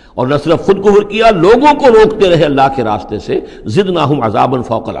اور نہ صرف خود کفر کیا، لوگوں کو روکتے رہے اللہ کے راستے سے، زدناہم عذابا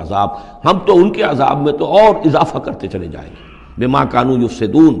فوق العذاب، ہم تو ان کے عذاب میں تو اور اضافہ کرتے چلے جائیں گے، بما کانوا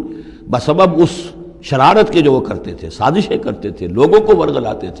یفسدون، بسبب اس شرارت کے جو وہ کرتے تھے، سازشیں کرتے تھے، لوگوں کو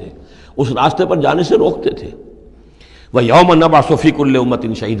ورگلاتے تھے، اس راستے پر جانے سے روکتے تھے۔ وَيَوْمَ نَبْعَثُ فِي كُلِّ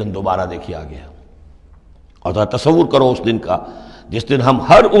أُمَّةٍ شَهِيدًا، دوبارہ دیکھیے آ گیا، اور ذرا تصور کرو اس دن کا جس دن ہم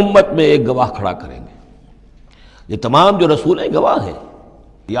ہر امت میں ایک گواہ کھڑا کریں گے۔ یہ تمام جو رسول ہیں گواہ ہیں،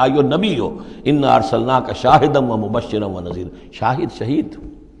 یا ایھا النبی انا ارسلناک شاہدا ومبشرا ونذیرا، شاہد شہید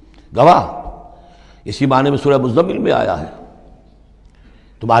گواہ، اسی معنی میں سورہ مزمل میں آیا ہے،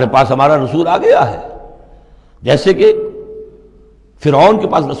 تمہارے پاس ہمارا رسول آ گیا ہے، جیسے کہ فرعون کے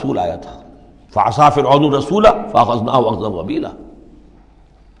پاس رسول آیا تھا، فعصى فرعون الرسول فاخذناه اخذا وبیلا،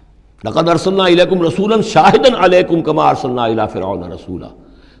 لقد ارسلنا الیکم رسولا شاہدا علیکم کما ارسلنا الی فرعون رسولا،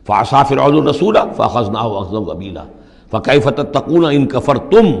 فعصى فرعون الرسول فأخذناه أخذا وبيلا فكيف تتقون إن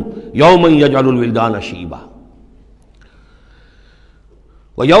كفرتم يوما يجعل الولدان شيبا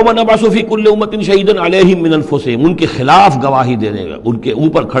وَيَوْمَ نَبْعَثُ فِي كُلِّ أُمَّةٍ شَهِيدًا عَلَيْهِمْ مِنْ أَنفُسِهِمْ، ان کے خلاف گواہی دینے، ان کے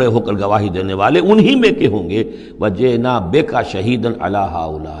اوپر کھڑے ہو کر گواہی دینے والے انہی میں کے ہوں گے۔ وَجِئْنَا بِكَ شَهِيدًا عَلَىٰ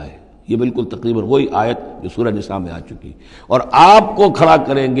هَٰؤُلَاءِ، یہ بالکل تقریباً وہی آیت جو سورہ نساء میں آ چکی، اور آپ کو کھڑا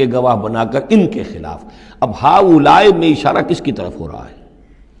کریں گے گواہ بنا کر ان کے خلاف۔ اب ہؤلاء میں اشارہ کس کی طرف ہو رہا ہے؟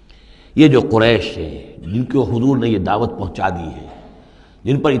 یہ جو قریش ہیں جن کو حضور نے یہ دعوت پہنچا دی ہے،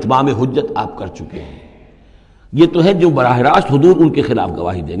 جن پر اتمام حجت آپ کر چکے ہیں، یہ تو ہے جو براہ راست حضور ان کے خلاف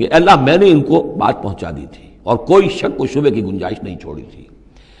گواہی دیں گے۔ اللہ میں نے ان کو بات پہنچا دی تھی اور کوئی شک و شبے کی گنجائش نہیں چھوڑی تھی،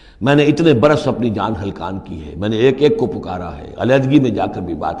 میں نے اتنے برس اپنی جان ہلکان کی ہے، میں نے ایک ایک کو پکارا ہے، علیحدگی میں جا کر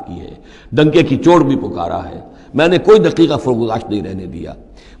بھی بات کی ہے، ڈنکے کی چوٹ بھی پکارا ہے، میں نے کوئی دقیقہ فرگزاشت نہیں رہنے دیا۔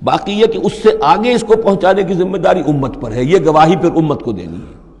 باقی یہ کہ اس سے آگے اس کو پہنچانے کی ذمہ داری امت پر ہے، یہ گواہی پھر امت کو دینی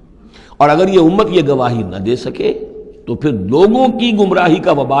ہے، اور اگر یہ امت یہ گواہی نہ دے سکے تو پھر لوگوں کی گمراہی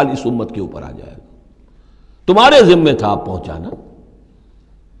کا وبال اس امت کے اوپر آ جائے گا۔ تمہارے ذمہ تھا آپ پہنچانا،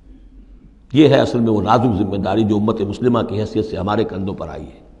 یہ ہے اصل میں وہ نازک ذمہ داری جو امت مسلمہ کی حیثیت سے ہمارے کندھوں پر آئی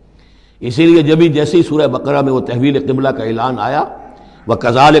ہے۔ اسی لیے جیسے ہی سورہ بقرہ میں وہ تحویل قبلہ کا اعلان آیا،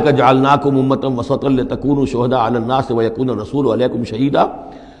 وَكَذَلِكَ جَعَلْنَاكُمْ أُمَّةً وَسَطًا لِتَكُونُوا شُهَدَاءَ عَلَى النَّاسِ وَيَكُونَ الرَّسُولُ عَلَيْكُمْ شَهِيدًا،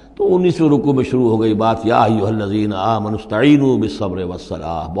 تو 19ویں رکوع میں شروع ہو گئی بات، یا ایھا الذین آمنوا استعینوا بالصبر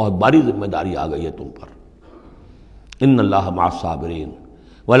والصلاۃ، بہت بڑی ذمہ داری آ گئی ہے تم پر۔ ان اللہ مع الصابرین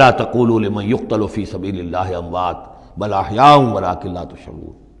ولا تقولوا لمن يقتل في سبيل الله اموات بل احیاء ولكن لا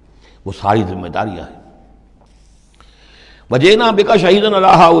تشعرون، وہ ساری ذمہ داریاں ہیں۔ وجئنا بك شهيدا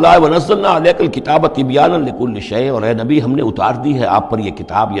على هؤلاء ونزلنا عليك الكتاب تبيانا لكل شيء، اور اے نبی ہم نے اتار دی ہے آپ پر یہ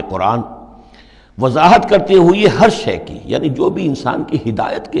کتاب، یہ قرآن، وضاحت کرتے ہوئے ہر شے کی، یعنی جو بھی انسان کی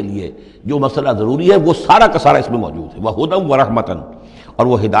ہدایت کے لیے جو مسئلہ ضروری ہے وہ سارا کا سارا اس میں موجود ہے۔ وَهُدًى وَرَحْمَةً، اور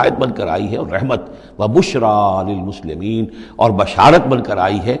وہ ہدایت بن کر آئی ہے اور رحمت، وَبُشْرَىٰ لِلْمُسْلِمِينَ، اور بشارت بن کر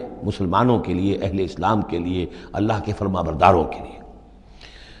آئی ہے مسلمانوں کے لیے، اہل اسلام کے لیے، اللہ کے فرمانبرداروں کے لیے۔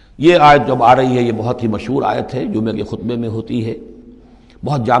 یہ آیت جب آ رہی ہے یہ بہت ہی مشہور آیت ہے، جمعہ کے خطبے میں ہوتی ہے،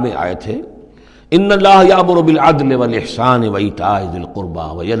 بہت جامع آیت ہے۔ ان اللہ یامر بالعدل والاحسان وایتاء ذی القربى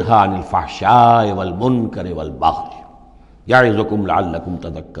وینہی عن الفحشاء والمنکر والبغی یعظکم لعلکم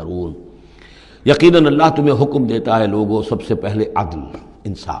تذکرون، یقیناً اللہ تمہیں حکم دیتا ہے لوگوں سب سے پہلے عدل،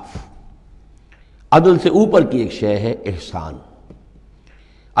 انصاف۔ عدل سے اوپر کی ایک شے ہے احسان۔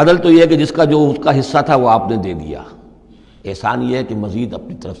 عدل تو یہ ہے کہ جس کا جو اس کا حصہ تھا وہ آپ نے دے دیا، احسان یہ ہے کہ مزید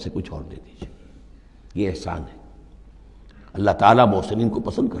اپنی طرف سے کچھ اور دے دیجیے، یہ احسان ہے۔ اللہ تعالیٰ محسنین کو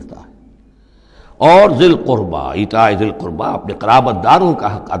پسند کرتا ہے۔ اور ذی القربیٰ، ایتاء ذی القربیٰ، اپنے قرابت داروں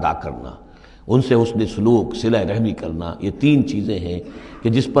کا حق ادا کرنا، ان سے حسن سلوک، صلہ رحمی کرنا، یہ تین چیزیں ہیں کہ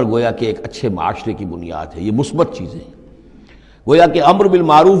جس پر گویا کہ ایک اچھے معاشرے کی بنیاد ہے، یہ مثبت چیزیں ہیں۔ گویا کہ امر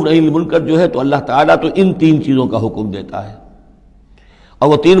بالمعروف نہی عن المنکر جو ہے تو اللہ تعالیٰ تو ان تین چیزوں کا حکم دیتا ہے، اور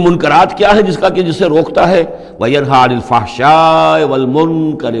وہ تین منکرات کیا ہے جسے روکتا ہے؟ وَيَنْهَىٰ عَنِ الْفَحْشَاءِ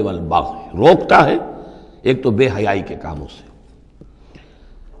وَالْمُنكَرِ وَالْبَغْيِ، روکتا ہے ایک تو بے حیائی کے کاموں سے،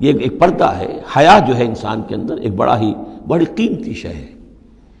 یہ ایک پردہ ہے، حیا جو ہے انسان کے اندر ایک بڑی قیمتی شے ہے۔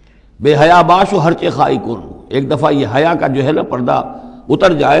 بے حیا باش و ہر چے خائی کن، ایک دفعہ یہ حیا کا جو ہے نا پردہ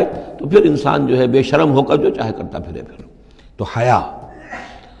اتر جائے تو پھر انسان جو ہے بے شرم ہو کر جو چاہے کرتا پھرے پھر۔ تو حیا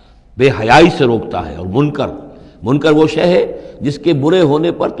بے حیائی سے روکتا ہے، اور منکر وہ شے ہے جس کے برے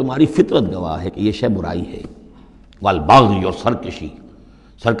ہونے پر تمہاری فطرت گواہ ہے کہ یہ شے برائی ہے۔ والبغی، اور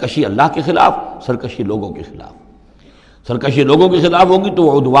سرکشی اللہ کے خلاف، سرکشی لوگوں کے خلاف۔ سرکشی لوگوں کے خلاف ہوگی تو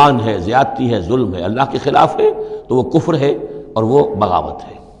وہ عدوان ہے، زیادتی ہے، ظلم ہے، اللہ کے خلاف ہے تو وہ کفر ہے اور وہ بغاوت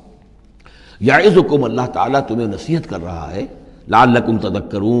ہے۔ یعظکم، اللہ تعالیٰ تمہیں نصیحت کر رہا ہے، لعلکم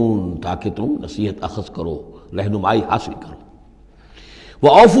تذکرون، تاکہ تم نصیحت اخذ کرو، رہنمائی حاصل کرو۔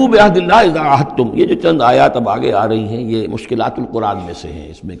 وَأَوْفُوا بِعَهْدِ اللَّهِ إِذَا عَاهَدتُّمْ، یہ جو چند آیات اب آگے آ رہی ہیں یہ مشکلات القرآن میں سے ہیں،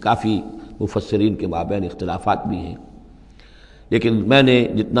 اس میں کافی مفسرین کے مابین اختلافات بھی ہیں، لیکن میں نے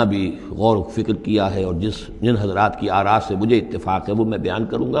جتنا بھی غور و فکر کیا ہے اور جن حضرات کی آراء سے مجھے اتفاق ہے وہ میں بیان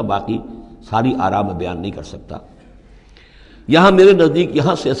کروں گا، باقی ساری آراء میں بیان نہیں کر سکتا۔ یہاں میرے نزدیک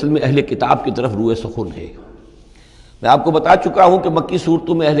یہاں سے اصل میں اہل کتاب کی طرف روئے سخن ہے۔ میں آپ کو بتا چکا ہوں کہ مکی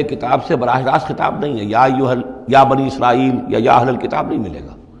صورتوں میں اہل کتاب سے براہ راست خطاب نہیں ہے، یا بنی اسرائیل یا اہل الکتاب نہیں ملے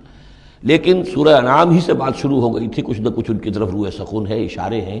گا، لیکن سورہ انعام ہی سے بات شروع ہو گئی تھی، کچھ نہ کچھ ان کی طرف روئے سخن ہے،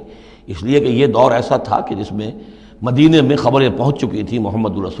 اشارے ہیں، اس لیے کہ یہ دور ایسا تھا کہ جس میں مدینے میں خبریں پہنچ چکی تھیں،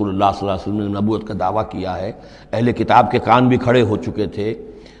 محمد رسول اللہ صلی اللہ علیہ وسلم نے نبوت کا دعویٰ کیا ہے، اہل کتاب کے کان بھی کھڑے ہو چکے تھے،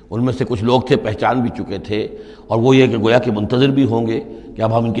 ان میں سے کچھ لوگ تھے پہچان بھی چکے تھے، اور وہ یہ کہ گویا کہ منتظر بھی ہوں گے کہ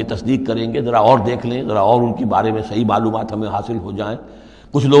اب ہم ان کی تصدیق کریں گے، ذرا اور دیکھ لیں، ذرا اور ان کے بارے میں صحیح معلومات ہمیں حاصل ہو جائیں۔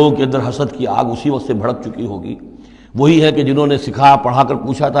 کچھ لوگوں کے اندر حسد کی آگ اسی وقت سے بھڑک چکی ہوگی، وہی ہے کہ جنہوں نے سکھا پڑھا کر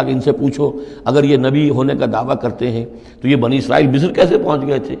پوچھا تھا کہ ان سے پوچھو اگر یہ نبی ہونے کا دعویٰ کرتے ہیں تو یہ بنی اسرائیل مصر کیسے پہنچ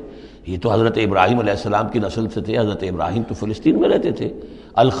گئے تھے؟ یہ تو حضرت ابراہیم علیہ السلام کی نسل سے تھے، حضرت ابراہیم تو فلسطین میں رہتے تھے،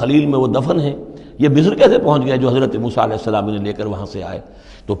 الخلیل میں وہ دفن ہیں، یہ مصر کیسے پہنچ گئے جو حضرت موسیٰ علیہ السلام نے لے کر وہاں سے آئے؟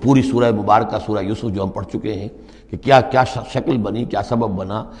 تو پوری سورہ مبارکہ سورہ یوسف جو ہم پڑھ چکے ہیں کہ کیا کیا شکل بنی، کیا سبب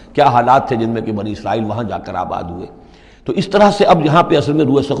بنا، کیا حالات تھے جن میں کہ بنی اسرائیل وہاں جا کر آباد ہوئے۔ تو اس طرح سے اب یہاں پہ اصل میں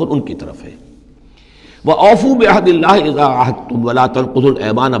روح سخن ان کی طرف ہے۔ وَأَوْفُوا بِعَهْدِ اللَّهِ إِذَا عَاهَدتُّمْ وَلَا تَنقُضُوا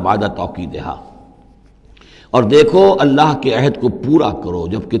الْأَيْمَانَ بَعْدَ تَوْكِيدِهَا، اور دیکھو اللہ کے عہد کو پورا کرو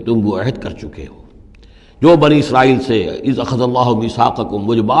جب کہ تم وہ عہد کر چکے ہو جو بنی اسرائیل سے اِذْ أَخَذَ اللَّهُ مِيثَاقَكُمْ،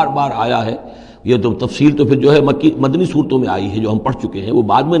 وہ جو بار بار آیا ہے، یہ تو تفصیل تو پھر جو ہے مدنی صورتوں میں آئی ہے جو ہم پڑھ چکے ہیں، وہ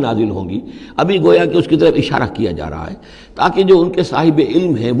بعد میں نازل ہوں گی، ابھی گویا کہ اس کی طرف اشارہ کیا جا رہا ہے تاکہ جو ان کے صاحب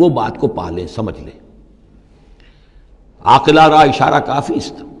علم ہیں وہ بات کو پا لیں، سمجھ لیں۔ عاقلہ را اشارہ کافی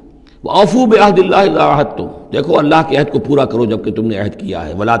است۔ وَأَوْفُوا بِعَهْدِ اللَّهِ إِذَا عَاهَدتُّمْ، دیکھو اللہ کے عہد کو پورا کرو جب کہ تم نے عہد کیا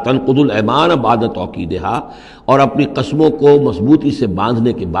ہے۔ وَلَا تَنقُضُوا الْأَيْمَانَ بَعْدَ تَوْكِيدِهَا، اور اپنی قسموں کو مضبوطی سے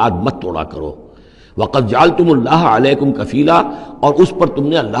باندھنے کے بعد مت توڑا کرو۔ وَقَدْ جَعَلْتُمُ اللَّهَ عَلَيْكُمْ كَفِيلًا، اور اس پر تم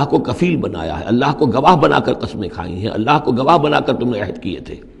نے اللہ کو کفیل بنایا ہے، اللہ کو گواہ بنا کر قسمیں کھائی ہیں، اللہ کو گواہ بنا کر تم نے عہد کیے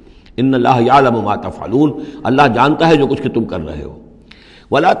تھے۔ إِنَّ اللَّهَ يَعْلَمُ مَا تَفْعَلُونَ، اللہ جانتا ہے جو کچھ کہ تم کر رہے ہو۔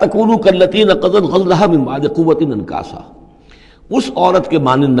 وَلَا تَكُونُوا كَالَّتِي نَقَضَتْ غَزْلَهَا مِن بَعْدِ قُوَّةٍ أَنْكَاثًا، اس عورت کے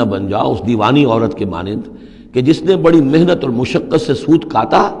مانند نہ بن جاؤ، اس دیوانی عورت کے مانند کہ جس نے بڑی محنت اور مشقت سے سوت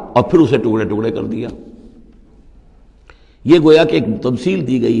کاٹا اور پھر اسے ٹکڑے ٹکڑے کر دیا۔ یہ گویا کہ ایک تمثیل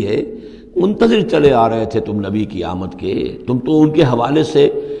دی گئی ہے، منتظر چلے آ رہے تھے تم نبی کی آمد کے، تم تو ان کے حوالے سے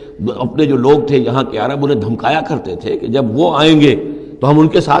اپنے جو لوگ تھے یہاں کے عرب انہیں دھمکایا کرتے تھے کہ جب وہ آئیں گے تو ہم ان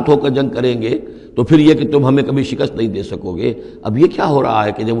کے ساتھ ہو کر جنگ کریں گے، تو پھر یہ کہ تم ہمیں کبھی شکست نہیں دے سکو گے۔ اب یہ کیا ہو رہا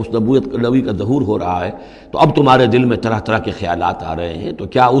ہے کہ جب اس نبی کا ظہور ہو رہا ہے تو اب تمہارے دل میں طرح طرح کے خیالات آ رہے ہیں، تو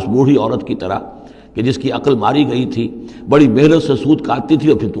کیا اس بوڑھی عورت کی طرح کہ جس کی عقل ماری گئی تھی، بڑی محنت سے سود کاٹتی تھی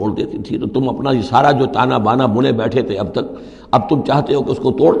اور پھر توڑ دیتی تھی، تو تم اپنا یہ سارا جو تانا بانا بنے بیٹھے تھے اب تک، اب تم چاہتے ہو کہ اس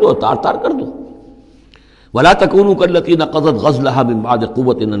کو توڑ دو، تار تار کر دو۔ وَلَا تَكُونُوا كَالَّتِي نَقَضَتْ غَزْلَهَا مِن بَعْدِ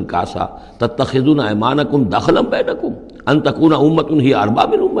قُوَّةٍ أَنْكَاثًا تَتَّخِذُونَ أَيْمَانَكُمْ دَخْلًا بَيْنَكُمْ أَن تَكُونَ أُمَّةٌ هِيَ أَرْبَىٰ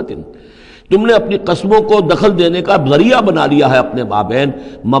مِنْ أُمَّةٍ، تم نے اپنی قسموں کو دخل دینے کا ذریعہ بنا لیا ہے اپنے مابین،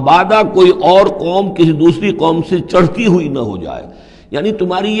 مبادا کوئی اور قوم کسی دوسری قوم سے چڑھتی ہوئی نہ ہو جائے۔ یعنی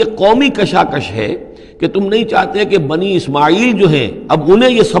تمہاری یہ قومی کشاکش ہے کہ تم نہیں چاہتے کہ بنی اسماعیل جو ہیں اب انہیں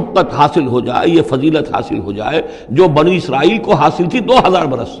یہ سبقت حاصل ہو جائے، یہ فضیلت حاصل ہو جائے جو بنی اسرائیل کو حاصل تھی 2000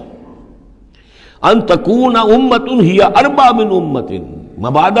 برس۔ ان تکون امۃ ہی اربع من امۃ،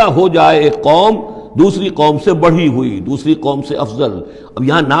 مبادا ہو جائے ایک قوم دوسری قوم سے بڑھی ہوئی، دوسری قوم سے افضل۔ اب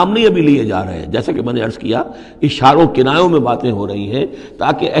یہاں نام نہیں ابھی لیے جا رہے ہیں، جیسا کہ میں نے عرض کیا اشاروں کنایوں میں باتیں ہو رہی ہیں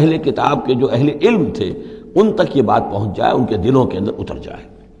تاکہ اہل کتاب کے جو اہل علم تھے ان تک یہ بات پہنچ جائے، ان کے دلوں کے اندر اتر جائے۔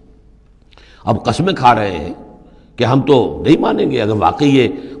 اب قسمیں کھا رہے ہیں کہ ہم تو نہیں مانیں گے، اگر واقعی یہ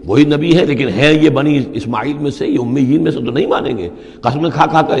وہی نبی ہے لیکن ہے یہ بنی اسماعیل میں سے، یہ امیین میں سے، تو نہیں مانیں گے۔ قسمیں کھا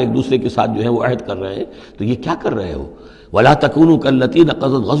کھا کر ایک دوسرے کے ساتھ جو ہے وہ عہد کر رہے ہیں، تو یہ کیا کر رہے ہو؟ وَلَا تَكُونُوا كَالَّتِي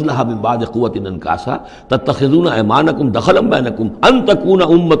نَقَضَتْ غَزْلَهَا مِن بَعْدِ قُوَّةٍ أَنْكَاثًا تَتَّخِذُونَ أَيْمَانَكُمْ دَخْلًا بَيْنَكُمْ أَن تَكُونَ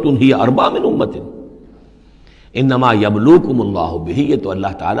أُمَّةٌ هِيَ أَرْبَىٰ مِنْ أُمَّةٍ إِنَّمَا يَبْلُوكُمُ اللَّهُ بِهِ، یہ تو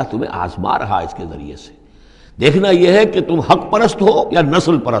اللہ تعالیٰ تمہیں آزما رہا ہے اس کے ذریعے سے۔ دیکھنا یہ ہے کہ تم حق پرست ہو یا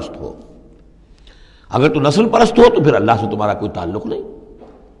نسل پرست ہو۔ اگر تو نسل پرست ہو تو پھر اللہ سے تمہارا کوئی تعلق نہیں،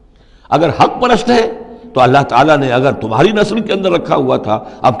 اگر حق پرست ہے تو اللہ تعالیٰ نے اگر تمہاری نسل کے اندر رکھا ہوا تھا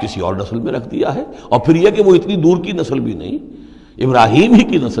اب کسی اور نسل میں رکھ دیا ہے، اور پھر یہ کہ وہ اتنی دور کی نسل بھی نہیں، ابراہیم ہی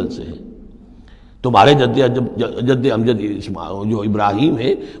کی نسل سے ہے۔ تمہارے جد امجد جو ابراہیم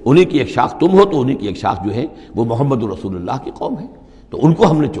ہے انہی کی ایک شاخ تم ہو، تو انہی کی ایک شاخ جو ہے وہ محمد رسول اللہ کی قوم ہے، تو ان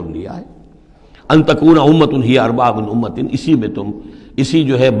کو ہم نے چن لیا ہے۔ ان تکون امۃ ہی اربع من امۃ، اسی میں تم اسی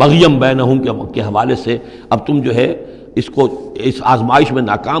جو ہے بغیم بینہم کے حوالے سے اب تم جو ہے اس آزمائش میں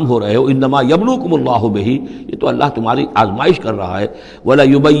ناکام ہو رہے ہو۔ انما یبلوکم اللہ بہ، یہ تو اللہ تمہاری آزمائش کر رہا ہے۔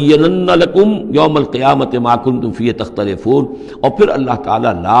 وَلَيُبَيِّنَنَّ لَكُمْ يَوْمَ الْقِيَامَةِ مَا كُنتُمْ فِيهِ تَخْتَلِفُونَ، اور پھر اللہ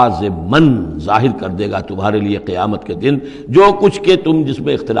تعالیٰ لازماً ظاہر کر دے گا تمہارے لیے قیامت کے دن جو کچھ کہ تم جس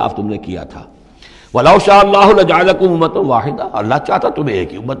میں اختلاف تم نے کیا تھا۔ وَلَوْ شَاءَ اللَّهُ لَجَعَلَكُمْ أُمَّةً وَاحِدَةً، اللہ چاہتا تمہیں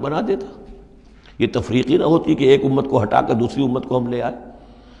ایک ہی امت بنا دیتا، یہ تفریقی نہ ہوتی کہ ایک امت کو ہٹا کر دوسری امت کو ہم لے آئے،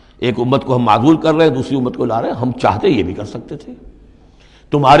 ایک امت کو ہم معزول کر رہے ہیں دوسری امت کو لا رہے ہیں۔ ہم چاہتے یہ بھی کر سکتے تھے،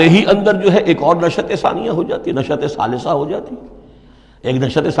 تمہارے ہی اندر جو ہے ایک اور نشت ثانیہ ہو جاتی، نشت ثالثہ ہو جاتی۔ ایک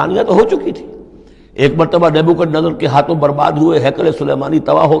نشت ثانیہ تو ہو چکی تھی، ایک مرتبہ نیبوکدنیزر کے ہاتھوں برباد ہوئے ہیکل سلیمانی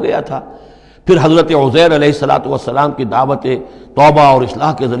تباہ ہو گیا تھا، پھر حضرت عزیر علیہ السلام کی دعوت توبہ اور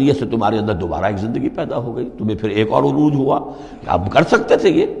اصلاح کے ذریعے سے تمہارے اندر دوبارہ ایک زندگی پیدا ہو گئی، تمہیں پھر ایک اور عروج ہوا، اب کر سکتے تھے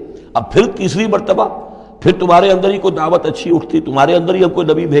یہ، اب پھر تیسری مرتبہ پھر تمہارے اندر ہی کوئی دعوت اچھی اٹھتی، تمہارے اندر ہی ہم کوئی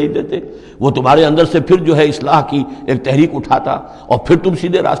نبی بھیج دیتے، وہ تمہارے اندر سے پھر جو ہے اصلاح کی ایک تحریک اٹھاتا اور پھر تم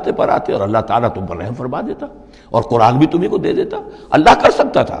سیدھے راستے پر آتے اور اللہ تعالیٰ تم پر رحم فرما دیتا اور قرآن بھی تمہیں کو دے دیتا۔ اللہ کر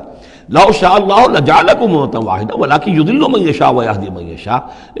سکتا تھا، لو شاء اللہ لجعلکم امۃ واحدہ ولکن یضل من یشاء ویہدی من یشاء،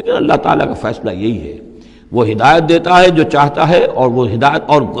 لیکن اللہ تعالیٰ کا فیصلہ یہی ہے، وہ ہدایت دیتا ہے جو چاہتا ہے اور وہ ہدایت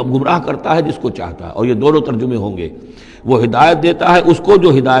اور گمراہ کرتا ہے جس کو چاہتا ہے، اور یہ دونوں ترجمے ہوں گے، وہ ہدایت دیتا ہے اس کو جو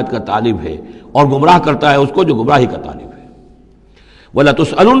ہدایت کا طالب ہے اور گمراہ کرتا ہے اس کو جو گمراہی کا طالب ہے۔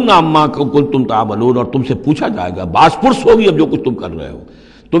 وَلَتُسْأَلُنَّ عَمَّا كُنتُمْ تَعْمَلُونَ، اور تم سے پوچھا جائے گا، باز پرس ہوگی اب جو کچھ تم کر رہے ہو،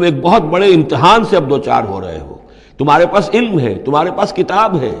 تم ایک بہت بڑے امتحان سے اب دو چار ہو رہے ہو، تمہارے پاس علم ہے، تمہارے پاس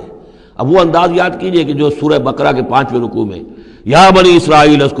کتاب ہے۔ اب وہ انداز یاد کیجئے کہ جو سورہ بقرہ کے 5ویں رکوع میں یا بنی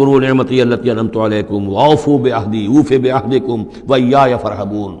اسرائیل اذکروا نعمتی التی انعمت علیکم واوفوا بعہدی اوف بعہدکم وایای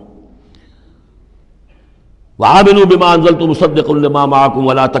فارہبون وآمنوا بما انزلت مصدقا لما معکم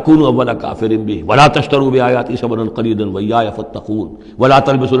ولا تکونوا اول کافر بہ ولا تشتروا بآیاتی ثمنا قلیلا وایای فاتقون ولا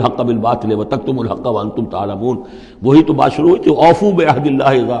تلبسوا الحق بالباطل وتکتموا الحق وانتم تعلمون۔ وہی تو بات شروع ہوئی تھی، اوفوا بعہد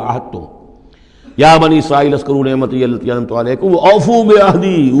اللہ اذا عاہدتم، یا بنی اسرائیل اذکروا نعمتی التی انعمت علیکم واوفوا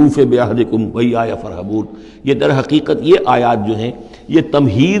بعہدی اوف بعہدکم وایای فارہبون۔ یہ در حقیقت یہ آیات جو ہیں یہ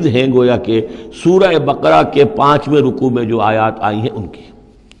تمہید ہیں گویا کہ سورہ بقرہ کے 5ویں رکوع میں جو آیات آئی ہیں ان کی۔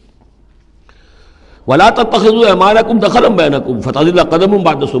 وَلَا تَتَّخِذُوا أَيْمَانَكُمْ دَخَلًا بَيْنَكُمْ فَتَزِلَّ قَدَمٌ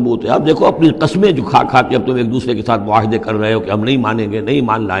بَعْدَ ثُبُوتِهَا۔ اب دیکھو اپنی قسمیں جو کھا کھا کے اب تم ایک دوسرے کے ساتھ معاہدے کر رہے ہو کہ ہم نہیں مانیں گے، نہیں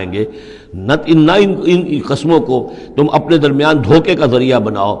مان لائیں گے، نہ ان قسموں کو تم اپنے درمیان دھوکے کا ذریعہ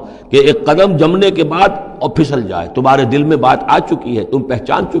بناؤ کہ ایک قدم جمنے کے بعد اور پھسل جائے۔ تمہارے دل میں بات آ چکی ہے، تم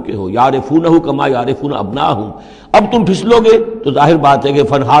پہچان چکے ہو، یعرفونہ کما یعرفون ابناہم، اب تم پھسلو گے تو ظاہر بات ہے کہ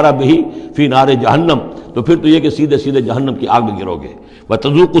فنہارا بہ فی نار جہنم، تو پھر تو یہ کہ سیدھے سیدھے جہنم کی آگ میں گرو گے۔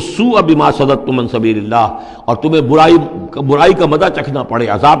 وَتَذُوقُوا السُّوءَ بِمَا صَدَدتُّمْ عَنْ سَبِيلِ اللَّهِ، اور تمہیں برائی کا مزہ چکھنا پڑے،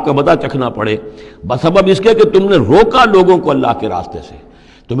 عذاب کا مزہ چکھنا پڑے بسبب اس کے کہ تم نے روکا لوگوں کو اللہ کے راستے سے۔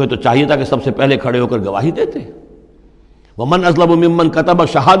 تمہیں تو چاہیے تھا کہ سب سے پہلے کھڑے ہو کر گواہی دیتے۔ وَمَنْ أَظْلَمُ مِمَّنْ كَتَبَ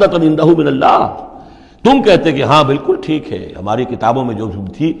شَهَادَةً عِندَهُ مِنَ اللَّهِ، تم کہتے کہ ہاں بالکل ٹھیک ہے، ہماری کتابوں میں جو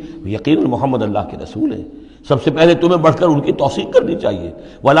تھی یقیناً محمد اللہ کے رسول ہیں، سب سے پہلے تمہیں بڑھ کر ان کی توثیق کرنی چاہیے۔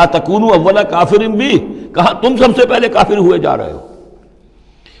 وَلَا تَكُونُوا أَوَّلَ كَافِرٍ بِهِ، کہاں تم سب سے پہلے کافر ہوئے جا رہے ہو۔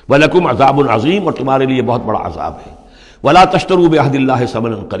 وَلَكُمْ عَذَابٌ عَظِيمٌ، اور تمہارے لیے بہت بڑا عذاب ہے۔ وَلَا تَشْتَرُوا بِعَهْدِ اللَّهِ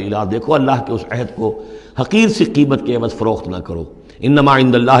ثَمَنًا قَلِيلًا، دیکھو اللہ کے اس عہد کو حقیر سی قیمت کے عوض فروخت نہ کرو۔ انما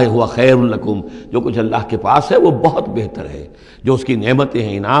عند اللہ هو خیر لکم، جو کچھ اللہ کے پاس ہے وہ بہت بہتر ہے، جو اس کی نعمتیں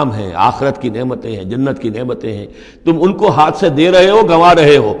ہیں، انعام ہیں، آخرت کی نعمتیں ہیں، جنت کی نعمتیں ہیں، تم ان کو ہاتھ سے دے رہے ہو، گنوا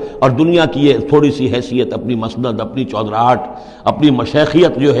رہے ہو، اور دنیا کی یہ تھوڑی سی حیثیت، اپنی مسند، اپنی چودراہٹ، اپنی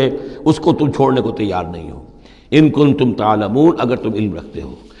مشیخیت جو ہے اس کو تم چھوڑنے کو تیار نہیں ہو۔ ان کنتم تعلمون، اگر تم علم رکھتے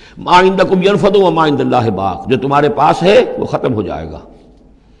ہو۔ ما عندکم ینفد وما عند اللہ باق، جو تمہارے پاس ہے وہ ختم ہو جائے گا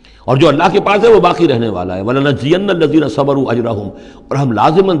اور جو اللہ کے پاس ہے وہ باقی رہنے والا ہے۔ وَلَنَجْزِيَنَّ الَّذِينَ صَبَرُوا أَجْرَهُمْ، اور ہم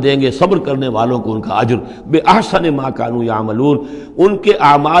لازماً دیں گے صبر کرنے والوں کو ان کا اجر، بِأَحْسَنِ مَا كَانُوا يَعْمَلُونَ، ان کے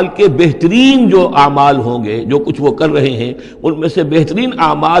اعمال کے بہترین جو اعمال ہوں گے، جو کچھ وہ کر رہے ہیں ان میں سے بہترین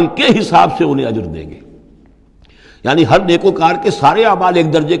اعمال کے حساب سے انہیں اجر دیں گے۔ یعنی ہر نیکوکار کے سارے اعمال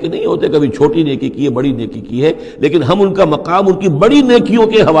ایک درجے کے نہیں ہوتے، کبھی چھوٹی نیکی کی ہے، بڑی نیکی کی ہے، لیکن ہم ان کا مقام ان کی بڑی نیکیوں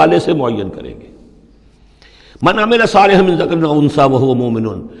کے حوالے سے معین کریں گے۔ من عمل صالحا من ذکر او انثی وهو مؤمن،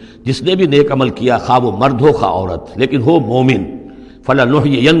 جس نے بھی نیک عمل کیا، خواہ وہ مرد ہو خواہ عورت، لیکن ہو مومن،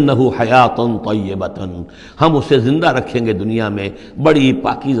 فلنحیینہ حیاتا طیبۃ، ہم اسے زندہ رکھیں گے دنیا میں بڑی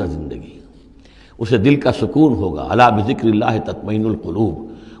پاکیزہ زندگی، اسے دل کا سکون ہوگا۔ الا بذکر اللہ تطمئن القلوب،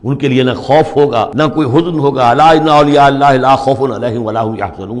 ان کے لیے نہ خوف ہوگا نہ کوئی حزن ہوگا۔ الا ان اولیاء اللہ لا خوف علیہم ولا هم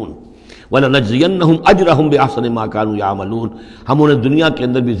یحزنون وَلَنَجْزِيَنَّهُمْ أَجْرَهُمْ بِأَحْسَنِ مَا كَانُوا يَعْمَلُونَ، ہم انہیں دنیا کے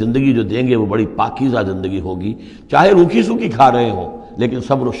اندر بھی زندگی جو دیں گے وہ بڑی پاکیزہ زندگی ہوگی، چاہے روکھی سوکھی کھا رہے ہوں لیکن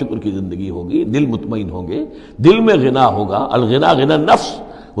صبر و شکر کی زندگی ہوگی، دل مطمئن ہوں گے، دل میں غنا ہوگا۔ الغنا غنا نفس،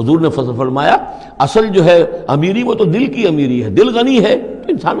 حضور نے فرمایا اصل جو ہے امیری وہ تو دل کی امیری ہے، دل غنی ہے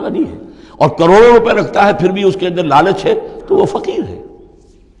تو انسان غنی ہے، اور کروڑوں روپے رکھتا ہے پھر بھی اس کے اندر لالچ ہے تو وہ فقیر ہے۔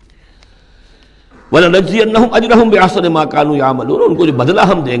 وَلَنَجْزِيَنَّهُمْ أَجْرَهُمْ بِأَحْسَنِ مَا كَانُوا يَعْمَلُونَ، ان کو جو بدلہ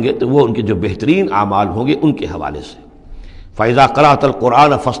ہم دیں گے تو وہ ان کے جو بہترین اعمال ہوں گے ان کے حوالے سے۔ فَإِذَا قَرَأْتَ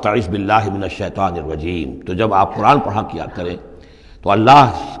الْقُرْآنَ فَاسْتَعِذْ بِاللَّهِ مِنَ الشَّيْطَانِ الرَّجِيمِ، تو جب آپ قرآن پڑھا کیا کریں تو اللہ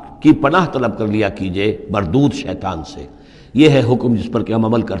کی پناہ طلب کر لیا کیجئے مردود شیطان سے۔ یہ ہے حکم جس پر کہ ہم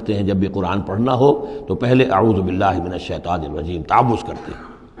عمل کرتے ہیں، جب بھی قرآن پڑھنا ہو تو پہلے اعوذ باللہ من الشیطان الرجیم تعوذ کرتے ہیں۔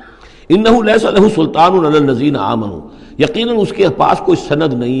 انہ لیس لہ سلطان علی الذین آمنوا، یقیناً اس کے پاس کوئی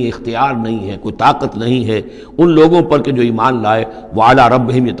سند نہیں ہے، اختیار نہیں ہے، کوئی طاقت نہیں ہے ان لوگوں پر کہ جو ایمان لائے، وعلی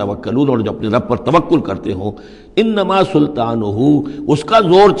ربہم یتوکلون، اور جو اپنے رب پر توکل کرتے ہوں۔ انما سلطانہ، اس کا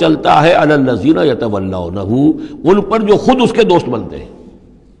زور چلتا ہے علی الذین یتولونہ، ان پر جو خود اس کے دوست بنتے ہیں۔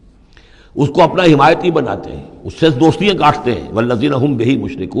 اس کو اپنا حمایتی بناتے ہیں، اس سے دوستیاں کاٹتے ہیں، والذین ہم بہ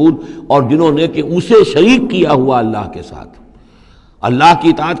مشرکون، اور جنہوں نے کہ اسے شریک کیا ہوا اللہ کے ساتھ، اللہ کی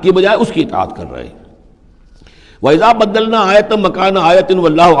اطاعت کی بجائے اس کی اطاعت کر رہے ہیں۔ وَإِذَا بَدَّلْنَا آیَةً مَكَانَ آیَةٍ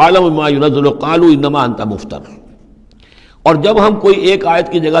وَاللَّهُ أَعْلَمُ بِمَا يُنَزِّلُ قَالُوا إِنَّمَا أَنْتَ مُفْتَرٍ، اور جب ہم کوئی ایک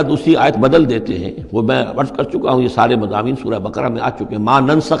آیت کی جگہ دوسری آیت بدل دیتے ہیں، وہ میں عرض کر چکا ہوں، یہ سارے مضامین سورہ بقرہ میں آ چکے ہیں، مَا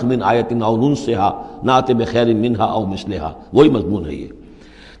نَنسَخْ مِنْ آیَةٍ أَوْ نُنْسِهَا نَأْتِ بِخَيْرٍ مِنْهَا أَوْ مِثْلِهَا، وہی مضمون ہے یہ۔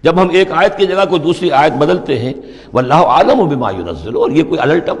 جب ہم ایک آیت کی جگہ کوئی دوسری آیت بدلتے ہیں، واللہ عالم بما ينزل، اور یہ کوئی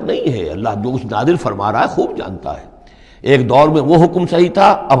الٹ اپ نہیں ہے، اللہ جو کچھ نازل فرما رہا ہے خوب جانتا ہے۔ ایک دور میں وہ حکم صحیح تھا،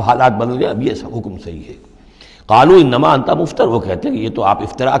 اب حالات بدل گئے، اب یہ حکم صحیح ہے۔ قالوا انما انت مفتر، وہ کہتے ہیں کہ یہ تو آپ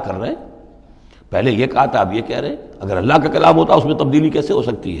افتراء کر رہے ہیں، پہلے یہ کہا تھا اب یہ کہہ رہے ہیں، اگر اللہ کا کلام ہوتا اس میں تبدیلی کیسے ہو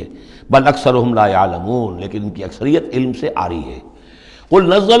سکتی ہے؟ بل اکثرهم لا يعلمون، لیکن ان کی اکثریت علم سے آ رہی ہے۔ قل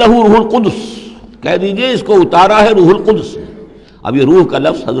نزلہ روح القدس، کہہ دیجئے اس کو اتارا ہے روح القدس نے۔ اب یہ روح کا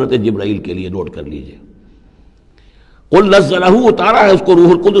لفظ حضرت جبرائیل کے لیے نوٹ کر لیجئے۔ قل نزلہ، اتارا ہے اس کو روح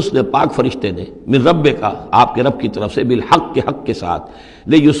القدس نے، پاک فرشتے نے، من ربک، آپ کے رب کی طرف سے، بالحق، کے حق کے ساتھ،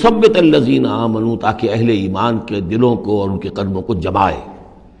 لیثبت الذین آمنوا، تاکہ اہل ایمان کے دلوں کو اور ان کے قلبوں کو جمائے۔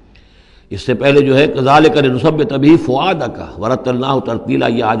 اس سے پہلے جو ہے کذالک لنثبت بہ فؤادک ورتلناہ ترتیلا،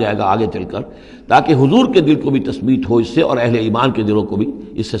 یہ آ جائے گا آگے چل کر، تاکہ حضور کے دل کو بھی تثبیت ہو اس سے، اور اہل ایمان کے دلوں کو بھی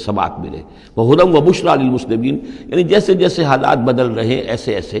اس سے ثبات ملے۔ وہدی وبشریٰ للمسلمین، یعنی جیسے جیسے حالات بدل رہے ہیں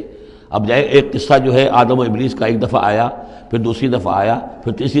ایسے ایسے، اب جائے ایک قصہ جو ہے آدم و ابلیس کا ایک دفعہ آیا، پھر دوسری دفعہ آیا،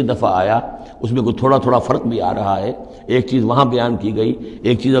 پھر تیسری دفعہ آیا، اس میں کوئی تھوڑا تھوڑا فرق بھی آ رہا ہے، ایک چیز وہاں بیان کی گئی،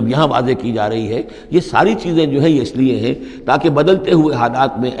 ایک چیز اب یہاں واضح کی جا رہی ہے۔ یہ ساری چیزیں جو ہیں یہ اس لیے ہیں تاکہ بدلتے ہوئے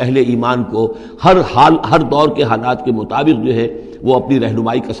حالات میں اہل ایمان کو ہر حال، ہر دور کے حالات کے مطابق جو ہے وہ اپنی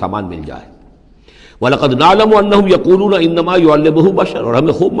رہنمائی کا سامان مل جائے۔ وَلَقَدْ نَعْلَمُ أَنَّهُمْ يَقُولُونَ إِنَّمَا يُعَلِّمُهُ بَشَرٌ، اور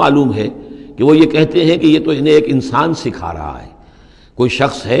ہمیں خوب معلوم ہے کہ وہ یہ کہتے ہیں کہ یہ تو انہیں ایک انسان سکھا رہا ہے، کوئی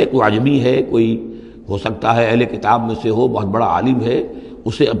شخص ہے، کوئی عجمی ہے، کوئی ہو سکتا ہے اہل کتاب میں سے ہو، بہت بڑا عالم ہے،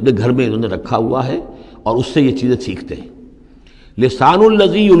 اسے اپنے گھر میں انہوں نے رکھا ہوا ہے اور اس سے یہ چیزیں سیکھتے ہیں۔ لسان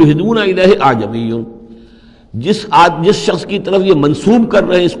الذی یلحدون الیہ اعجمی، جس شخص کی طرف یہ منسوب کر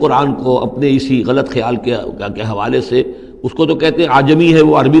رہے ہیں اس قرآن کو اپنے اسی غلط خیال کے حوالے سے، اس کو تو کہتے ہیں عجمی ہے،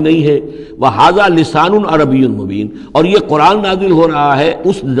 وہ عربی نہیں ہے۔ وہذا لسان عربی مبین، اور یہ قرآن نازل ہو رہا ہے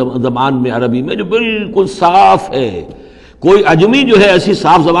اس زبان میں، عربی میں جو بالکل صاف ہے، کوئی عجمی جو ہے ایسی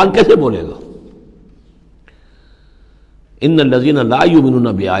صاف زبان کیسے بولے گا؟ ان الذین لا یؤمنون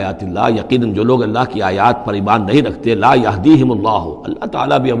بآیات اللہ، یقیناً جو لوگ اللہ کی آیات پر ایمان نہیں رکھتے، لا یہدیہم اللہ، اللہ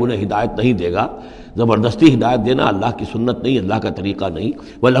تعالیٰ بھی اب انہیں ہدایت نہیں دے گا، زبردستی ہدایت دینا اللہ کی سنت نہیں، اللہ کا طریقہ نہیں۔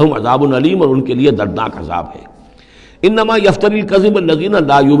 وَلَهُمْ عَذَابٌ عَلِيمٌ، اور ان کے لیے دردناک عذاب ہے۔ انما یفتری الکذب الذین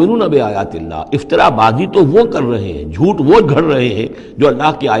لا یؤمنون بآیات اللہ، افطرا بازی تو وہ کر رہے ہیں، جھوٹ وہ گھڑ رہے ہیں جو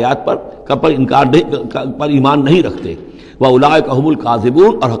اللہ کی آیات پر انکار نہیں، پر ایمان نہیں رکھتے۔ وَأُولَٰئِکَ هُمُ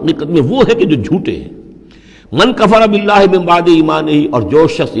الْكَاذِبُونَ، اور حقیقت میں وہ ہے کہ جو جھوٹے ہیں۔ من کفر باللہ من بعد ایمانہ، اور جو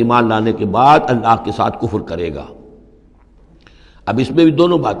شخص ایمان لانے کے بعد اللہ کے ساتھ کفر کرے گا۔ اب اس میں بھی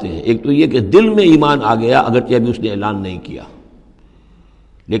دونوں باتیں ہیں، ایک تو یہ کہ دل میں ایمان آ گیا، اگرچہ ابھی اس نے اعلان نہیں کیا،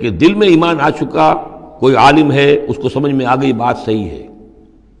 لیکن دل میں ایمان آ چکا، کوئی عالم ہے، اس کو سمجھ میں آ گئی بات صحیح ہے۔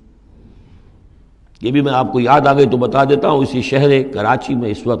 یہ بھی میں آپ کو یاد آ گئی تو بتا دیتا ہوں، اسی شہر کراچی میں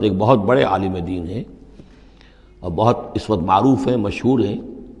اس وقت ایک بہت بڑے عالم دین ہیں اور بہت اس وقت معروف ہیں، مشہور ہیں۔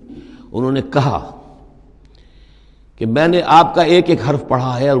 انہوں نے کہا کہ میں نے آپ کا ایک ایک حرف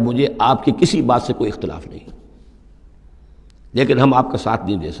پڑھا ہے اور مجھے آپ کی کسی بات سے کوئی اختلاف نہیں، لیکن ہم آپ کا ساتھ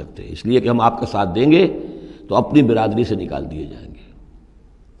نہیں دے سکتے، اس لیے کہ ہم آپ کا ساتھ دیں گے تو اپنی برادری سے نکال دیے جائیں گے۔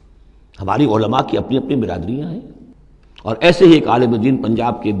 ہماری علماء کی اپنی اپنی برادریاں ہیں، اور ایسے ہی ایک عالم دین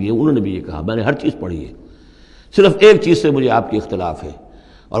پنجاب کے بھی ہیں، انہوں نے بھی یہ کہا، میں نے ہر چیز پڑھی ہے، صرف ایک چیز سے مجھے آپ کی اختلاف ہے،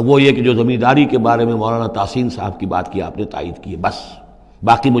 اور وہ یہ کہ جو زمینداری کے بارے میں مولانا تحسین صاحب کی بات کی آپ نے تائید کی ہے، بس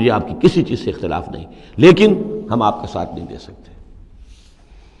باقی مجھے آپ کی کسی چیز سے اختلاف نہیں، لیکن ہم آپ کا ساتھ نہیں دے سکتے۔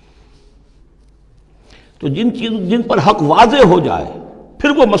 تو جن پر حق واضح ہو جائے، پھر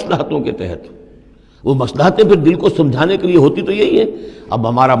وہ مصلحتوں کے تحت، وہ مصلحتیں پھر دل کو سمجھانے کے لیے ہوتی تو یہی ہے، اب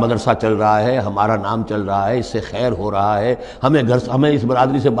ہمارا مدرسہ چل رہا ہے، ہمارا نام چل رہا ہے، اس سے خیر ہو رہا ہے، ہمیں اس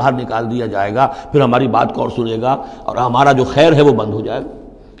برادری سے باہر نکال دیا جائے گا، پھر ہماری بات کون سنے گا، اور ہمارا جو خیر ہے وہ بند ہو جائے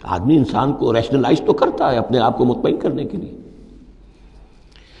گا۔ آدمی انسان کو ریشنلائز تو کرتا ہے اپنے آپ کو مطمئن کرنے کے لیے۔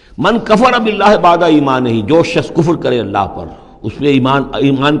 من کفر باللہ بعد ایمانہ، جو شخص کفر کرے اللہ پر اس میں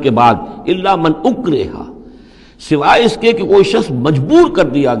ایمان کے بعد، الا من اکرہ، سوائے اس کے کہ کوئی شخص مجبور کر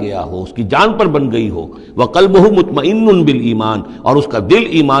دیا گیا ہو، اس کی جان پر بن گئی ہو، وقلبہ مطمئن بالایمان، اور اس کا دل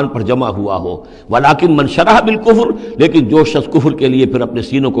ایمان پر جمع ہوا ہو، ولکن من شرح بالکفر، لیکن جو شخص کفر کے لیے پھر اپنے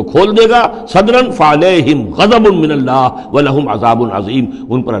سینوں کو کھول دے گا، صدرا فعلیہم غضب من اللہ ولہم عذاب عظیم،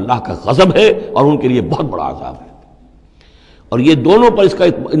 ان پر اللہ کا غضب ہے اور ان کے لیے بہت بڑا عذاب ہے۔ اور یہ دونوں پر اس کا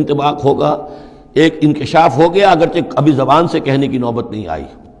انطباق ہوگا. ایک انکشاف ہو گیا اگرچہ ابھی زبان سے کہنے کی نوبت نہیں آئی،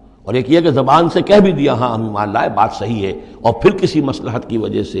 اور ایک یہ کہ زبان سے کہہ بھی دیا ہاں ہم ایمان لائے، بات صحیح ہے، اور پھر کسی مصلحت کی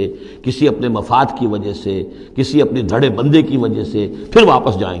وجہ سے، کسی اپنے مفاد کی وجہ سے، کسی اپنے دھڑے بندے کی وجہ سے پھر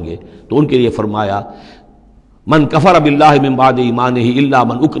واپس جائیں گے. تو ان کے لیے فرمایا من کفر باللہ من بعد ایمانہ الا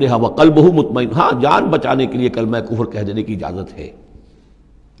من اکرہ وقلبہ مطمئن. ہاں جان بچانے کے لیے کلمہ کفر کہہ دینے کی اجازت ہے،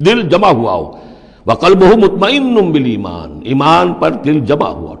 دل جمع ہوا ہو. وقلبہ مطمئن بالایمان، ایمان پر دل جمع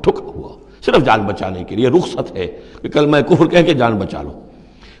ہوا، ٹھکا ہوا، صرف جان بچانے کے لیے رخصت ہے کہ کلمہ کفر کہہ کے جان بچا لو.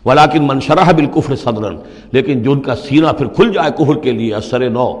 ولیکن من شرح بالکفر صدرا، لیکن جو ان کا سینہ پھر کھل جائے کفر کے لیے اثر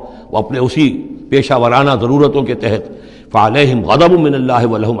نو، وہ اپنے اسی پیشہ ورانہ ضرورتوں کے تحت، فعلیہم غضب من اللہ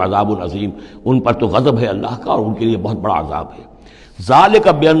ولہم عذاب عظیم، ان پر تو غضب ہے اللہ کا اور ان کے لیے بہت بڑا عذاب ہے. ذالک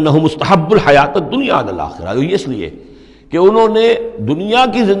بانہم مستحب الحیات الدنیا علی الاخرہ، یہ اس لیے کہ انہوں نے دنیا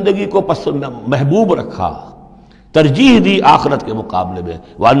کی زندگی کو محبوب رکھا، ترجیح دی آخرت کے مقابلے میں.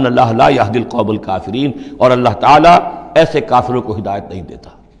 وان اللہ لا یہدی القوم الکافرین، اور اللہ تعالیٰ ایسے کافروں کو ہدایت نہیں دیتا.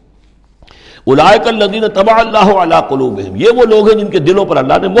 اولئک الذین طبع اللہ علی قلوبہم، یہ وہ لوگ ہیں جن کے دلوں پر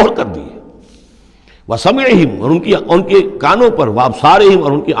اللہ نے مہر کر دی ہے. وسمعہم، اور ان کے کانوں پر، وابصارہم،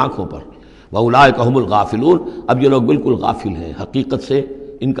 اور ان کی آنکھوں پر. واولئک هم الغافلون، اب یہ لوگ بالکل غافل ہیں، حقیقت سے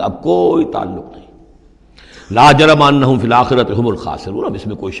ان کا اب کوئی تعلق نہیں. لا جرم انہم فی الآخرۃ هم الخاسرون، اب اس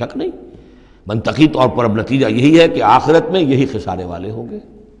میں کوئی شک نہیں، منطقی طور پر اب نتیجہ یہی ہے کہ آخرت میں یہی خسارے والے ہوں گے.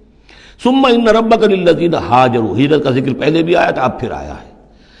 ثم ان ربک للذین ہاجروا، ہجرت کا ذکر پہلے بھی آیا تھا، اب پھر آیا ہے.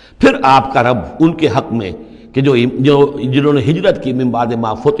 پھر آپ کا رب ان کے حق میں کہ جنہوں نے ہجرت کی من بعد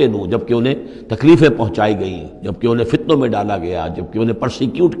ما فتنوا، جبکہ انہیں تکلیفیں پہنچائی گئیں، جبکہ انہیں فتنوں میں ڈالا گیا، جبکہ انہیں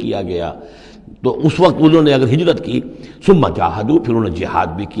پرسیکیوٹ کیا گیا، تو اس وقت انہوں نے اگر ہجرت کی، ثم جاہدوا، پھر انہوں نے جہاد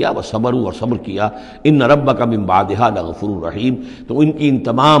بھی کیا، وصبروا، اور صبر کیا، ان ربک من بعدھا لغفور رحیم، تو ان کی ان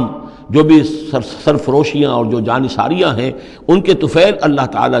تمام جو بھی سرفروشیاں اور جو جانثاریاں ہیں ان کے طفیل اللہ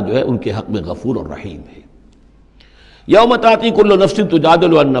تعالیٰ جو ہے ان کے حق میں غفور اور رحیم ہے. یوم تاتی کل نفس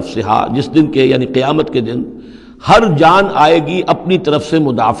تجادل عن نفسہا، جس دن کے یعنی قیامت کے دن ہر جان آئے گی اپنی طرف سے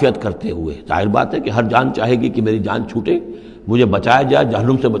مدافعت کرتے ہوئے. ظاہر بات ہے کہ ہر جان چاہے گی کہ میری جان چھوٹے، مجھے بچایا جائے،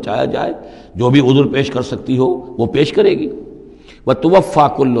 جہنم سے بچایا جائے، جو بھی عذر پیش کر سکتی ہو وہ پیش کرے گی. وتوفی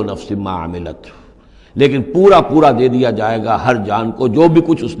کل نفس ما عملت، لیکن پورا دے دیا جائے گا ہر جان کو جو بھی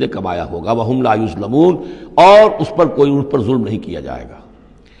کچھ اس نے کمایا ہوگا. وہم لا یظلمون، اور اس پر کوئی ان پر ظلم نہیں کیا جائے گا.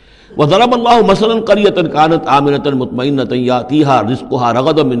 وضرب اللہ مثلا قریۃ کانت آمنۃ مطمئنۃ یاتیہا رزقہا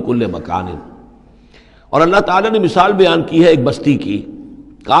رغدا من کل مکان، اور اللہ تعالیٰ نے مثال بیان کی ہے ایک بستی کی،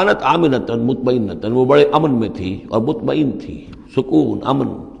 کانت آمنۃ مطمئنۃ، وہ بڑے امن میں تھی اور مطمئن تھی، سکون،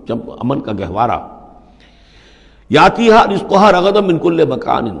 امن کا گہوارہ. یاتیہا رزقہا رغدا من کل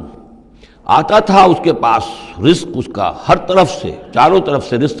مکان، آتا تھا اس کے پاس رزق اس کا ہر طرف سے، چاروں طرف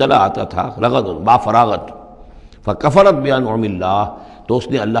سے رزق چلا آتا تھا، رغدا با فراغت. فکفرت بانعم اللہ، تو اس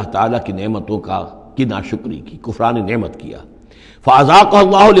نے اللہ تعالیٰ کی نعمتوں کی ناشکری کی، کفران نعمت کیا. فاذاقہ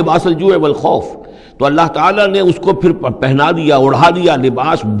اللہ لباس الجوع والخوف، تو اللہ تعالیٰ نے اس کو پھر پہنا دیا، اڑھا دیا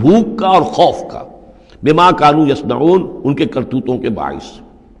لباس بھوک کا اور خوف کا، بما کانوا یصنعون، ان کے کرتوتوں کے باعث.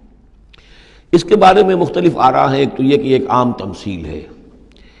 اس کے بارے میں مختلف آراء ہیں. ایک تو یہ کہ ایک عام تمثیل ہے،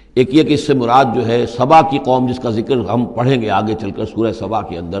 ایک یہ کہ اس سے مراد جو ہے سبا کی قوم جس کا ذکر ہم پڑھیں گے آگے چل کر سورہ سبا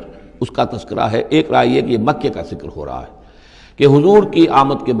کے اندر، اس کا تذکرہ ہے. ایک رائے یہ کہ یہ مکے کا ذکر ہو رہا ہے کہ حضور کی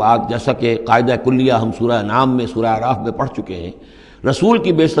آمد کے بعد، جیسا کہ قاعدہ کلیہ ہم سورہ انعام میں، سورہ اعراف میں پڑھ چکے ہیں، رسول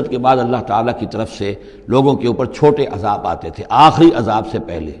کی بعثت کے بعد اللہ تعالیٰ کی طرف سے لوگوں کے اوپر چھوٹے عذاب آتے تھے. آخری عذاب سے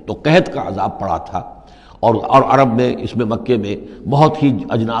پہلے تو قحط کا عذاب پڑا تھا، اور عرب میں، اس میں مکے میں بہت ہی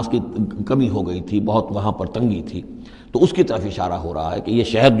اجناس کی کمی ہو گئی تھی، بہت وہاں پر تنگی تھی. تو اس کی طرف اشارہ ہو رہا ہے کہ یہ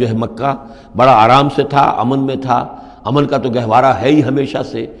شہر جو ہے مکہ بڑا آرام سے تھا، امن میں تھا، امن کا تو گہوارہ ہے ہی ہمیشہ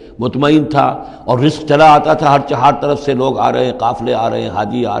سے، مطمئن تھا، اور رزق چلا آتا تھا، ہر طرف سے لوگ آ رہے ہیں، قافلے آ رہے ہیں،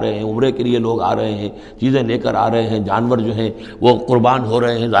 حاجی آ رہے ہیں، عمرے کے لیے لوگ آ رہے ہیں، چیزیں لے کر آ رہے ہیں، جانور جو ہیں وہ قربان ہو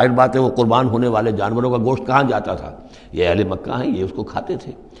رہے ہیں. ظاہر بات ہے وہ قربان ہونے والے جانوروں کا گوشت کہاں جاتا تھا؟ یہ اہل مکہ ہیں، یہ اس کو کھاتے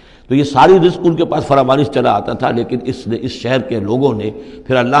تھے. تو یہ ساری رزق ان کے پاس فراوانی سے چلا آتا تھا، لیکن اس شہر کے لوگوں نے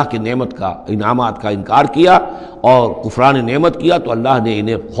پھر اللہ کی نعمت کا، انعامات کا انکار کیا اور کفران نعمت کیا، تو اللہ نے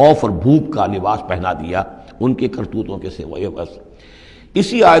انہیں خوف اور بھوک کا لباس پہنا دیا ان کے کرتوتوں کے سوائے. بس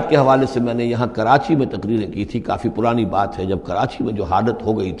اسی آیت کے حوالے سے میں نے یہاں کراچی میں تقریریں کی تھی، کافی پرانی بات ہے، جب کراچی میں جو حالت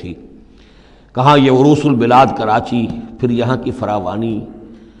ہو گئی تھی، کہاں یہ عروس البلاد کراچی، پھر یہاں کی فراوانی،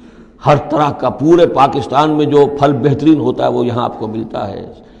 ہر طرح کا پورے پاکستان میں جو پھل بہترین ہوتا ہے وہ یہاں آپ کو ملتا ہے،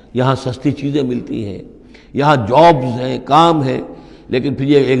 یہاں سستی چیزیں ملتی ہیں، یہاں جابز ہیں، کام ہے. لیکن پھر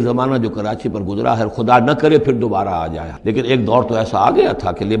یہ ایک زمانہ جو کراچی پر گزرا ہے، خدا نہ کرے پھر دوبارہ آ جائے، لیکن ایک دور تو ایسا آ گیا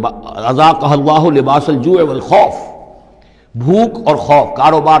تھا کہ اذاقہ اللہ لباس الجوع والخوف، بھوک اور خوف،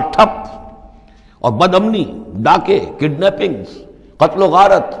 کاروبار ٹھپ، اور بد امنی، ڈاکے، کڈنیپنگز، قتل و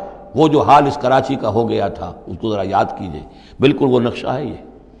غارت، وہ جو حال اس کراچی کا ہو گیا تھا اس کو ذرا یاد کیجئے، بالکل وہ نقشہ ہے یہ۔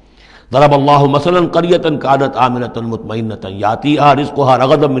 ضرب اللہ مثلا قریۃ کانت آمنۃ مطمئنۃ یاتیھا رزقھا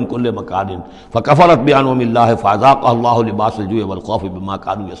رغدا من کل مکان فکفرت بانعم اللہ فاذاقھا اللہ لباس الجوع والخوف بما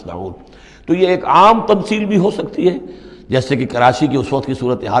کانوا یصنعون۔ تو یہ ایک عام تمثیل بھی ہو سکتی ہے جیسے کہ کراچی کی اس وقت کی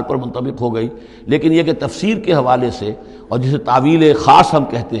صورتحال پر منطبق ہو گئی، لیکن یہ کہ تفسیر کے حوالے سے اور جسے تعویل خاص ہم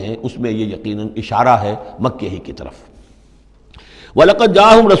کہتے ہیں اس میں یہ یقیناً اشارہ ہے مکے ہی کی طرف۔ وَلَقَدْ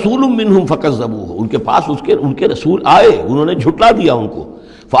جَاءَهُمْ رَسُولٌ مِّنْهُمْ فَكَذَّبُوهُ، ان کے پاس ان کے رسول آئے، انہوں نے جھٹلا دیا ان کو،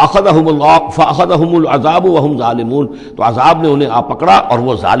 فَأَخَذَهُمُ الْعَذَابُ وَهُمْ ظَالِمُونَ، تو عذاب نے انہیں آ پکڑا اور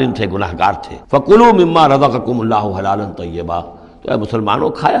وہ ظالم تھے، گناہگار تھے۔ فَكُلُوا مِمَّا رَزَقَكُمُ اللَّهُ حَلَالًا طَيِّبًا، تو اے مسلمانوں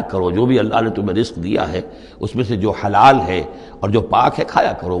کھایا کرو جو بھی اللہ نے تمہیں رزق دیا ہے اس میں سے جو حلال ہے اور جو پاک ہے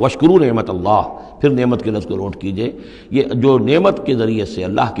کھایا کرو۔ وَاشْكُرُوا نعمت اللہ، پھر نعمت کے لفظ کو نوٹ کیجئے، یہ جو نعمت کے ذریعے سے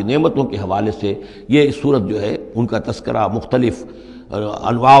اللہ کی نعمتوں کے حوالے سے یہ صورت جو ہے ان کا تذکرہ، مختلف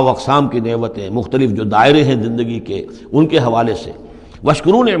انواع و اقسام کی نعمتیں، مختلف جو دائرے ہیں زندگی کے ان کے حوالے سے۔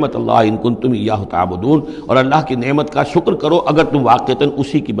 وَاشْكُرُوا نعمت اللہ ان کنتم ایاہ تعبدون، اور اللہ کی نعمت کا شکر کرو اگر تم واقعتاً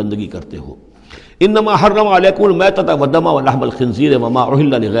اسی کی بندگی کرتے ہو۔ انما حرم علیکم المیتۃ والدم ولحم الخنزیر وما اہل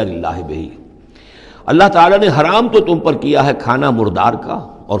لغیر اللہ بہ، اللہ تعالیٰ نے حرام تو تم پر کیا ہے کھانا مردار کا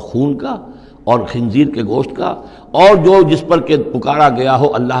اور خون کا اور خنزیر کے گوشت کا، اور جو جس پر کہ پکارا گیا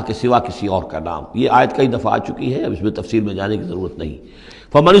ہو اللہ کے سوا کسی اور کا نام۔ یہ آیت کئی دفعہ آ چکی ہے، اب اس میں تفصیل میں جانے کی ضرورت نہیں۔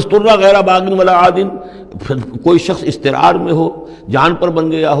 فمن اضطر غیر باغ ولا عاد، کوئی شخص اضطرار میں ہو، جان پر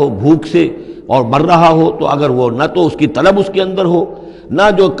بن گیا ہو، بھوک سے اور مر رہا ہو، تو اگر وہ نہ تو اس کی طلب اس کے اندر ہو، نہ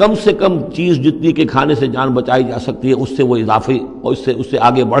جو کم سے کم چیز جتنی کہ کھانے سے جان بچائی جا سکتی ہے اس سے وہ اضافی اور اس سے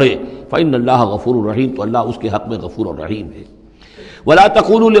آگے بڑھے، فإن اللہ غفور الرحیم، تو اللہ اس کے حق میں غفور الرحیم ہے۔ ولا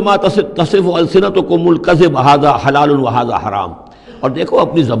تقولوا لما تصف السنتكم الكذب هذا حلال وهذا حرام، اور دیکھو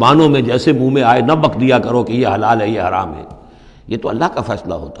اپنی زبانوں میں جیسے منہ میں آئے نہ بک دیا کرو کہ یہ حلال ہے یہ حرام ہے، یہ تو اللہ کا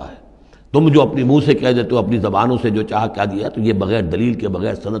فیصلہ ہوتا ہے۔ تم جو اپنی منہ سے کہہ دیتے ہو، اپنی زبانوں سے جو چاہ کہہ دیا، تو یہ بغیر دلیل کے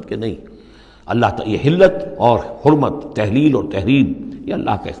بغیر سند کے نہیں۔ اللہ تعالیٰ یہ حلت اور حرمت، تحلیل اور تحریم، یہ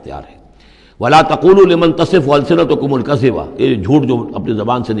اللہ کا اختیار ہے۔ ولا تقولوا لمن تصف السنتكم الكذب، یہ جھوٹ جو اپنی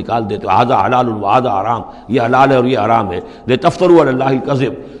زبان سے نکال دیتے ہو، هذا حلال وهذا حرام، یہ حلال ہے اور یہ حرام ہے، لتفتروا على الله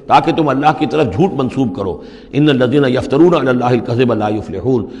الكذب، تاکہ تم اللہ کی طرف جھوٹ منسوب کرو۔ ان الذين يفترون على الله الكذب لا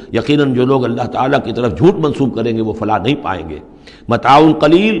يفلحون، یقیناً جو لوگ اللہ تعالیٰ کی طرف جھوٹ منسوب کریں گے وہ فلاح نہیں پائیں گے۔ متاع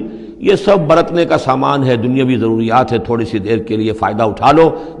قلیل، یہ سب برتنے کا سامان ہے، دنیاوی ضروریات ہے، تھوڑی سی دیر کے لیے فائدہ اٹھا لو،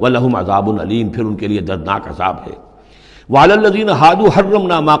 ولہم عذاب علیم، پھر ان کے لیے دردناک عذاب ہے۔ وعلی الذین ہادوا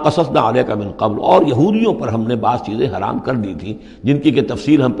حرمنا ما قصصنا علیک من قبل، اور یہودیوں پر ہم نے بعض چیزیں حرام کر دی تھیں جن کی کہ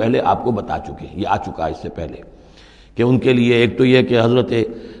تفصیل ہم پہلے آپ کو بتا چکے ہیں، یہ آ چکا ہے اس سے پہلے، کہ ان کے لیے ایک تو یہ کہ حضرت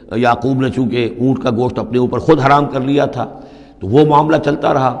یعقوب نے چونکہ اونٹ کا گوشت اپنے اوپر خود حرام کر لیا تھا تو وہ معاملہ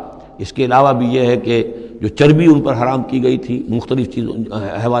چلتا رہا۔ اس کے علاوہ بھی یہ ہے کہ جو چربی ان پر حرام کی گئی تھی مختلف چیزوں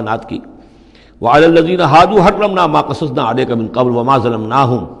حیوانات کی۔ وعلی الذین ہادوا حرمنا ما قصصنا علیک من قبل وما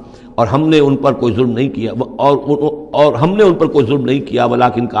ظلمناہم، اور ہم نے ان پر کوئی ظلم نہیں کیا، اور ہم نے ان پر کوئی ظلم نہیں کیا،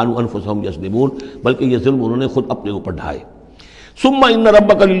 ولکن کانوا انفسہم یظلمون، بلکہ یہ ظلم انہوں نے خود اپنے اوپر ڈھائے۔ ثم ان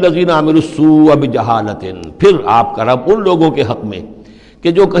ربک للذین عملوا السوء بجہالۃ، پھر آپ کا رب ان لوگوں کے حق میں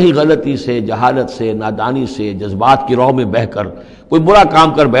کہ جو کہیں غلطی سے، جہالت سے، نادانی سے، جذبات کی رو میں بہہ کر کوئی برا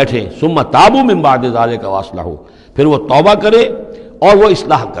کام کر بیٹھے، ثم تابوا من بعد ذلک واصلحوا، پھر وہ توبہ کرے اور وہ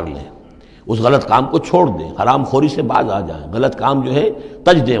اصلاح کر لیں، اس غلط کام کو چھوڑ دیں، حرام خوری سے باز آ جائیں، غلط کام جو ہے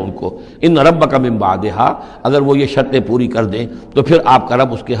تج دیں ان کو۔ ان ربک من بعدہا، اگر وہ یہ شرطیں پوری کر دیں تو پھر آپ کا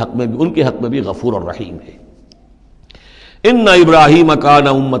رب اس کے حق میں بھی، ان کے حق میں بھی غفور اور رحیم ہے۔ ان ابراہیم کان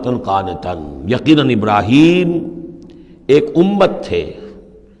امۃ قانتا، یقیناً ابراہیم ایک امت تھے۔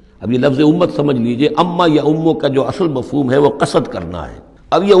 اب یہ لفظ امت سمجھ لیجئے، اما یا امو کا جو اصل مفہوم ہے وہ قصد کرنا ہے۔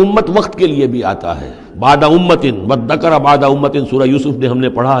 اب یہ امت وقت کے لیے بھی آتا ہے، بعد امت وذکر بعد امت، سورہ یوسف میں ہم نے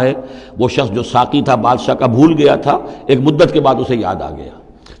پڑھا ہے، وہ شخص جو ساقی تھا بادشاہ کا بھول گیا تھا، ایک مدت کے بعد اسے یاد آ گیا،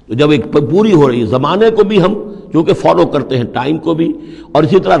 تو جب ایک پوری ہو رہی، زمانے کو بھی ہم چونکہ فالو کرتے ہیں، ٹائم کو بھی، اور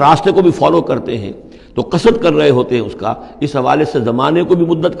اسی طرح راستے کو بھی فالو کرتے ہیں، تو قصد کر رہے ہوتے ہیں اس کا، اس حوالے سے زمانے کو بھی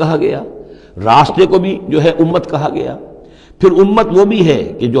مدت کہا گیا، راستے کو بھی جو ہے امت کہا گیا۔ پھر امت وہ بھی ہے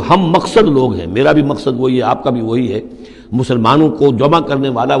کہ جو ہم مقصد لوگ ہیں، میرا بھی مقصد وہی ہے، آپ کا بھی وہی ہے، مسلمانوں کو جمع کرنے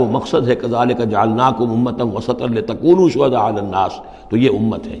والا وہ مقصد ہے، کذالک جعلناکم امۃ وسطا لتکونوا شہداء علی الناس، تو یہ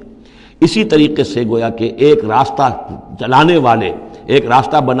امت ہے۔ اسی طریقے سے گویا کہ ایک راستہ چلانے والے، ایک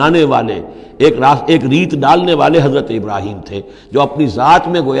راستہ بنانے والے، ایک ریت ڈالنے والے حضرت ابراہیم تھے، جو اپنی ذات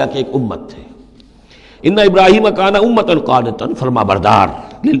میں گویا کہ ایک امت تھے۔ ان ابراہیم کان امۃ قانتا، فرما بردار،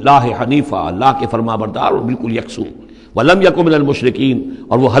 للہ حنیفا، اللہ کے فرما بردار اور بالکل یکسو، ولم یکن من المشرکین،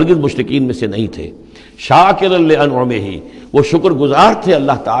 اور وہ ہرگز مشرکین میں سے نہیں تھے، شاکرا لانعمہ، وہ شکر گزار تھے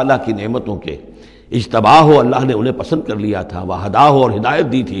اللہ تعالیٰ کی نعمتوں کے، اجتباہ ہو، اللہ نے انہیں پسند کر لیا تھا، وہداہ ہو، اور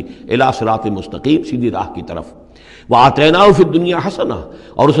ہدایت دی تھی، الی صراط مستقیم، سیدھی راہ کی طرف، وآتیناہ فی الدنیا حسنہ،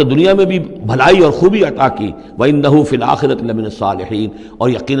 اور اسے دنیا میں بھی بھلائی اور خوبی عطا کی، وإنہ فی الآخرۃ لمن الصالحین، اور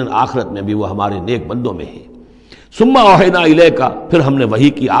یقیناً آخرت میں بھی وہ ہمارے نیک بندوں میں ہے۔ ثم اوحینا الیک، پھر ہم نے وحی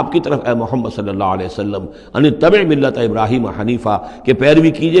کی آپ کی طرف اے محمد صلی اللہ علیہ وسلم، ان اتبع ملت ابراہیم حنیفا، کہ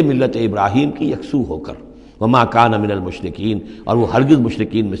پیروی کیجئے ملت ابراہیم کی یکسو ہو کر، وما کان من المشرکین، اور وہ ہرگز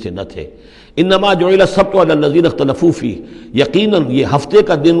مشرکین میں سے نہ تھے۔ انما جعل السبت علی الذین اختلفوا فیہ، یقیناً یہ ہفتے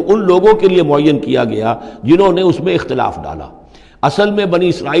کا دن ان لوگوں کے لیے معین کیا گیا جنہوں نے اس میں اختلاف ڈالا۔ اصل میں بنی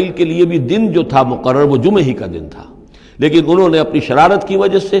اسرائیل کے لیے بھی دن جو تھا مقرر وہ جمعے ہی کا دن تھا، لیکن انہوں نے اپنی شرارت کی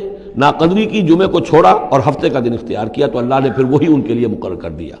وجہ سے ناقدری کی، جمعے کو چھوڑا اور ہفتے کا دن اختیار کیا، تو اللہ نے پھر وہی ان کے لیے مقرر کر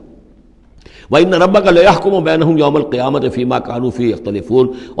دیا۔ وَإِنَّ رَبَّكَ لَيَحْكُمُ بَيْنَهُمْ يَوْمَ الْقِيَامَةِ فِي مَا كَانُوا فِيهِ يَخْتَلِفُونَ،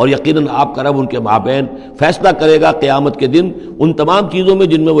 اور یقیناً آپ کا رب ان کے مابین فیصلہ کرے گا قیامت کے دن ان تمام چیزوں میں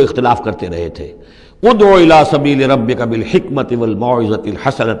جن میں وہ اختلاف کرتے رہے تھے۔ ادع إِلَىٰ سَبِيلِ رَبِّكَ بِالْحِكْمَةِ وَالْمَوْعِظَةِ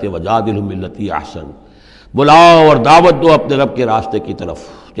الْحَسَنَةِ وَجَادِلْهُم بِالَّتِي هِيَ أَحْسَنُ، بلاؤ اور دعوت دو اپنے رب کے راستے کی طرف،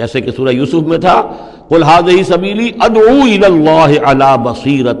 جیسے کہ سورہ یوسف میں تھا، قُلْ هَٰذِهِ سَبِيلِي أَدْعُو إِلَى اللَّهِ عَلَىٰ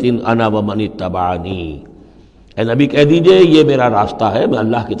بَصِيرَةٍ أَنَا وَمَنِ اتَّبَعَنِي، اے نبی کہہ دیجئے یہ میرا راستہ ہے، میں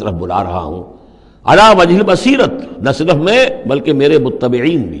اللہ کی طرف بلا رہا ہوں، علی وجہ البصیرت، نہ صرف میں بلکہ میرے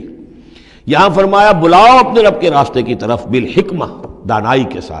متبعین بھی۔ یہاں فرمایا بلاؤ اپنے رب کے راستے کی طرف، بالحکمہ، دانائی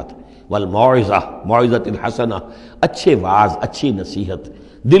کے ساتھ، والموعظہ، موعظۃ الحسنہ، اچھے واعظ، اچھی نصیحت،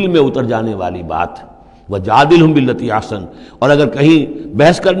 دل میں اتر جانے والی بات، وجادلہم باللتی احسن، اور اگر کہیں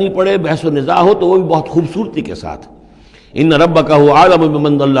بحث کرنی پڑے، بحث و نزاع ہو تو وہ بھی بہت خوبصورتی کے ساتھ۔ ان ربک هو اعلم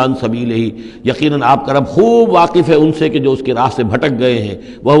بمن ضل عن سبیلہ، یقیناً آپ کا رب خوب واقف ہے ان سے کہ جو اس کے راہ سے بھٹک گئے ہیں،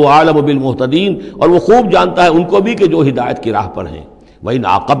 وہو اعلم بالمہتدین، اور وہ خوب جانتا ہے ان کو بھی کہ جو ہدایت کی راہ پر ہیں۔ وَإِنْ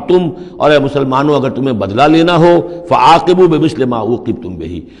عَاقَبْتُمْ، اور اے مسلمانوں اگر تمہیں بدلہ لینا ہو، فَعَاقِبُوا بِمِثْلِ مَا عُوقِبْتُمْ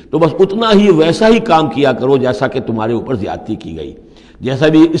بِهِ، تو بس اتنا ہی ویسا ہی کام کیا کرو جیسا کہ تمہارے اوپر زیادتی کی گئی، جیسا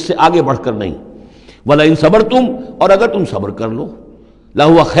بھی اس سے آگے بڑھ کر نہیں۔ وَلَئِنْ صَبَرْتُمْ، اور اگر تم صبر کر لو،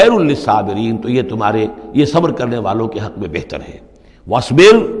 لَهُوَ خَيْرٌ لِّلصَّابِرِينَ، تو یہ تمہارے یہ صبر کرنے والوں کے حق میں بہتر ہے۔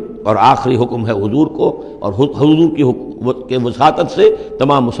 وَاصْبِرْ، اور آخری حکم ہے حضور کو اور حضور کی وساطت سے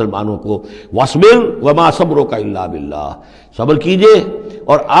تمام مسلمانوں کو، وَاصْبِرْ وَمَا صَبْرُكَ إِلَّا بِاللَّهِ، صبر کیجئے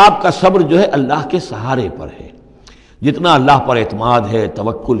اور آپ کا صبر جو ہے اللہ کے سہارے پر ہے۔ جتنا اللہ پر اعتماد ہے،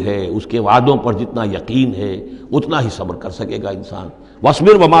 توکل ہے، اس کے وعدوں پر جتنا یقین ہے، اتنا ہی صبر کر سکے گا انسان۔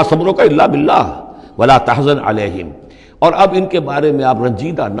 وَاصْبِرْ وَمَا صَبْرُكَ إِلَّا بِاللَّهِ وَلَا تَحْزَنْ عَلَيْهِمْ، اور اب ان کے بارے میں آپ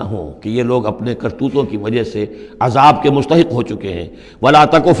رنجیدہ نہ ہوں کہ یہ لوگ اپنے کرتوتوں کی وجہ سے عذاب کے مستحق ہو چکے ہیں۔ وَلَا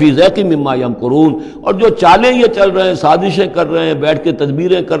تَكُ فِي ضَيْقٍ مِّمَّا يَمْكُرُونَ، اور جو چالیں یہ چل رہے ہیں، سازشیں کر رہے ہیں، بیٹھ کے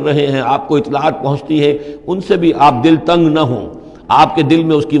تدبیریں کر رہے ہیں، آپ کو اطلاعات پہنچتی ہے، ان سے بھی آپ دل تنگ نہ ہوں، آپ کے دل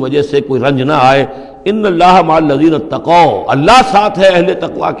میں اس کی وجہ سے کوئی رنج نہ آئے۔ ان اللہ مع الذین اتقوا، اللہ ساتھ ہے اہل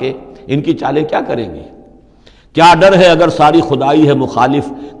تقوی کے، ان کی چالیں کیا کریں گے؟ کیا ڈر ہے اگر ساری خدائی ہے مخالف،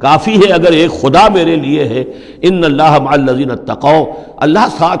 کافی ہے اگر ایک خدا میرے لیے ہے۔ ان اللہ مع الذین اتقوا، اللہ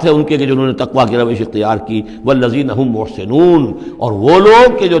ساتھ ہے ان کے کہ جنہوں نے تقوی کی روش اختیار کی، والذین هم محسنون، اور وہ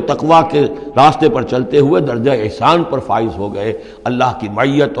لوگ کہ جو تقوی کے راستے پر چلتے ہوئے درجہ احسان پر فائز ہو گئے، اللہ کی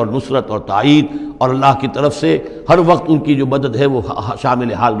معیت اور نصرت اور تائید اور اللہ کی طرف سے ہر وقت ان کی جو مدد ہے وہ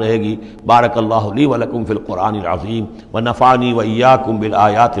شامل حال رہے گی۔ بارک اللہ لی ولکم فی القرآن العظیم ونفعنی وإیاکم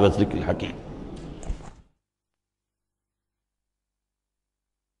بالآیات والذکر الحکیم۔